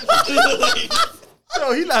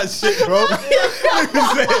 Yo, he not shit, bro. Nigga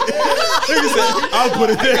said, I'll put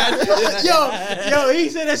it there. yo, he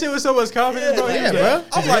said that shit with so much confidence, bro. Yeah, bro.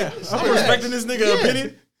 I'm like, I'm respecting this nigga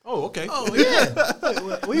opinion. Oh, okay. Oh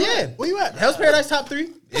yeah. Where you at? Hell's Paradise top 3?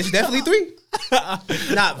 It's definitely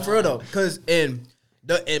 3. Nah, for real though, because and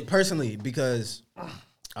personally because I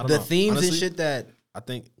don't the know. themes Honestly, and shit that I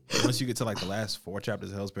think once you get to like the last 4 chapters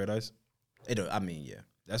of Hell's Paradise, I mean, yeah.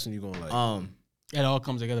 that's when you're going like, It all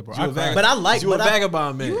comes together, bro. you a vagabond. But I like- you a but I-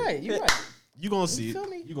 vagabond man. You're right. You gonna see it. feel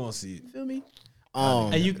me? You gonna see it. Feel me?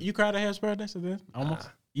 Hey, you cried at Hell's Paradise at the end? Almost.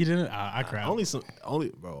 You didn't? I cried. Only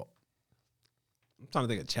bro. I'm trying to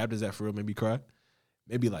think of chapters that for real made me cry.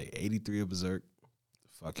 Maybe like 83 of Berserk.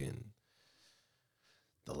 Fucking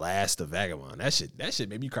The Last of Vagabond. That shit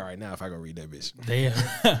made me cry right now if I go read that bitch.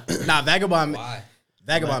 Damn. Nah, Vagabond. Why?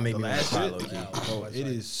 Vagabond made The me want to last cry shit, low key. bro, it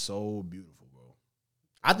is so beautiful, bro.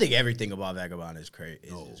 I think everything about Vagabond is great.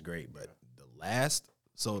 Is great, but The last,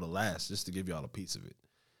 just to give y'all a piece of it,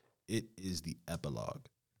 it is the epilogue.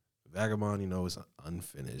 Vagabond, you know, is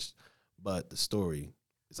unfinished, but the story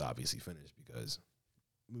is obviously finished because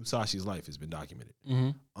Musashi's life has been documented.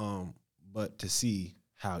 Mm-hmm. But to see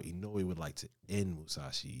how Inoue would like to end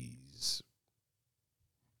Musashi's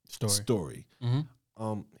story,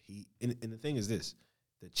 Mm-hmm. and the thing is this: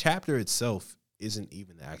 the chapter itself isn't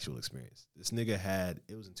even the actual experience. This nigga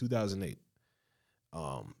it was in 2008.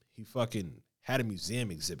 He fucking had a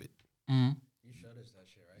museum exhibit. Mm-hmm. You showed us that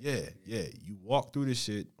shit, right? Yeah. You walk through this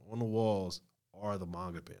shit, on the walls are the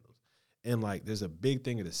manga panels. And like there's a big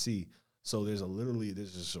thing to see. So there's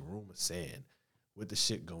just a room of sand with the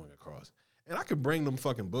shit going across. And I could bring them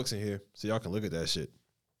fucking books in here so y'all can look at that shit.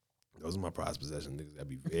 Those are my prized possessions. Niggas gotta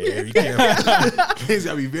be very careful. Niggas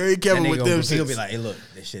gotta be very careful with them He'll be shits. like, "Hey, look,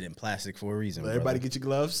 this shit in plastic for a reason." Everybody brother." get your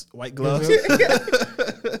gloves, white gloves.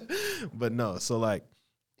 But no, so like,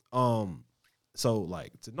 So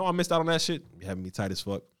like to know I missed out on that shit, be having me tight as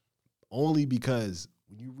fuck. Only because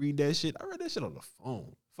when you read that shit, I read that shit on the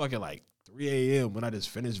phone. Fucking like 3 a.m. when I just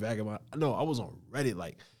finished Vagabond. No, I was on Reddit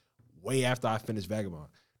like way after I finished Vagabond.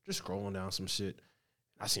 Just scrolling down some shit.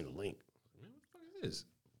 I seen the link. What the fuck is this?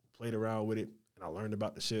 Played around with it and I learned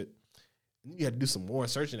about the shit. And you had to do some more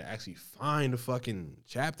searching to actually find the fucking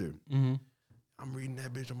chapter. Mm-hmm. I'm reading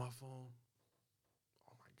that bitch on my phone.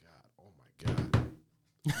 Oh my God.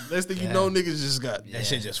 Last thing you know, niggas just got That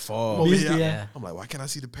shit just fall. over Beastie, here. yeah. I'm like, why can't I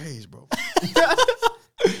see the page, bro?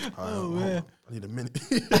 Oh, Hold man. on. I need a minute.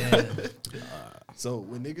 So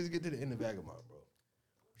when niggas get to the end of Vagabond, bro.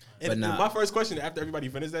 But And nah. my first question after everybody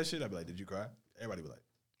finished that shit, I'd be like, did you cry? Everybody be like,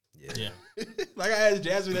 Yeah. like I asked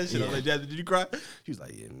Jasmine that shit. I was like, Jasmine, did you cry? She was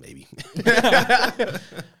like, yeah, maybe.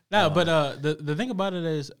 No, but the thing about it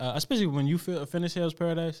is, especially when you finish Hell's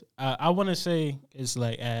Paradise, I want to say it's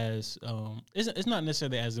like as it's not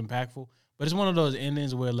necessarily as impactful, but it's one of those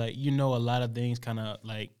endings where like a lot of things kind of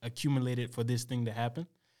like accumulated for this thing to happen,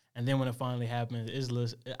 and then when it finally happens,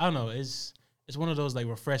 I don't know, it's one of those like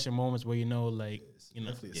refreshing moments where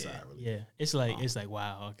Definitely a sigh of relief. yeah, it's like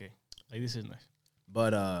wow, okay, like this is nice.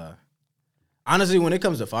 But honestly, when it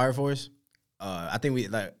comes to Fire Force, I think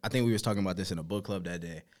we was talking about this in a book club that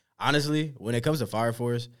day. Honestly, when it comes to Fire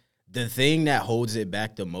Force, the thing that holds it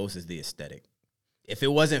back the most is the aesthetic. If it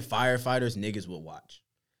wasn't firefighters, niggas would watch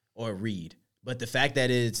or read. But the fact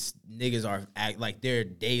that it's niggas are like their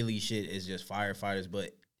daily shit is just firefighters.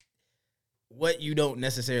 But what you don't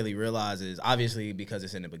necessarily realize is obviously because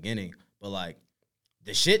it's in the beginning, but like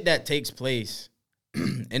the shit that takes place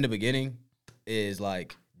in the beginning is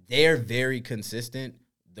like they're very consistent.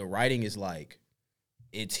 The writing is like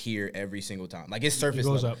it's here every single time. Like it's surface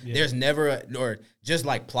goes level. up, yeah. There's never or just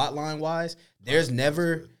like plot line wise, there's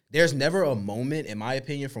never a moment, in my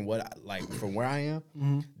opinion, from where I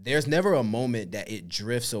am, there's never a moment that it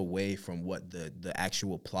drifts away from what the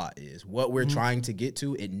actual plot is. What we're trying to get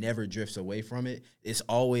to, it never drifts away from it. It's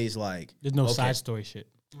always like There's no okay. side story shit.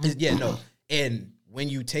 Yeah, no. And when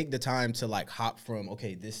you take the time to like hop from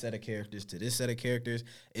this set of characters to this set of characters,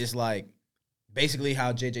 it's like basically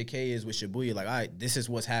how JJK is with Shibuya. Like, all right, this is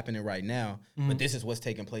what's happening right now, but this is what's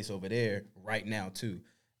taking place over there right now too.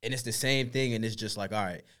 And it's the same thing, and it's just like, all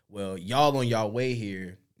right, well, y'all on y'all way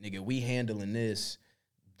here, nigga. We handling this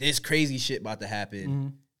crazy shit about to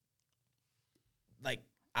happen. Like,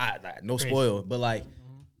 no spoil, but like,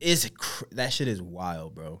 that shit is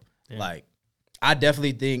wild, bro. Yeah. Like, I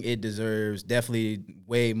definitely think it deserves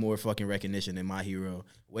way more fucking recognition than My Hero,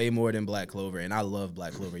 way more than Black Clover, and I love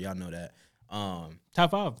Black Clover. Y'all know that.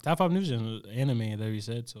 Top five news and anime that we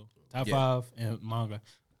said, so top Yeah. 5 and manga.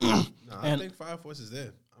 No, I And- think Fire Force is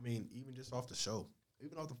there. I mean, even just off the show,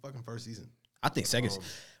 even off the fucking first season. I think second. I'm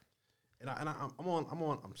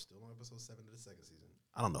still on episode 7 of the second season.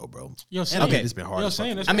 I don't know, bro. Yo, Anime okay. it's been hard. Yo, as fuck.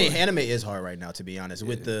 saying that's I mean, cool. anime is hard right now, to be honest.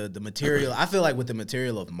 With the material, I feel like with the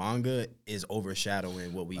material of manga is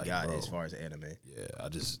overshadowing what we got bro. as far as anime.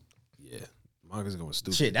 Yeah, manga's going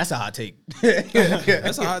stupid. Shit, that's a hot take.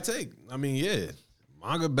 That's a hot take. I mean, yeah,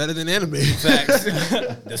 manga better than anime. Facts.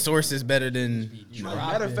 The source is better than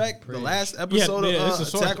Matter of fact, the last episode yeah, it's a of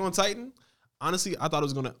source. Attack on Titan, honestly, I thought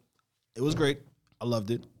it was great. I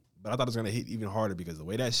loved it, but I thought it was gonna hit even harder because the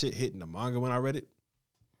way that shit hit in the manga when I read it.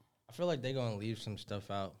 I feel like they're gonna leave some stuff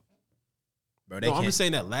out. bro. No, I'm just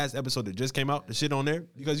saying that last episode that just came out, the shit on there,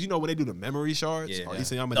 because when they do the memory shards, Yeah. or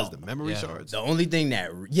Isayama does the memory shards. The only thing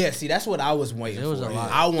see, that's what I was waiting There was for. a lot.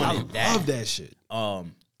 I I wanted that. love that shit.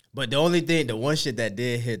 But the one shit that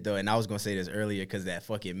did hit though, and I was gonna say this earlier because that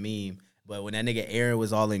fucking meme. But when that nigga Aaron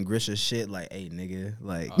was all in Grisha's shit, like, hey nigga,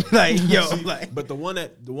 like, like, But the one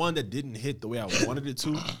that didn't hit the way I wanted it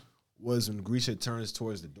to was when Grisha turns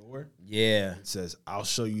towards the door yeah. and says, "I'll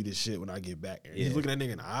show you this shit when I get back." And Yeah. he's looking at that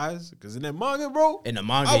nigga in the eyes because in that manga, bro, In the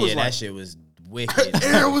manga, I was like- that shit was wicked.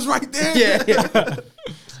 Aaron was right there. yeah.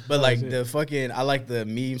 But like the fucking, I like the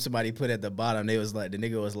meme somebody put at the bottom. They was like, the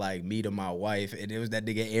nigga was like, me to my wife, and it was that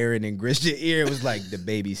nigga Aaron and Grisha ear. It was like the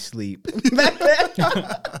baby sleep.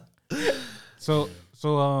 So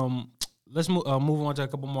let's move on to a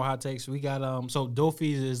couple more hot takes. We got so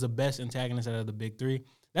Dofi is the best antagonist out of the big 3.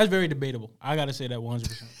 That's very debatable. I gotta say that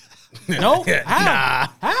 100%. No, how?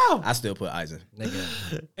 How? I still put Aizen.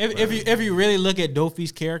 Nigga, If you really look at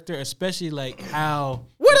Dofi's character, especially like how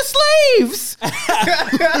Where the slaves?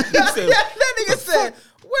 That nigga said,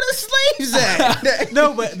 where the slaves at?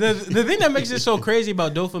 no, but the thing that makes it so crazy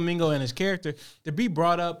about Doflamingo and his character to be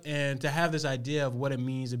brought up and to have this idea of what it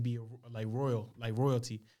means to be like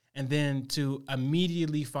royalty, and then to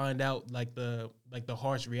immediately find out like the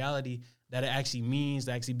harsh reality that it actually means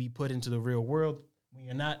to actually be put into the real world.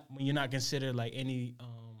 when you're not considered like any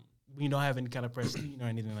when you don't have any kind of prestige or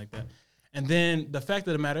anything like that. And then the fact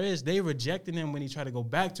of the matter is they rejected him when he tried to go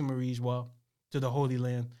back to Marijuana, to the Holy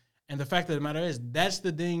Land. And the fact of the matter is that's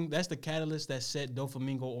the catalyst that set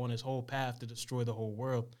Doflamingo on his whole path to destroy the whole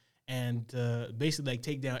world and basically like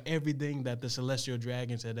take down everything that the Celestial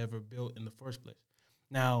Dragons had ever built in the first place.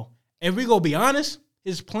 Now, if we go be honest,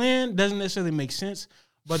 his plan doesn't necessarily make sense,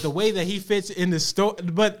 but the way that he fits in the story,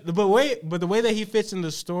 but the way that he fits in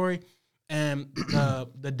the story and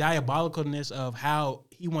the diabolicalness of how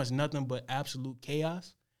he wants nothing but absolute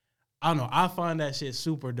chaos. I don't know. I find that shit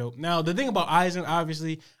super dope. Now, the thing about Aizen,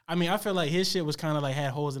 obviously, I mean, I feel like his shit was kind of like had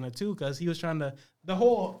holes in it too, because he was trying to, the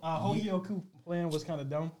whole Hogyoku plan was kind of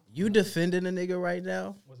dumb. You defending a nigga right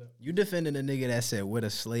now? What's that? You defending a nigga that said where the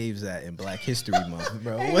slaves at in Black History Month,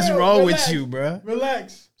 bro. What's wrong with you, bro?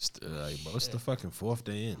 Relax. Like, bro, it's the fucking 4th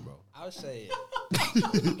day in, bro. I would say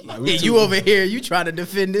Yeah, you over here, you trying to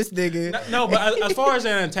defend this nigga. No, but as far as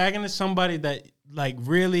an antagonist, somebody that like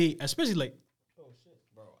really, especially like,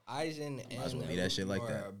 bro, Aizen Might as well and leave that shit like Naruto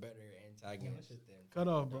that. are better antagonists than cut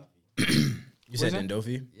off, bro. You said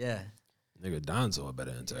Dendofi? yeah. Nigga, Donzo a better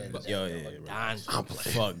antagonist. Yo, yeah, right.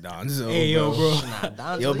 Fuck Donzo. Hey, yo,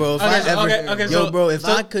 bro. Yo, bro, if Okay, I so- ever, okay, yo, so- bro, if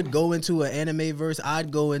so- I could go into an anime verse, I'd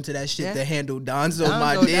go into that shit Yeah. to handle Donzo Donzo,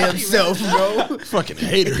 my damn Donzo. self, bro. Fucking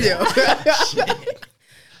hater. Yo.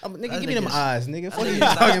 Nigga, give me them eyes, nigga. Fuck you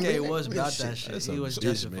talking Sasuke about? was about that shit. That's He a was bitch,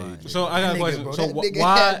 justified. man. So I got a Nigga, question. bro, So that nigga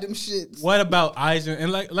why? had them shits. What about Aizen?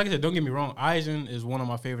 And like I said, don't get me wrong, Aizen is one of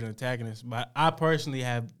my favorite antagonists, but I personally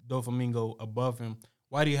have Doflamingo above him.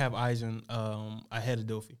 Why do you have Aizen ahead of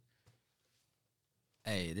Dofi?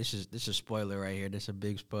 Hey, this is a spoiler right here. This is a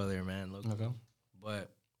big spoiler, man. Look, Okay.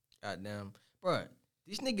 but goddamn, bro,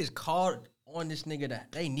 these niggas called on this nigga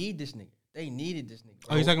that they need this nigga. They needed this nigga.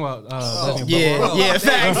 Oh, you talking about Yeah, Bro, yeah, they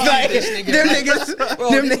facts. need Like, this nigga. them niggas, Bro,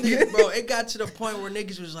 them this niggas. nigga, bro, it got to the point where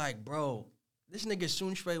niggas was like, bro, this nigga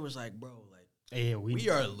Sunshpei was like, bro, like, Yeah, we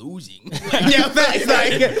are losing. Yeah, facts.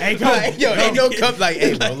 Like, yo, ain't no cup. Like,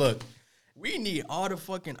 hey, bro, look. We need all the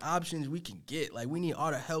fucking options we can get. Like, we need all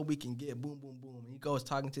the help we can get. Boom, boom, boom. And he goes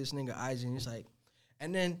talking to this nigga Aizen. He's like,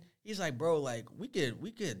 and then he's like, bro, like, we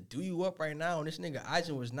could do you up right now. And this nigga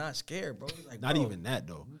Aizen was not scared, bro. He's like, Not bro, even that,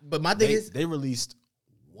 though. But my thing is, They released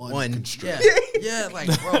one One. constraint. yeah, like,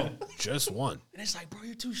 bro. And Just one. it's like, bro,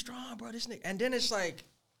 you're too strong, bro. This nigga. And then it's like,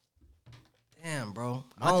 damn, bro.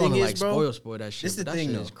 My I don't thing wanna, is, like, bro, spoil that shit. this But the that thing,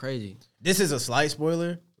 shit though. is crazy. this is a slight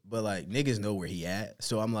spoiler, but like niggas know where he at.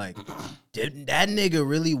 So I'm like, did that nigga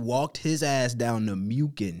really walked his ass down to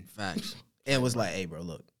Mukin Facts. and was like, hey, bro,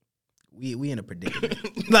 look, we in a predicament.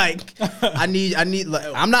 Like, I need, like,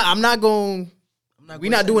 I'm not going. We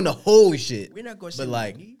not doing the whole shit. We're not going to But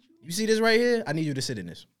like, you see this right here? I need you to sit in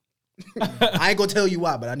this. I ain't gonna tell you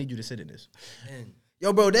why, but I need you to sit in this. Man.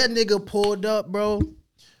 Yo, bro, that nigga pulled up, bro.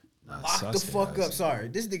 Nah, Lock the Sasuke fuck has- up. Sorry,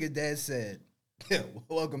 this nigga dad said,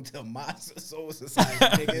 "Welcome to my soul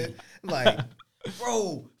society, nigga." Like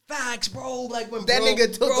Bro, facts, bro. Like, when that bro, nigga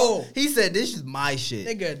took. bro. He said, "This is my shit."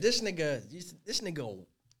 This nigga.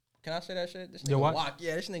 Can I say that shit? This nigga Yo, what? walk.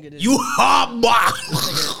 Yeah, this nigga. This You hot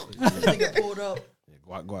this nigga pulled up, Yeah,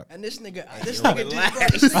 guac, guac. and this nigga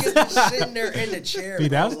just sitting there in the chair, bro,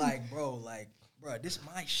 3,000? like, bro, this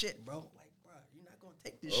my shit, bro. Like, bro, you're not gonna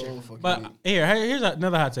take this shit. From me. But here's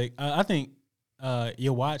another hot take. I think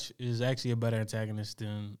your watch is actually a better antagonist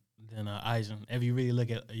than Aizen. If you really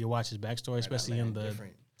look at your watch's backstory, especially in the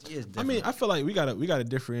Different. He is I different. mean, I feel like we gotta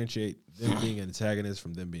differentiate them being antagonists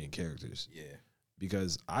from them being characters. Yeah.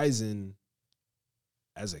 Because Aizen,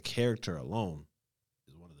 as a character alone,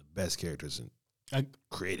 is one of the best characters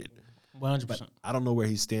created. 100%. But I don't know where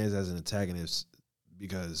he stands as an antagonist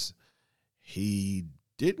because he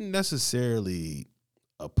didn't necessarily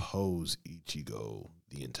oppose Ichigo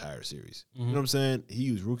the entire series. You know what I'm saying? He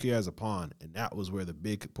used Rukia as a pawn, and that was where the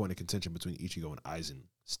big point of contention between Ichigo and Aizen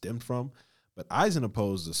stemmed from. But Aizen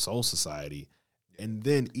opposed the Soul Society, and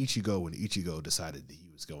then Ichigo decided that he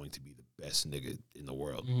was going to be the best nigga in the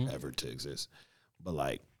world ever to exist. But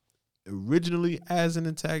like originally as an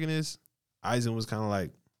antagonist, Aizen was kind of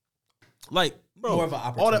like bro, More of an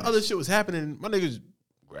all that opportunist. other shit was happening. My niggas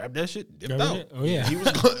grabbed that shit, dipped Grabbed out. it? Oh, yeah. He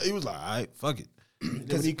was like, all right, fuck it.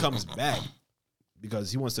 Because he comes back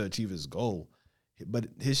because he wants to achieve his goal, but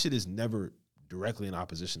his shit is never directly in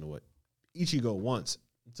opposition to what Ichigo wants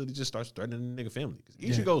until he just starts threatening the nigga family.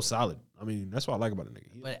 Because Ichigo's solid. I mean, that's what I like about a nigga.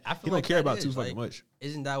 But I feel He don't like care that about is, too fucking like, much.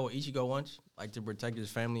 Isn't that what Ichigo wants? Like, to protect his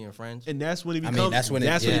family and friends? And that's when he I becomes. mean, that's when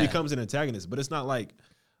it- he yeah. becomes an antagonist. But it's not like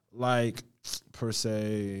per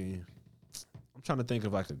se. I'm trying to think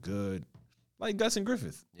of like a good, like Gus and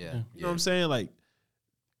Griffith. Yeah. You know what I'm saying? Like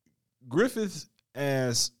Griffith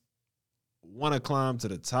as want to climb to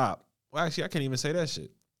the top. Well, actually, I can't even say that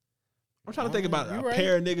shit. I'm trying to think about a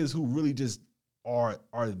pair of niggas who really just are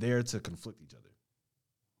there to conflict each other.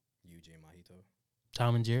 UJ Mahito.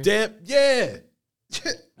 Tom and Jerry. Damn, yeah.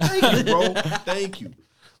 Thank you, bro. Thank you.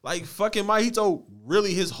 Like, fucking Mahito,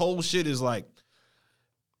 really, his whole shit is like,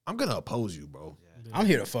 I'm going to oppose you, bro. I'm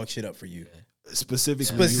here to fuck shit up for you.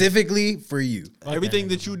 Specifically for you. Everything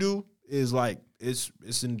that you do is like, it's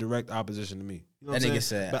in direct opposition to me. You know what That I'm nigga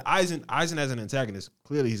saying? said- But Eisen as an antagonist,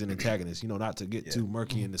 clearly he's an antagonist. You know, not to get too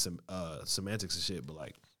murky into some semantics and shit, but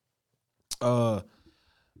like,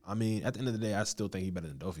 I mean, at the end of the day, I still think he's better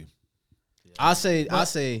than Dofi. I'll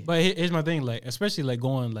say. But here's my thing, like, especially like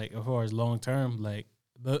going like as far as long term, like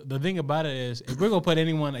the thing about it is if we're gonna put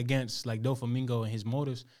anyone against like Doflamingo and his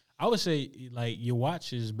motives, I would say like your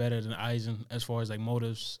watch is better than Eisen as far as like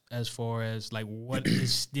motives, as far as like what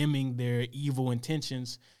is stemming their evil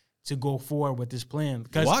intentions to go forward with this plan.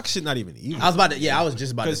 Because Walk shit not even evil. I was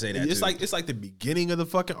just about to say that. It's too. like the beginning of the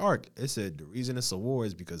fucking arc. It said the reason it's a war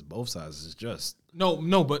is because both sides is just.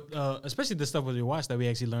 no, but especially the stuff with your watch that we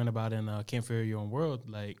actually learned about in Can't Fear Your Own World,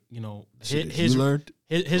 like his learned.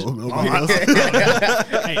 his Oh, nobody else.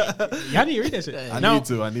 hey, y'all need to read that shit. I No, need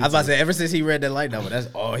to. I was about to say, ever since he read that light novel, that's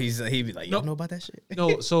all he be like, you don't know about that shit?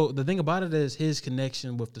 No, so the thing about it is his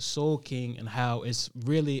connection with the Soul King and how it's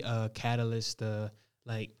really a catalyst.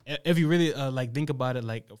 Like if you really like think about it,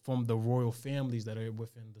 like from the royal families that are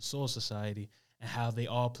within the Soul Society and how they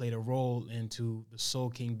all played a role into the Soul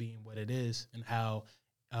King being what it is, and how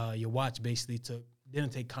your watch basically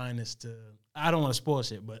didn't take kindness to. I don't want to spoil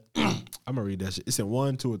shit, but I'm gonna read that shit. It's in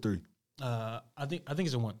 1, 2, or 3. I think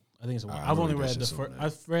it's a 1. I think it's a 1. Alright, I've I'm only gonna read read that the shit first. soon, man.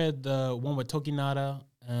 I've read the one with Tokinada.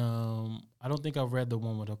 I don't think I've read the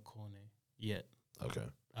one with Akone yet. Okay.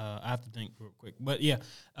 I have to think real quick, but yeah,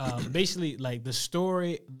 basically like the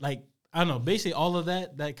story, like I don't know, basically all of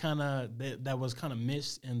that that was kind of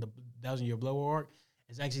missed in the 1,000-Year Blood War arc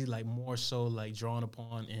is actually like more so like drawn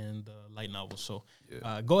upon in the light novel. So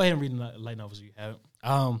go ahead and read the light novels if you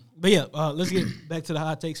haven't. But yeah, let's get back to the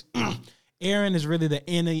hot takes. Aaron is really the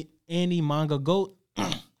any manga goat.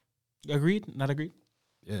 Agreed? Not agreed?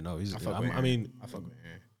 Yeah, no, he's. I fuck I with Aaron. mean, I fuck with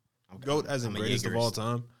Aaron. GOAT as in I'm a greatest of Jaegerist. all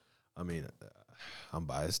time. I mean, I'm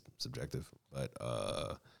biased, subjective, but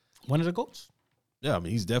One of the goats? yeah, I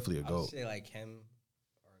mean, he's definitely a I would GOAT. say like him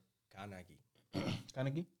or Kanagi.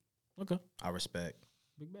 Kaneki? Okay, I respect.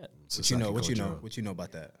 big bet. What you know? Sasaki What you know? Kojiro. What you know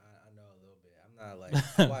about that? I know a little bit. I'm not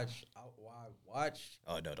like I watch.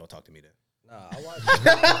 Oh no, don't talk to me then. Nah, I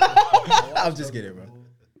watch. I'm just kidding, bro.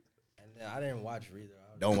 And then I didn't watch Re though.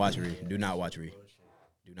 Don't watch Re. Do not watch Re.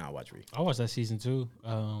 Do not watch Re. I watched that season 2.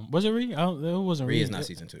 Was it Re? It wasn't Re. Re is not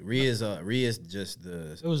season 2. Re is just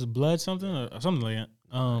the It was Blood something or something like that.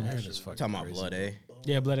 Aaron is fucking talking about crazy, blood, bro. eh?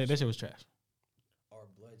 Yeah, Blood. That shit was trash. Or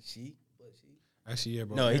Blood Sheep. Actually, yeah,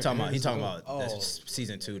 bro. No, he Aaron- talking Aaron about is a GOAT. Oh.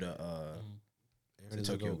 season 2 Aaron to is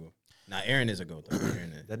a Tokyo GOAT. Ghoul. Nah, Aaron is a goat though.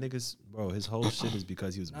 Aaron is. That nigga's bro. His whole shit is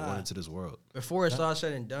because he was born Nah. into this world. Before it's all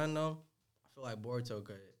said and done, though, I feel like Boruto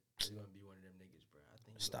is gonna be one of them niggas, bro. I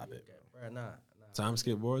think Stop it. bro. Nah. Time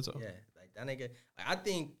skip Boruto. Yeah, like that nigga. Like, I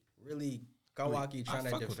think really Kawaki trying to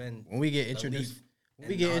fuck with defend. When we get the introduced, leaf when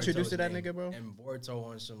we and get introduced to Naruto's that name, nigga, bro. And Boruto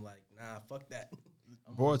on some like, nah, fuck that.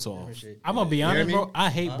 I'm Boruto on on. different shit. I'm gonna be hear honest, me? bro. I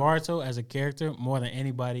hate Boruto as a character more than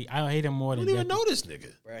anybody. I hate him more I than don't even Deku. know this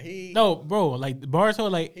nigga. Bro, he No, bro. Like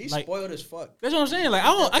Boruto, he's like spoiled as fuck. that's what I'm saying. Like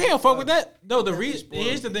I can't fuck with that. No, the reason spoiled.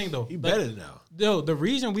 here's the thing though. He Like, better now. Yo, the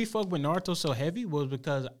reason we fuck with Naruto so heavy was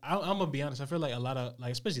because I'm gonna be honest. I feel like a lot of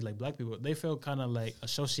like, especially like black people, they feel kind of like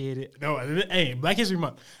associated. No, hey, Black History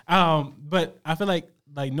Month. But I feel like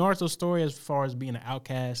Naruto's story as far as being an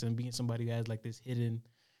outcast and being somebody who has like this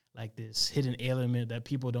hidden element that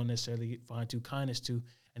people don't necessarily find too kindness to.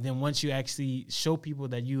 And then once you actually show people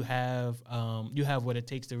that you have what it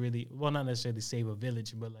takes to really, well, not necessarily save a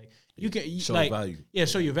village, but like you can Show like, value. yeah,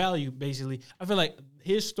 show your value. Basically, I feel like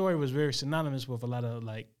his story was very synonymous with a lot of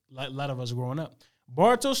lot of us growing up.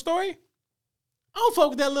 Boruto's story, I don't fuck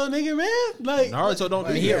with that little nigga, man. Like Naruto don't I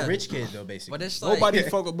do mean, he Yeah. a rich kid though, basically. But it's like Nobody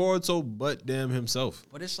fuck with Boruto but damn himself.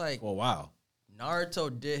 But it's like For a while.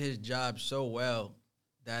 Naruto did his job so well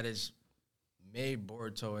that it's made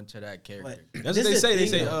Boruto into that character. That's what This they is say. the They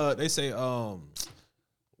thing, say they say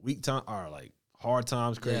weak time or like hard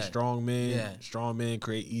times create Yeah. strong men. Yeah. Strong men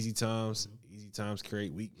create easy times. Easy times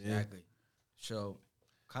create weak men. Exactly. So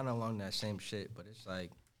kind of along that same shit, but it's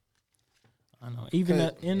like I know, even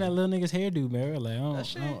that little nigga's hairdo, man. Like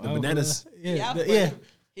shit. The bananas. Yeah, but yeah.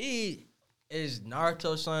 he is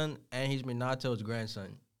Naruto's son and he's Minato's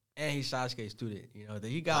grandson. And he's Sasuke's student, you know.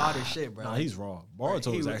 He got all this shit, bro. Nah, he's raw.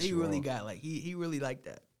 Boruto is actually he really raw. got like he really like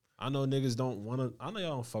that. I know niggas don't want to. I know y'all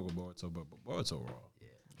don't fuck with Boruto, but Boruto raw.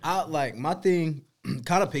 I like my thing,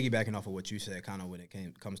 kind of piggybacking off of what you said, kind of when it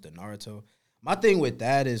comes to Naruto. My thing with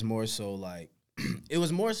that is more so like, it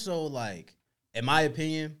was more so like, in my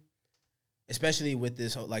opinion, especially with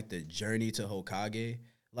this like the journey to Hokage,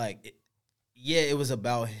 like, it was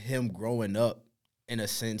about him growing up in a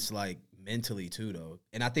sense, like mentally too, though.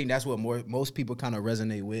 And I think that's what most people kind of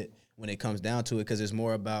resonate with when it comes down to it, because it's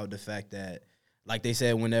more about the fact that, like they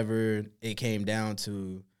said, whenever it came down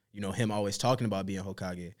to, you know, him always talking about being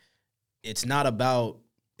Hokage, it's not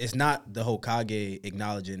the Hokage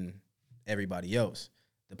acknowledging everybody else.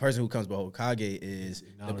 The person who comes by Hokage is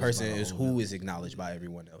the person who is acknowledged by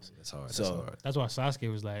everyone else. That's hard. So That's why Sasuke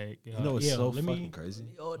was like, You know what's so fucking crazy?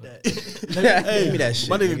 hey, give me that shit.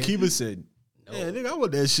 My nigga Kiba said, "Yeah, nigga, I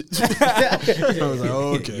want that shit." I was like,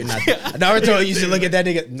 "Oh, okay." You're not Naruto used to look at that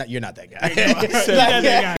nigga. No, you're not that guy.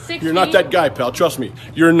 You're not that guy, pal. Trust me.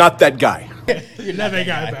 You're not that guy. You're not that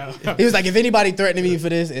guy, pal. He was like, if anybody threatening me for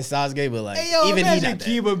this, it's Sasuke. But like, Hey, yo, even he imagine not that.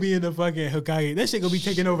 Kiba being the fucking Hokage. That shit gonna be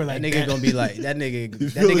taking over like That nigga gonna be like that Village in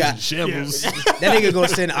nigga. shambles. That nigga gonna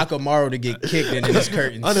send Akamaru to get kicked into his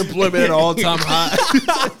curtains. Unemployment at all time high.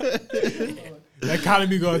 The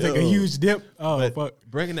economy gonna take a huge dip. Oh fuck.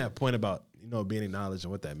 Bringing that point about being acknowledged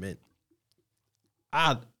and what that meant,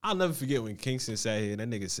 I'll never forget when Kingston sat here and that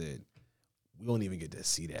nigga said, "We don't even get to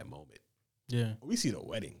see that moment. Yeah. We see the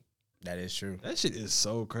wedding." That is true. That shit is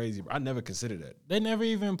so crazy, bro. I never considered that. They never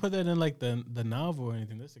even put that in like the novel or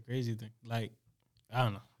anything. That's the crazy thing. Like, I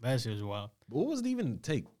don't know. That shit was wild. But what was it even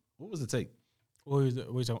take? What was the take? What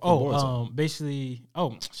was talking? Boruto. Basically,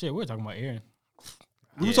 shit, we were talking about Eren.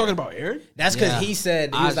 We were talking about Eren? That's because he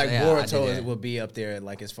said he was like I did Boruto that. would be up there,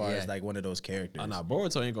 like as far as like one of those characters. Oh, nah,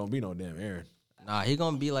 Boruto ain't gonna be no damn Eren. Nah, he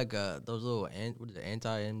gonna be like those little what is it,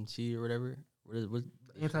 anti-MC or whatever. What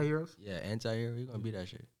Anti-heroes. yeah, anti-hero. He gonna be that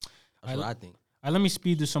shit. That's what I think. All right, let me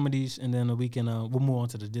speed through some of these, and then we can we'll move on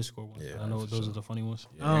to the Discord ones. Yeah, I know for those sure. are the funny ones.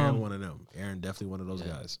 Yeah, Eren one of them. Eren definitely one of those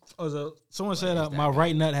guys. So someone said my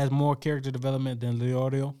right nut has more character development than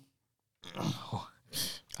Leorio.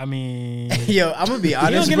 I mean, Yo, I'm gonna be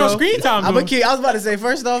honest, get bro. no screen time, I dude. was about to say,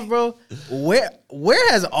 first off, bro, where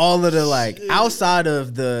has all of the like outside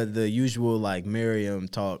of the usual like Miriam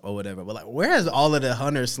talk or whatever, but like where has all of the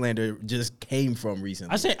Hunter slander just came from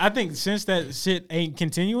recently? I think since that shit ain't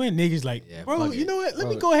continuing, niggas like, bro, fuck you it. know what? Let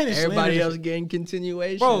me go ahead and Everybody slander else this. getting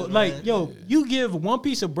continuation. Bro, man. like, yo, you give One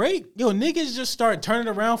Piece a break, yo, niggas just start turning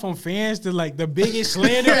around from fans to like the biggest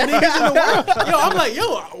slander niggas in the world. Yo, I'm like,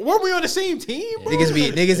 yo, weren't we on the same team, bro?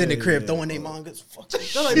 Niggas in the crib throwing their mangas. Fuck that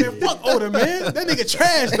They're like, man, fuck Oda, man. That nigga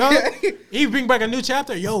trash, dog. He bring back a new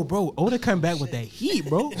chapter. Yo, bro, Oda come back with that heat,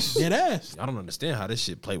 bro. Dead ass. I don't understand how this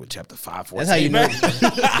shit play with chapter 5. That's how you know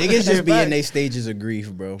niggas just be in their stages of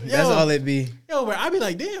grief, bro. That's all it be. Yo, bro, I be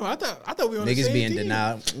like, damn, I thought we were on the Niggas same be in team.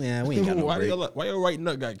 denial. Yeah, we ain't got no break. Why your right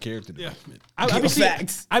nut got character development? I be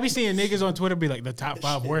Facts. I be seeing niggas on Twitter be like the top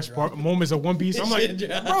 5 worst moments of One Piece. I'm like,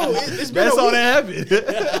 bro, it's been That's a all week.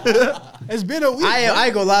 that happened. It's been a week. I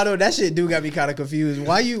ain't gonna lie though, that shit do got me kind of confused.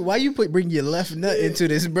 Why you bring your left nut into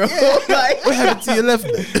this, bro? Like, What happened to your left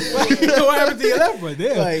nut? What happened to your left one?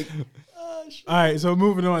 Damn. like, All right, so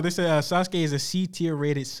moving on. They said Sasuke is a C tier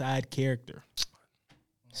rated side character.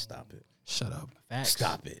 stop it. Shut up. Facts.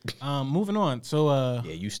 Stop it. Moving on. So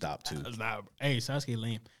Yeah, you stop too. hey, Sasuke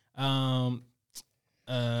lame.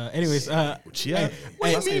 Anyways, Chia? hey,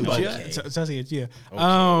 Sasuke Chia? Sasuke Chia.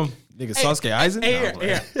 Nigga, Sasuke Aizen?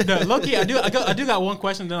 Hey, no, low-key, I do got one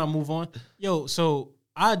question, then I'll move on. Yo, so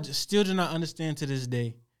I still do not understand to this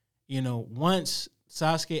day, once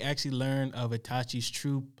Sasuke actually learned of Itachi's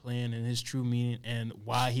true plan and his true meaning and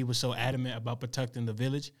why he was so adamant about protecting the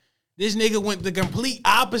village, this nigga went the complete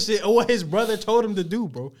opposite of what his brother told him to do,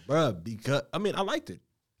 bro. Bruh, because, I liked it.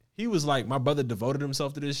 He was like, my brother devoted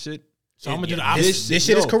himself to this shit. So I'm gonna do the And opposite. This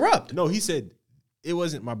shit is corrupt. No, he said, it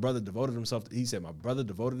wasn't my brother devoted himself to, he said, my brother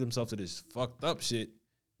devoted himself to this fucked up shit.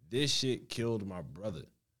 This shit killed my brother.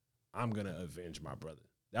 I'm gonna avenge my brother.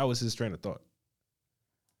 That was his train of thought.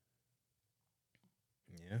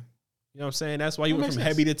 Yeah. You know what I'm saying? That's why he That went makes from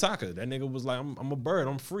sense. Heavy to Taka. That nigga was like, I'm a bird.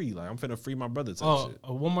 I'm free. Like, I'm finna free my brother type shit.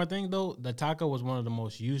 One more thing though, the Taka was one of the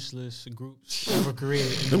most useless groups ever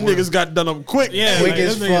created. in the Them world. niggas got done up quick. Yeah, Quick like,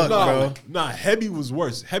 as them niggas- fuck, bro. Nah, Heavy was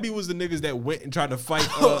worse. Heavy was the niggas that went and tried to fight.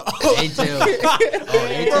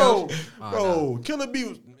 Bro, Killer B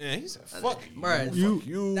was, man, he said, fuck Bruh,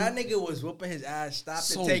 you. That nigga was whooping his ass, stopped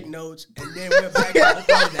So- to take notes, and then went back and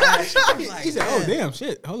whooping his ass. I was like, He said, "Oh man, damn,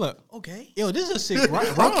 shit, hold up, okay. yo, this is a sick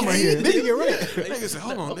rhyme right here. Nigga, get right. Nigga said,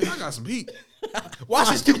 hold on, nigga, I got some heat. Watch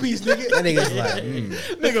this 2-piece, nigga." That nigga's like,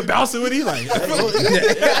 Nigga bouncing with he like,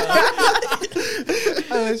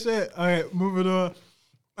 Oh shit! All right, moving on.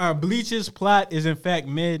 Bleach's plot is in fact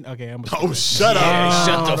mid. Okay, I'm. Oh, shut up.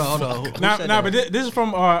 Shut the Hold fuck on. up. Nah, but this is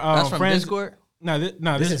from our That's from friends. Discord? No,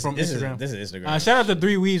 this is from Instagram. This is Instagram. Shout out to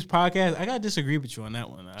Three Weaves podcast. I gotta disagree with you on that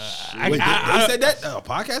one. Wait, they said that?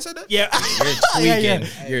 Podcast said that? Yeah, You're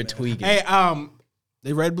tweaking. You're tweaking. Hey,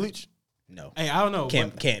 They read Bleach? No. hey, I don't know.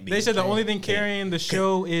 Can't but be. They said the only thing carrying the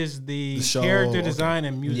show is the show, character okay. design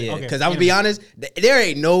and music. Yeah, Okay, because I'm gonna be honest, there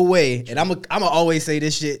ain't no way, and I'm always say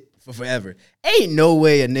this shit for forever. Ain't no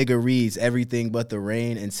way a nigga reads Everything But the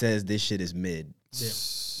Rain and says this shit is mid. Yeah.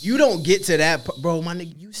 You don't get to that, bro. My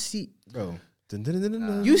nigga, you see, bro.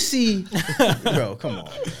 You see, bro. Come on.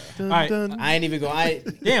 All right. I ain't even going.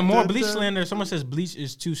 Damn, more Bleach slander. Someone says Bleach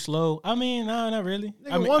is too slow. I mean, no, not really.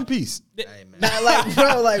 I mean, One Piece. Not like,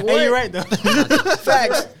 bro. Like, what? hey, you're right though.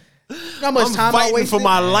 Facts. How much I'm time I fighting wasted for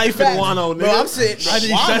my life in Facts. Wano, nigga. Bro, I'm sitting. I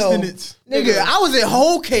did Wano, sustenance. nigga. I was in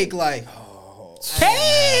whole cake like.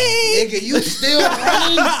 Hey, nigga, you still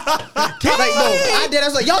running? Like, no, I did. I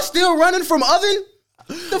was like, y'all still running from oven?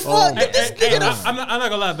 The fuck? This Hey, nigga, I'm not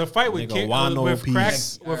gonna lie. The fight with Nigga, Wano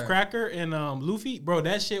piece. with Cracker and Luffy, bro,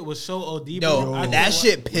 that shit was so OD. yo, Bro. that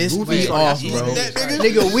shit pissed me off, bro. that nigga?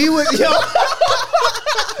 Nigga, we would, yo.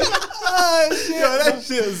 Yo, that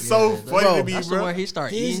shit is so funny Bro, to me, That's the bro. one he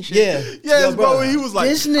started eating shit. Yeah, Yes, Yo, bro. He was like,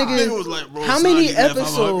 this nigga was like, bro, how son, many he left, I'm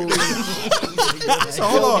episodes? hungry. So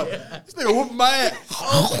hold on. This nigga whooping my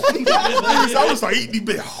ass. I was like, eat these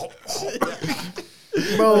bitch.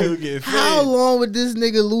 Bro, get how fed. long was this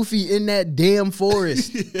nigga Luffy in that damn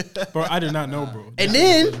forest? Bro, I did not know, bro. And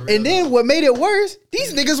then what made it worse?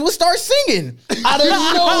 These niggas would start singing out of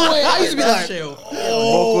nowhere. I used to be like,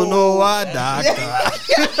 Boku no wa daka.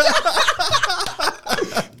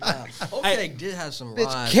 Opec did have some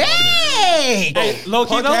rides. "Cake." Hey, low key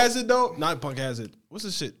Punk though, Hazard though? Not Punk Hazard. What's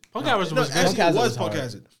this shit? Punk Hazard No, was actually, Punk Hazard it was was Punk hard.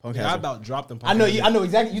 Hazard. Punk Yeah, I Hazard. about dropped them. I know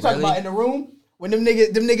exactly. You talking about in the room when them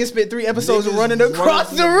niggas spent 3 episodes running across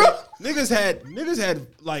the room. Niggas had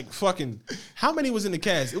like fucking, how many was in the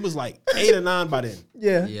cast? It was like 8 or 9 by then.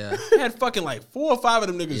 Yeah. Yeah. They had fucking like 4 or 5 of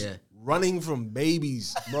them niggas Yeah. running from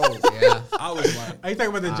babies, bro. Yeah. I was like, Are you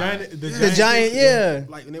talking about the giant? The giant, yeah.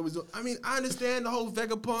 like, and it was. I mean, I understand the whole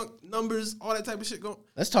Vegapunk numbers, all that type of shit.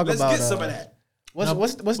 Let's talk Let's about get some of that.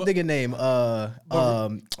 What's the nigga name?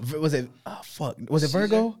 Was it fuck? Was it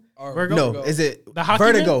Virgo? Virgo? No, is it The hockey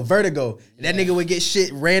Vertigo? man? Vertigo. That nigga would get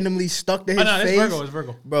shit randomly stuck to his Oh, no, it's face. Virgo. It's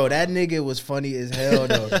Virgo. Bro, that nigga was funny as hell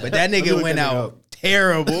though. But that nigga look went that nigga out up.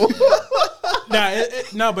 terrible.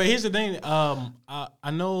 No, but here's the thing.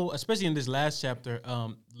 I know, especially in this last chapter,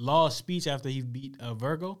 Law's speech after he beat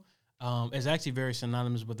Virgo is actually very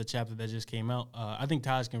synonymous with the chapter that just came out. I think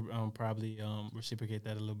Taj can probably reciprocate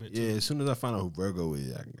that a little bit too. Yeah, as soon as I find out who Virgo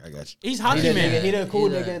is, I got you. He's He hockey the man. nigga, he the cool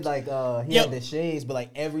He the- nigga. Like he Yo. had the shades, but like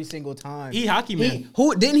every single time He hockey man.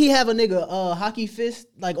 Who didn't he have a nigga hockey fist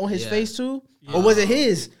like on his Yeah. face too, or was it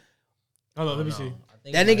his? Hold on, let me see.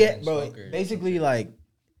 That nigga, bro, basically like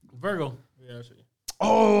Virgo. Yeah, that's it.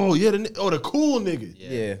 Oh yeah, the cool nigga.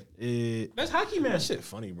 yeah. That's hockey man. That shit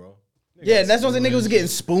funny, bro. Yeah, that's what the nigga was getting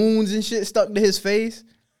spoons and shit stuck to his face.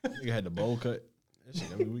 Nigga had the bowl cut. That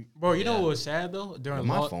shit every week. Bro, you know what was sad though? During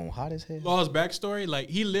My phone hot as hell. Law's backstory, like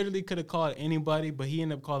he literally could have called anybody, but he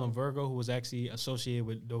ended up calling Virgo, who was actually associated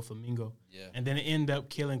with Doflamingo. Yeah. And then it ended up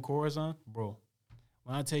killing Corazon. Bro,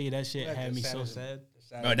 when I tell you that shit had me so sad.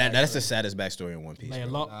 Bro, that's the saddest backstory in One Piece. Like,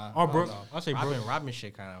 bro. I say bro. Robin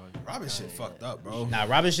shit kind of. Robin shit fucked up, bro. Nah,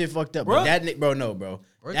 Robin shit fucked up, Bro. bro. That bro, no, bro.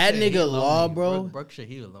 That nigga Law, bro. Brooke shit,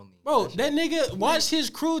 he was lonely. Bro, that nigga watched his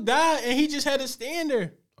crew die and he just had to stand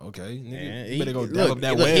there. Okay, nigga, Man, you better go dab look, up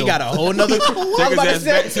that look, whale. he got a whole nother. Take his ass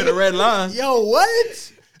back to the red line. Yo,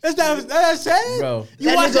 what? That's sad, Bro, You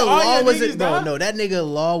that watching nigga all Law your was niggas in, bro. die? No, that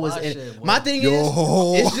nigga Law was My in. shit, My boy. thing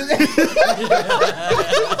Yo. is, it's just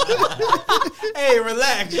Hey,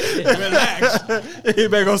 relax, relax. You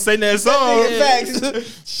better go sing that song.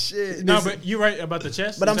 facts. Shit. No, but you're right about the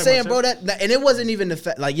chest. But I'm saying, bro, that and it wasn't even the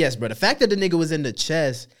fact. Like, yes, bro, the fact that the nigga was in the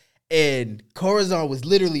chest and Corazon was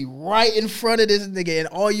literally right in front of this nigga, and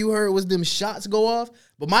all you heard was them shots go off.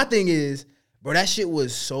 But my thing is, bro, that shit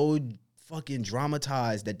was so fucking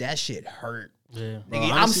dramatized that shit hurt. Yeah. Nigga,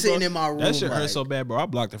 I'm Honestly, sitting bro, in my room. That shit like, hurt so bad, bro. I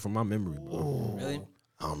blocked it from my memory, bro. Really?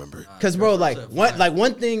 I don't remember it. Cause bro, like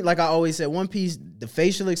one thing, like I always said, One Piece, the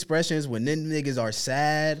facial expressions when them niggas are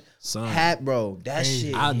sad, Son. bro, that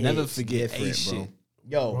shit. I'll never hits forget different, Ace bro. shit.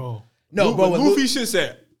 Yo, Bro. no, bro, when when Luffy shit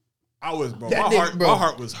said, I was, bro. That My nigga, bro.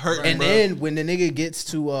 heart was hurting. And bro. then when the nigga gets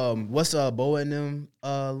to what's Boa and them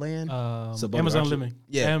land? Amazon Living.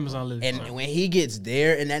 Yeah. Amazon Living. And when he gets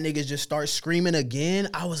there and that nigga just starts screaming again,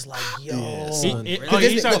 I was like, yo. This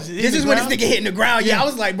is when this nigga hitting the ground. Yeah, I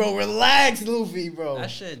was like, bro, relax, Luffy, bro. That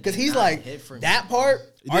shit Because did he's not like, hit for me. that part,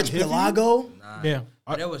 didn't hit for you? Archipelago. Yeah.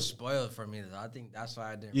 But it was spoiled for me though. I think that's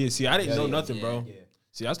why I didn't. Yeah, see, I didn't know nothing, yeah, bro. yeah.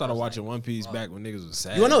 See, I started watching One Piece back when niggas was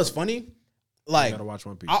sad. You wanna know what's funny? Like, gotta watch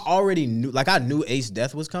One Piece. I already knew, like, I knew Ace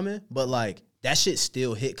Death was coming, but like that shit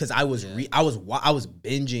still hit because I was I was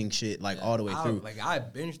binging shit like all the way through. Like I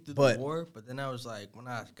binged through But- the war, but then I was like, when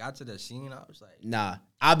I got to the scene, I was like, Nah,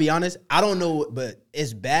 I'll be honest. I don't know, but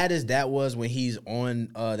as bad as that was when he's on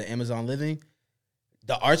the Amazon Living,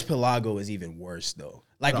 the Archipelago is even worse though.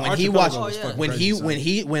 Like The when he watched, Archipelago was fucking when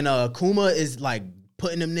crazy, Kuma is like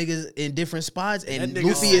putting them niggas in different spots, and That nigga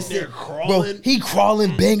Luffy sit is there bro, crawling. he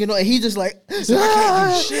crawling, banging on, and he just like, I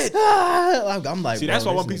can't do shit. I'm like, See, bro, that's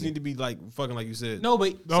why this One Piece nigga- need to be like fucking like you said. No,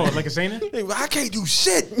 but like a saying it. Nigga, I can't do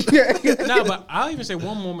shit. No, but I'll even say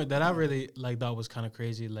one moment that I really like thought was kind of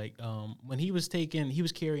crazy. Like when he was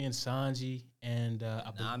carrying Sanji and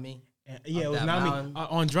Nami. yeah, it was that Nami mountain.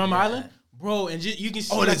 on Drum Island, bro, and you can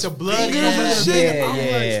see like that's the blood.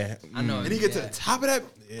 yeah. I know. And he get to the top of that.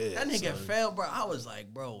 Yeah, That nigga fell, bro. I was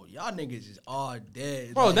like, bro, y'all niggas is all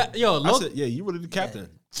dead. Bro, Like, that yo, I low, said, yeah, you were the captain.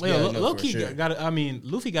 Yeah, no, low for key sure. got. I mean,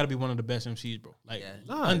 Luffy got to be one of the best MCs, bro. Like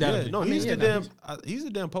Nah, undoubtedly. yeah, no, he's the damn. He's the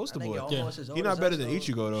damn poster that boy. nigga Yeah. almost as He old not as better us, than though.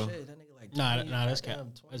 Ichigo, though. Shit, that nigga like Nah, 20, that's cap.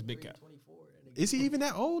 goddamn That's big 23, cap. 24. That nigga Is he even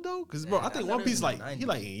that old though? Because bro, I think I One thought Piece it like was he 90.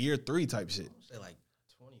 like in year 3 type shit. say like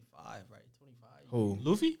 25, right? 25. Who?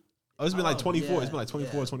 Luffy, Oh, it's been like Oh, 24. yeah, It's been like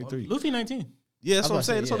 24, yeah. 23. Luffy 19. Yeah, that's I what I'm was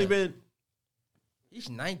about saying. to It's say, only yeah. been. He's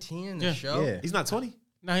 19 in the Yeah. show. Yeah. He's not 20.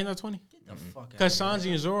 Nah, he's not 20. Get the fuck out. Because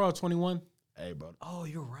Sanji and Zoro are 21. Hey, bro. Oh,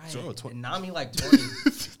 you're right. Zoro 20. And Nami like 20.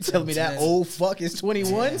 Tell me that old fuck is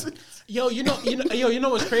 21. Yo, you know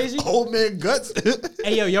what's crazy? Old man guts.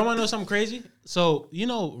 Hey, yo, y'all want to know something crazy? So,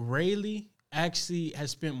 Rayleigh actually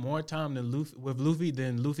has spent more time with Luffy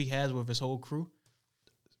than Luffy has with his whole crew.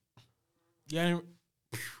 Yeah.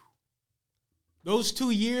 Those 2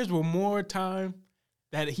 years were more time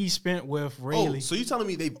that he spent with Oh, Rayleigh. so you telling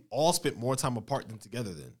me they've all spent more time apart than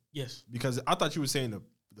together then? Yes. Because I thought you were saying the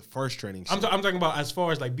first training. I'm shit. talking about as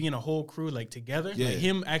far as like being a whole crew, like together. Yeah. Like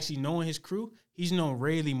him actually knowing his crew, he's known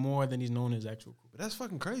Rayleigh more than he's known his actual crew. But that's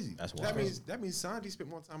fucking crazy. That's that wild. means Sanji spent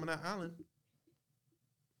more time on that island.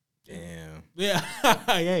 Damn. Yeah.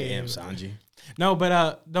 yeah. Damn, Sanji. No, but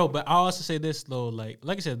I'll also say this though, like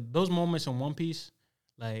I said, those moments in One Piece,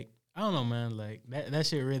 like I don't know, man, like that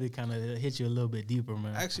shit really kind of hit you a little bit deeper,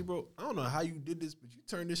 man. Actually, bro, I don't know how you did this, but you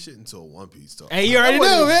turned this shit into a One Piece talk. Hey, you already That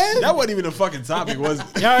know, wasn't- man. That wasn't even a fucking topic, was it?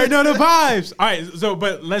 You already know the vibes. All right, so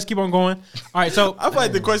but let's keep on going. All right, so I feel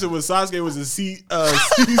like the question was Sasuke was a C.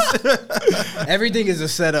 Everything is a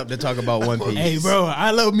setup to talk about One Piece. hey, bro,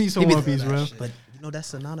 I love me some One Piece, bro. But that's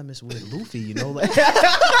synonymous with Luffy, like. Bring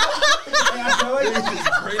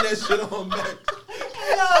that shit on back.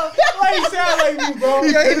 Why you sound like me, bro?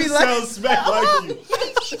 Yo, he be like, Sound smack like you.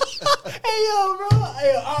 Hey, yo, bro.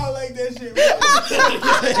 Hey, I don't like that shit, bro.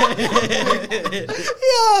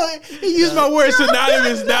 Yo, he used my word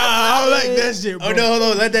synonymous. Nah, I don't like that shit, bro. oh no, hold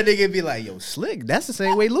on, let that nigga be like, yo, slick. That's the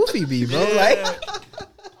same way Luffy be, bro. Like,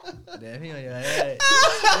 Damn, he on your head.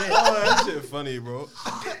 Oh, that shit funny, bro.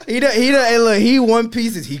 hey, look, he One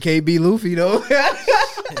Pieces. He can't be Luffy though.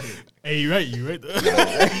 Hey, you right there.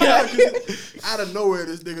 Out of nowhere,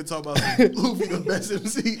 this nigga talk about Luffy the best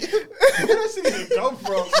MC. Where that shit even come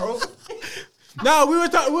from, bro? No, we were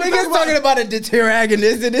talking. Niggas talking about a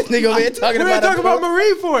antagonist, and this nigga over here talking We were about. talking about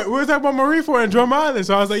Marineford. We were talking about Marineford and Drum Island.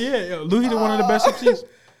 So I was like, yeah, yo, Luffy the one of the best MCs.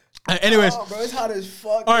 Anyways, Oh, bro, it's hot as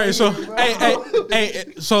fuck. all right. So, bro. hey.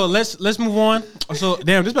 So let's move on. So,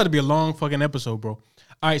 damn, this about to be a long fucking episode, bro. All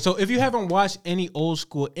right. So if you haven't watched any old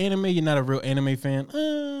school anime, you're not a real anime fan. I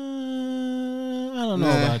don't know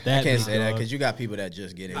about that. I can't say that dog. because you got people that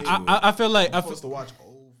just get into it. I feel like Supposed to watch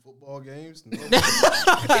old football games? No.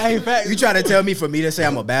 Hey, fact. You trying to tell me for me to say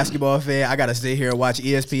I'm a basketball fan, I gotta sit here and watch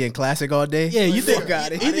ESPN Classic all day? Yeah, you think Fuck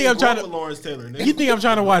outta you here. think I'm trying to Lawrence Taylor, nigga. you think I'm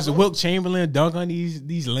trying to watch Wilt Chamberlain dunk on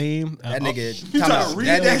these lame That nigga. You time trying out. to read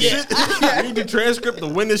That that nigga- shit? Read the transcript to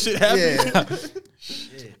when this shit happened?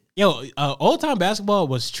 Yeah. Yo, old time basketball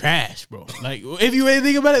was trash, bro. Like if you really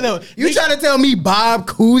think about it though, You trying to tell me Bob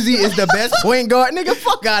Cousy is the best point guard? Nigga,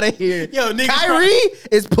 fuck out of here. Yo, nigga, Kyrie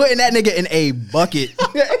is putting that nigga in a bucket.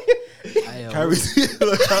 Kyrie,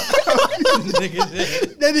 That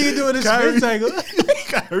nigga doing a Kyrie- spin cycle.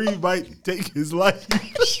 Kyrie might take his life.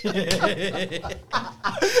 Yo,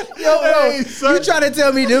 bro, Hey, son. you trying to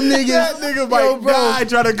tell me them niggas? That nigga might Yo, bro, die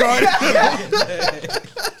trying to guard. that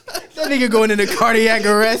nigga going into cardiac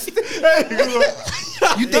arrest.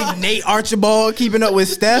 You think Nate Archibald keeping up with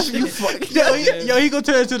Steph? You fuck. He gonna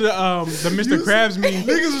turn into the Mr. Krabs meme.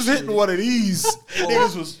 Niggas was hitting one of these.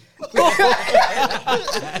 Niggas was.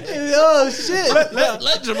 Oh shit!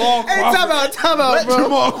 Let Jamal Hey, Crawford. time out, Let bro.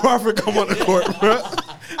 Jamal Crawford come on the court, bro.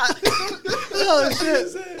 Oh shit!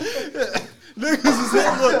 Niggas was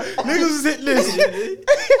hitting. Look, niggas was hitting this.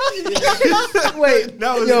 Wait,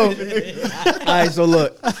 That was yo. it. All right, so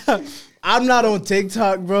look, I'm not on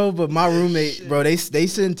TikTok, bro, but my roommate, bro, they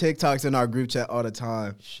send TikToks in our group chat all the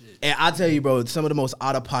time. And I tell you, bro, some of the most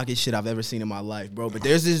out of pocket shit I've ever seen in my life, bro. But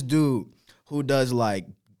there's this dude who does like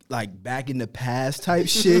back in the past type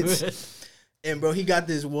shits. And bro, he got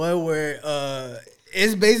this one where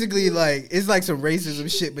it's basically like it's like some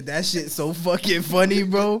racism shit, but that shit's so fucking funny,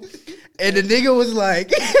 bro. And the nigga was like,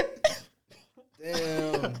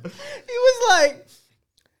 damn.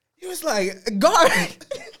 He was like, guard.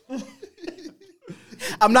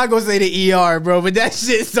 I'm not gonna say the ER, bro, but that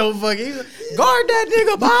shit's so fucking. He was like, guard that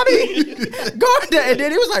nigga, Bobby. Guard that. And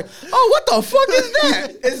then he was like, oh, what the fuck is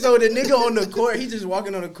that? And so the nigga on the court, he just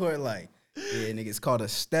walking on the court like, yeah, nigga, it's called a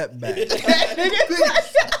step back.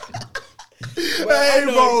 Hey,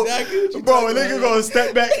 bro, bro, a nigga gonna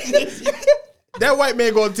step back. That white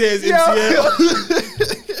man gonna tear his MCL.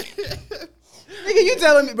 Nigga, you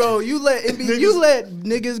telling me, bro, you let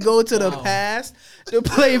niggas go to the past to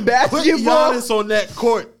play Put basketball? Giannis on that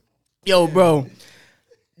court. Yo, bro,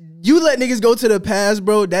 you let niggas go to the past,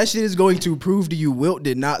 bro. That shit is going to prove to you Wilt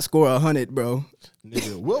did not score 100, bro.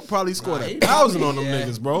 Nigga, Wilt probably scored 1,000 on them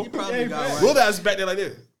niggas, bro. He probably got right. Wilt ass back there like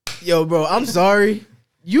this. Yo, bro, I'm sorry.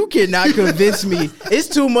 You cannot convince me. It's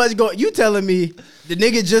too much going. You telling me the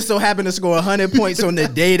nigga just so happened to score 100 points on the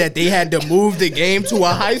day that they had to move the game to a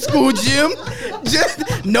high school gym?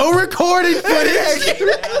 Just no recording footage.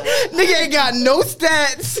 Nigga ain't got no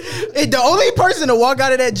stats. And the only person to walk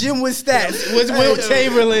out of that gym with stats was Wilt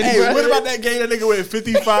Chamberlain. Hey, bro. what about that game that nigga went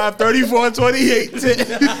 55, 34, 28?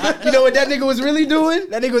 You know what that nigga was really doing?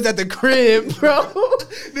 That nigga was at the crib, bro.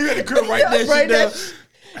 Nigga at the crib right there, Right shit there. down.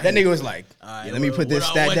 That nigga was like, yeah, let me put this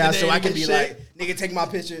stat down so I can be shit? like, nigga, take my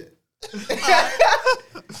picture.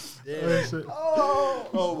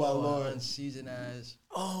 Oh my lord. Unseasoned ass.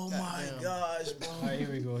 Oh my gosh, bro. All right, here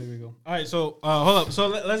we go. All right, so hold up. So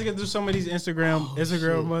let's get through some of these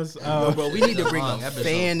Instagram must. Bro, we need to bring a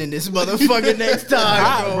fan in this motherfucker next time,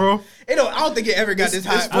 Hot, bro. I don't think it ever got this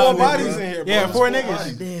hot. Four before, bodies bro. in here, bro. Yeah, It's four bodies.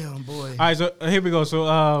 niggas. Damn, boy. All right, so here we go.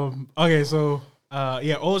 So okay, so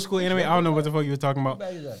yeah, old school anime. I don't know what the fuck you were talking about.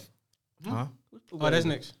 Huh? Oh, that's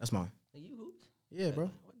next. That's mine. Yeah,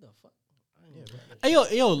 bro. Hey,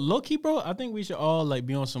 yo, low key, bro. I think we should all like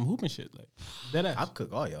be on some hooping shit, like that ass. I'll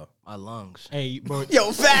cook all y'all. My lungs. Hey, bro.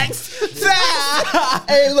 Yo, facts.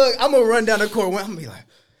 Hey, look, I'm gonna run down the court. I'm gonna be like,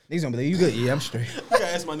 niggas gonna be like, you good? Yeah, I'm straight. You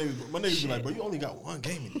gotta ask my niggas. My niggas be like, bro, you only got one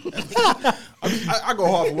game in you. I go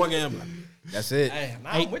hard for one game. I'm like, That's it. Hey,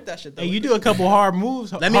 I'm with that shit though. Hey, you do a couple hard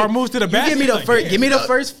moves. Hard moves to the you basket. Give me the like, first. Give me the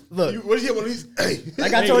first. Look, what is he one of these? Hey,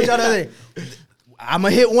 like I told y'all the other day, I'm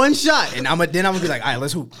gonna hit one shot, and I'm gonna be like, all right,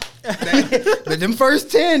 let's hoop. But them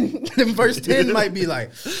first 10 might be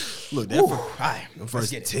like, look, ooh, that all right, the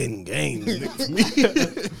first 10 games. nigga, for me.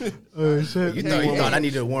 You thought I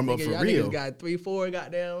needed to warm up Nigga, for y'all real. niggas got 3-4,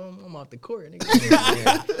 goddamn. I'm off the court, nigga.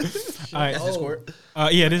 All right. That's Discord.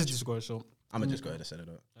 Yeah, this is Discord. So I'm gonna just go ahead and set it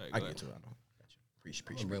up. Right, I go get to it. I know. Appreciate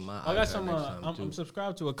I'll bring my I got iPad some. next time, too. I'm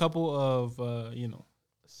subscribed to a couple of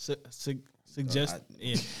suggest.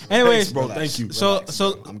 Yeah. Anyways, Bro, thank you. So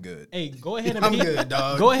I'm good. hey, go ahead and I'm peep, good,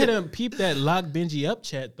 dog. Go ahead and peep that Lock Benji up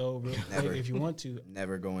chat though, real quick, Never. if you want to.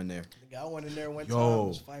 Never go in there. I went in there one time. Yo,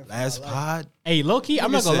 was fighting for last my life. pod. Hey, low key,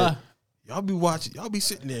 I'm not gonna lie. Y'all be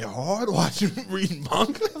sitting there hard watching, reading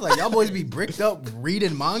manga. I was like, y'all boys be bricked up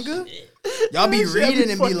reading manga? Y'all be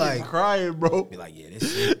reading and be like, crying, bro. be like, yeah,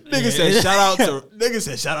 this shit. Nigga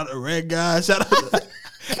said shout out to Red Guy. Shout out to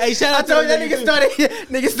Hey, shout I out to told you that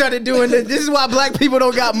nigga started doing this. This is why black people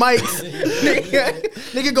don't got mics.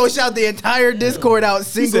 nigga go shout the entire Discord out he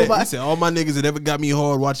single by. said all my niggas that ever got me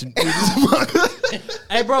hard watching pages of manga.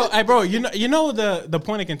 Hey, bro, you know the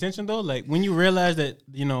point of contention though, like when you realize that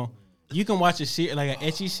you can watch like an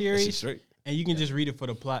ecchi series, straight. and you can just read it for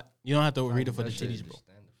the plot. You don't have to read it for the titties, bro.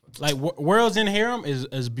 Like Worlds in Harem is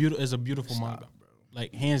a beautiful manga, bro.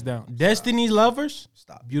 Like hands down. Destiny Lovers,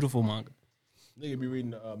 beautiful manga. Nigga be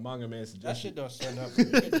reading manga man That suggestions. shit don't stand up. You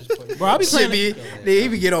can just put Bro, I be Shit playing. be, he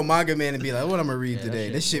be get on Manga Man and be like, what I'm gonna read today?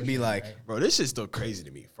 This shit be like, Bro, this shit's still crazy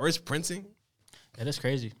to me. First printing. Yeah, that's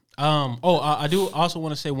crazy. I do also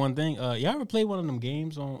want to say one thing. Y'all ever played one of them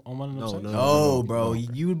games on one of them sites? oh, bro,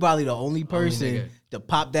 you probably the only person nigga. to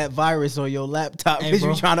pop that virus on your laptop Hey, because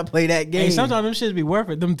bro. you trying to play that game. Hey, sometimes them shits be worth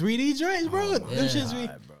it. Them 3D joints, bro. Them shits be.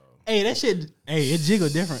 Hey, that shit. Hey, it jiggle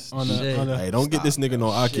different on the. Shit. On the Hey, don't get this nigga no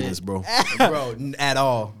Oculus, bro. bro, at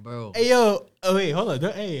all. bro. hey, yo. Oh wait, hold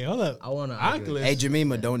up. Hey, hold up. I want to. Oculus. Hey,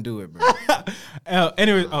 Jemima, don't do it, bro.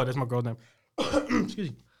 Anyway, that's my girl's name.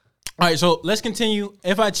 Excuse me. All right, so let's continue.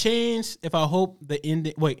 If I hope the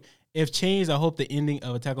ending. Wait, if changed, I hope the ending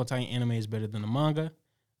of Attack on Titan anime is better than the manga.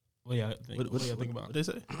 What do y'all think? What do y'all think about? What they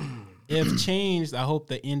say? If changed, I hope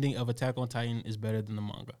the ending of Attack on Titan is better than the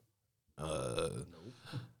manga.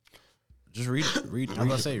 Just read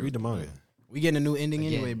the manga. We getting a new ending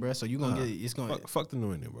anyway, bro. So you gonna get it's gonna. Fuck the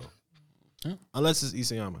new ending, bro. Unless it's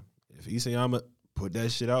Isayama. If Isayama put that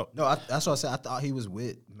shit out, No, that's what I said. I thought he was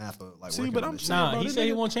with Mappa. Like, see, working but on I'm this. saying, Nah, bro, he this said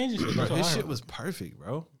he nigga- won't change his shit. Bro, That's what his I shit heard. was perfect,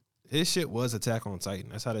 bro. His shit was Attack on Titan.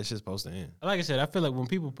 That's how that shit's supposed to end. Like I said, I feel like when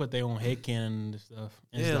people put their own headcanon and stuff,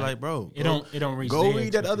 it's Yeah, like, bro, it don't reach. Go their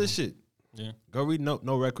read that other expectation. shit. Yeah, Go read no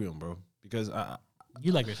Requiem, bro. Because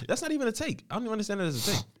you like that shit. that's not even a take. I don't even understand that as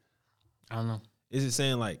a take. I don't know. Is it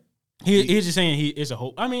saying like He's just saying it's a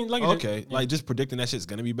hope. I mean, like I said, okay, like just predicting that shit's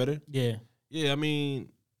gonna be better? yeah, Yeah, I mean,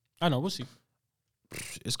 I know. We'll see.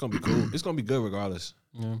 it's gonna be cool. It's gonna be good regardless.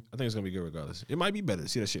 Yeah. I think it's gonna be good regardless. It might be better to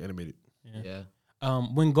see that shit animated. Yeah.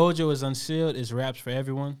 When Gojo is unsealed, it's raps for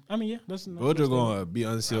everyone. I mean, yeah, that's Gojo gonna be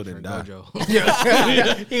unsealed and die.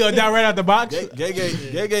 Gojo. he gonna die right out the box.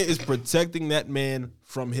 Gege is protecting that man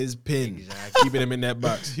from his pin, keeping him in that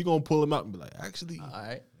box. He gonna pull him out and be like, actually, All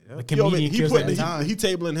right. The Yo, comedian man, he kills putting that. he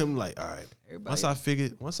tabling him like, all right. Everybody-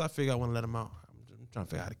 Once I figure I want to let him out, I'm trying to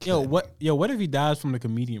figure out how to kill him. What if he dies from the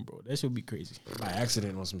comedian, bro? That should be crazy. By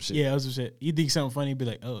accident or some shit. Yeah, that's what shit. You think something funny, be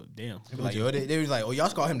like, oh damn. Like, yo, they was like, oh, y'all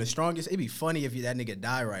call him the strongest. It'd be funny if that nigga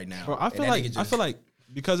die right now. Bro, I And feel that like nigga I just- feel like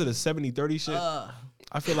because of the 70-30 shit,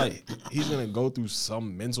 I feel like he's gonna go through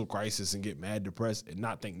some mental crisis and get mad depressed and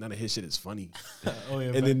not think none of his shit is funny. Oh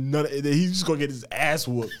yeah. And then he's just gonna get his ass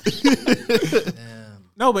whooped.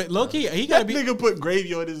 no, but low key, he gotta That be. nigga put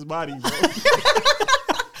gravy on his body, bro.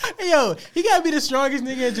 Yo, he gotta be the strongest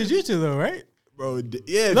nigga in Jujutsu though, right? Bro,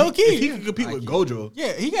 yeah. Low key. If he can compete with Gojo.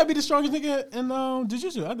 Yeah, he gotta be the strongest nigga in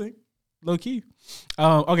Jujutsu, I think. Low key.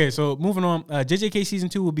 Okay, so moving on. JJK season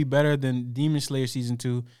 2 will be better than Demon Slayer season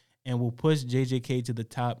 2, and will push JJK to the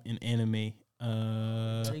top in anime.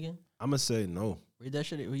 Again? I'm gonna say no. Read that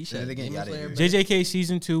shit. What you Say said? it again. Demon Y'all didn't Slayer? hear JJK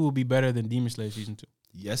season 2 will be better than Demon Slayer season 2,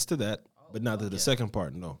 Yes to that, but not to the second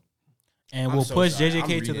part. No. and I'm will so push sorry. JJK I'm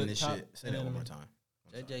to reading the this top. shit. Say in that one anime. more time.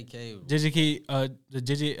 JJK.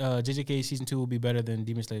 JJK season 2 will be better than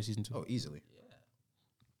Demon Slayer season 2. Oh, easily.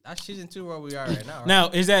 That's season 2 where we are right now. Right? Now,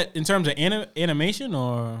 is that in terms of animation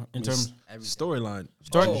or in terms? Storyline.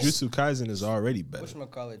 Story- Jujutsu Kaisen is already better.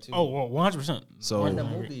 Whatchamacallit too. Oh, well, 100%. So And the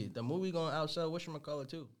movie gonna outsell Whatchamacallit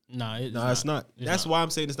too. Nah, no, it's not. That's why I'm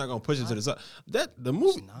saying it's not gonna push it to the side. That the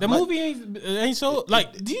movie, The movie ain't so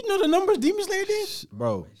like. Do you know the numbers Demon Slayer did?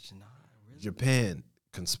 bro. Japan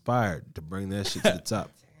conspired to bring that shit to the top.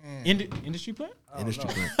 Industry plan. Industry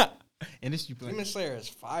plan. Industry plan. Demon Slayer is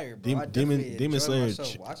fire, bro. Demon- I definitely Demon enjoyed Slayer myself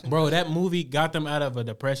ch- watching Bro, that. that movie got them out of a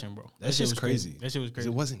depression, bro. That shit's was crazy. That shit was 'Cause crazy.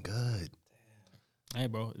 it wasn't good. Hey,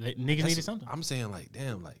 bro, niggas That's- needed something. I'm saying like,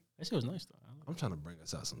 damn, like That shit was nice though. I'm trying to bring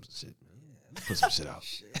us out some shit, man. Put some shit out.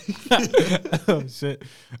 Oh shit!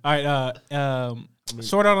 All right,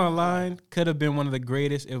 Sword Art Online could have been one of the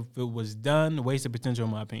greatest if it was done. Wasted potential,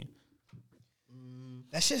 in my opinion.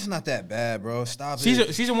 That shit's not that bad, bro. Stop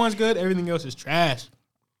it. Season one's good. Everything else is trash.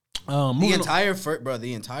 The Moving on.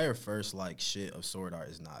 entire first like shit of Sword Art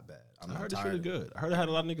is not bad. I'm I not heard it's tired. really good. I heard it had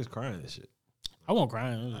a lot of niggas crying and shit. I won't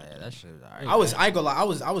cry. Yeah, that shit. All right. I ain't gonna lie.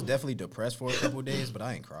 I was definitely depressed for a couple days, but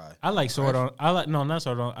I ain't cry. I like Sword Art. I like not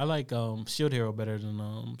Sword Art. I like Shield Hero better than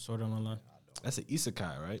Sword Art Online. That's an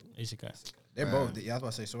isekai, right? Isekai. They're both. Yeah, I was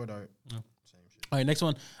about to say Sword Art. All right, next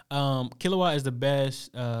one. Kilowatt is the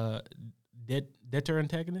best Deter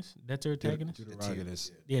antagonist.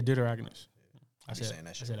 Deuteragonist. Yeah, Deuteragonist. I be said saying that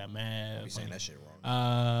I shit. said that mad. Be saying that shit wrong.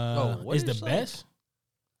 Oh, what is the is, like, best.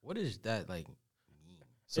 What is that like?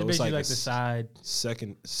 So it's it's basically like like the side,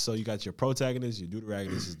 second. So you got your protagonist. Your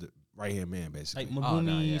deuteragonist is the right hand man, basically. like Megumi,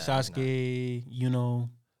 no, yeah, Sasuke,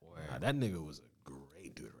 Nah, that nigga was a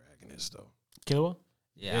great deuteragonist though. Kilowatt.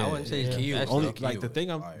 Yeah, I wouldn't say it's Kyo. the best, Only though. like the thing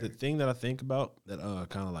fire. the thing that I think about that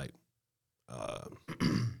kind of like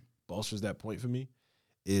bolsters that point for me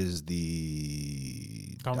is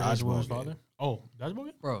the Conversation with his Dodgeball game. father. Oh, dodgeball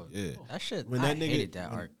game? Bro, Yeah. that shit. When I that nigga- hated that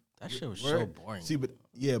when- arc. That shit was so Word. boring. See, but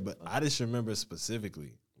I just remember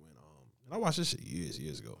specifically when and I watched this shit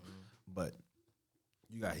years ago. But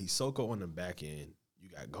you got Hisoka on the back end, you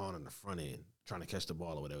got Gon on the front end trying to catch the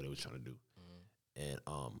ball or whatever they was trying to do. And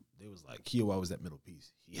they was like Kiowa was that middle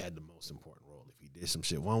piece. He had the most important role. If he did some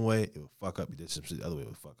shit one way, it would fuck up. He did some shit the other way, it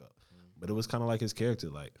would fuck up. But it was kind of like his character.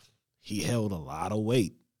 Like he held a lot of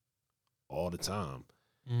weight all the time.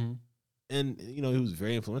 Mm-hmm. And he was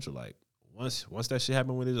very influential. Like once that shit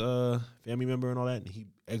happened with his family member and all that, and he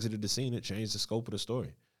exited the scene, it changed the scope of the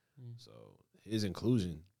story. So his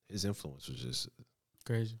inclusion, his influence was just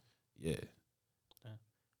Crazy. yeah.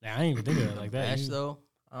 Nah, I ain't even think of it like that. Bash You- though,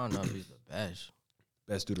 I don't know if he's the Bash.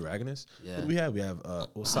 Best deuteragonist. Yeah. What do we have? We have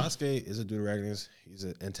Sasuke is a deuteragonist. He's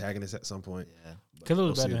an antagonist at some point. Yeah. But Killer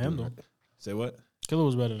was we'll better see than a him, deuterag- Say what? Killer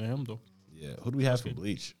was better than him though. Yeah. Who do we have for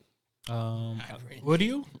Bleach?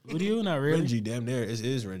 Udio? Udio? Not really. Renji, damn near. It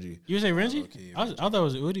is Renji. You say Renji? Okay, I thought it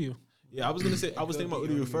was Udio. Yeah, I was gonna say I was thinking about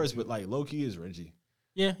Uryu first, but like low key is Renji.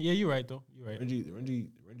 Yeah, you're right though. You're right.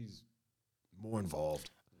 Renji's more involved.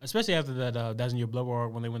 Especially after that That's in Your Blood War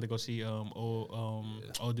when they went to go see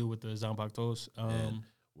old dude with the Zanpakutos. toes. And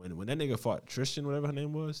when that nigga fought Tristan, whatever her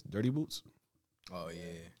name was, Dirty Boots. Oh yeah.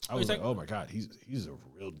 I was like, oh my god, he's a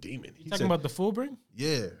real demon. He Talking said, about the full bring?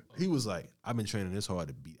 yeah, he was like, I've been training this hard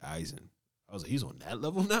to beat Aizen. I was like, he's on that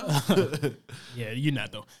level now. Yeah, you're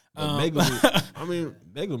not though. But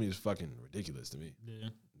Megumi is fucking ridiculous to me. Yeah.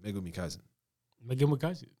 Megumi Kaizen. Megumi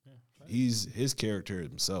Kazi. Yeah. He's his character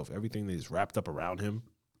himself. Everything that is wrapped up around him.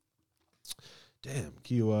 Damn,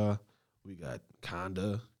 Kiowa. We got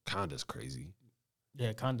Kanda. Kanda's crazy.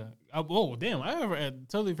 Yeah, Kanda. Oh, damn. I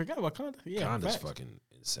totally forgot about Kanda. Yeah, Kanda's facts. fucking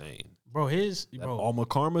insane. Bro, That Alma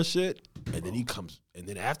Karma shit. And then he comes. And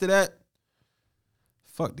then after that,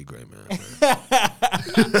 fuck the gray man.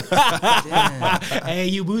 Hey,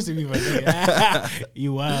 you boosted me right there.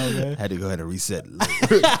 You wild, man. Had to go ahead and reset.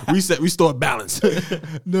 Restore balance.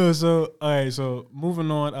 No, so all right, so moving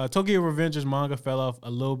on. Tokyo Revengers manga fell off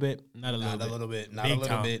a little bit. Not a little Not bit. a little bit. Not Big a little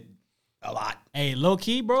time. bit. A lot. Hey, low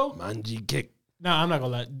key, bro. Manji kick. No, I'm not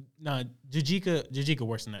gonna lie. No, Jujika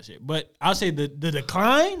worse than that shit. But I'll say the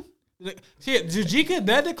decline. See, Jujika,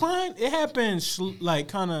 that decline, it happened like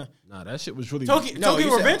kind of. Nah, that shit was really. Tokyo you said-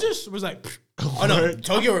 Revengers was like. Oh no,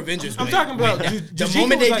 Tokyo Revengers. I'm talking about the Jujika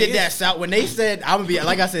moment was they like, did it's- that South. When they said, "I'm gonna be,"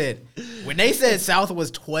 like I said, when they said South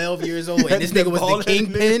was 12 years old and this nigga was All the that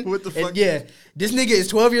kingpin. nigga, what the and fuck? yeah, this nigga is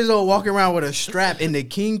 12 years old walking around with a strap in the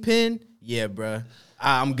kingpin. Yeah, bruh.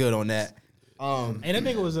 I'm good on that. Hey, that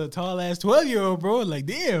nigga was a tall ass 12-year-old, bro. Like,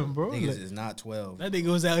 damn, bro. Niggas Like, is not 12. that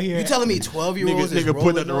nigga was out here. You telling me 12-year-olds is Nigga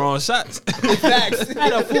putting up the rolling wrong shots. facts?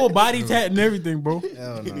 had a full body tat and everything, bro.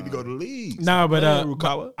 Hell He need to no. go to the league. Nah, but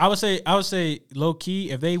Rukawa. I would say low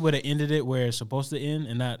key, if they would have ended it where it's supposed to end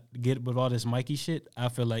and not get with all this Mikey shit, I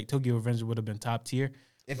feel like Tokyo Revengers would have been top tier.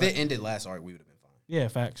 If it ended last arc, we would have been fine. Yeah,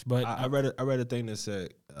 facts. But I read a thing that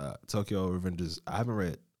said Tokyo Revengers. I haven't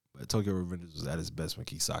read, but Tokyo Revengers was at its best when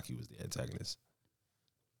Kisaki was the antagonist.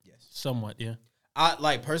 Yes. somewhat, yeah. I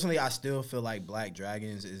like personally. I still feel like Black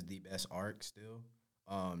Dragons is the best arc still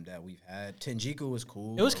that we've had. Tenjiku was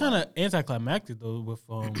cool. It was but, kind like, of anticlimactic though with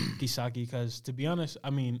Kisaki because to be honest, I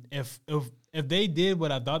mean, if they did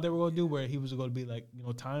what I thought they were gonna do, where he was going to be like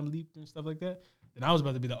time leap and stuff like that, then I was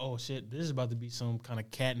about to be like, oh shit, this is about to be some kind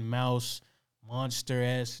of cat and mouse monster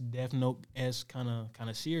esque Death Note esque kind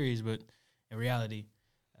of series, but in reality,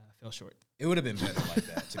 fell short. it would have been better like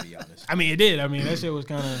that, to be honest. I mean, it did. I mean, that shit was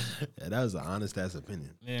kind of Yeah, that was an honest ass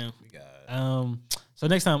opinion. yeah. We got So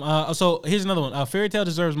next time, so here's another one. Fairy Tail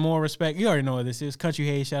deserves more respect. You already know what this is. Country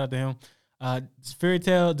Hayes, shout out to him. Fairy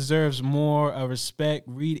Tail deserves more respect.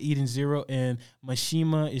 Read Eden Zero and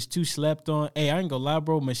Mishima is too slept on. Hey, I ain't gonna lie,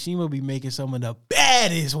 bro. Mishima be making some of the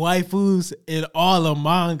baddest waifus in all of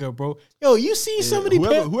manga, bro. Yo, you see some of the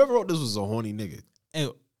Whoever wrote this was a horny nigga. Hey,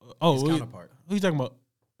 his counterpart. who you talking about?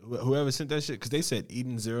 Whoever sent that shit, because they said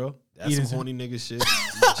Eden Zero. That's Eden some Zero. horny nigga shit.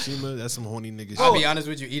 Shima, that's some horny nigga I'll shit. be honest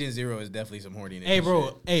with you, Eden Zero is definitely some horny nigga Hey, bro.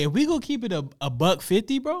 shit. Hey, if we go keep it a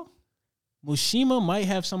 $150, bro, Mishima might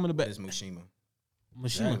have some of the It's best. Mushima.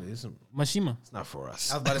 Mishima, It's Mishima. not for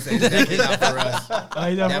us. I was about to say, it's definitely not for us.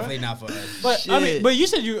 Definitely not for us. But I mean, but you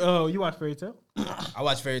said you watched Fairy Tail. I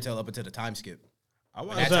watched Fairy Tail up until the time skip. I That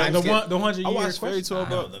watched, time The skip. one, the 100 I years watched Fairy Tail, No,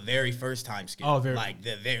 bro. the very first time skip. Oh, very- like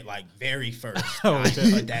the very first. Oh, I okay.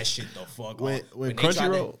 cut that shit the fuck When off. when they tried to-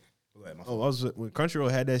 Crunchyroll, Go ahead, my fault. when Crunchyroll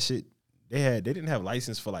had that shit, they didn't have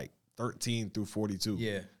license for like 13 through 42.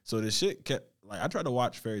 Yeah. So the shit kept like I tried to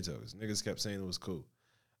watch Fairy Tail. 'Cause niggas kept saying it was cool.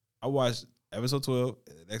 I watched episode 12.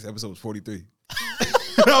 And the next episode was 43.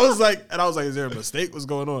 I was like, is there a mistake? What's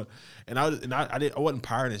going on? And I wasn't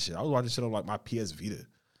pirating shit. I was watching shit on like my PS Vita.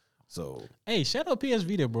 So Hey, shout out PS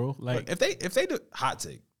Vita, bro. Like if they do hot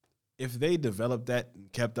take, if they developed that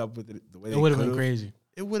and kept up with it the way it they would have been could've, crazy.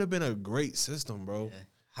 it would have been a great system, bro.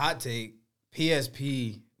 Hot take,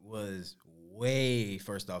 PSP was way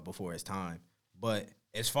first off before its time. But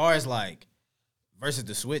as far as like versus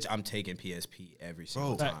the Switch, I'm taking PSP every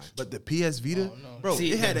single Bro, time. but the PS Vita, bro,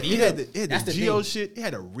 See, it had the the Vita, it had the Geo shit. It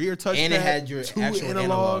had a rear touchpad, And it had your 2 actual analogs.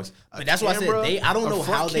 analogs. But that's why I said I don't know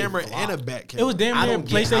how they camera flop. and a back camera. It was damn I near don't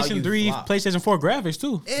get how PlayStation you 3, flop. PlayStation 4 graphics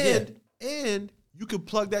too. and you could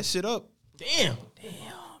plug that shit up. Damn.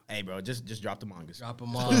 Hey, bro, just drop the mangas. Drop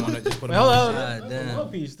them all. Just put them Hold on. on. God damn. One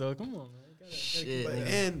Piece though. Come on, man. Shit, But- nigga.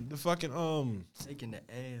 and the fucking Taking the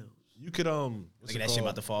L. you could Look at that shit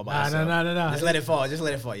about to fall by Nah, itself. nah. Just let it fall. Just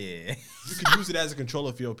let it fall. Yeah. you could use it as a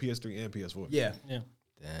controller for your PS3 and PS4. Yeah. Yeah.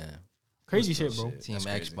 Damn. Crazy shit, bro. Team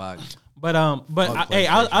Xbox. But hey,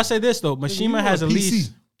 I'll say this though. Mashima has at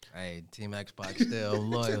least Hey, Team Xbox still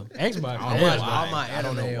loyal. Xbox. All Yeah. my I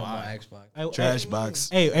don't know anime on why. my Xbox. Hey, Trash box.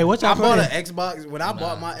 Hey, what y'all I bought playing? an Xbox when I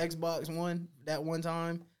bought my Xbox One that one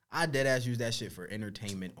time. I dead ass used that shit for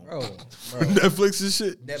entertainment. Only. Bro, Netflix and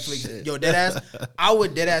shit. Netflix, yo, dead ass. I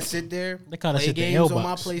would dead ass sit there, They call that play shit the games L on my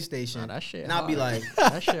box. PlayStation, Nah, that shit and I'd be hard. like,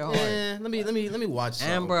 that shit hard. let me watch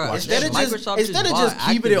something. And bro, instead of Microsoft just bought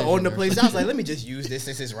keeping it on the Activision, place, I was like, let me just use this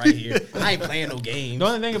since it's right here. I ain't playing no games. The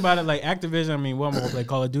only thing about it, like Activision, I mean, what am I gonna play?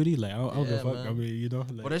 Call of Duty? Like, I don't give a fuck. man. I mean, you know,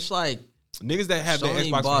 like, But it's like Niggas that have their Sony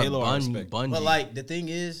Xbox bought for Halo I respect. Bungie. But like the thing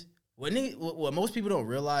is, what most people don't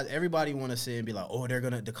realize, everybody want to say and be like, oh,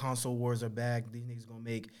 the console wars are back. These niggas gonna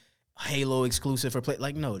make Halo exclusive for play.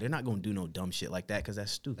 Like, no, they're not gonna do no dumb shit like that because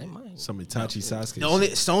that's stupid. Some Itachi Sasuke. The only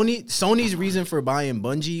Sony's reason for buying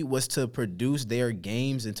Bungie was to produce their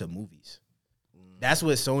games into movies. That's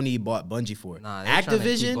what Sony bought Bungie for. Nah, they trying to keep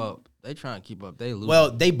Activision, up. They trying to keep up. They lose.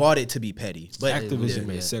 well, they bought it to be petty, but Activision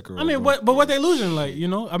made Yeah. Sekiro. I mean, bro. but what they losing? Like, you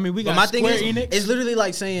know, I mean, we But got my thing Square is, Enix. it's literally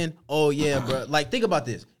like saying, "Oh yeah, bro." Like, think about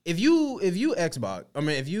this: if you Xbox, I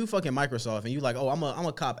mean, if you fucking Microsoft, and you like, "Oh, I'm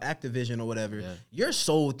a cop Activision or whatever," your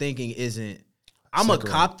sole thinking isn't, "I'm a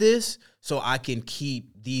cop this so I can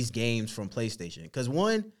keep these games from PlayStation." Because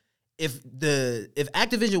one, if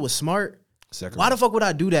Activision was smart, Sekiro. why the fuck would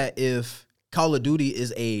I do that if Call of Duty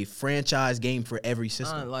is a franchise game for every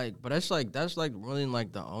system? but that's like really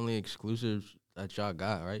like the only exclusives that y'all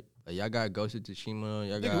got, right? Like y'all got Ghost of Tsushima.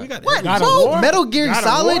 Y'all got we got What? God of Whoa, War? Metal Gear God of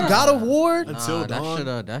Solid, War? God of War. Until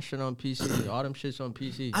Dawn. that shit on PC. All them shits on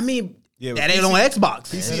PC. I mean, Yeah, that but ain't on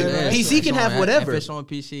Xbox. PC It is. PC It's can have on- whatever. If it's on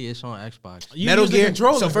PC, it's on Xbox. You Metal use the Gear.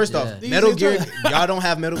 controller. So first off, Yeah. Metal You use Gear. the Y'all don't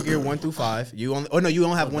have Metal Gear 1 through 5. You don't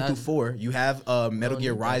have 1 through that- 4. You have Metal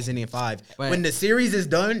Gear need that. Rising and 5. Wait. When the series is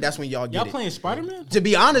done, that's when y'all get Y'all it. playing Spider Man? To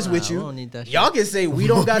be honest with we you, don't need that shit. y'all can say we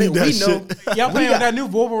don't got it. need We that know. shit. Y'all playing got- that new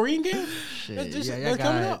Wolverine game? Shit, That's y'all that's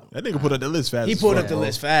coming got- out. That nigga put up the list fast. He as pulled fuck, up the bro.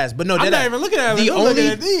 list fast, but no, I'm that- not even looking at it. The I'm only looking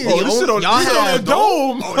at these. Oh, this shit on- y'all this shit have on the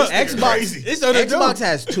dome. Oh, this nigga Xbox. crazy. It's on the dome. Xbox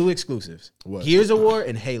has 2 exclusives: What? Gears of War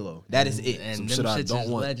and Halo. That is it. And Some them shit I shits don't is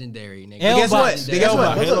want. legendary, nigga. But guess Xbox. what? But guess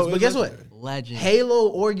what? Halo But is guess what? Legend. Halo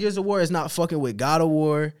or Gears of War is not fucking with God of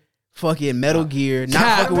War, fucking Metal Gear, not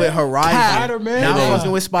Cap. fucking with Horizon, Spider-Man. not Yeah.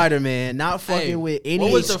 fucking with Spider-Man, not fucking Hey, with what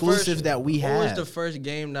any was the exclusives first- that we What was have. the first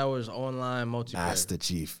game that was online multiplayer? Master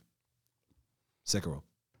Chief. Sekiro.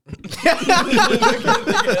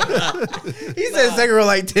 He said Sekiro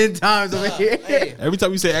like 10 times over here. Hey, Every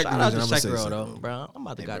time you say Activision, shout I'm out to gonna say Sekiro though, Sekiro. bro. I'm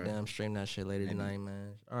about to goddamn stream that shit later tonight, man.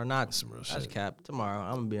 Or not. Some real That's shit. cap. Tomorrow,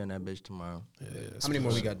 I'm gonna be on that bitch tomorrow. How many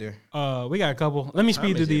more we got there? We got a couple. Let me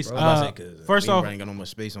speed through these. First we off, ain't got no much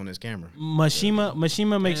space on this camera.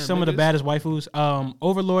 Mashima makes some of the baddest waifus.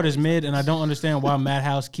 Overlord is mid, and I don't understand why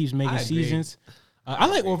Madhouse keeps making agree. seasons. I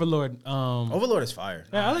like Overlord. Overlord is fire.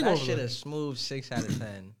 Yeah, I like that Overlord. shit is smooth 6 out of 10.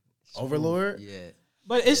 Smooth. Overlord? Yeah.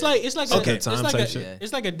 But it's like Okay. Time type shit.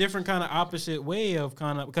 it's like a different kind of opposite way of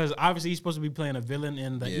because obviously he's supposed to be playing a villain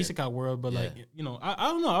in the isekai world, but like I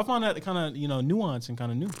don't know, I find that kind of nuance and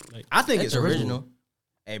kind of new. Like I think It's it's original.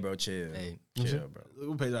 Hey, bro, chill. Hey, Chill, bro.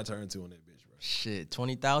 What page I turn to on that bitch, bro? shit,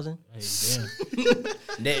 20,000. hey,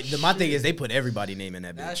 damn. My thing is they put everybody name in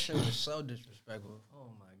that That bitch. shit was so disrespectful. Oh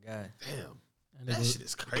my god. Damn. That shit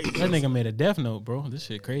is crazy. That nigga made a Death Note, bro. This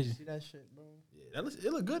shit crazy. See that shit, bro?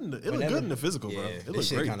 It look good in the physical, bro. Yeah, It this look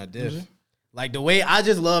shit great. kind of diff. Like the way I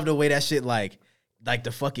just love the way that shit like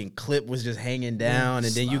the fucking clip was just hanging down,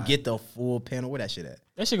 and then you get the full panel. Where that shit at?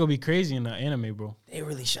 That shit gonna be crazy in the anime, bro. They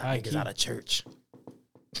really shot High niggas key. out of church.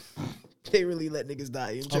 They really let niggas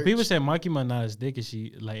die in church. Oh, people said Makima not as thick as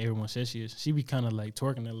she like everyone says she is. She be kind of like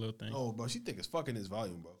twerking that little thing. Oh, bro, she think it's fucking his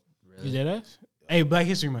volume, bro. You dead ass? Hey, Black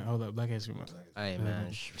History Month. Hold up, Black History Month. Hey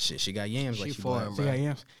man, Shit, she got yams she like she foreign, black. She bro. got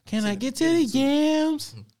yams. Can I get to the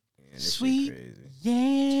yams? Man, this shit Sweet crazy.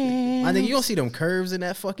 yams. My nigga, you don't see them curves in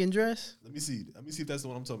that fucking dress? Let me see. Let me see if that's the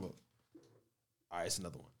one I'm talking about. All right, it's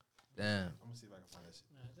another one. Damn. I'm gonna see if I can find that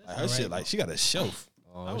shit. Like, her shit, like she got a shelf.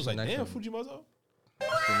 Oh, I was like, damn, Fujimoto.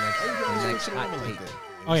 The next hot take.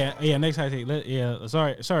 Oh yeah. Next high take.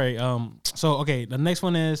 Sorry. So okay, the next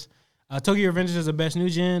one is Tokyo Revengers is the best new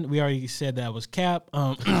gen. We already said that was Cap.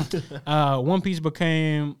 One Piece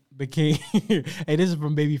became. Hey, this is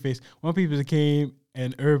from Babyface. One Piece became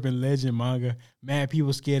an urban legend manga. Mad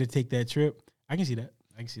people scared to take that trip. I can see that.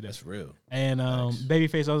 That's real. And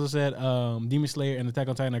Babyface also said Demon Slayer and Attack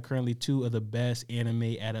on Titan are currently two of the best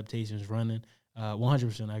anime adaptations running.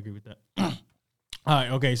 100%, I agree with that. All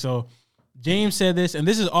right, okay, so James said this, and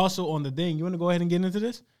this is also on the thing. You want to go ahead and get into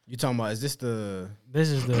this? You talking about, is this the This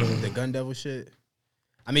is the Gun Devil shit?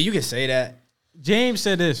 I mean, you can say that. James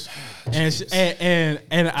said this, and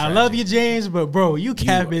I love you, James, but bro, you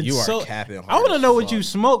capping you are so. capping hard I want to as know what fuck. you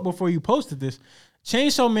smoked before you posted this.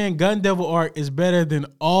 Chainsaw Man Gun Devil arc is better than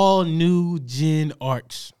all new gen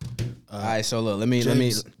arcs. All right, so look, let me.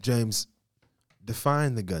 James,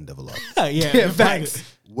 define the Gun Devil arc. Yeah, facts.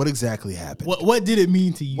 What exactly happened? What did it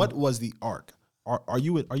mean to you? What was the arc? Are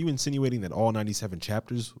you insinuating that all 97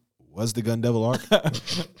 chapters was the Gun Devil arc?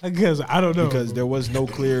 Because I don't know. Because there was no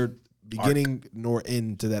clear beginning nor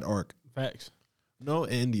end to that arc. Facts. No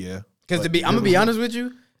end, yeah. Because I'm gonna be honest with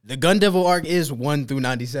you, the Gun Devil arc is 1 through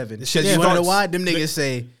 97. shit You wanna know starts- why? Them niggas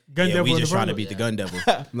say, Gun yeah, Devil we in just the trying to prologue. beat the Gun Devil.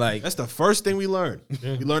 Like, That's the first thing we learned.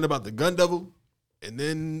 We learned about the Gun Devil, and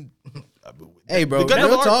then hey, bro, the Gun real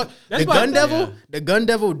Devil talk. arc, that's The why- Gun Devil, the Gun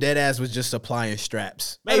Devil, dead ass was just supplying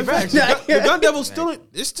straps. Hey, facts. the Gun Devil still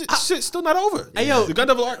shit's still not over. Hey, yo. The Gun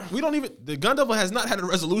Devil arc, the Gun Devil has not had a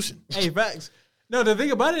resolution. Hey, facts. No, the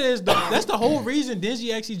thing about it is that's the whole reason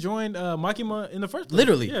Denji actually joined Makima in the first place.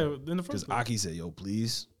 Literally. Yeah, in the Because first place. Aki said, "Yo,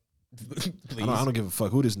 please." Please. I don't give a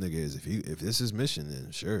fuck who this nigga is. If this is mission,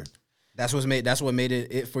 then sure. That's what made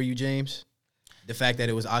it for you, James. The fact that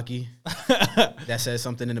it was Aki that said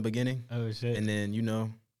something in the beginning, Oh shit. and then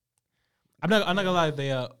I'm not gonna lie, they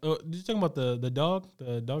did you talking about the dog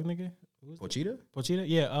nigga? Who was that? Pochita. Pochita?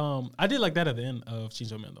 Yeah, I did like that at the end of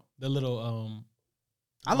Chainsaw Man though. The little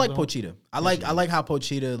I like Pochita. I like how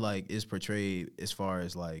Pochita like is portrayed as far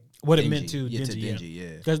as like what it Denji. meant to Yeah, Denji,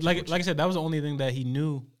 yeah. Because like I said, that was the only thing that he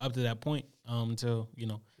knew up to that point. Until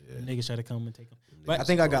niggas try to come and take him. But I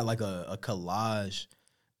think I got like a collage.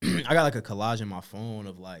 I got like a collage in my phone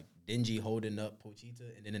of like Denji holding up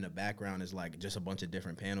Pochita, and then in the background is like just a bunch of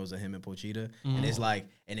different panels of him and Pochita, and it's like,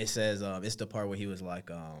 and it says it's the part where he was like,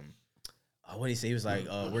 what did he say? He was like,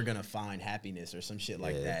 we're gonna find happiness or some shit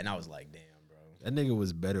like that, and I was like, damn, bro. That nigga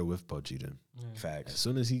was better with Pochita. Facts. As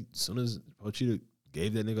soon as Pochita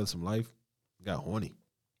gave that nigga some life, he got horny.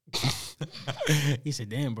 he said,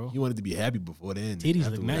 "Damn, bro, He wanted to be happy before then. titties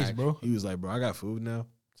look Afterwards, nice, bro." He was like, "Bro, I got food now.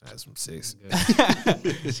 So I had some sex."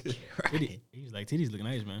 He was like, "Titties look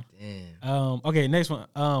nice, man." Damn. Okay, next one.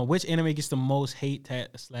 Which anime gets the most hate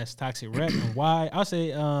 / toxic rep and why? I'll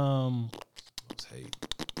say Let's hate.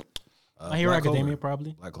 My Hero Black Academia Clover.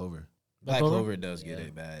 probably. Black Clover. Black Clover does get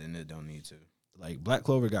it bad, and it don't need to. Like Black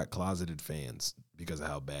Clover got closeted fans because of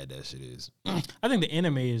how bad that shit is. I think the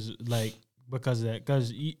anime is like because of that.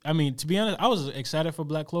 Because I mean, to be honest, I was excited for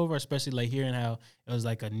Black Clover, especially like hearing how it was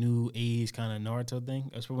like a new age kind of Naruto thing.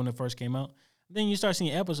 That's when it first came out. Then you start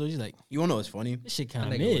seeing episodes, you're like, You wanna know what's funny? this shit That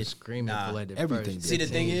kind of nigga was mid. screaming Nah, for like Everything. first. See, the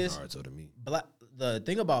did thing change is- Naruto to me. The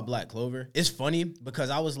thing about Black Clover, it's funny because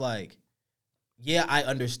I was like, yeah, I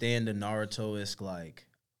understand the Naruto-esque like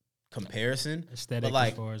comparison, Aesthetic but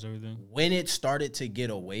like as far as everything. when it started to get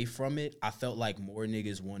away from it, I felt like more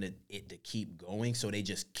niggas wanted it to keep going, so they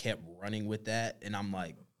just kept running with that, and I'm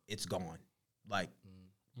like, it's gone, like,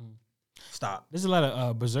 stop. There's a lot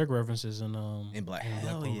of Berserk references in Black- in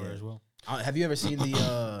hell Clover yeah. as well. Have you ever seen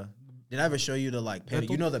the? Did I ever show you the like panel?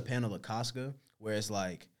 Little? You know the panel of Casca where it's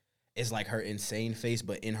like her insane face,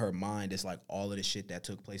 but in her mind, it's like all of the shit that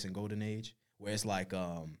took place in Golden Age. Where it's like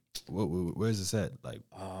Where's this at? Like,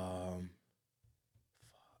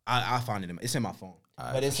 I find it. It's in my phone,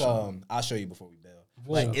 Alright, but it's for I'll show you before we bail.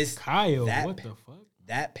 Whoa, Like it's Kyle, that- what the fuck?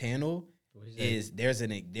 that panel is there's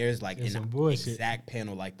like There's some an bullshit. exact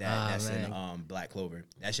panel like that Ah, that's man. in Black Clover.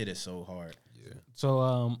 That shit is so hard.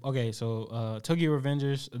 So okay, so Tokyo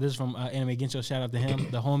Revengers. This is from Anime Gensho. Shout out to him,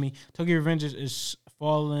 the homie. Tokyo Revengers is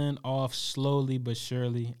falling off slowly but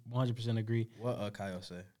surely. 100% agree. What Kyle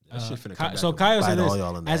say? that shit finna come back So and Kyle bite said all this: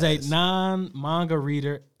 y'all in the as ass. a non-manga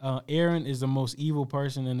reader, Aaron is the most evil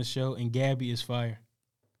person in the show, and Gabby is fire.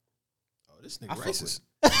 Oh, this nigga I fuck racist.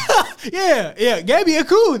 Yeah. Gabby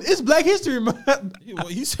Akun. It's Black History Month.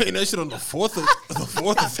 He's saying that shit on the 4th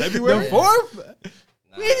of The February. 4th?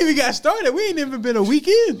 We ain't even got started. We ain't even been a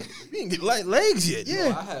weekend. We didn't get light legs yet.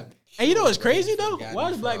 Yeah. And you know what's crazy though? Got Why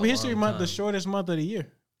me is for Black a History long Month the time. shortest month of the year?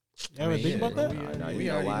 You ever think about that? We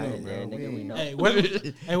know why, man. We know. Hey, where's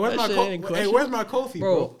my That shit ain't where's my Kofi,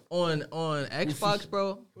 Bro, on Xbox,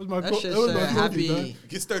 bro. Where's my That shit where's my said Kofi, happy, dog?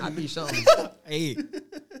 Get started. happy something. Hey,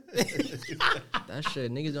 That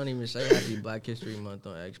shit, niggas don't even say Happy Black History Month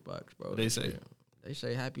on Xbox, bro. They say? They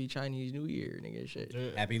say Happy Chinese New Year, nigga. Shit.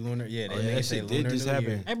 Happy Lunar. Yeah, Oh, they yeah, that say shit did Lunar just New happen.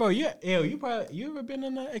 Year. hey, bro, you ever been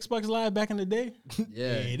on the Xbox Live back in the day?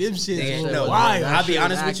 Yeah. Hey, them shits They- was no, wild. I'll be shit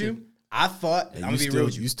honest was with you. I thought Hey, I'm you gonna be still- real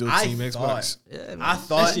with you. you still I team thought- Xbox? Yeah, man. I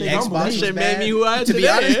thought shit Xbox humble. That was shit bad. made me who I To be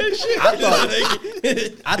today.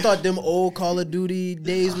 honest, I thought them old Call of Duty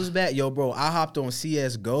days was bad. Yo, bro, I hopped on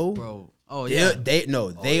CS:GO. Bro. Oh, Yeah,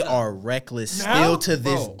 yeah. they are reckless Now? still to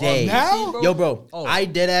this Bro, day. now? Yo, bro, Oh. I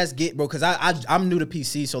dead ass get bro because I'm new to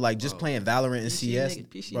PC, so like just playing Valorant and CS,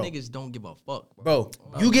 PC bro. niggas don't give a fuck, bro. Bro,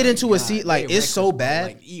 Oh you get my into a God, seat like they it's so reckless, bro. bad.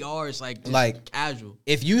 Like ER is like just Like, casual.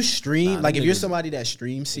 If you stream, Nah, like them if you're niggas- somebody that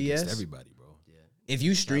streams Against CS, everybody, bro. if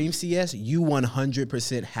you stream CS, you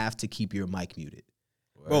 100% have to keep your mic muted.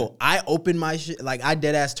 Bro, I opened my shit, like I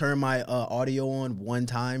dead ass turned my audio on one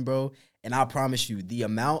time, bro. And I promise you, the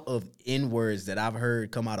amount of N-words that I've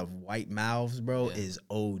heard come out of white mouths, bro, is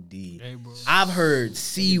OD. bro. I've heard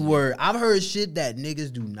C-word. I've heard shit that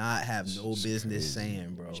niggas do not have no business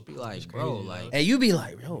saying, bro. Be like, bro, like, And you be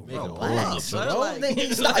like, yo, relax, son, bro.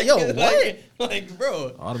 like- Stop, yo, what? like,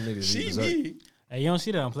 bro. All them niggas. She niggas up. me. Hey, you don't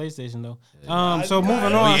see that on PlayStation though. So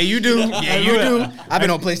moving Oh, on. yeah, you do. Yeah, you do. I've been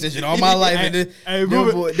on PlayStation all my life. And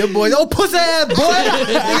them boys, oh, pussy ass boy.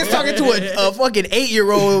 Niggas talking to a fucking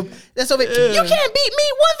 8-year-old. That's over. You can't beat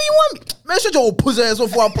me 1v1. Man, shut your old pussy ass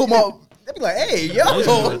before I put my. They be like, hey, yo. I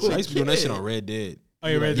used to be doing that shit on Red Dead. Oh,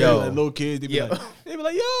 you ready? Yo. Like little kids, they be Yo. like,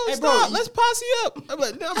 yo, Hey, stop, bro, let's posse up. I'm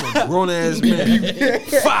like, nah, I'm a grown ass man.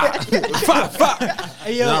 Fuck.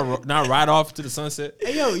 Hey, yo. Not ride off to the sunset.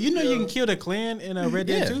 Hey, yo, you know you can kill the clan in Red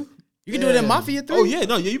Dead Yeah. too? You can do it in Mafia 3. Oh yeah,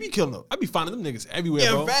 no, yeah, you be killing them. I be finding them niggas everywhere,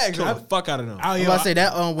 Yeah, bro. facts. Kill the fuck out of them. Oh, I was yo, about to say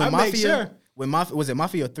that I when make Mafia, sure. when Mafia was it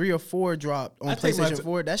Mafia 3 or 4 dropped on I take my PlayStation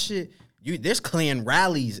 4. That shit, there's clan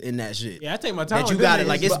rallies in that shit. Yeah, I take my time. That you with got them it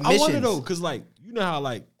like niggas, it's but I wonder missions. though, cause like you know how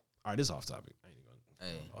like, all right, this is off topic. I ain't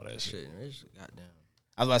gonna Hey, all that shit. it's goddamn.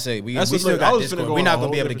 I was about to say we That's what- still look, I got was finna Discord. go We're on not a gonna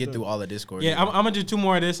whole be able to different get through all of Discord. Yeah, I'm gonna do 2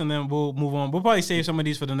 more of this and then we'll move on. We'll probably save some of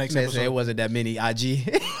these for the next Man, say it episode. wasn't that many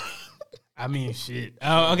IG. I mean, shit.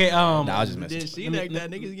 Okay. Nah, I was just messing. Didn't see like that.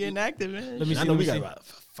 Niggas getting active, man. Let me I see. know Let we me got see. about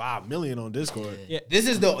 5 million on Discord. Yeah.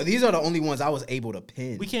 These are the only ones I was able to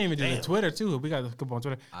pin. We can't even do the Twitter too. We got to come on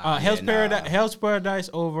Twitter. yeah, Hell's Paradise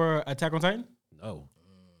over Attack on Titan. No,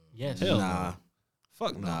 Yes. hell Nah, no.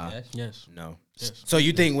 Fuck no. nah, Yes. no. Yes. So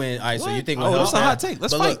you think when? All right. So you think when? Oh, that's Hell's a hot Paradise- take.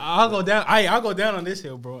 Let's but fight. look, I'll go down. I'll go down on this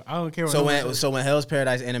hill, bro. I don't care. What So nobody when says. Hell's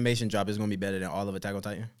Paradise animation drop is gonna be better than all of Attack on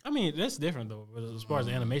Titan. I mean, that's different though, as far as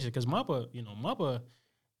the animation, because Mappa,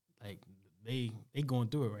 like they going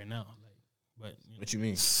through it right now. Like, but What you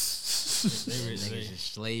mean? Niggas is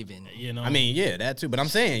slaving. you know, I mean, yeah, that too. But I'm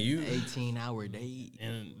saying you. 18-hour day.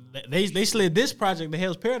 and they slid this project, the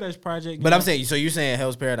Hell's Paradise project. But I'm saying, so you're saying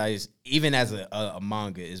Hell's Paradise, even as a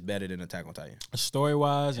manga, is better than Attack on Titan. story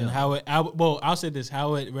wise and how it. I'll say this: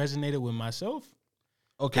 how it resonated with myself.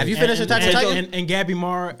 Okay. Have you finished Attack on Titan? And Gabby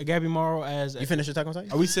Morrow as You finished Attack on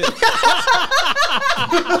Titan? Are we set?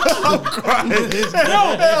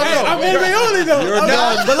 I'm anime only though.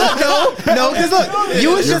 No, but look, no, because look,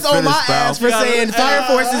 you was You're just on my finished, pal. ass for saying Fire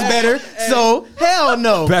Force is better. So hell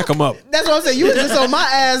no. Back them up. That's what I'm saying. You was just on my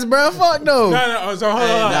ass, bro. Fuck no. No, so hold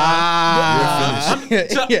on. Nah.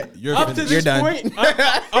 Yeah. You're Up to finished. this You're done. point,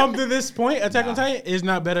 up to this point, Attack on Titan is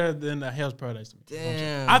not better than Hell's Paradise.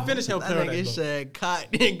 Damn. I finished Hell's That Paradise. nigga though. said, "Caught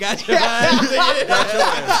and got your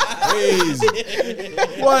ass."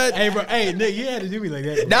 Crazy. What? Hey, bro. Hey, Nick, you had to do me like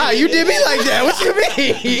that. bro. Nah, you did me like that. What you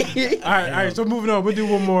mean? All right. So moving on, we'll do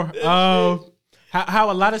one more.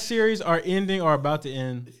 How a lot of series are ending or about to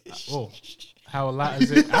end. How a lot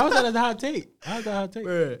is it? How is that a hot take? How's that a hot take?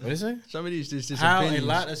 What is it? Some of these just How a opinions.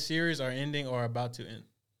 lot of series are ending or about to end.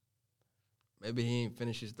 Maybe he ain't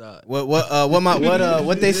finished his thought.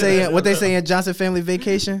 What they say in Johnson Family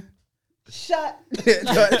Vacation? Shot.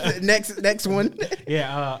 next one.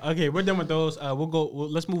 Yeah. Okay, we're done with those.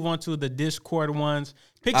 Let's move on to the Discord ones.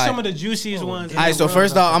 Pick All some right. of the juiciest ones. All right, so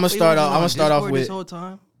first off, I'm gonna start off this with. whole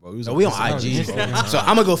time. Bro, we No, we on IG, so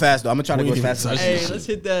I'm gonna go fast though. I'm gonna try to go as fast as I Hey, can. let's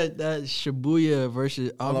hit that Shibuya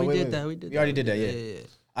versus. Hold on, We wait, did wait. that. We did. We already did that, yeah.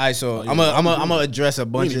 All right, so I'm gonna address a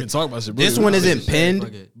We bunch didn't even of. talk about Shibuya. This one isn't Fuck pinned,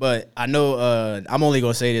 it. but I know I'm only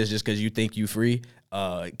gonna say this just because you think you free.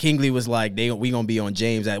 Kingly was like, we gonna be on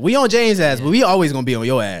James' ass. We on James' ass, but we always gonna be on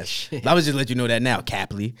your ass. I was just let you know that now,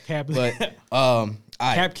 Capley. Capley. But all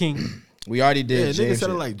right, Cap King. we already Yeah, did. nigga James said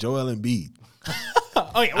it shit. like Joel Embiid.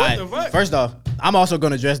 Oh yeah, what All right, the fuck? First off, I'm also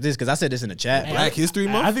gonna address this because I said this in the chat. Black History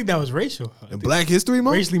I Month. think that was racial. And Black History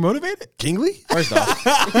Month. Racially motivated? Kingly. First off,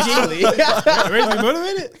 Kingly. Racially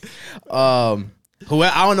motivated?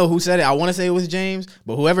 I don't know who said it. I want to say it was James,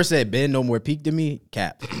 but whoever said Ben no more peak to me,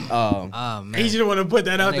 cap. Oh man. He didn't want to put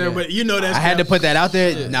that out there, Nigga. but you know that's I had to Cap. put that out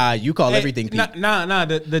there. Nah, you call everything peak. Nah.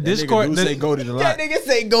 The That Discord. nigga do say goated a lot. That nigga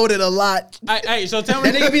say goated a lot. Hey, so tell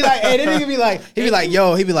me. That nigga be like, hey, that nigga be like, he be like,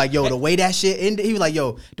 yo, the way that shit ended, he be like,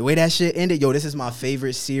 yo, the way that shit ended, yo, this is my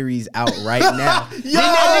favorite series out right now. Then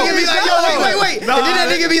that nigga be like, yo, wait. And then that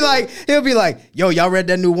nigga be like, he'll be like, yo, y'all read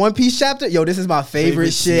that new One Piece chapter? Yo, this is my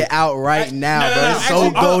favorite shit out right now, bro. It's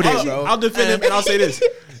so goated, bro. I'll defend him and I'll say this.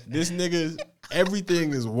 This nigga,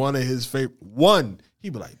 everything is one of his favorite. He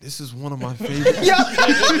be like, this is one of my favorite.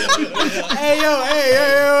 Hey,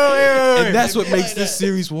 yo. And that's what makes this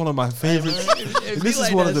series one of my favorites. And this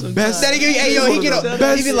is one of the best. That nigga, hey, yo, one he of get the up.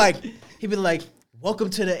 best- He be like, welcome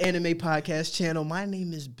to the Anime Podcast channel. My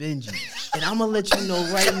name is Benji, and I'm gonna let you know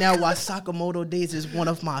right now why Sakamoto Days is one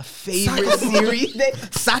of my favorite series.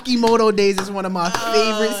 Sakimoto Days is one of my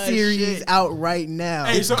favorite series out right now.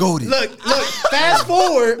 Hey, so, Goated. Look, fast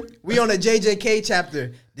forward. We on a JJK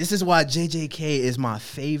chapter. This is why JJK is my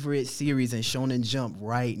favorite series in Shonen Jump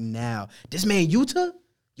right now. This man Yuta,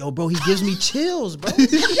 yo, bro, he gives me chills, bro.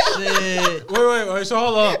 wait. So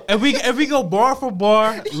hold up. If we go bar for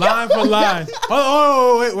bar, line for line.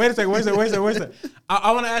 Wait a second.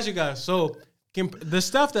 I want to ask you guys. So the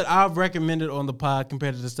stuff that I've recommended on the pod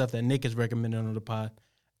compared to the stuff that Nick has recommended on the pod.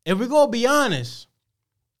 If we go be honest,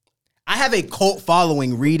 I have a cult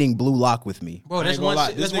following reading Blue Lock with me. bro, I that's ain't gonna one.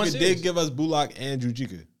 lie. This That's one nigga series. did give us Bullock and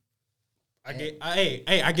Jujika.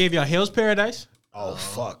 I gave y'all Hell's Paradise. Oh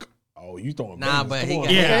fuck. Oh, you throwing Nah, bangers. but Come he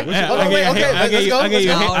on. got I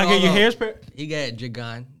gave you Hell's Paradise. He got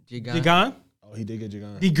Jigan. Jigan, Oh, he did get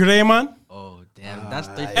Jigan. the Greymon. Oh damn, that's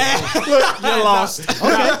 3. You're lost.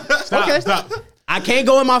 Stop. I can't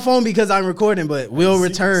go in my phone because I'm recording, but we'll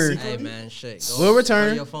return. Hey man, shit. We'll return. Go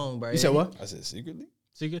to your phone, bro. You said what? I said secretly.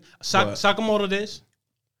 Sakamoto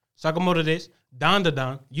Days.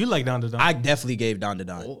 Don. You like Don. I definitely gave Don to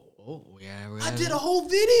Don. Oh yeah. I did a whole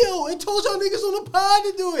video and told y'all niggas on the pod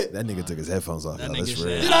to do it. That nigga took his headphones off. Y'all. That's nigga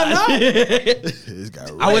real. Did I not? This guy.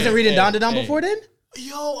 I wasn't reading Don to Don before then?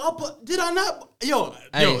 Did I not? Yo,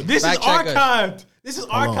 Hey, this is fact check us. archived. This is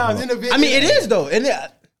archived in the video. I mean, it is though. And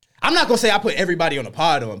I'm not gonna say I put everybody on the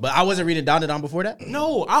pod on, but I wasn't reading Don to Don before that.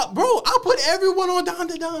 No, I put everyone on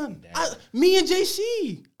Don. Me and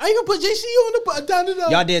JC. I even put JC on the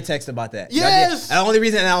Don. Y'all did text about that. Yes. The only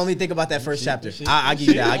reason I only think about that first chapter. I give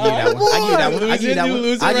you that. I give you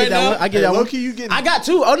that one. Low-key, you getting I got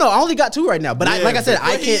 2. Oh no, I only got 2 right now. But like I said,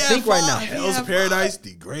 I can't think right now. Hell's Paradise,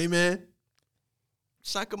 the Gray Man.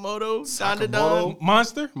 Sakamoto, Sakamoto.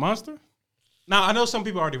 Monster. Now I know some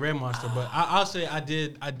people already read Monster, but I'll say I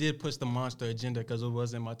did push the Monster agenda because it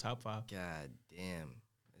was in my top 5. God damn,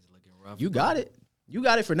 it's looking rough. You got it. You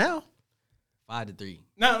got it for now. 5-3.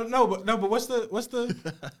 No, but what's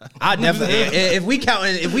the? I definitely. if we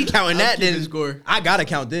counting that, keeping then score. I gotta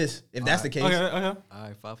count this. If that's the case, Okay. All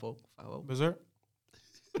right, 5-0. Berserk.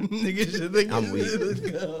 Niggas should think I'm weak.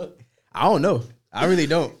 I don't know. I really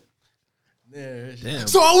don't. Damn.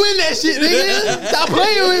 So I win that shit, nigga. Stop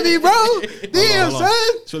playing with me, bro. Damn, Hold on.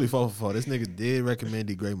 son. It's really 4 for 4. This nigga did recommend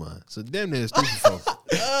the Gray Man. So damn near it's 3 for 4.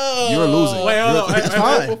 You're losing. Wait, hold on. It's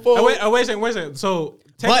fine. Wait a second. So,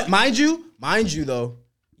 But mind you though,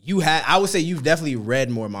 I would say you've definitely read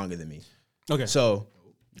more manga than me. okay. So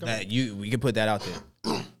that we can put that out there.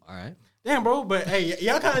 All right. Damn, bro. But hey,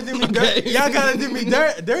 y'all kind of did me dirty. Y'all kind of did me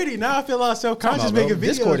dirty. Now I feel all self-conscious making videos,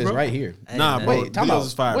 Discord is bro. right here. Nah, Hey, bro. wait, time Videos out.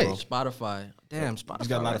 is fire, Wait. bro. Spotify. Damn, Spotify. He's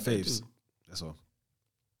got a lot of right there, faves. too. That's all.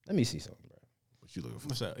 Let me see something, bro. What you looking for?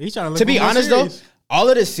 What's up? He trying to look To be for more honest series. though, all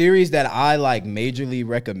of the series that I like majorly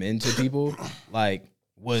recommend to people like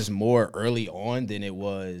was more early on than it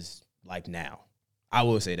was like now. I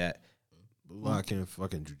will say that. Bullock and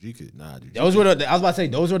fucking Jujika. Nah, Jujika. I was about to say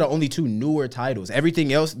those were the only 2 newer titles.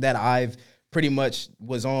 Everything else that I've pretty much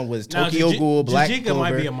was on was Now, Tokyo Ghoul, Black Jujika Clover.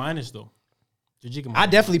 might be a minus though. Jujika might I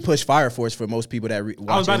be. definitely push Fire Force for most people that I was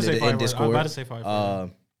watch about to say in Fire Force. I was Discord. about to say Fire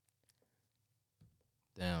Force.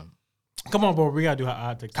 Damn. Come on, bro. We gotta do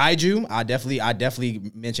hot takes. Kaiju, I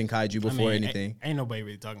definitely mentioned Kaiju before anything. Ain't nobody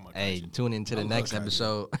really talking about. Hey, Kaiju. tune into the next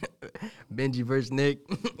episode. Benji versus Nick.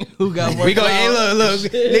 Who got more? We go, hey, look,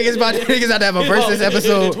 niggas about to have a versus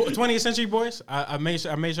episode. 20th Century Boys. I made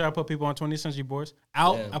sure I put people on 20th Century Boys.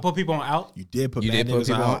 Out. Yeah. I put people on Out. You did put You bad did put niggas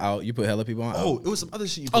people out. on out. You put hella people on Oh, out. out. it was some other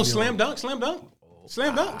shit. You put Oh, me Slam on. Dunk. Slam Dunk.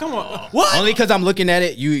 Slam Dunk. Come on. What? Only because I'm looking at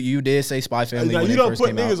it. You did say Spy Family. Now, when you it don't first put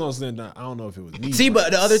came niggas out. on Slam Dunk. I don't know if it was me. See,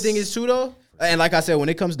 but the other thing is too though, and like I said, when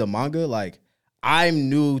it comes to manga, like I'm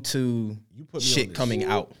new to You put me on shit this. coming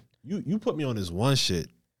out. You put me on this one shit.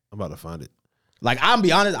 I'm about to find it. Like I'm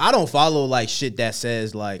be honest, I don't follow like shit that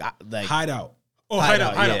says like Hideout. Oh,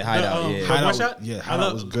 Hideout, Hideout. yeah, Hideout, yeah. The Hideout- one shot? yeah, I Hideout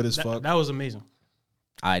love- was good as that- fuck. That was amazing.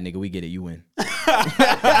 all right, nigga, we get it, you win.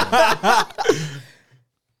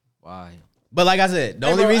 Why? But like I said, the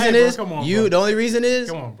Hey, only bro, reason hey, bro, is come on, you. bro. The only reason is,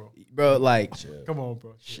 Come on, bro. bro. Like Come on,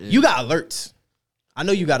 bro. you got alerts. I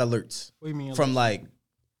know you got alerts What do you mean? from like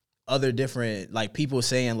other different like people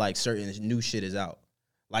saying like certain new shit is out.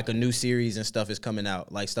 Like a new series and stuff is coming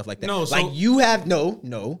out, like stuff like that. No, so- like you have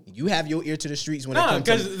you have your ear to the streets when it Nah, comes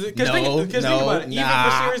because to think about it. Even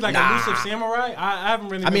for series like Elusive Samurai, I haven't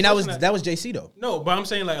really. I mean, been that pushing was JC though. No, but I'm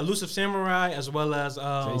saying like Elusive Samurai as well as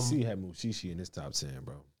JC had Mushishi in his top 10,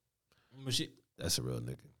 bro. Mushi- That's a real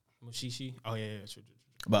nigga. Mushishi. Oh yeah, true.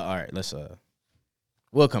 But all right, let's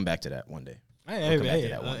we'll come back to that one day. Hey, come back to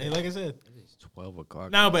that one day. like I said. It's 12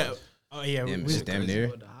 o'clock. No, but oh yeah, Damn, we- it's damn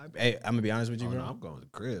near. Hey, I'm gonna be honest with you, Oh, bro. no, I'm going to the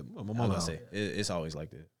crib. My I'm mama gonna house. say it's always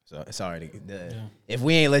like this. So sorry, if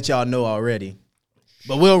we ain't let y'all know already,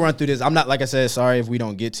 but we'll run through this. I'm not like I said. Sorry if we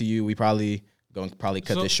don't get to you. We probably gonna cut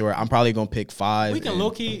So- this short. I'm probably gonna pick 5. we can and-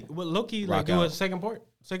 low key like rock do a out. second part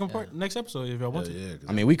next episode if y'all want to. Yeah, 'cause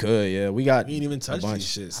I mean, we could. Yeah, we got. we ain't even a touched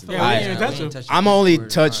bunch. these shits. Yeah, we ain't even touch them. I'm only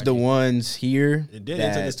touched the ones here. And then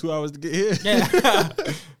it took us That, 2 hours to get here. Yeah.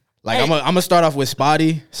 like Hey. I'm gonna start off with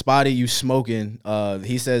Spotty. Spotty, you smoking?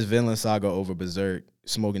 He says Vinland Saga over Berserk.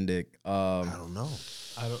 Smoking dick. I don't know.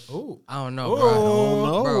 I don't know,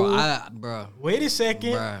 Oh, bro. Bro, wait a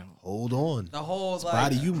second. bro. Hold on. The whole like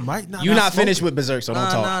Body, you might not. You not smoke finished it. with Berserk, so don't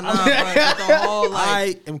nah, talk. bro. The whole like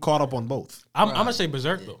I am caught up on both. I'm gonna say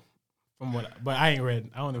Berserk though, but I ain't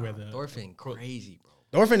read. I only read the. Thorfinn crazy, bro.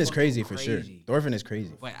 Thorfinn is crazy for sure. Crazy. Thorfinn is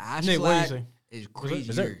crazy. But Nick, what you Askeladd say? is crazy.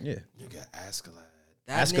 Berserk, yeah. You got Askeladd.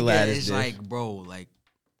 That Askeladd nigga is is diff. like, bro, like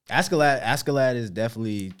Askeladd is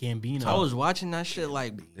definitely Gambino. I was watching that shit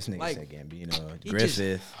like this nigga like said Gambino, he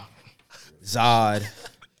Griffith, Zod,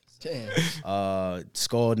 damn,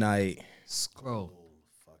 Skull Knight. bro.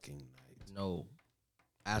 Fucking night. No,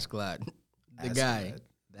 Askeladd, the guy,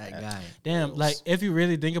 that guy. Damn, like if you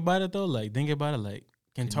really think about it though, like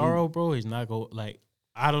Kentaro, bro, he's not go like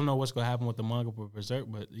I don't know what's gonna happen with the manga for Berserk,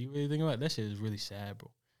 but you really think about it, that shit is really sad,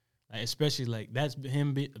 bro. Like especially like that's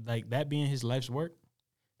him that being his life's work.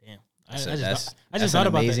 Damn, I just That's thought an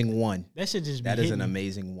about amazing that. one. That shit just That be is an hitting me.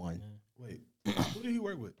 amazing one. Wait, who did he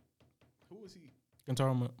work with? Who was he?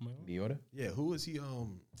 Kentaro, Miura? Yeah, who was he?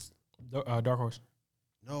 Dark Horse.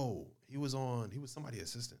 No, he was somebody's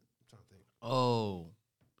assistant. I'm trying to think. Oh,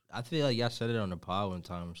 I feel like y'all said it on the pod one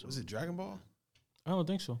time. So. Was it Dragon Ball? I don't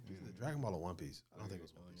think so. Was it Dragon Ball or One Piece? I don't think it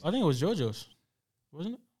was One Piece. I think it was JoJo's,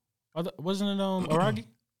 wasn't it? Wasn't it Araki?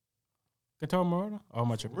 Kentaro Miura? Oh,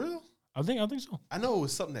 am I tripping? Real? I think so. I know it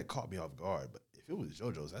was something that caught me off guard, but if it was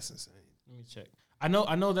JoJo's, that's insane. Let me check. I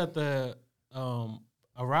know that the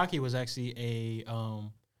Araki was actually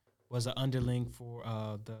was an underling for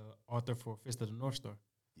the author for Fist of the North Star.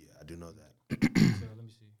 Yeah, I do know that. So let me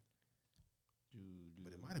see.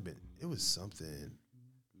 But it might have been. It was something.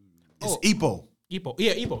 Oh. It's Ippo. Ippo.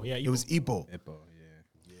 Yeah, Ippo. Yeah, Ippo. It was Ippo.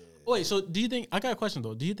 Wait, so do you think I got a question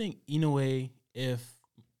though? Do you think Inoue, if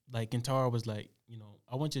like Kentaro was like,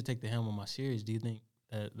 I want you to take the helm of my series, do you think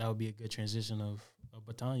that would be a good transition of a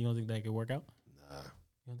baton? You don't think that could work out? Nah, You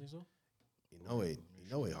don't think so?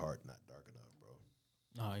 Inoue heart not dark enough,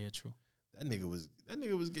 bro. Oh yeah, true. That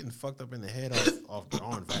nigga was getting fucked up in the head off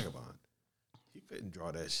drawing Vagabond. He couldn't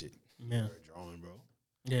draw that shit. Yeah. Drawing, bro.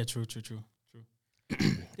 Yeah, true.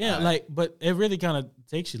 Yeah, like, but it really kind of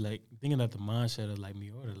takes you like thinking of the mindset of like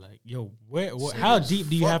Miura, like, yo, how deep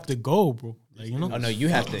do you have to go, bro? Like, Oh no, you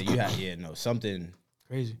have something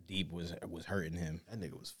crazy. deep was hurting him. That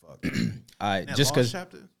nigga was fucked. All right, That just Lost because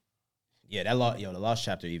chapter. yeah, the lost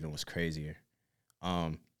chapter even was crazier.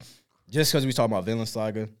 Just because we talking about Vinland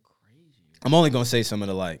Saga, I'm only gonna say some of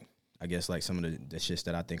the some of the shits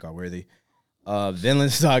that I think are worthy.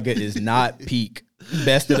 Vinland Saga is not peak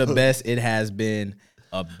best of the best. It has been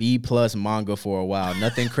a B+ manga for a while.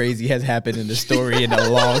 Nothing crazy has happened in the story in a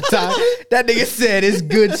long time. That nigga said it's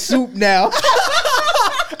good soup now.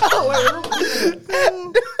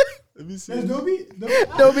 Let me me see. Dobie.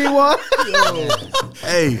 Dobie one.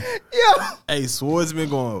 Hey, Yo. hey, Swordsman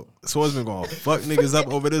going fuck niggas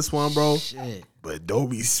up over this one, bro. Shit. But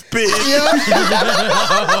Dobie spit.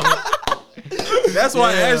 That's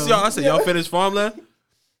why I asked y'all. I said, y'all finished Farmland?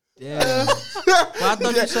 Yeah. But I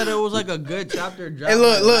thought you said it was like a good chapter. Hey,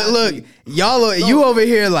 look. Y'all, you over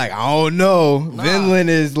here like, I don't know. Vinland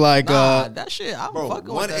is like, that shit, I'm Bro,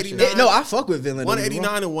 fucking with that shit. 189. no, I fuck with Vinland.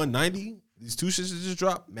 189 and 190. These two shits that just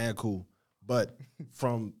dropped, mad cool. But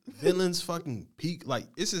from Vinland's fucking peak, like,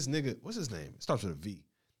 it's this nigga, what's his name? It starts with a V.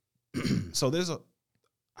 So there's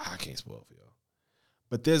I can't spoil for y'all.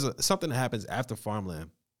 But there's something that happens after Farmland.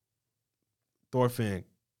 Thorfinn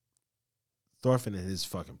in his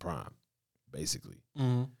fucking prime, basically.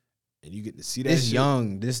 Mm-hmm. And you get to see that This shit.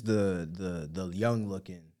 young, this the young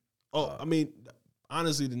looking. Oh, I mean,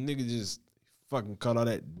 honestly, the nigga just fucking cut all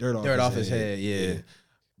that dirt off his head, yeah.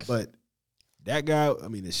 But that guy, I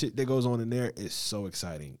mean, the shit that goes on in there is so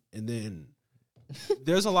exciting. And then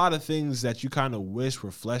there's a lot of things that you kind of wish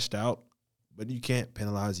were fleshed out, but you can't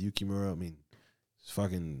penalize Yukimura. I mean, he's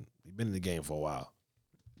been in the game for a while,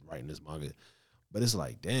 writing this manga. But it's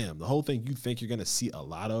like, damn, the whole thing you think you're going to see a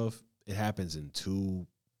lot of, it happens in 2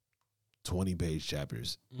 20-page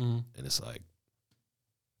chapters. Mm-hmm. And it's like,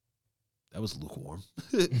 that was lukewarm.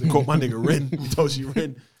 To quote my nigga Ren, Toshi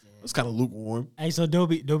Ren. It was kind of lukewarm. Hey, so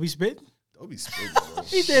Dobie spit? Dobie spit, bro.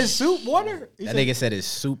 He said soup, water. That nigga said it's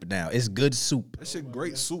soup now. It's good soup. That shit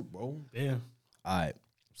great soup, bro. Damn. All right.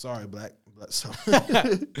 Sorry, Black.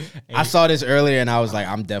 I saw this earlier and I was like,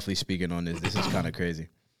 I'm definitely speaking on this. This is kind of crazy.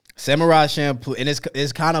 Samurai Champloo, and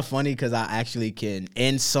it's kind of funny because I actually can,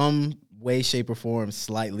 in some way, shape, or form,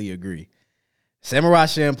 slightly agree. Samurai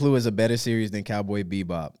Champloo is a better series than Cowboy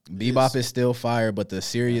Bebop. Bebop is still fire, but the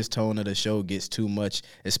serious tone of the show gets too much,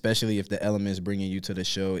 especially if the elements bringing you to the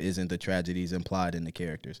show isn't the tragedies implied in the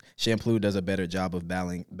characters. Champloo does a better job of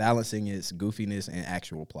balancing its goofiness and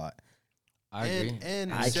actual plot. I agree.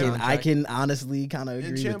 And I can honestly kind of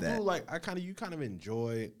agree with Champloo, that. like you kind of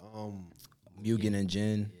enjoy Mugen and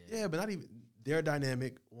Jin. yeah, but not even their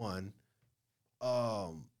dynamic one.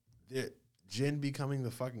 Jin becoming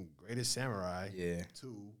the fucking greatest samurai. Yeah.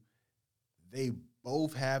 2, they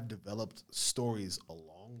both have developed stories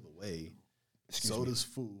along the way. So does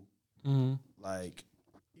Fu. Mm-hmm. Like,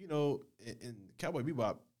 you know, in Cowboy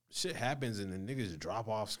Bebop, shit happens and then niggas drop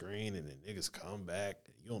off screen and then niggas come back.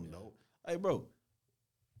 And you don't know. Like, bro,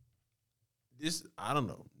 this, I don't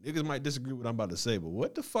know. Niggas might disagree with what I'm about to say, but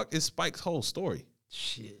what the fuck is Spike's whole story?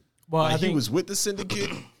 Shit. Well, Like, I think he was with the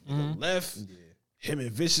Syndicate, left. Yeah. Him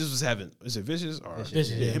and Vicious was having, is it Vicious? Or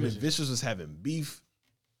Vicious, yeah, yeah, him Vicious. and Vicious was having beef.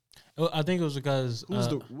 I think it was because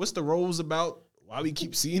What's the roles about? Why we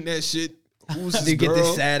keep seeing that shit? Who's his You get girl?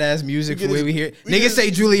 this sad ass music We for get when we his- hear. we Niggas get say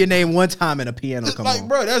his- Julia name one time and a piano come Like, on.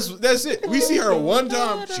 bro, that's it. We see her one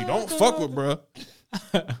time. She don't fuck with bro.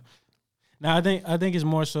 Now I think it's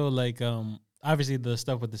more so like obviously the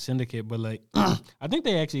stuff with the Syndicate, but like I think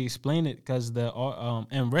they actually explain it because the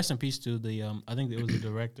and rest in peace to the I think it was the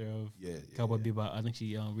director of Cowboy Bebop. I think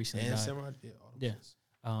she recently And died. Samurai, Yeah.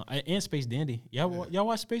 And Space Dandy. Y'all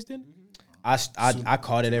watch Space Dandy? I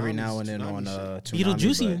caught it every now and then Tsunami on shit. Toonami,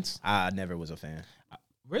 Beetlejuiceans. but I never was a fan.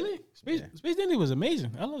 Really? Space Dandy was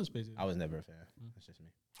amazing. I love Space Dandy. I was never a fan. That's just me.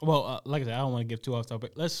 Well, like I said, I don't want to give too off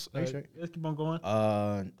topic. Let's Straight. let's keep on going.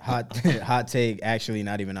 Hot take. Actually,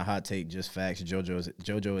 not even a hot take. Just facts.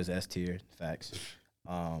 JoJo is S tier. Facts.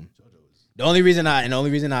 The only reason I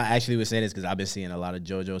actually would say this because I've been seeing a lot of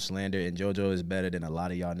JoJo slander, and JoJo is better than a lot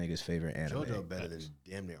of y'all niggas' favorite anime. JoJo better than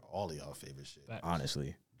damn near all of y'all favorite shit. Facts.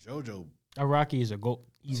 Honestly, JoJo, Araki is a goat.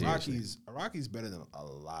 Easy. Araki's better than a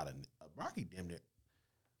lot of Araki. Damn near.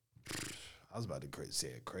 I was about to say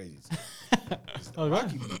it crazy. Oh, right.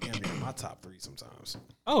 Araki be damn near in my top 3 sometimes.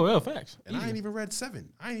 Oh, well, facts. And I ain't even read 7.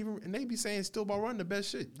 And they be saying Still Ball Run the best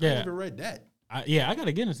shit. I Yeah. ain't even read that. I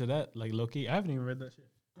gotta get into that, like low key. I haven't even read that shit.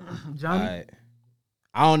 Johnny,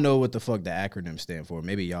 I don't know what the fuck the acronym stand for.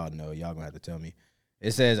 Maybe y'all know. Y'all gonna have to tell me.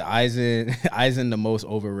 It says Aizen the most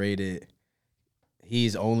overrated.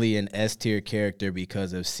 He's only an S tier character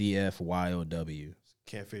because of CFYOW.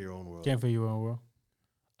 Can't figure your own world. can't figure your own world.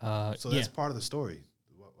 So yeah. that's part of the story.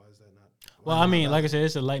 Why is that not? Well, I mean, like I said,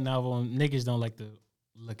 it's a light novel, and niggas don't like to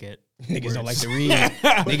look at. Niggas don't like to read.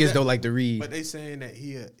 Niggas don't like to read. But they saying that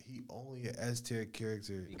he only an S tier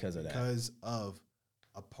character Because of that. because of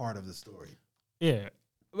a part of the story. Yeah,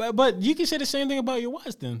 but you can say the same thing about your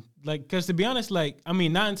watch then, like, because to be honest, like, I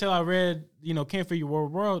mean, not until I read, Can't Figure Your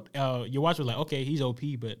World, your watch was like, okay, he's OP,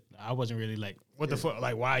 but I wasn't really like, what the fuck,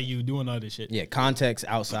 like, why are you doing all this shit? Yeah, context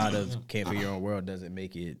outside of Can't Figure Your Own World doesn't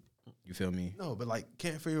make it. You feel me? No, but like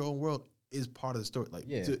Can't Figure Your Own World is part of the story. Like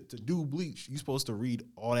Yeah. to do Bleach, you supposed to read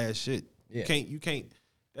all that shit. Yeah. You can't.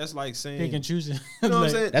 That's like saying Pick and choose it. You know what I'm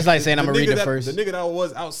saying? That's like saying I'm gonna read nigga the first. The nigga that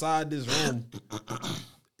was outside this room,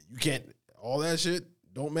 you can't. All that shit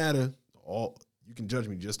don't matter. All you can judge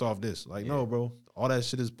me just off this. Like, no, bro. All that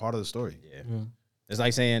shit is part of the story. Yeah. It's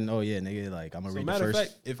like saying, oh yeah, nigga, like I'm gonna So read the matter first. of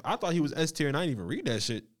fact, if I thought he was S tier and I didn't even read that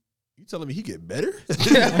shit, you telling me he get better?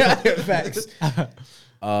 Facts.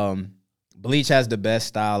 Bleach has the best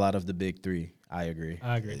style out of the big three. I agree.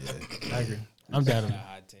 I agree. I agree. I'm down on it.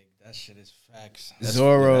 I take that shit is facts.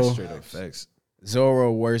 Zoro, That's straight up facts.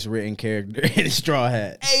 Zoro, worst written character in Straw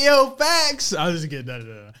Hat. Hey yo, facts. I was just getting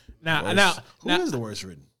that. Now, Who is the worst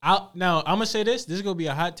written? I'm gonna say this. This is gonna be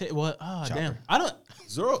a hot take. Well, damn. I don't.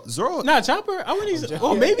 Zoro. Nah, Chopper. I wouldn't even.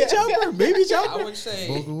 Oh, maybe Chopper. Maybe I Chopper. would say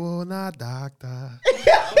Boku na doctor.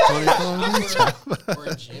 or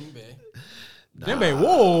Jinbe. Jinbe.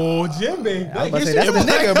 Whoa, Jinbe. I was about to say, that's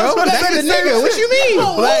the nigga, bro. That's the nigga. What you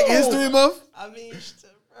mean? Black History Month. I mean,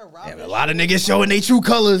 A lot of niggas showing their true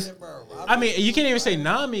colors. I mean, you can't even say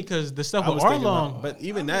Nami because the stuff I with was thinking Arlong. about, but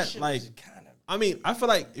even that, like, I mean, I feel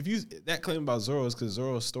like if you that claim about Zoro is because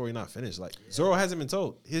Zoro's story not finished. Like Zoro hasn't been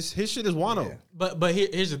told. His shit is Wano. But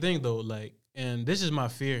here's the thing though, like, and this is my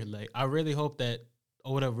fear. Like, I really hope that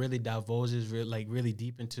Oda really divulges really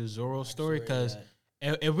deep into Zoro's story because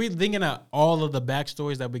if we're thinking of all of the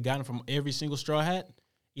backstories that we gotten from every single Straw Hat,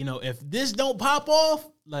 you know, if this don't pop off,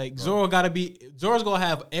 like Zoro's gonna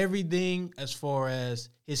have everything as far as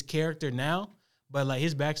his character now. But like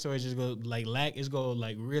his backstory is just go like lack. It's gonna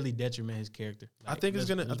like really detriment his character. I think it's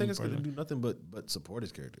gonna do nothing but support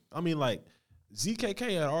his character. I mean, like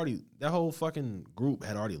ZKK had already that whole fucking group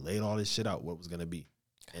had already laid all this shit out what was gonna be,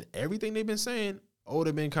 and everything they've been saying,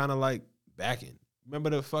 Oda been kind of like backing. Remember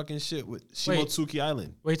the fucking shit with Shimotsuki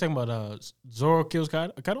Island? What are you talking about? Zoro kills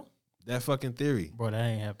Kaido? That fucking theory. Bro, that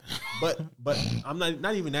ain't happening. But I'm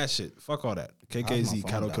not even that shit. Fuck all that. KKZ,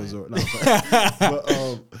 Kaido kills Zoro. No,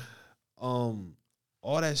 but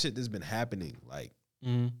all that shit that's been happening, like,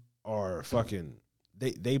 are fucking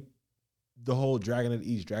they the whole Dragon of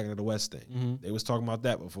the East, Dragon of the West thing. They was talking about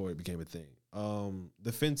that before it became a thing.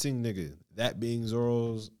 The fencing nigga, that being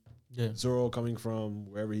Zoro coming from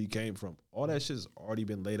wherever he came from. All that shit's already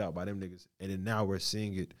been laid out by them niggas. And then now we're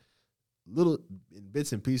seeing it little in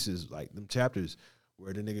bits and pieces, like them chapters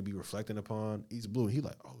where the nigga be reflecting upon East Blue. And he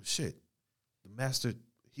like, oh shit, the master,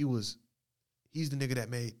 he's the nigga that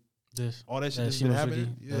made This all that shit that's been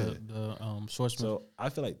happening. The swordsman. So I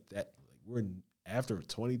feel like that we're after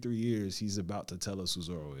 23 years, he's about to tell us who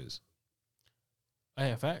Zoro is.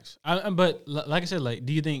 Yeah, facts. But like I said, like,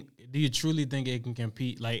 do you truly think it can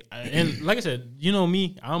compete? Like, and like I said, you know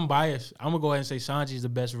me, I'm biased. I'm gonna go ahead and say Sanji's the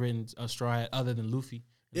best written Straw Hat other than Luffy.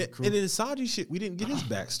 Yeah, and then Sanji shit, we didn't get his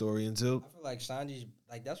backstory until. I feel like Sanji's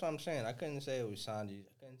like that's what I'm saying. I couldn't say it was Sanji.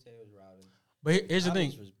 I couldn't say it was Robin. But here's the thing.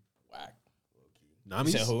 Nami's was whack.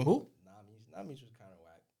 Nami's Who? Nami's was kind of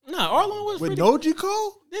whack. Nah, Arlong was with pretty.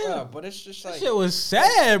 Nojiko? Yeah, But it's just that like shit was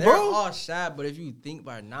sad, they're bro. all sad. But if you think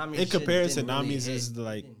about Nami, In comparison, didn't really Nami's hit. is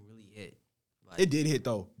like Didn't really hit. Like, it did hit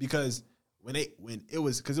though because when it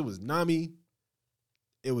was Nami,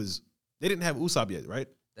 they didn't have Usopp yet, right?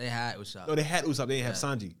 they had Usopp. No, they had Usopp. They didn't have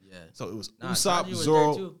Sanji. Yeah. So it was Nah, Usopp, Sanji was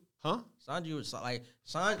Zoro, there too. huh? Sanji was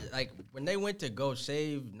like when they went to go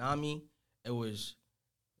save Nami, it was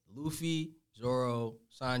Luffy, Zoro,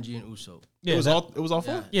 Sanji, and Usopp. Yeah, it was all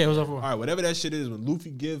four. Yeah. Yeah, it was all four. All right, whatever that shit is, when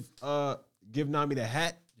Luffy give Nami the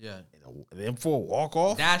hat, Yeah, and them four walk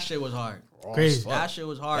off. that shit was hard. Crazy. That shit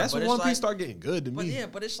was hard. That's but when it's One like, Piece start getting good to But me. yeah,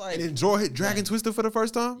 but it's like And then Zoro hit Dragon Twister for the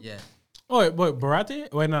first time. yeah. Oh, wait, Barate?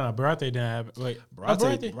 Wait, no, Barate didn't have it. Wait,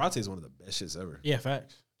 Barate is one of the best shits ever. Yeah,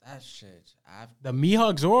 facts. That shit. The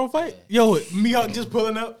Mihawk Zoro fight? Yo, Mihawk just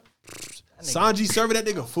pulling up. Sanji serving that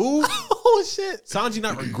nigga food. Oh, shit. Sanji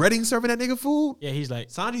not regretting serving that nigga food. Yeah, he's like,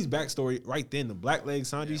 Sanji's backstory right then, the black leg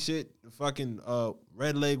Sanji shit, the fucking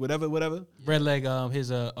red leg, whatever. red leg,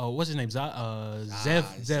 what's his name? Zeph.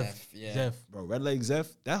 yeah. Zeph. Bro, red leg Zeph,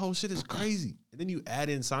 that whole shit is crazy. And then you add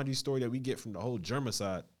in Sanji's story that we get from the whole Germa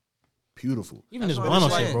side. Beautiful. Even That's this what I'm Wano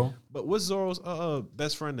shit, saying. bro. But what's Zoro's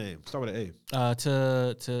best friend name? Start with an A.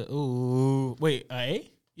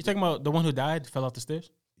 A? You talking about the one who died, fell off the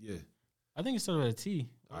stairs? Yeah. I think it started with a T.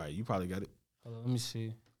 All right, you probably got it. Hold on, let me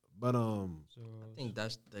see. But I think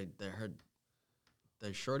that's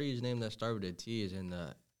the shorty's name that started with a T is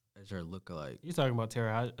is her lookalike. You talking about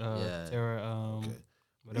Terra? Yeah. Terra. okay.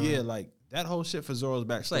 Whatever. Yeah, like that whole shit for Zoro's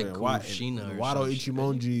backstory. like and Kushina and or Wado some shit.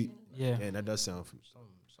 Ichimonji. Yeah. And that does sound familiar.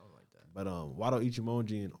 Something like that. But Wado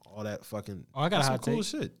Ichimonji and all that fucking. Oh, I got a that's hot some cool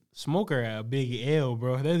take. shit. Smoker at a big L,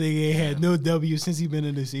 bro. That nigga ain't had no W since he been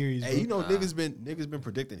in the series. Hey, Bro. you know niggas been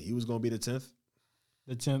predicting he was gonna be the 10th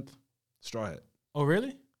The 10th. Straw Hat. Oh,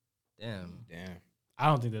 really? Damn. I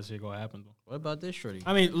don't think that shit gonna happen though. What about this shorty?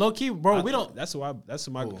 I mean, low key, bro. We don't. That's why. That's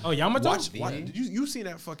my. Oh, Yamato. Watch. Did you seen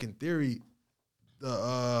that fucking theory?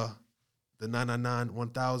 The 999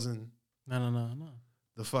 1000. No.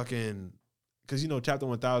 The fucking because chapter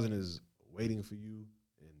 1000 is waiting for you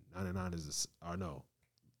and 99 is or no.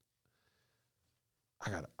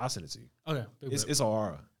 I'll send it to you. Okay. It's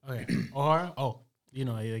O'Hara. Okay. O'Hara. Oh,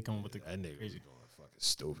 they come with the That nigga crazy. going fucking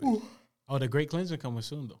stupid. Oh, the Great Cleanser coming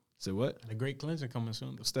soon though. Say what? The Great Cleanser coming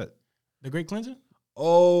soon though. What's that? The Great Cleanser.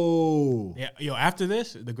 Oh, Yeah. Yo, after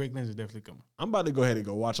this, the Great Cleanser definitely coming. I'm about to go ahead and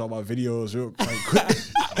go watch all my videos real quick.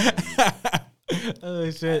 Oh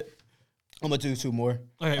shit. I'm gonna do 2 more.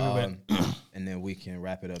 Okay, everybody. And then we can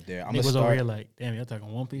wrap it up there. I'm Nick gonna was over start. here like, damn, y'all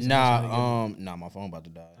talking One Piece? Nah, my phone about to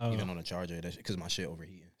die. Oh. Even on the charger, because my shit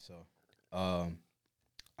overheating. So, I'm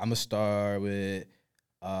gonna start with.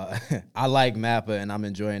 I like Mappa, and I'm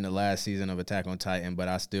enjoying the last season of Attack on Titan, but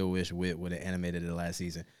I still wish Wit would have animated the last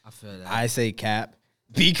season. I feel that. I say Cap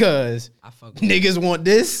because I fuck with niggas want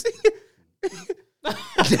this.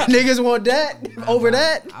 Niggas want that over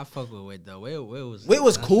that. I fuck with Wit though. Wit was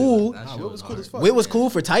Wit cool. That shit was cool hard. as fuck. Wit was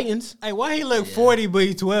cool for Titans. Hey, why he look 40 but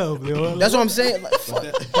he 12? Yo? That's what I'm saying. Like, fuck,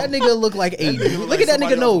 that nigga look like 80. Look at that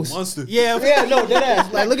nigga nose. Monster. Yeah. Yeah, no, that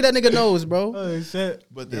ass. Like, look at that nigga nose, bro. Oh shit.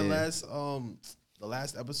 But that the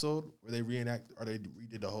last episode where they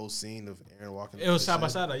redid the whole scene of Aaron walking. It was up side by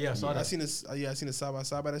the set. side. Yeah, I saw I that. seen this. I seen the side by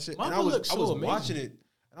side by that shit. Mappa And I was looks so amazing. watching it,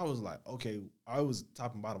 and I was like, okay. I was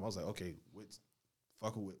top and bottom. I was like, okay,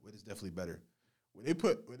 fucking Wit is definitely better. When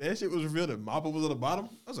that shit was revealed that Mappa was on the bottom,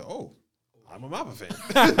 I was like, oh, I'm a Mappa fan.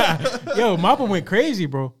 Yo, Mappa went crazy,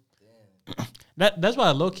 bro. That's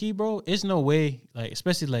why low key, bro. It's no way, like,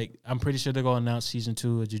 especially like I'm pretty sure they're gonna announce season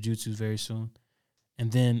 2 of Jujutsu very soon,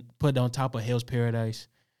 and then put on top of Hell's Paradise,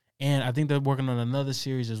 and I think they're working on another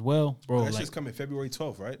series as well, bro. That Like, shit's coming February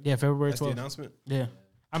 12th, right? yeah, February That's the 12th. announcement. Yeah,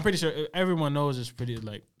 I'm pretty sure everyone knows it's pretty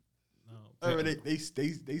like. I mean, they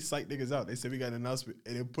psyched niggas out. They said we got an announcement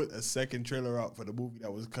and then put a second trailer out for the movie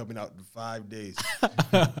that was coming out in 5 days.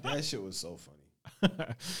 That shit was so funny. All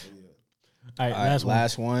right, All right, last one.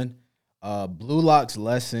 last one. Blue Lock's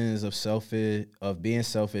lessons of being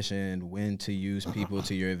selfish and when to use people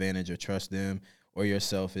to your advantage or trust them or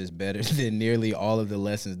yourself is better than nearly all of the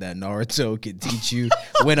lessons that Naruto can teach you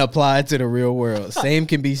when applied to the real world. Same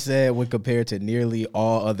can be said when compared to nearly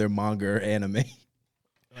all other manga or anime.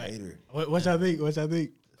 Hater. What y'all think? What y'all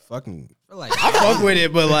think? Fucking. I feel like I fuck with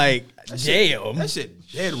it, but like, damn. That shit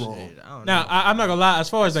dead wrong. I don't Now know. I'm not gonna lie. As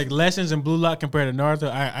far as like lessons in Blue Lock compared to Naruto,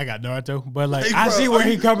 I got Naruto, but like Hey, I bro, see where are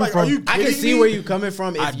he you- coming like, are from. you I can kidding see me? where you coming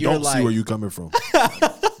from if I you're don't like. see where you coming from.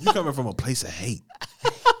 You coming from a place of hate.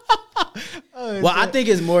 Well, I think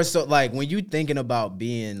it's more so like when you thinking about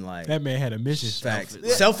being like That man had a mission. facts.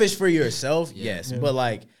 Selfish for yourself, yes. But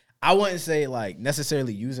like I wouldn't say like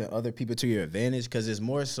necessarily using other people to your advantage because it's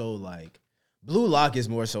more so like Blue Lock is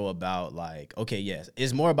more so about like, okay, yes,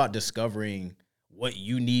 it's more about discovering what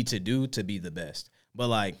you need to do to be the best. But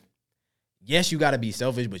like, yes, you gotta be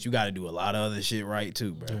selfish, but you gotta do a lot of other shit right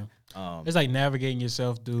too, bro. It's like navigating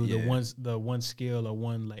yourself through Yeah. the one skill or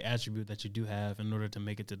one like attribute that you do have in order to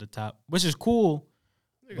make it to the top, which is cool.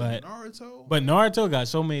 But Naruto. but Naruto got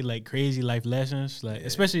so many like crazy life lessons, like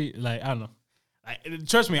especially like I don't know. Like,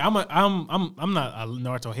 trust me, I'm not a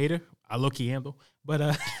Naruto hater. I low key am though,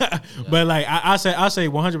 but but like I say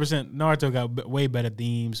 100% Naruto got way better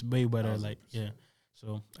themes, way better like yeah.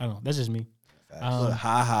 So I don't know. That's just me. Ha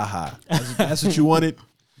ha ha. That's what you wanted.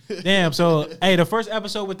 Damn. So hey, the first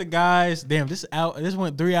episode with the guys. Damn, this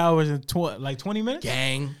went 3 hours and 20 minutes.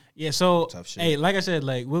 Gang. Yeah. So Tough shit. hey, like I said,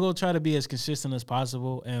 like we're gonna try to be as consistent as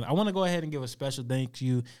possible, and I want to go ahead and give a special thank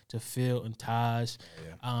you to Phil and Taj.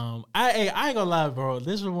 I ain't gonna lie, bro.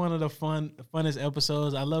 This was one of the funnest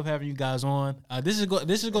episodes. I love having you guys on. This is going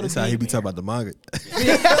That's to how he be. be talking about the manga.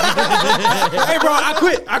 Hey, bro, I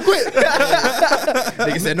quit.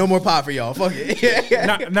 Nigga said no more pot for y'all. Fuck it.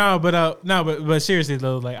 But seriously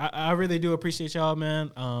though, like I really do appreciate y'all,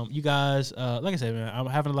 man. You guys, like I said, man, I'm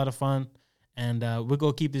having a lot of fun, and we're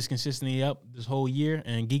gonna keep this consistency up this whole year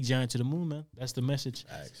and Geek Giant to the moon, man. That's the message.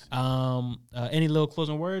 Any little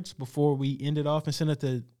closing words before we end it off and send it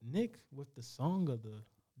to Nick with the song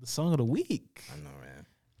of the week? I know, man.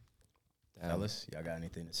 Fellas, y'all got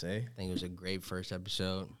anything to say? I think it was a great first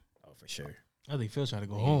episode. Oh, for sure. I think Phil's trying to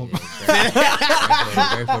go home.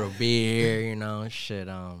 Grateful to be here, you know. Shit,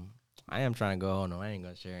 I am trying to go home. No, I ain't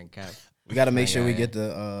gonna share and cap. We gotta make sure we get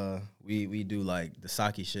the we do like the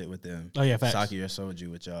sake shit with them. Oh, yeah, facts. Sake or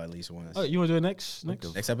soju with y'all at least once. Oh, you want to do it next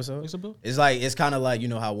episode? Next episode? It's kind of like, you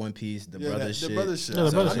know how One Piece, the brothers shit. The brothers shit. Yeah,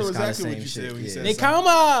 the brothers I know shit. exactly Kinda what you same said when you shit, said yeah. sake.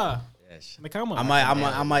 Nakama. Yes. Nakama.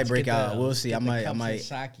 I might break out. We'll see. I might I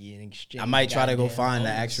might try to go find the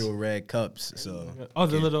actual red cups. So Oh,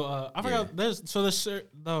 the little. I forgot. There's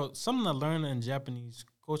something I learned in Japanese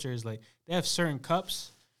culture is like they have certain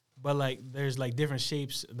cups, but like there's like different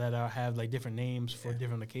shapes that have like different names for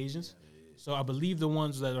different occasions. So I believe the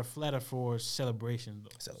ones that are flatter for celebration.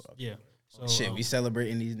 Though. Yeah. So shit, we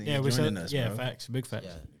celebrating these niggas we joining us, yeah, bro. facts, big facts.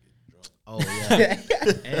 Oh yeah,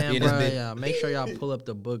 and Yeah, bro, this bitch- yeah. Make sure y'all pull up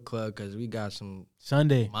the book club because we got some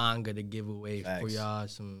Sunday. manga to give away for Facts. y'all,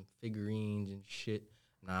 some figurines and shit.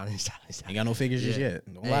 Nah, Ain't got no figures just yet.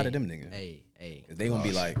 Don't lie to them niggas. Hey, 'Cause they gonna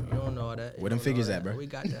be like, you don't know all that. where them figures at, bro? We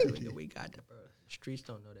got that. we got that, bro. The streets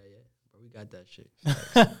don't know that yet, but we got that shit.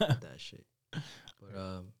 That shit.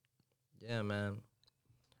 But yeah, man.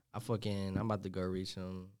 I'm about to go read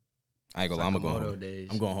some. I ain't gonna lie, I'm Sakamoto going home. days.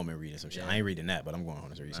 I'm going home and reading some shit. Yeah. I ain't reading that, but I'm going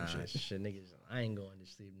home to read some Nah, shit. niggas. I ain't going to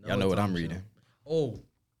sleep. Y'all know what I'm time soon. reading. Oh,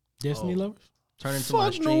 Destiny lovers. turn into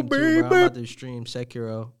my stream too, bro. I'm about to stream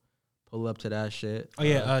Sekiro. Pull up to that shit. Oh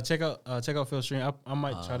yeah, check out Phil's stream. I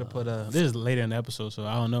might try to put this is later in the episode, so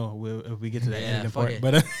I don't know if we get to that Yeah, editing fuck part. it.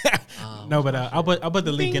 But no, but I'll put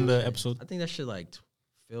the link in the episode I think that shit like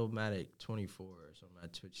Philmatic 24 or something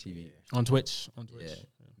at Twitch TV. on Twitch. Yeah,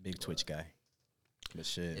 Big Twitch guy. But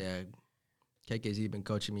shit. yeah. KKZ been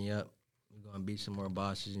coaching me up. We're gonna beat some more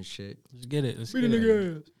bosses and shit. Let's get it. Let's Beat get a it.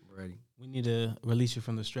 nigga. Ready? We need to release you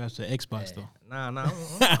from the straps to Xbox though. Nah.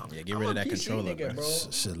 Yeah, get rid of that controller, bro.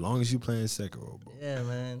 Shit, long as you playing Sekiro, bro. Yeah,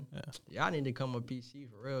 man. Y'all need to come on PC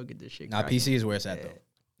for real. Get this shit. Nah, cracking. PC is where it's at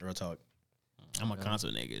though. Real talk. I'm a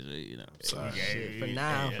console nigga, so, you know. Sorry. Shit, for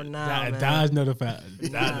now, man. Dodge notified.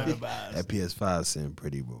 That PS5 seemed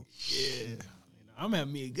pretty, bro. I'm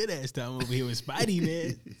having me a good ass time over here with Spidey,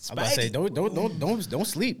 man. I'm about to say, don't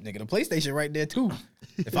sleep, nigga. The PlayStation right there too.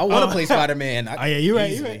 If I want to play Spider-Man, Oh yeah, you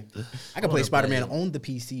right. I can play Spider-Man on the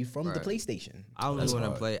PC from the PlayStation. I only want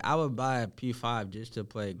to play. I would buy a P5 just to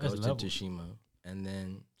play That's Ghost of level. Tsushima and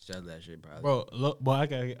then sell that shit probably. Bro, look, boy, I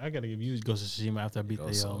gotta give you Ghost of Tsushima after I beat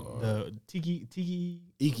the Tiki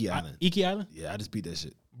Iki Island. Iki Island. Yeah, I just beat that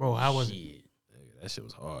shit. Bro, how was Shit. That shit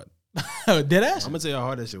was hard. it? Dead ass. I'm gonna tell you how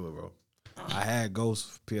hard that shit was, bro. I had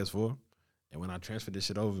Ghost PS4, and when I transferred this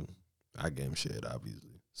shit over, I game shit obviously.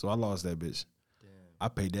 So I lost that bitch. Damn. I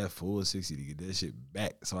paid that full 60 to get that shit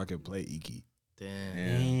back so I could play Iki, Damn.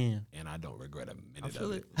 Damn. and I don't regret a minute I of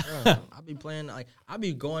feel it. it. Bro, I be playing like I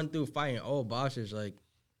be going through fighting old bosses. Like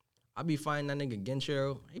I be fighting that nigga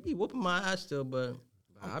Genshiro. He be whooping my ass still, but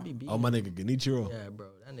I be beating. Oh my nigga Genichiro, Yeah, bro.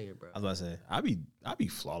 That nigga, bro. I was about to say, I be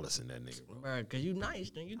flawless in that nigga, bro. Bro, cause you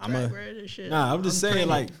nice, then you I'm a- crack red and shit. Nah, I'm just saying, training.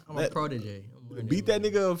 like, I'm a that- protege. I'm learning, Beat that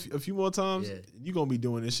man. nigga a few more times, Yeah. you gonna be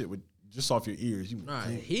doing this shit with just off your ears. You Nah,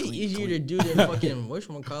 clean, he clean, easier clean. to do than fucking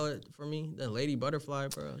whatchamacallit for me than Lady Butterfly,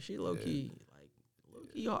 bro. She low key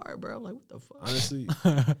hard, bro. Like what the fuck? Honestly,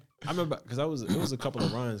 I remember because it was a couple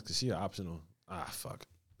of runs because she an optional. Fuck.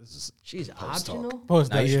 This is She's post talk. optional. Post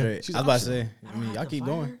nah, that, you yeah. straight. She's I was about to optional. say, I mean, y'all keep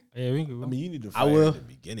going. Yeah, we can. I mean, you need to I fight will. at the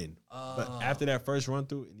beginning, but after that first run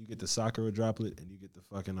through, and you get the Sakura droplet, and you get the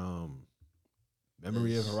fucking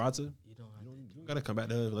memory of Hirata, You don't have you don't gotta come back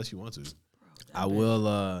to her unless you want to. I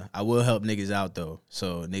will help niggas out though,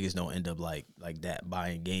 so niggas don't end up like that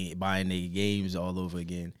buying their games all over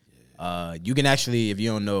again. You can actually, if you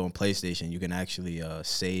don't know, on PlayStation, you can actually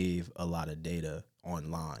save a lot of data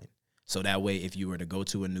online. So that way, if you were to go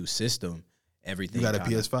to a new system, everything. You got a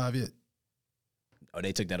kinda- PS5 yet? Oh,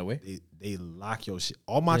 they took that away. They lock your shit.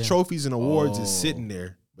 All my Yeah. trophies and awards Oh. is sitting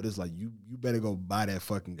there, but it's like you better go buy that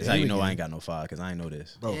fucking game. That's how you know again. I ain't got no file because I ain't know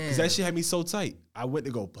this. Bro, because that shit had me so tight. I went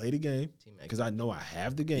to go play the game because I know I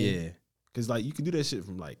have the game. Yeah, Because like you can do that shit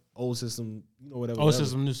from like old system, whatever. Old whatever.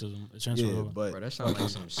 system, new system. Transfer Yeah, over. but Bro, that sounds like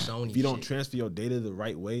some Sony if you don't shit. transfer your data the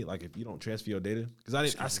right way, like if you don't transfer your data,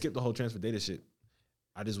 because I skipped the whole transfer data shit.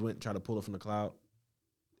 I just went and tried to pull it from the cloud,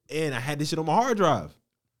 and I had this shit on my hard drive.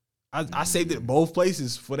 I saved it both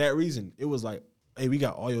places for that reason. It was like, hey, we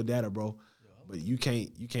got all your data, bro, but you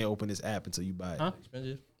can't open this app until you buy it. Huh?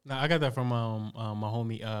 Expensive. No, I got that from my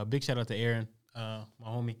homie. Big shout out to Aaron, my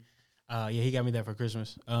homie. Yeah, he got me that for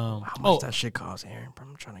Christmas. How much that shit costs, Aaron? Bro,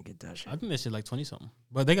 I'm trying to get that shit. I think that shit like 20 something.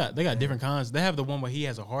 But they got different kinds. They have the one where he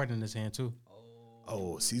has a heart in his hand too.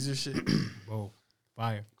 Oh, Caesar shit. Whoa,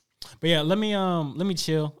 fire. But yeah, let me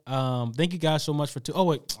chill. Thank you guys so much for oh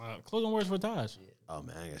wait, closing words for Taj. Oh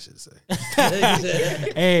man, I ain't got shit to say.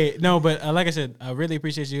 Hey, no, but like I said, I really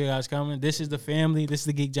appreciate you guys coming. This is the family. This is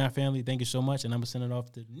the Geek Giant family. Thank you so much, and I'm gonna send it off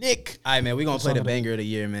to Nick. All right, man. We gonna play the banger of the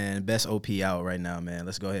year, man. Best OP out right now, man.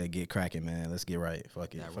 Let's go ahead and get cracking, man. Let's get right.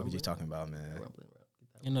 Fuck it. Fuck what you talking about, man.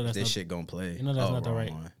 You know that's This not, shit gonna play. You know that's not the wrong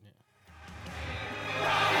right. one.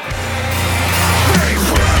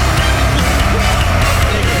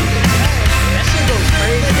 That shit goes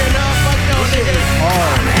crazy. Nigga, no, fuck no, nigga.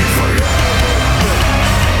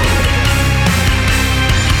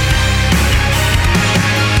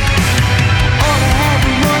 All I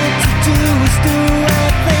ever wanted to do was do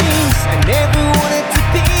right things. I never wanted to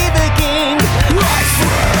be the king. I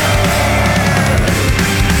swear.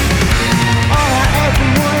 All I ever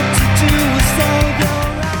wanted to do was save your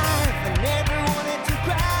life. I never wanted to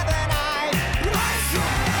grab a knife. I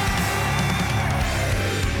swear.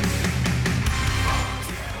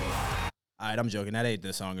 All right, I'm joking. That ain't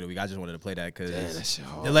the song of the week. I just wanted to play that because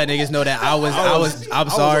to let niggas know that I'm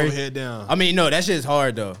sorry. over head down. I mean, no, that shit's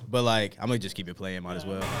hard though. But like, I'm gonna just keep it playing, might as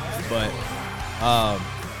well. But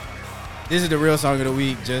this is the real song of the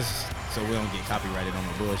week, just so we don't get copyrighted on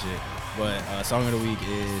the bullshit. But song of the week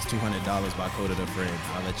is $200 by Coda the Friend.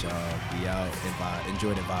 I'll let y'all be out and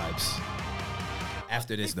enjoy the vibes.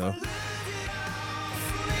 After this though.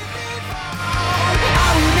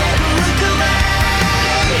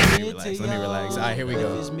 Let me relax. All right, here we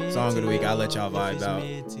go. Song of the week. I'll let y'all vibe out.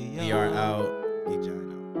 We are out. Geek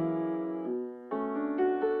Giant out.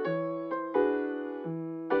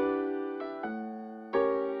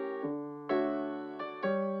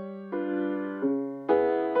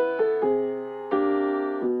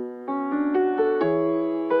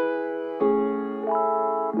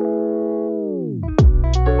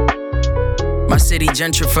 My city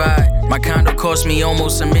gentrified. My condo cost me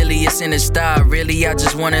almost $1 million. It's in the style. Really, I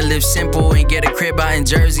just wanna live simple and get a crib out in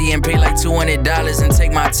Jersey and pay like $200 and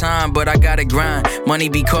take my time. But I gotta grind. Money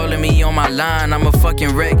be calling me on my line. I'm a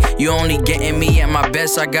fucking wreck. You only getting me at my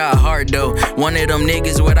best. I got heart though. One of them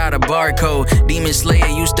niggas without a barcode. Demon Slayer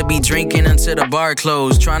used to be drinking until the bar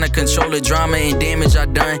closed. Trying to control the drama and damage I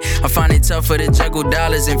done. I find it tougher to juggle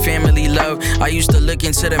dollars and family love. I used to look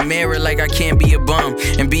into the mirror like I can't be a bum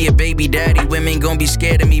and be a baby daddy. Women gon' be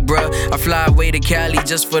scared of me, bruh. I fly away to Cali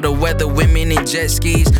just for the weather, women and jet skis.